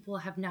that people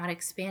have not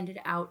expanded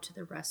out to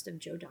the rest of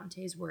Joe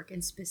Dante's work,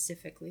 and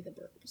specifically The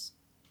Burbs.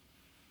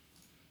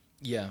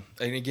 Yeah,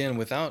 and again,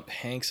 without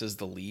Hanks as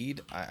the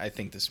lead, I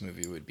think this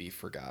movie would be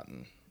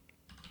forgotten.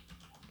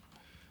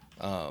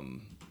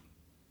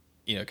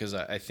 Because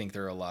I think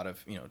there are a lot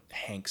of,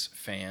 Hanks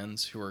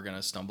fans who are going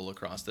to stumble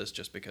across this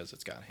just because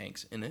it's got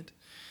Hanks in it,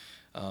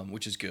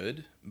 which is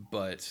good.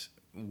 But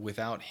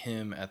without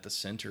him at the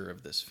center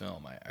of this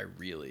film, I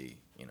really,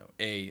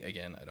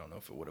 again, I don't know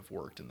if it would have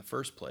worked in the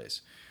first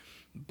place,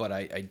 but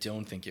I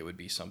don't think it would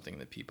be something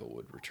that people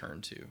would return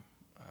to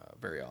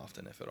very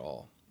often, if at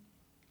all.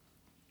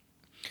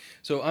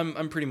 So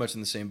I'm pretty much in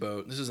the same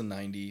boat. This is a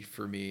 90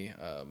 for me.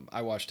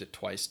 I watched it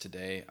twice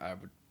today. I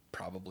would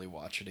probably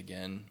watch it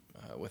again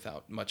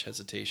without much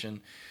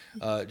hesitation,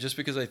 just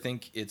because I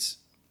think it's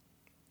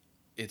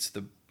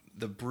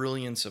the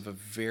brilliance of a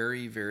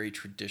very, very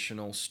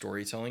traditional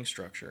storytelling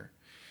structure.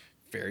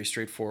 Very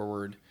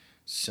straightforward,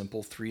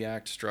 simple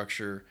 3-act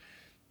structure,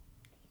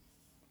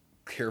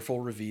 careful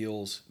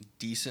reveals,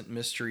 decent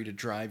mystery to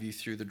drive you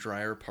through the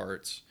drier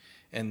parts,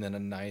 and then a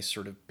nice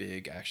sort of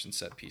big action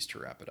set piece to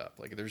wrap it up.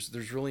 Like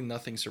there's really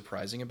nothing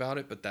surprising about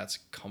it, but that's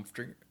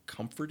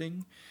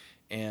comforting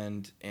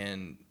and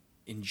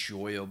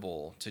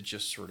enjoyable to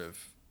just sort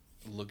of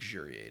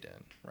luxuriate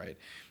in, right?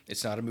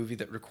 It's not a movie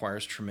that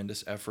requires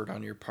tremendous effort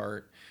on your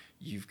part.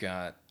 You've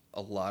got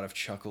a lot of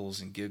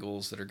chuckles and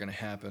giggles that are going to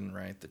happen,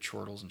 right? The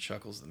chortles and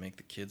chuckles that make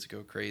the kids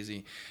go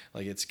crazy.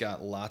 Like, it's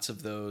got lots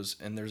of those,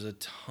 and there's a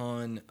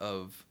ton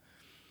of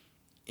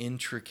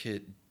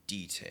intricate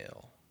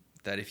detail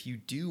that if you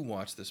do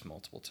watch this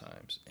multiple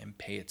times and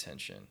pay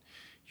attention,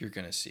 you're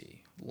going to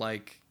see.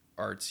 Like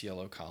Art's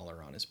yellow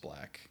collar on his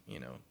black,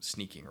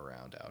 sneaking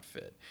around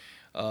outfit.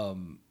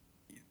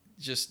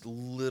 Just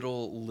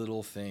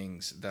little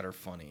things that are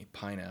funny.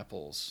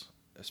 Pineapples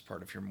as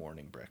part of your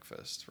morning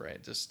breakfast,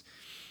 right? Just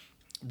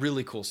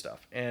really cool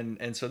stuff.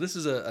 And so this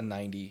is a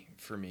 90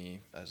 for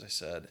me, as I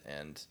said,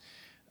 and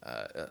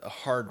a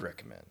hard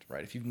recommend,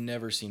 right? If you've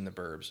never seen The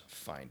Burbs,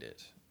 find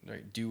it.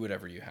 Right? Do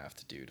whatever you have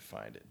to do to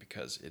find it,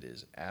 because it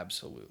is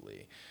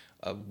absolutely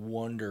a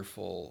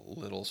wonderful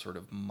little sort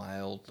of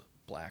mild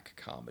black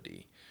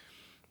comedy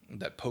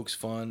that pokes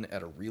fun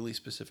at a really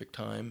specific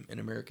time in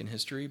American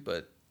history,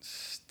 but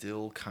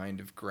still kind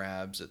of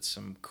grabs at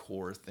some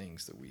core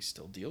things that we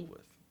still deal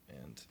with.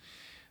 And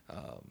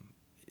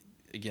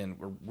again,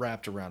 we're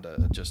wrapped around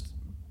a just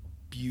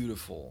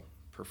beautiful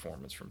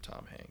performance from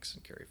Tom Hanks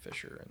and Carrie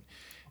Fisher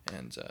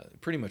and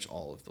pretty much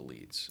all of the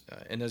leads.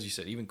 And as you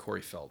said, even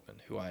Corey Feldman,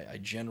 who I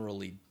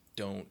generally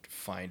don't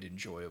find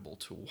enjoyable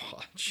to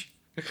watch.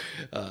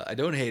 I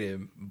don't hate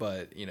him,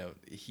 but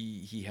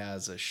he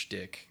has a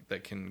shtick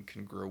that can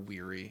grow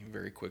weary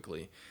very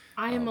quickly.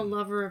 I am a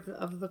lover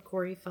of the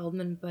Corey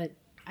Feldman, but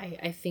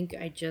I think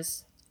I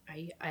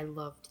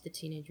loved the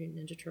Teenage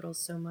Mutant Ninja Turtles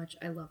so much.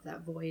 I love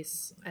that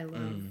voice. I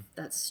love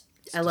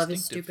I love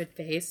his stupid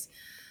face.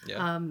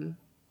 Yeah.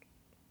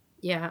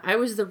 Yeah, I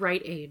was the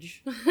right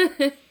age.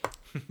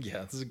 Yeah,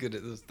 that's a good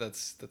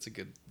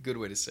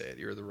way to say it.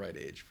 You're the right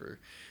age for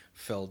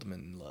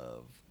Feldman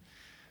love.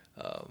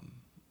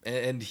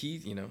 And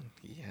he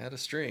had a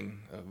string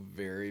of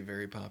very,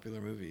 very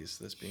popular movies,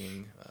 this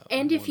being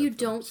and if you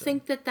don't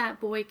think that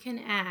boy can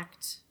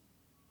act,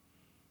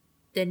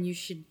 then you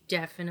should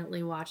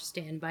definitely watch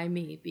Stand By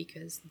Me,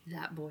 because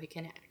that boy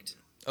can act.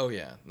 Oh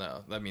yeah,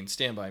 no, I mean,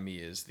 Stand By Me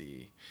is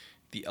the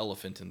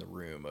elephant in the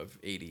room of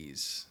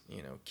 80s,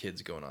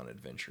 kids going on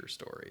adventure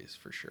stories,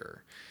 for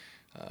sure.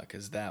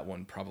 Because that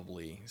one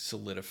probably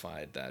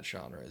solidified that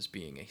genre as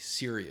being a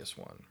serious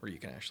one, where you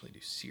can actually do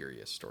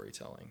serious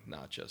storytelling,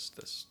 not just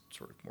this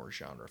sort of more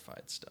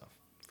genre-fied stuff,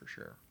 for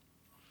sure.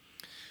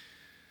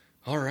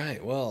 All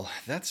right, well,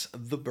 that's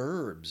The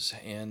Burbs,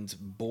 and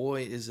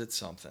boy, is it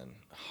something.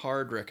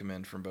 Hard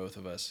recommend from both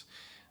of us,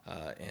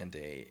 and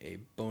a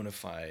bona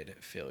fide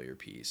failure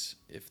piece,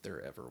 if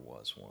there ever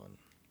was one.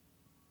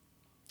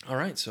 All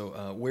right,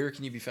 so where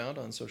can you be found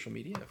on social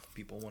media if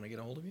people want to get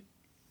a hold of you?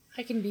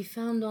 I can be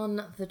found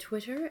on the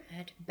Twitter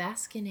at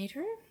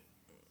Baskinator.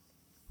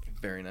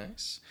 Very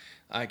nice.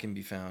 I can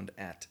be found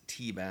at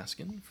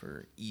tbaskin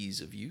for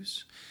ease of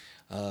use.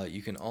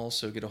 You can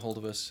also get a hold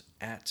of us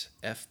at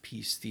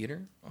FPeace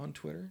Theater on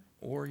Twitter,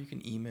 or you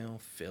can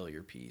email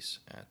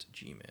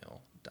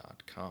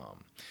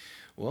failurepiece@gmail.com.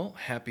 Well,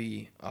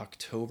 happy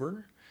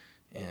October,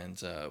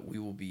 and we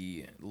will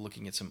be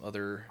looking at some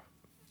other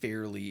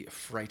fairly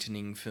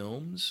frightening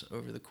films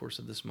over the course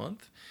of this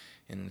month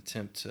in an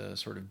attempt to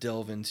sort of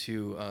delve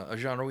into a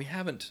genre we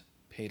haven't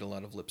paid a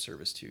lot of lip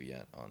service to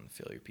yet on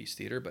Failure Piece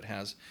Theater, but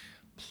has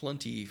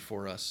plenty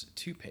for us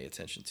to pay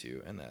attention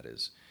to, and that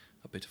is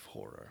a bit of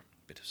horror,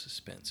 a bit of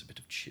suspense, a bit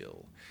of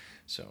chill.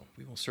 So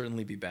we will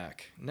certainly be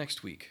back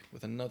next week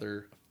with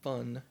another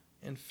fun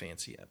and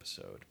fancy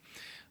episode.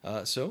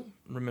 So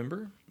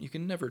remember, you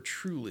can never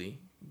truly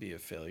be a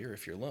failure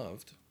if you're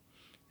loved.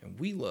 And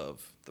we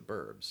love The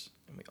Burbs,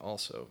 and we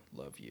also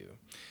love you.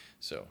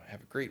 So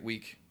have a great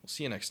week. We'll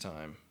see you next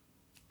time.